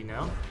helped, you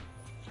know?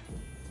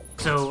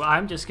 So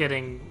I'm just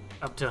getting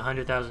up to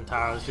 100,000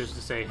 taros just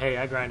to say, hey,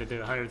 I grinded to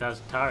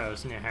 100,000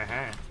 taros, you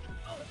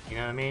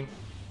know what I mean?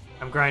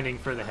 I'm grinding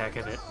for the heck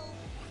of it.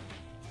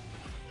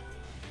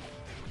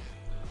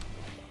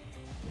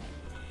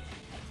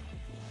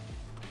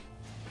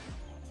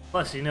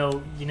 Plus, you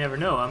know, you never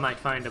know, I might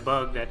find a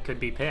bug that could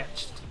be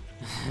patched.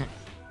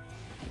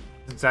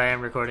 Since I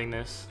am recording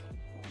this.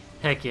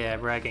 Heck yeah,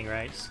 bragging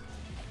rights.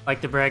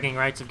 Like the bragging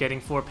rights of getting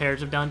 4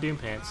 pairs of Dawn Doom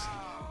pants.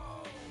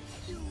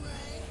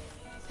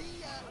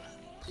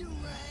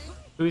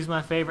 Who's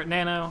my favorite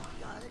nano?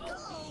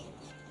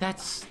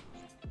 That's...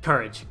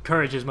 Courage.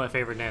 Courage is my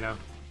favorite nano.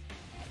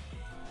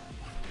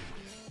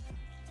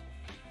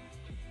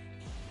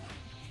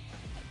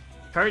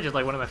 Courage is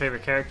like one of my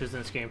favorite characters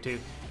in this game too.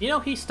 You know,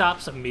 he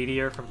stops a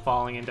meteor from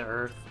falling into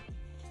Earth.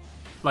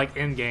 Like,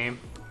 in-game.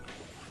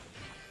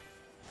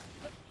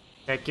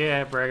 Heck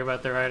yeah, brag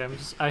about their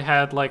items. I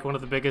had like one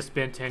of the biggest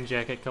Ben 10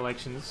 jacket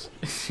collections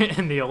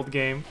in the old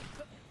game.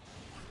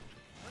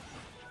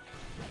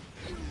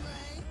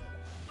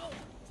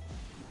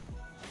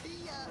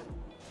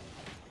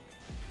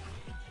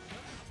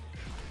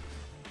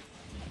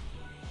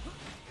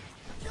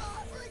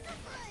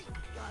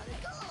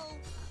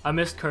 I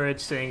missed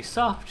Courage saying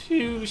soft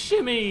shoe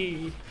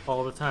shimmy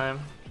all the time.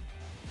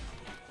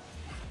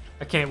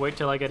 I can't wait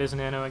till I get his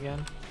nano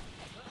again.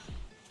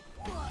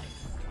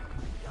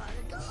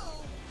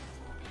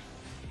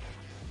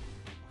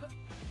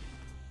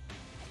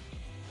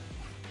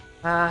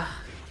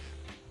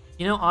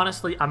 You know,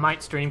 honestly, I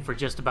might stream for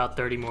just about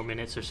 30 more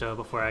minutes or so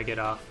before I get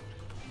off.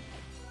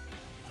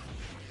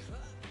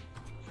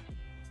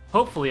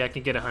 Hopefully I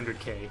can get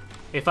 100k.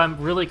 If I'm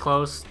really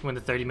close when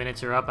the 30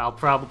 minutes are up, I'll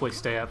probably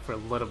stay up for a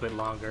little bit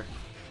longer.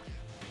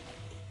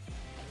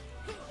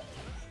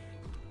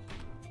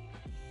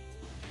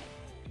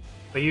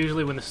 But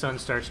usually when the sun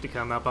starts to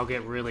come up, I'll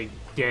get really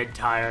dead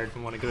tired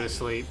and want to go to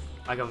sleep,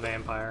 like a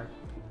vampire.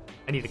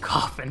 I need a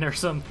coffin or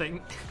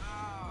something.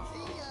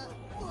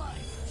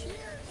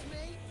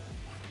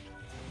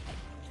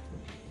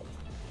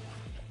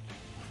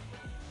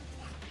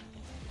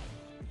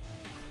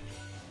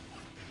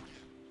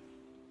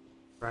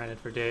 Grinded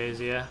for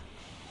days, yeah.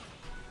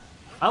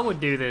 I would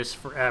do this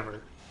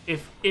forever.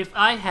 If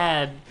I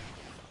had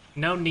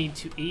no need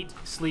to eat,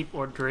 sleep,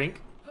 or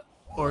drink,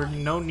 or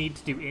no need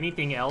to do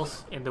anything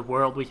else in the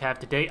world we have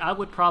today, I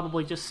would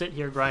probably just sit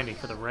here grinding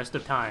for the rest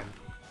of time.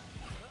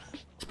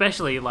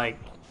 Especially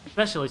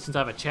since I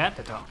have a chat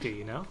to talk to,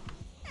 you know?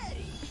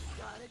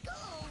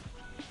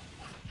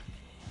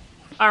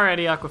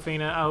 Alrighty,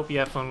 Aquafina, I hope you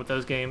have fun with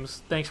those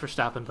games. Thanks for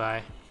stopping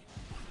by.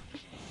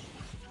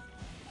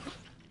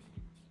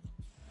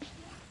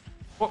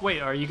 What,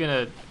 wait, are you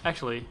gonna...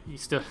 Actually, you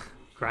still...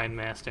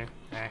 Grindmaster,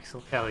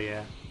 Axel, hell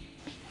yeah.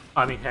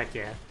 I mean, heck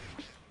yeah.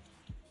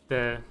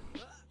 I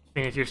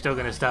mean, if you're still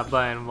gonna stop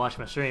by and watch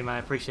my stream, I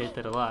appreciate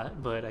that a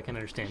lot, but I can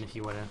understand if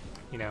you wanna,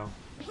 you know,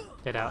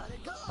 head out,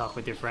 talk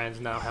with your friends,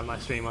 and not have my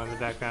stream on in the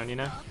background, you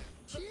know?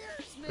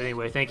 But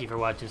anyway, thank you for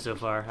watching so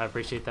far, I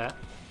appreciate that.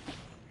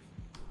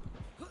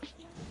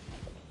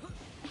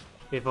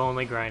 If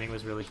only grinding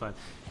was really fun.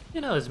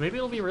 Who knows, maybe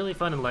it'll be really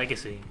fun in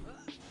Legacy.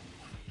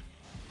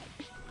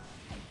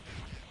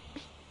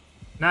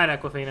 Night,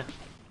 Aquafina.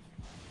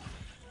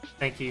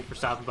 Thank you for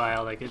stopping by,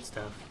 all that good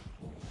stuff.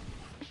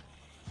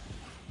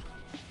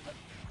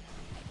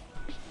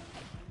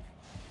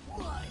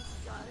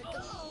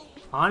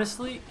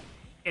 Honestly,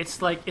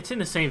 it's like, it's in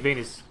the same vein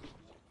as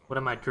one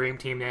of my Dream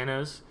Team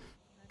Nanos.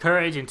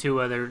 Courage and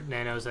 2 other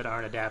Nanos that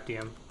aren't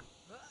Adaptium.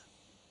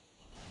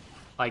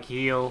 Like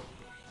Heal,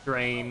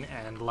 Drain,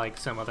 and like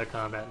some other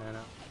combat Nano.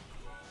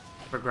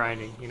 For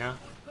grinding, you know?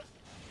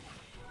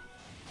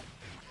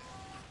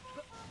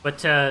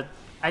 But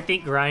I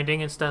think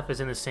grinding and stuff is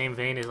in the same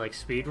vein as like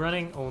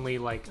speedrunning, only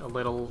like a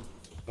little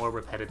more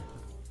repetitive.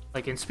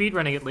 Like in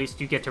speedrunning, at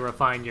least you get to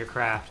refine your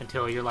craft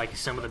until you're like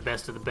some of the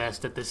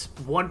best at this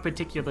one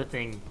particular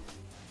thing,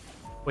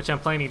 which I'm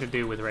planning to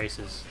do with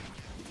races.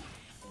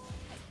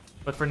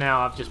 But for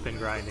now, I've just been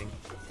grinding.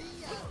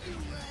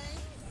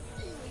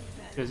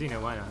 Because, you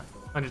know, why not?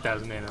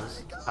 100,000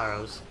 nanos.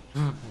 Arrows.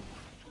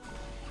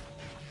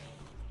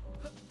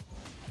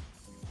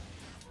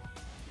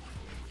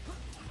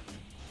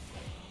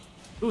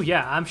 Ooh,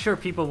 yeah, I'm sure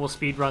people will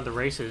speedrun the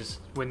races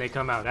when they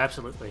come out,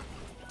 absolutely.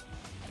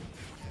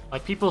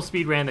 Like, people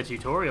speedran the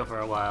tutorial for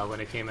a while when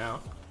it came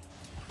out.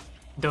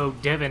 Though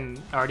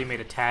Devin already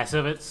made a task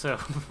of it, so...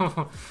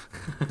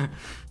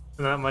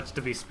 not much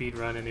to be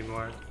speedrun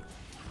anymore.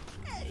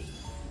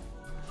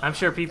 I'm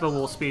sure people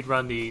will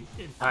speedrun the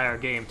entire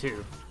game,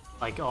 too.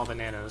 Like, all the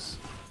nanos.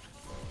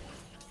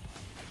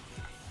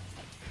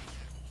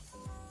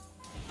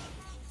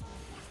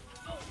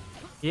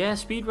 Yeah,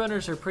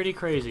 speedrunners are pretty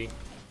crazy.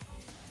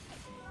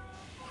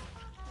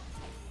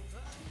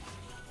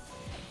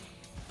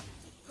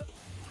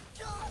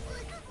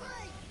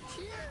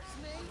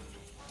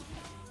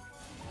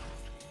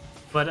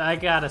 But I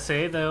gotta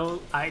say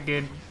though, I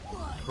did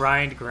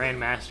grind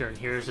Grandmaster and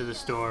Heroes of the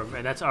Storm,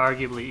 and that's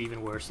arguably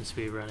even worse than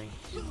speedrunning.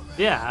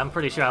 Yeah, I'm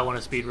pretty sure I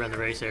want to speedrun the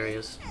race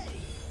areas.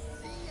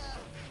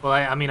 Well,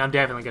 I mean, I'm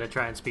definitely gonna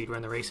try and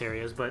speedrun the race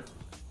areas, but...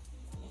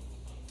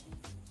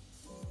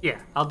 yeah,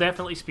 I'll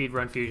definitely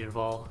speedrun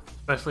FusionFall,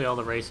 especially all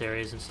the race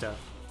areas and stuff.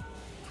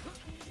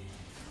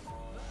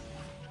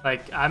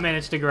 Like, I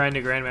managed to grind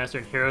a Grandmaster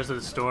in Heroes of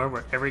the Storm,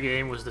 where every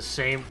game was the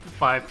same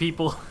 5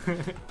 people,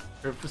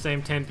 or the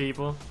same 10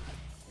 people.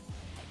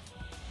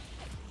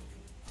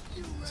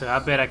 So I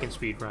bet I can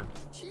speedrun.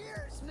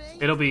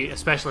 It'll be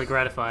especially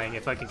gratifying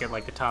if I can get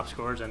like the top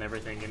scores and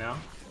everything, you know?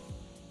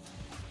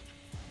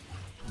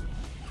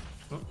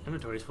 Oh,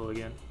 inventory's full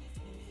again.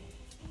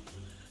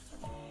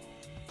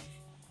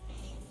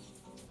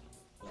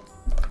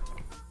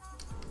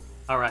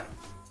 Alright.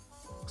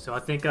 So I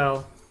think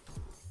I'll...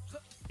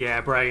 yeah,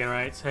 bragging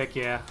rights, heck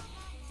yeah.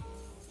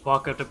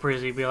 Walk up to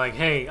Prizzy, be like,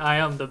 hey, I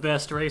am the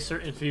best racer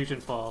in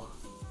FusionFall.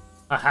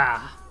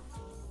 Aha!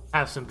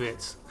 Have some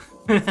bits.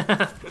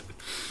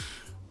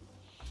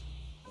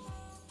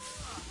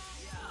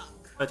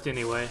 But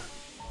anyway.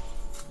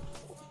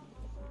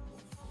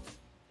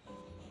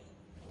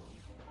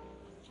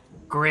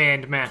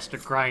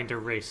 Grandmaster Grinder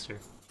Racer.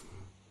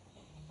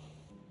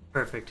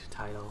 Perfect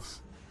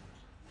titles.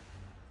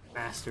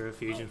 Master of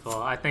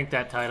FusionFall. I think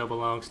that title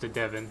belongs to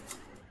Devin.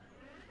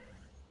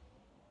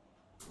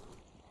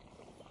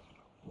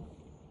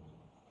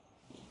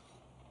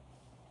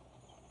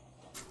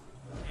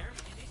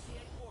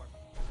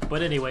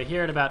 But anyway,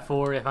 here at about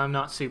 4, if I'm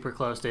not super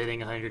close to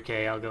hitting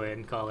 100k, I'll go ahead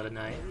and call it a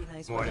night.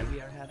 Morning.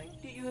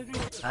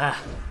 Ah,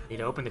 need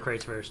to open the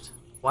crates first.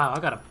 Wow, I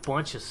got a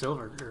bunch of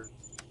silver or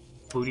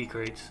booty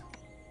crates.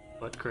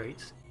 Butt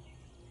crates.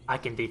 I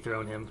can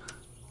dethrone him.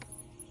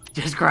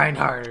 Just grind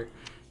harder.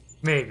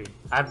 Maybe.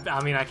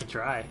 I mean, I can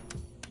try.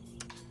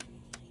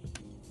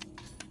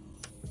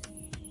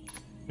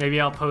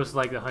 Maybe I'll post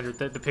like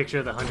the picture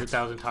of the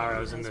 100,000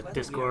 taros in the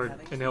Discord,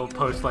 and they'll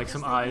post like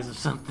some eyes or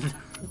something.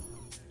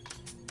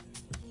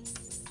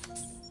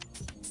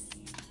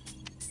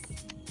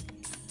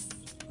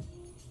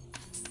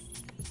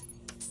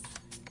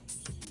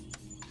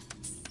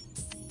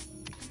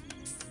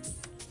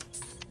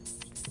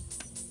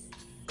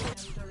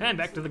 And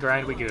back to the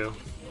grind we go.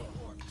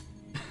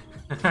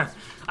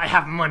 I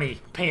have money.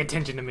 Pay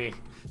attention to me.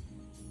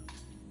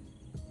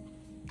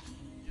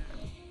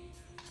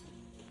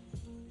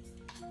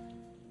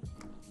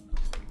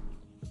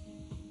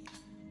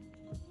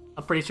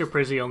 I'm pretty sure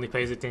Prizzy only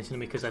pays attention to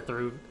me because I've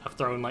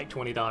thrown like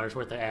 $20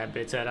 worth of ad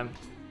bits at him.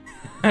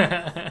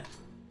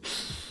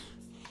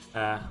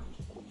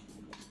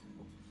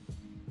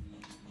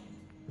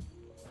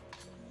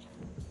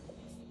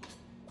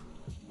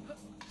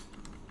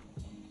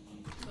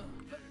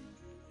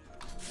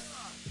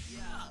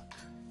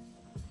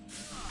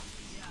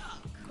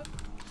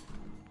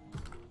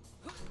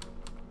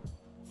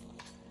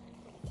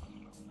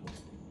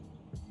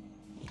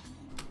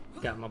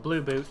 Got my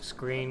blue boots,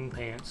 green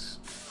pants,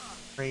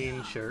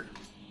 green shirt,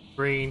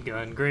 green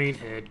gun, green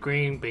head,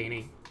 green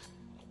beanie.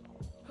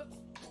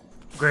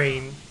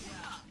 Green.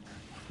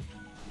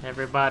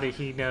 Everybody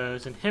he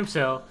knows and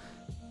himself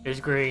is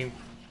green.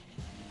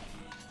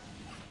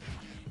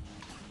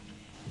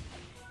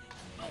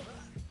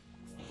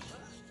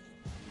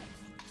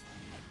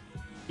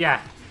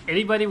 Yeah,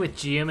 anybody with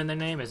GM in their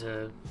name is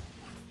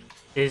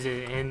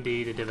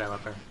indeed a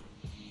developer.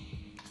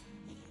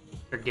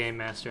 Or game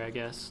master, I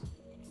guess.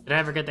 Did I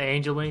ever get the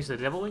angel wings, the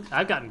devil wings?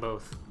 I've gotten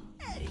both.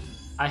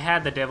 I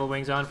had the devil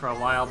wings on for a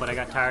while, but I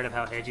got tired of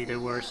how edgy they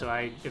were, so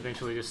I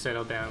eventually just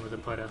settled down with the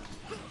Putta.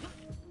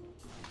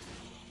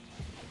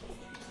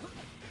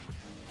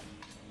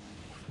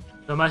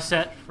 So my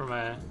set for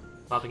my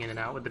popping in and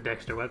out with the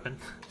Dexter weapon.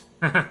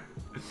 Yeah,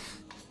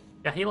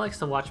 he likes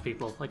to watch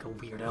people like a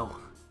weirdo.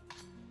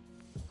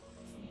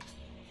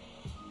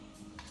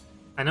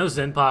 I know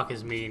Zenpak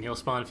is mean. He'll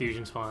spawn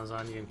fusion spawns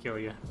on you and kill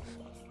you.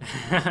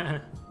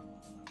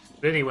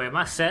 But anyway,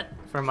 my set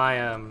for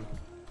my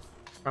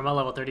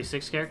level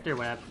 36 character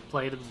when I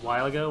played a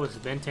while ago was a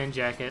Ben 10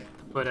 jacket,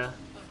 Putta,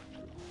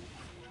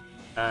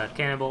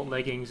 Cannonbolt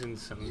leggings, and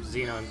some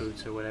Xenon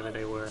boots or whatever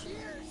they were.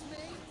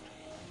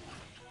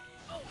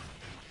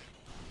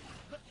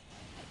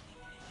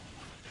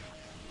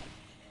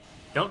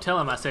 Don't tell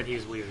him I said he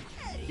was weird.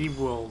 He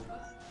will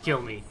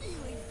kill me.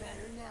 Feeling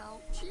better now.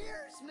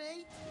 Cheers,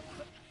 mate.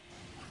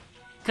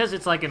 Because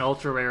it's like an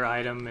ultra rare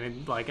item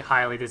and like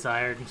highly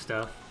desired and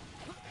stuff.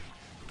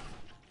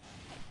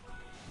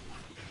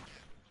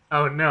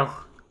 Oh no.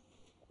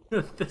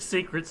 The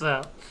secret's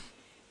out.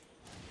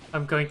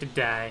 I'm going to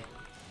die.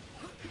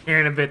 Here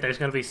in a bit there's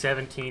going to be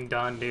 17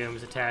 Dawn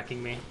Dooms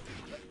attacking me.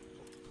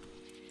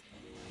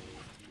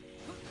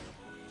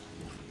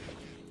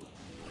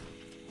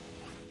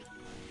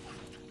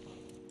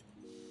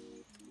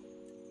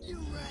 You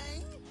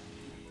rang?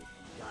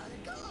 Gotta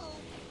go.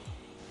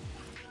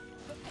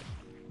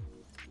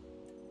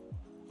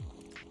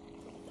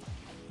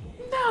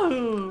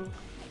 No!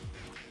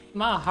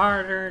 My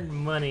hard-earned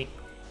money.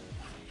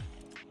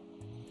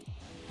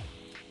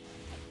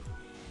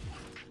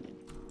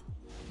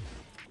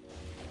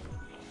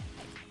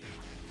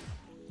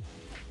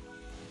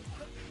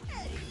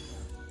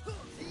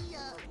 See ya.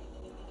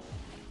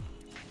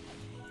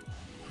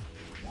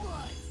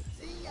 What?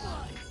 See ya.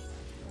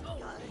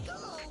 Gotta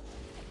go.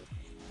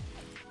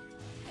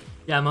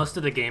 Yeah, most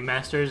of the game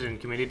masters and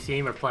community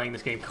team are playing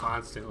this game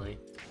constantly.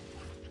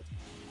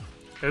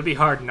 It would be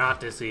hard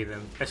not to see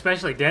them,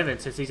 especially Devin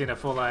since he's in a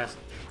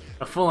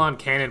full-on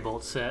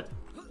Cannonbolt set.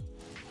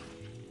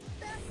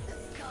 That's the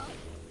stuff.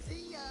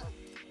 See ya.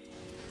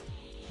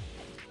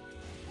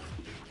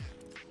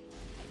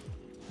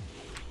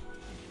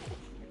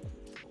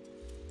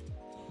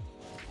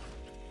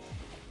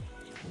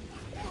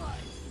 What?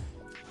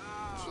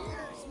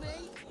 Cheers,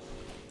 mate.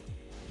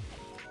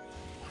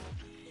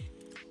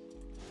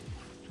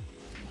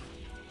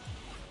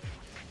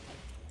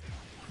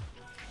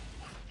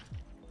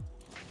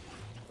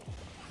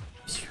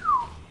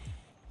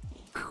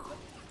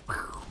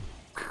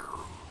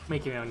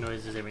 Making out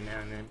noises every now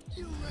and then.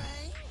 You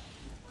rang?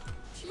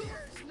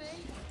 Cheers,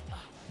 mate.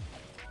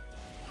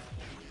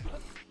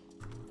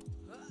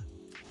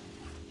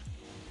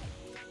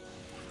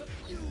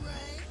 You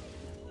rang?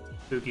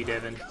 Spooky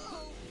Devin.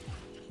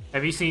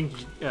 Have you seen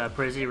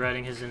Prizzy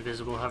riding his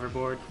invisible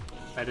hoverboard?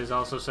 That is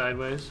also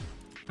sideways.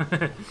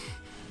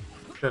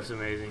 Stuff's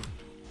amazing.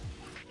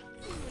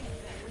 Feeling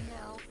better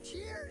now.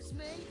 Cheers,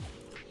 mate.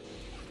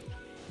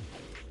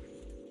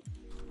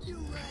 You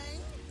rang?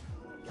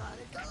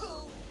 Gotta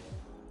go.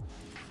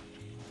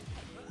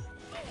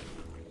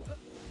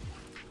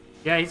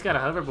 Yeah, he's got a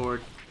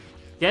hoverboard.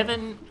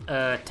 Devin,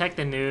 Tech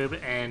the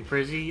Noob, and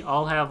Prizzy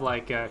all have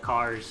like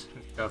cars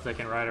and stuff they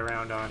can ride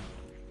around on.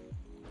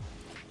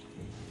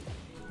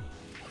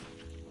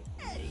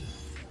 See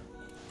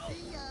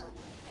ya.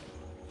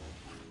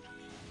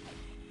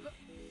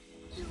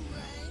 You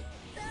rang?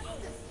 That's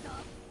the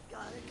stuff.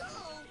 Gotta go.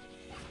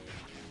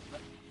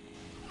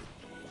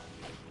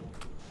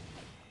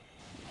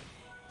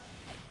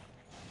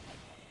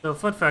 So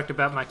fun fact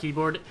about my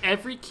keyboard,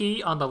 every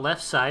key on the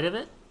left side of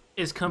it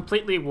is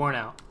completely worn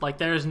out. Like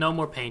there is no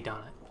more paint on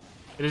it.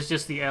 It is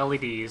just the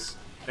LEDs.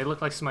 They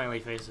look like smiley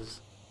faces.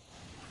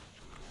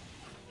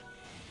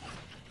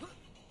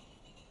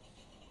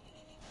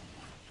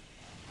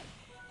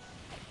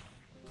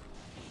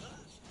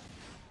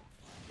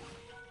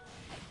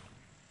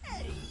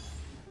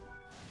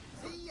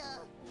 See ya.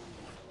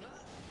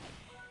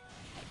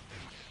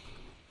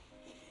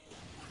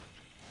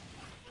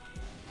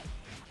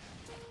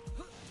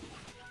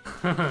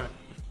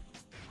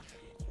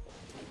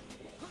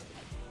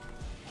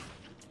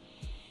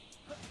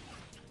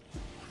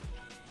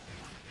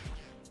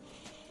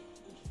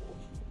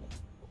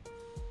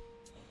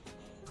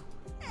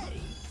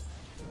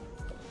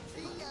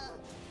 See ya.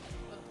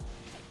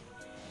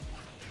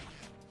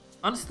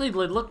 Honestly, they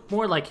look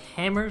more like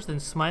hammers than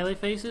smiley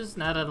faces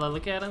now that I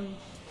look at them.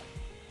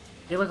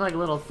 They look like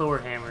little Thor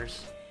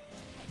hammers.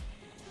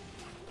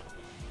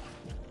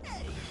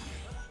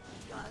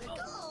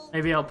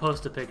 Maybe I'll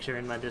post a picture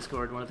in my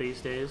Discord one of these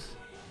days.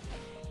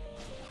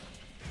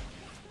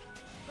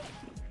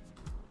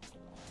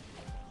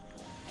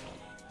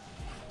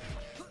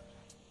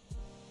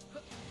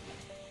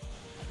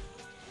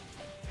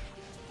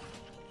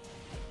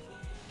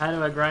 How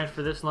do I grind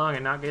for this long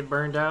and not get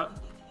burned out?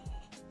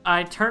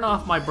 I turn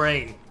off my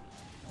brain.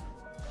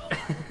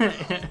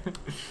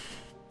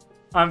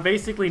 I'm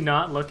basically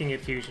not looking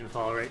at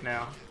FusionFall right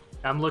now.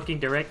 I'm looking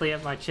directly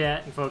at my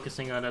chat and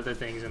focusing on other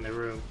things in the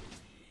room.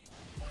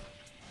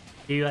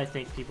 Do I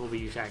think people will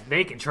use hack?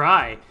 They can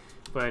try,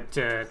 but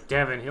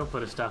Devin, he'll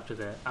put a stop to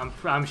that.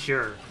 I'm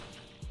sure.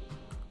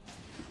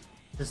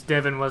 This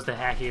Devin was the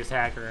hackiest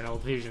hacker in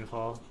old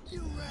FusionFall.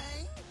 You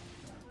rang?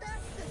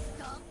 That's the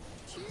stuff.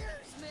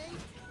 Cheers, mate.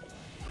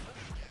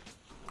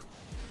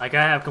 Like,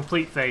 I have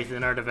complete faith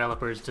in our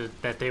developers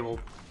that they will,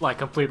 like,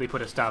 completely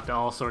put a stop to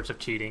all sorts of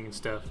cheating and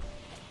stuff.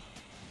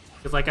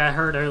 Because, like, I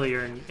heard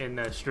earlier in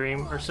the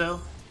stream or so,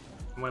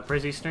 in one of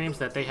Prizzy's streams,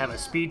 that they have a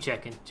speed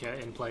check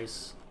in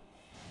place.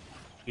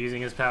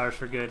 Using his powers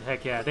for good.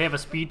 Heck yeah, they have a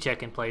speed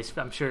check in place,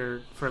 I'm sure,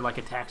 for, like,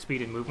 attack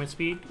speed and movement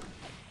speed.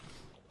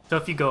 So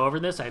if you go over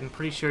this, I'm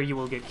pretty sure you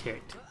will get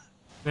kicked.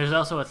 There's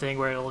also a thing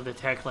where it'll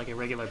detect, like,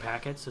 irregular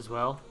packets as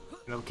well.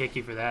 And it'll kick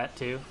you for that,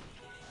 too.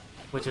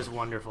 Which is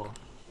wonderful.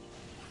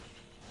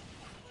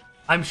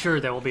 I'm sure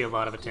there will be a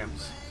lot of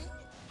attempts.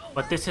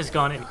 But this has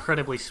gone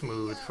incredibly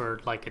smooth for,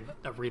 like,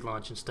 a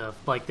relaunch and stuff.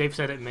 Like, they've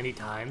said it many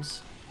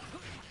times.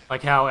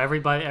 Like how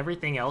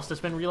everything else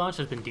that's been relaunched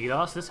has been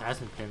DDoS, this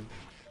hasn't been.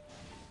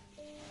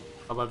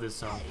 I love this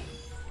song.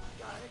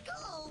 Gotta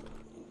go.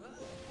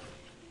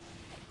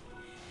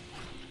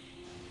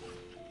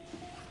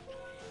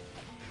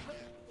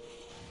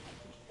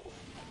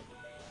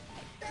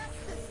 That's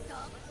the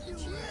stuff.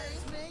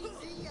 Cheers, mate.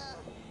 See ya.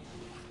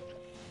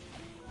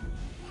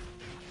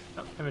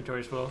 Oh,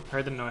 inventory's full.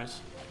 Heard the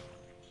noise.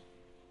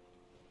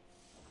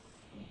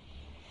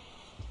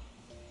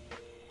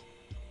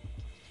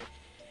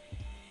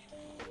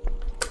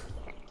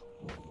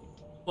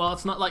 Well,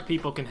 it's not like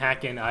people can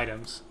hack in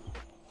items.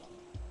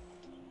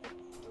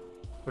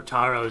 Or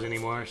taros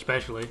anymore,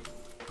 especially.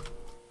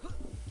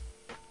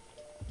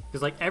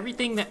 Because, like,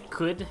 everything that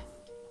could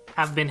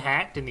have been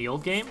hacked in the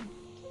old game.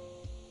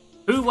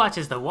 Who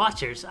watches the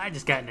Watchers? I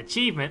just got an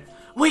achievement.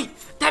 Wait!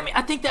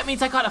 I think that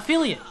means I got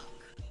affiliate!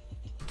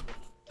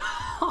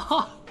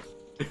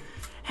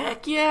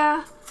 Heck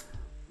yeah!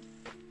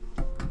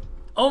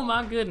 Oh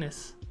my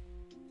goodness.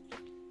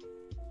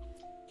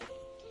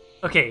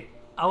 Okay,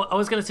 I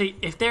was gonna say,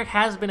 if there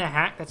has been a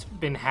hack that's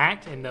been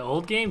hacked in the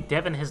old game,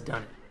 Devin has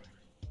done it.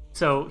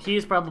 So he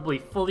is probably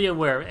fully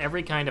aware of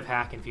every kind of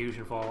hack in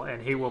FusionFall,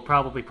 and he will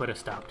probably put a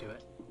stop to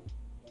it.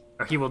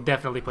 Or he will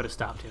definitely put a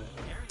stop to it.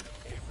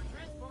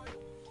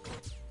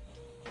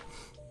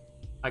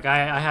 Like,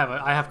 I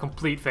have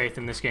complete faith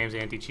in this game's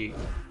anti-cheat.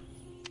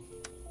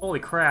 Holy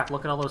crap,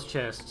 look at all those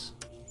chests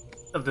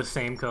of the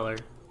same color.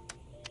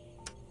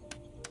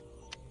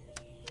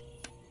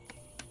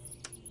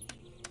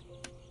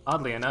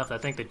 Oddly enough, I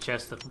think the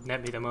chests that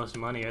net me the most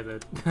money are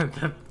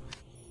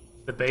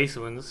the base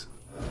ones.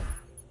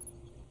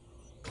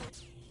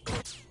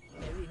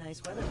 Very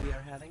nice weather we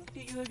are having. Do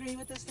you agree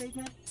with this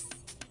statement?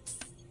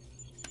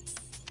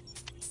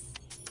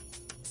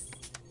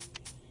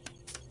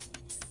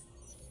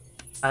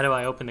 How do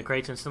I open the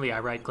crates instantly? I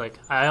right click.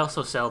 I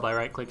also sell by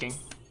right clicking.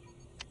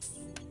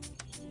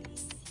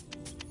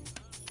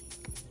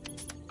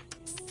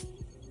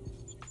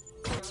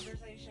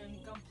 Conversation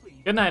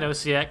complete. Good night,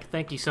 Osiek.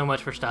 Thank you so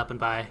much for stopping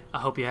by. I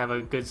hope you have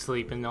a good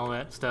sleep and all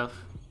that stuff.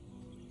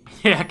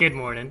 Yeah, good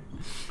morning.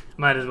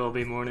 Might as well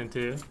be morning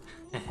too.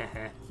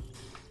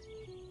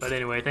 But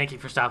anyway, thank you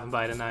for stopping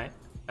by tonight.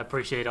 I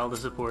appreciate all the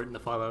support and the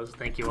follows.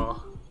 Thank you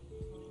all.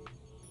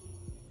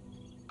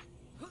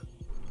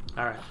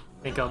 Alright,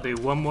 I think I'll do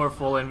one more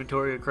full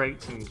inventory of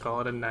crates and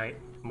call it a night.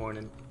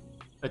 Morning.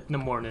 In the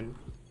morning.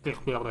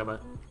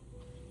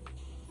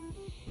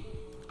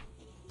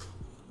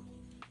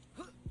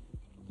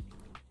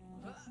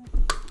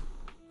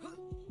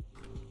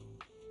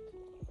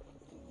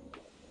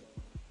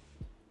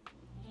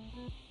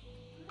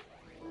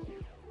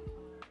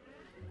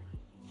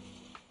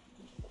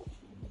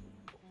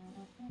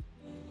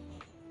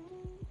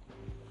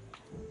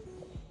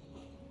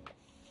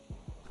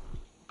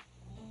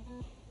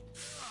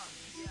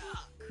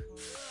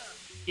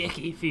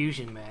 Icky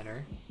fusion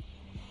matter.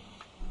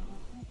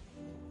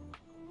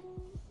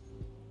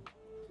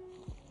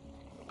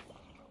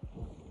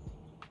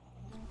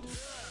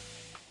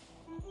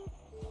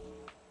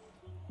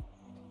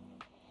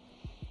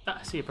 Ah,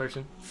 I see a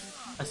person.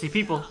 I see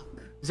people.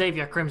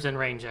 Xavier Crimson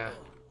Ranger.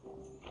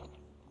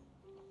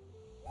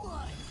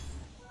 What?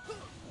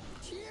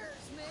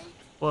 Cheers, mate.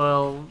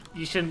 Well,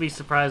 you shouldn't be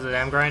surprised that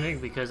I'm grinding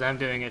because I'm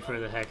doing it for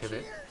the heck of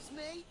it. Cheers,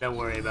 mate. Don't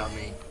worry about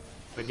me.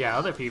 But yeah,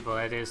 other people,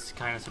 that is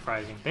kind of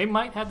surprising. They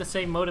might have the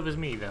same motive as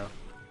me, though.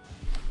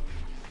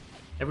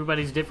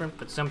 Everybody's different,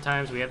 but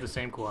sometimes we have the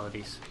same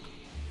qualities.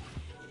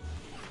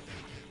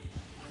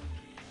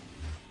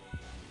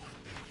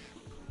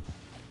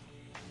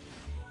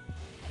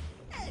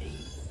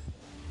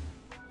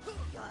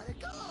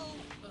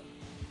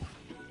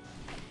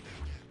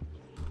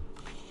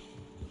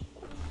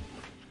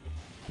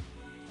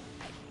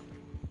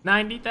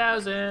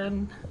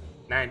 90,000!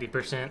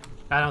 90%.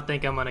 I don't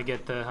think I'm gonna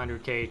get the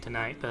 100k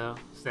tonight though,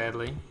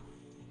 sadly.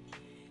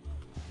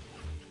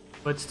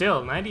 But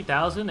still,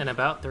 90,000 in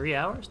about 3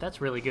 hours?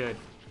 That's really good.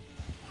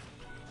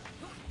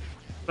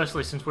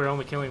 Especially since we're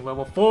only killing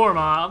level 4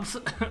 mobs.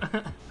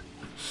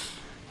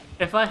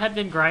 If I had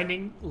been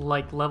grinding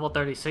like level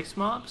 36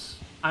 mobs,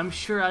 I'm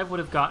sure I would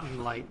have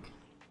gotten like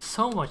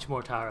so much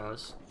more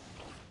Taros.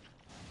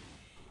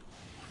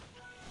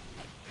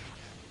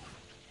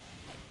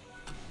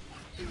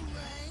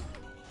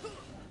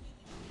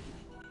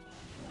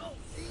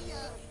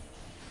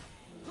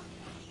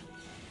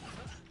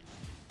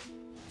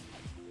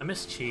 I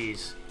miss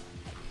Cheese.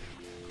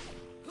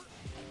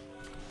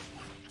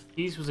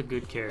 Cheese was a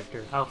good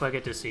character. I hope I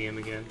get to see him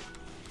again.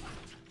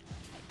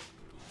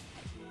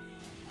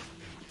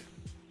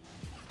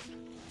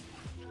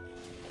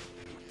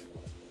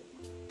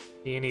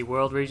 See any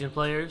World Region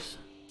players?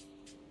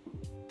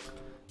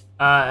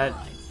 I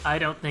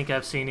don't think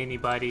I've seen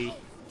anybody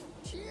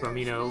from,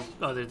 you know,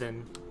 other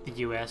than the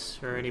US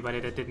or anybody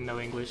that didn't know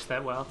English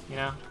that well, you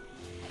know?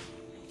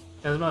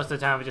 Because most of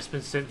the time I've just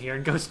been sitting here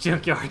in Ghost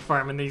Junkyard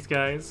farming these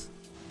guys.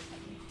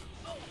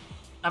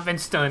 I've been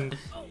stunned.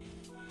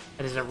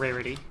 That is a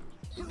rarity.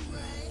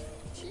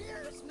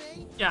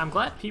 Yeah, I'm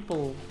glad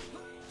people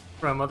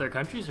from other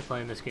countries are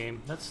playing this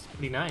game. That's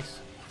pretty nice.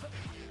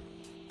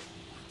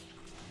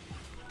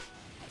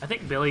 I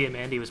think Billy and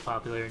Mandy was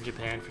popular in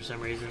Japan for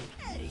some reason.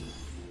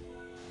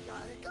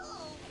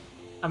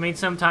 I mean,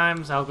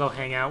 sometimes I'll go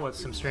hang out with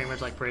some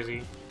streamers like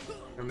Prizzy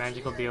or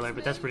Magical Dealer,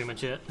 but that's pretty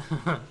much it.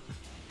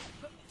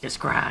 Just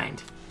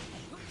grind.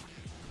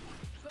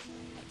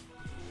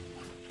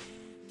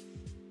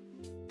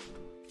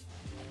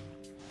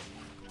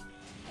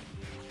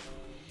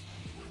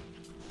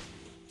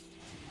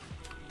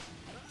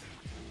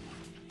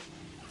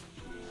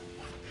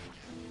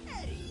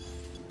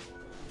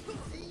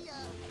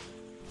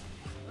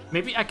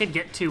 Maybe I could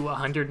get to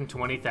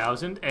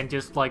 120,000 and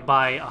just like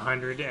buy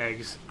 100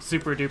 eggs,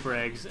 super duper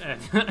eggs, and,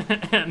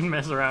 and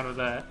mess around with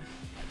that.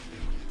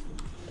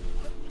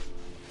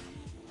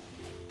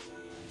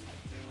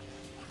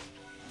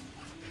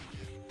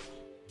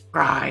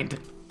 Grind.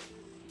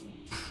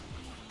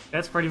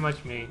 That's pretty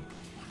much me.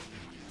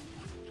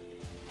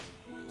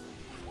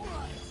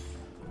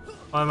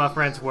 One of my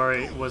friends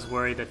was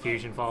worried that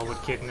FusionFall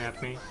would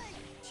kidnap me.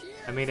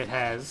 I mean, it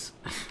has.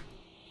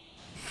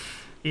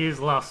 He's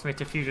lost me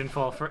to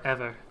FusionFall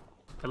forever.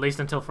 At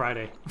least until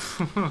Friday.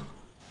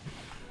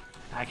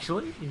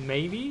 Actually,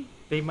 maybe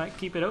they might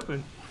keep it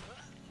open.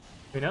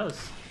 Who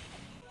knows?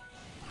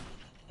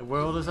 The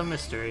world is a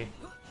mystery.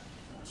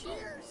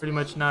 Pretty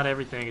much not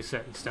everything is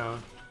set in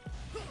stone.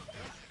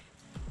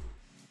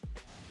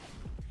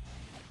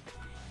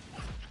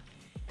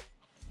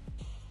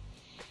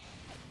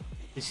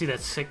 You see that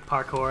sick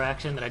parkour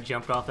action that I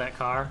jumped off that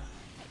car?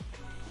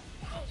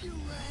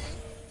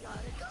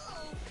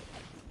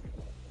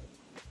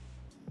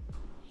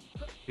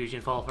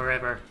 FusionFall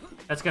Forever.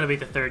 That's gonna be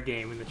the third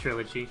game in the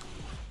trilogy.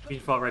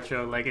 FusionFall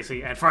Retro,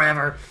 Legacy, and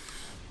Forever!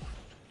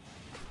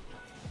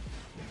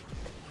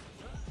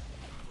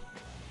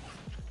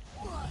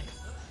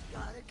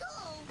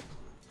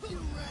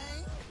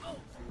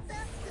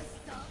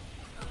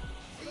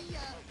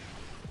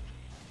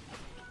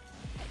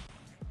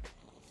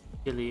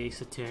 Billy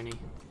Ace Attorney.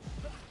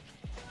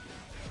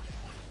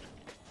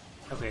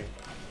 Okay.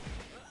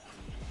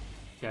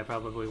 Yeah,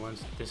 probably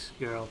wants. This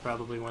girl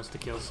probably wants to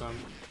kill some.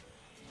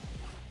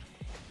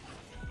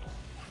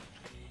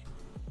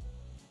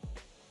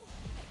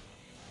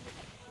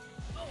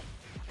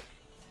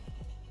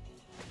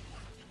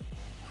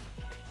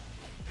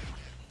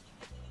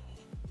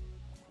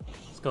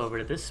 Let's go over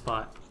to this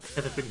spot.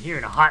 Haven't been here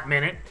in a hot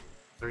minute.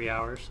 3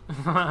 hours.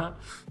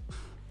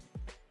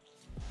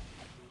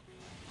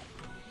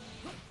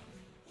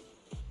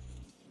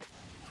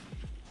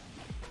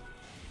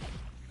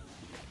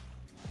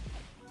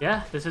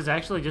 Yeah, this is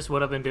actually just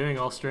what I've been doing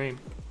all stream.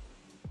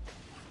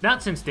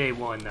 Not since day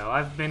one, though.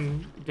 I've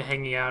been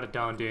hanging out at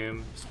Dawn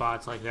Doom,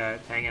 spots like that,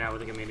 hanging out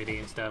with the community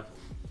and stuff.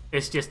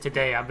 It's just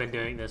today I've been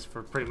doing this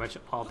for pretty much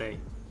all day,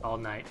 all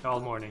night, all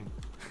morning.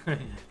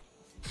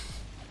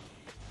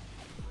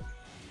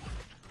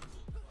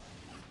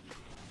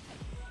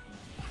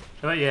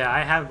 But yeah,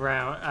 I have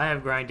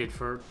grinded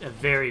for a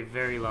very,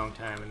 very long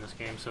time in this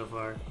game so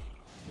far.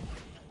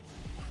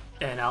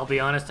 And I'll be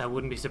honest, I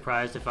wouldn't be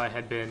surprised if I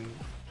had been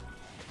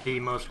the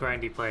most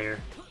grindy player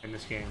in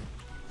this game.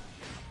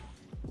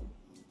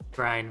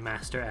 Grind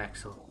Master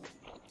Axel.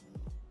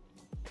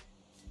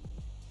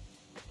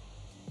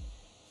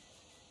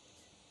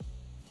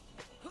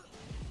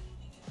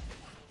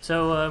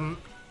 So,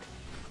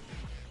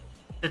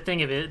 the thing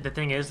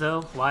is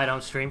though, why I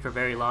don't stream for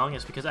very long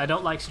is because I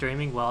don't like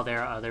streaming while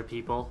there are other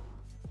people,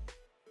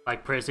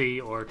 like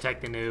Prizzy or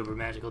Tech the Noob or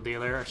Magical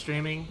Dealer are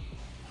streaming.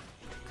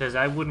 Because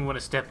I wouldn't want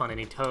to step on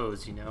any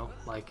toes, you know?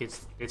 Like,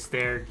 it's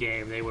their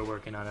game, they were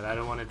working on it. I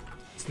don't want to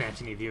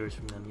snatch any viewers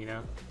from them, you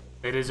know?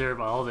 They deserve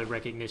all the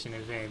recognition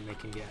and fame they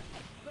can get.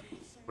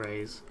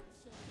 Praise.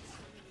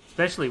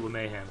 Especially with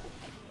Mayhem.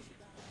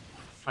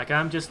 Like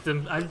I'm just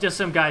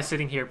some guy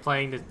sitting here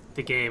playing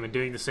the game and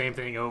doing the same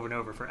thing over and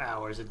over for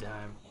hours at a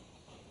time.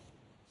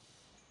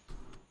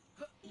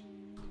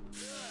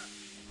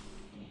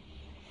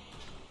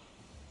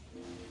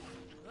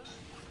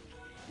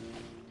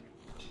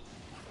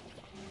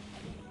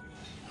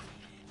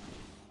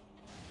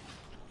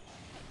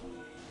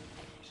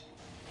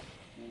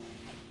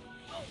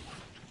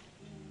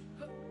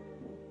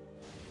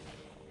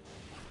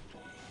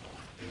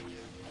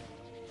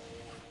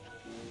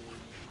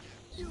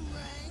 You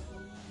rang.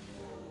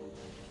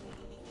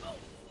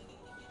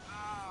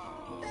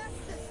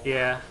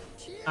 Yeah,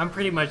 I'm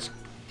pretty much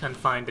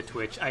confined to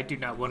Twitch. I do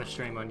not want to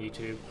stream on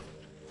YouTube.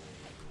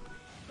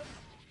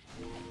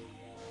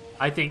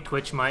 I think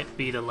Twitch might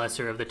be the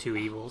lesser of the two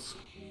evils,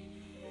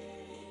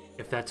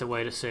 if that's a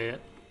way to say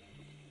it.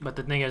 But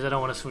the thing is, I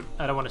don't want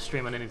to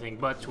stream on anything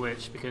but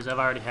Twitch because I've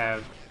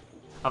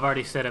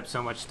already set up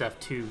so much stuff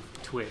to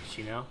Twitch,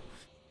 you know.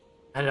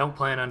 I don't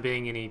plan on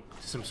being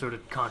some sort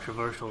of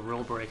controversial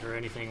rule breaker or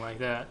anything like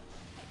that.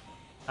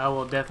 I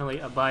will definitely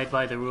abide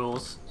by the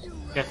rules,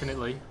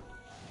 definitely.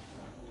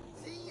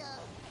 See ya.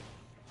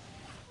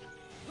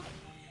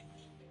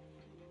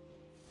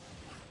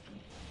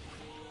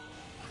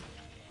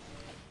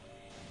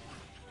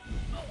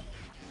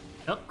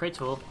 Oh, great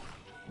tool.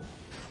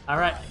 All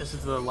right, this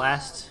is the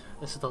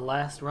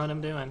last run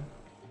I'm doing.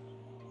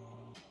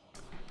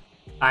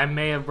 I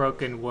may have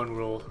broken one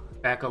rule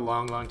back a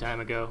long time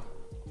ago,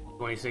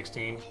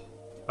 2016,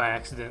 by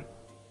accident.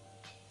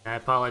 And I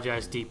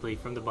apologize deeply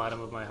from the bottom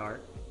of my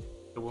heart.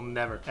 It will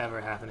never ever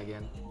happen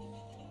again.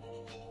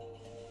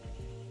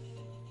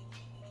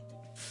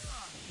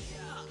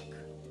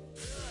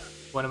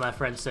 One of my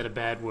friends said a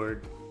bad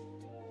word.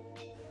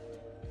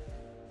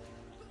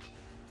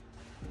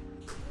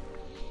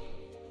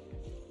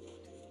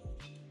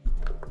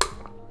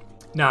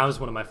 No, it was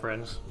one of my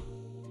friends.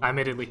 I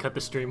immediately cut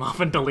the stream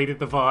off and deleted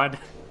the VOD.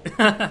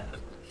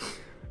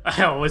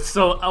 I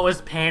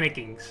was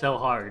panicking so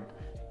hard.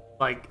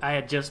 Like, I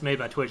had just made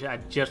my Twitch, I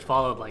just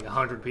followed like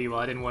 100 people,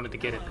 I didn't want it to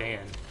get it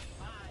banned.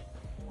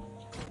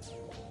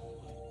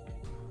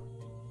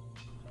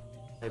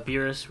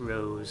 Tiberius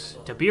Rose.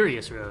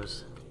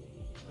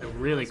 A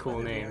really cool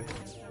name.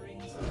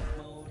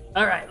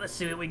 Alright, let's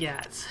see what we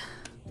got.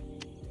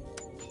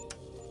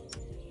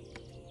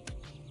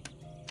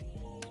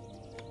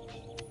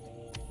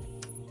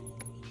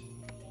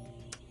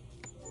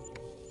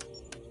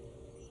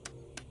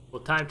 Will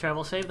time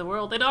travel save the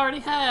world? It already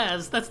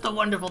has! That's the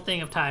wonderful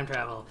thing of time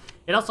travel.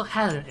 It also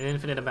hasn't an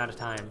infinite amount of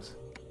times.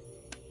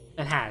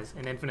 It has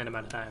an infinite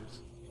amount of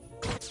times.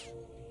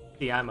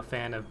 See, I'm a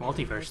fan of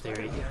multiverse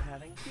theory. We are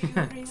having. Do you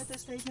agree with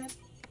this statement?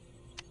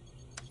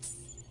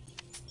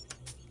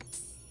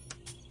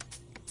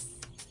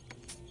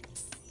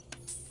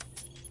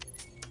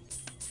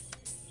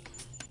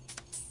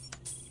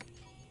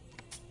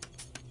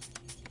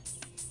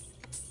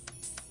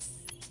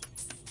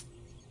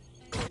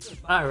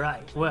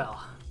 Alright,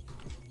 well.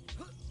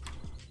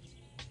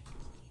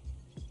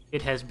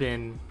 It has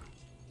been...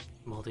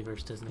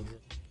 Multiverse doesn't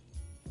exist.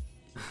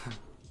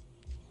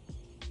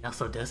 It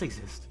also does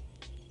exist.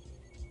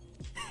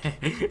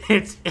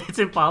 it's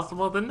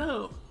impossible to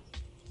know.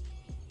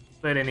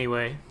 But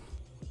anyway,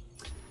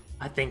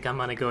 I think I'm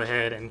gonna go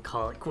ahead and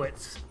call it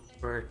quits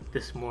for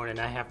this morning.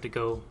 I have to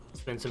go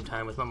spend some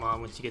time with my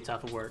mom when she gets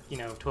off of work. You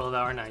know,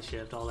 12-hour night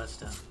shift, all that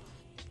stuff.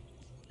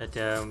 But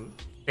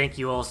thank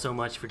you all so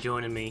much for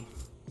joining me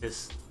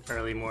this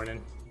early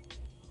morning,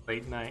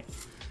 late night,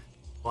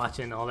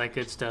 watching all that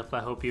good stuff.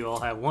 I hope you all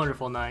have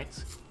wonderful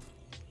nights.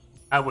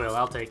 I will.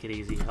 I'll take it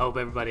easy. I hope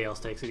everybody else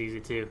takes it easy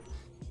too.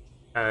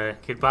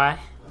 Goodbye.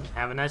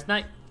 Have a nice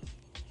night.